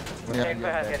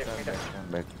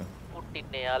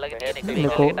පුටින්නේ යාලගේ තියෙන එක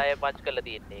වෙහිකල් එකට අය පන්ච් කරලා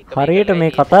තියෙන්නේ හරියට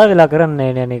මේ කතා වෙලා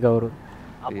කරන්නේ නෑ නේ කවුරු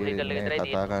අපේ කල්ල විතරයි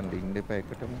කතා ගන්න ඉන්න එපා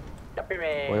එකටම අපි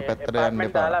මේ ඔය පැත්තට යන්න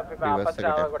එපා රිවර්ස්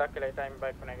එකට ගොඩක් වෙලා ටයිම්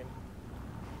බෑක් වුණාගෙන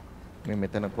මේ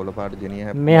මෙතන කොළපාට ජෙනිය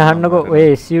හැප්පෙනවා මේ අහන්නකෝ ඔය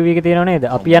SUV එක තියෙනව නේද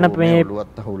අපි යන මේ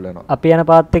ඔළුවත් අහුල් වෙනවා අපි යන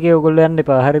පාත් එකේ ඔයගොල්ලෝ යන්න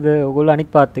එපා හරිද ඔයගොල්ලෝ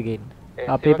අනිත් පාත් එකේ ඉන්න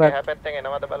අපේ පාත් පැත්තෙන්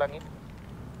එනවද බලන් ඉන්න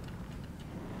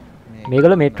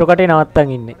මේගොල්ලෝ මෙට්‍රෝ කටේ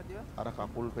නවත්තන් ඉන්නේ අර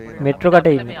කකුල් පේන මෙට්‍රෝ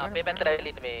කටේ ඉන්නේ අපේ පැත්තට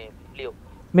ඇවිල්ලා ඉන්නේ මේ ලියෝ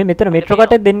මේ මෙතන මෙට්‍රෝ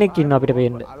කටේ දෙන්නෙක් ඉන්නවා අපිට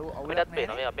පේන්න අපිටත්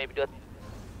පේනවා මේ අපේ පිටුවත්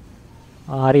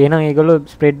හරි එහෙනම් ඒගොල්ලෝ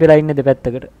ස්ප්‍රෙඩ් වෙලා ඉන්නේ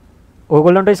දෙපැත්තකට.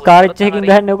 ඕගොල්ලන්ට ස්කාර් එච් එකකින්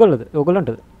ගහන්නේ ඕගොල්ලෝද?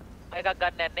 ඕගොල්ලන්ටද? එකක්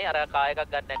ගන්න යන්නේ අර කා එකක්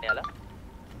ගන්න යන්නේ යාලා.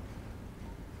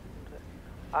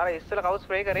 අර ඉස්සෙල්ලා කවුද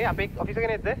ස්ප්‍රේ කරේ? අපේ ඔෆිස්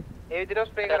එකේ නේද? ඒ විදිහට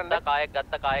ස්ප්‍රේ කරන්න. කායක්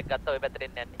ගත්ත ඔය පැත්තට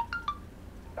එන්න යන්නේ.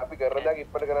 අපි කරලා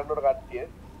ඉප්පට කරන්න උඩ කට්ටිය.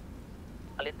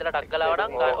 අලින්දලා ටක් ගලවනවා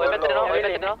නම් ඔය පැත්තට එනවා ඔය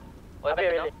පැත්තට එනවා. ඔය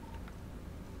පැත්තට එනවා.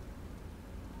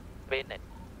 වෙන්නේ.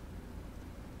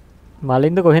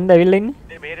 මලින්ද කොහෙන්ද ඇවිල්ලා ඉන්නේ?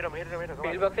 මේ මෙහෙට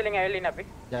බිල් බොක්ස් වලින් ඇවිල්ලා ඉන්නේ අපි.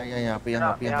 යා අපි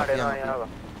යනවා.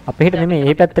 අපේ හිට නෙමෙයි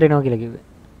මේ පැත්තට එනවා කියලා කිව්වේ.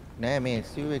 නෑ මේ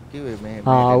SUV එක කිව්වේ මේ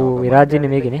විරාජ්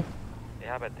ඉන්නේ මේකනේ.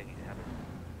 එහා පැත්තෙන්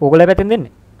ඕගොල්ලෝ පැත්තෙන්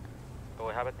දෙන්නේ? ඔව්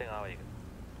එහා පැත්තෙන් ආවා ඒක.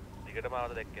 දිගටම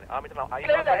ආවද දැක්කේ නෑ. මෙතන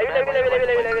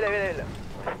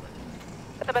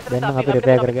දැන් අපි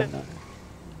රිපෙයාර් කරගෙන.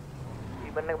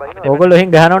 ඕගොල්ලෝ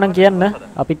එහෙන් ගහනවා නම් කියන්න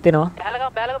අපිත් එනවා.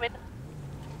 බෑලක මෙන්න.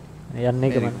 යන්නේ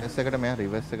එක මම. රිවර්ස් එකට මම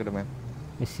රිවර්ස් එකට මම.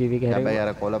 SUV එක හැබැයි අර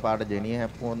කොළ පාට ජෙනිය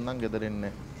හැප්පුවොත් නම් ගෙදර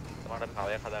එන්නේ නෑ. තමයි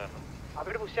කවයක් හදාගන්න.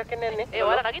 අපිට පුෂ් එකක් එන්නේ නැහැ. ඒ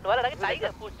ඔයාලා නගින්න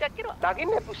ටයිගර් පුෂ් එකක් කරනවා.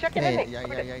 නගින්න පුෂ් එකක් එන්නේ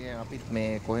නැහැ. යා අපිත් මේ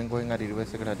කොහෙන් හරි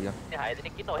රිවර්ස් එකට හරියා. මේ 6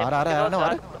 දෙනෙක් ඉන්න ඔය. අර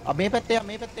යනවා. මේ පැත්තේ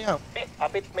යනවා.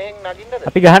 අපිත් මෙහෙන් නගින්නද?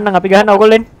 අපි ගහන්න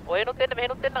ඕගොල්ලෝ එන්න. ඔයනොත් එන්න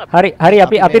මෙහෙනොත් එන්න. හරි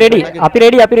අපි රෙඩි.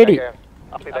 අපි රෙඩි.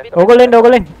 ඕගොල්ලෝ එන්න.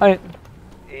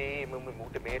 ඒ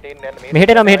මුට මෙහෙට එන්න යන්න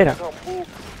මෙහෙට එනවා.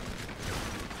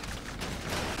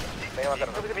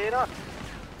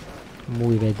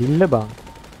 මූයි වැදිල්ල බං.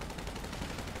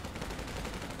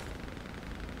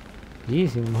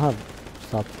 සිංහ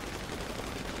සප්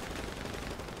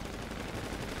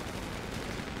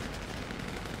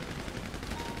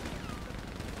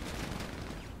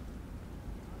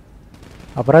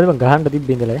අපරාධ බං ගහන්න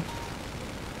තිබ්බේ ඉඳලා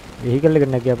වෙහිකල්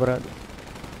එකට නැගී අපරාධ.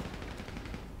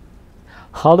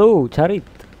 හලෝ චරිත්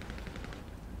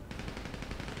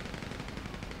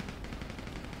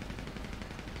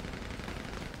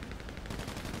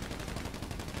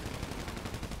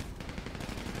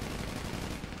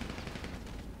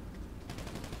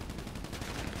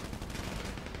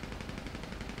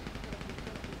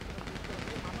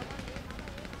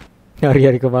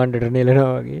හරි කමාන්ඩර්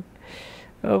නෙලනවා වගේ.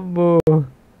 අම්බෝ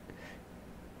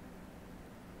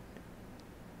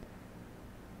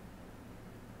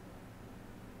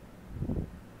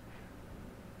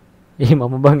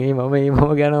මම බං මම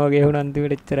යනවා වගේ වුණ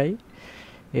අන්තිමට එච්චරයි.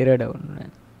 එරඩ වුණ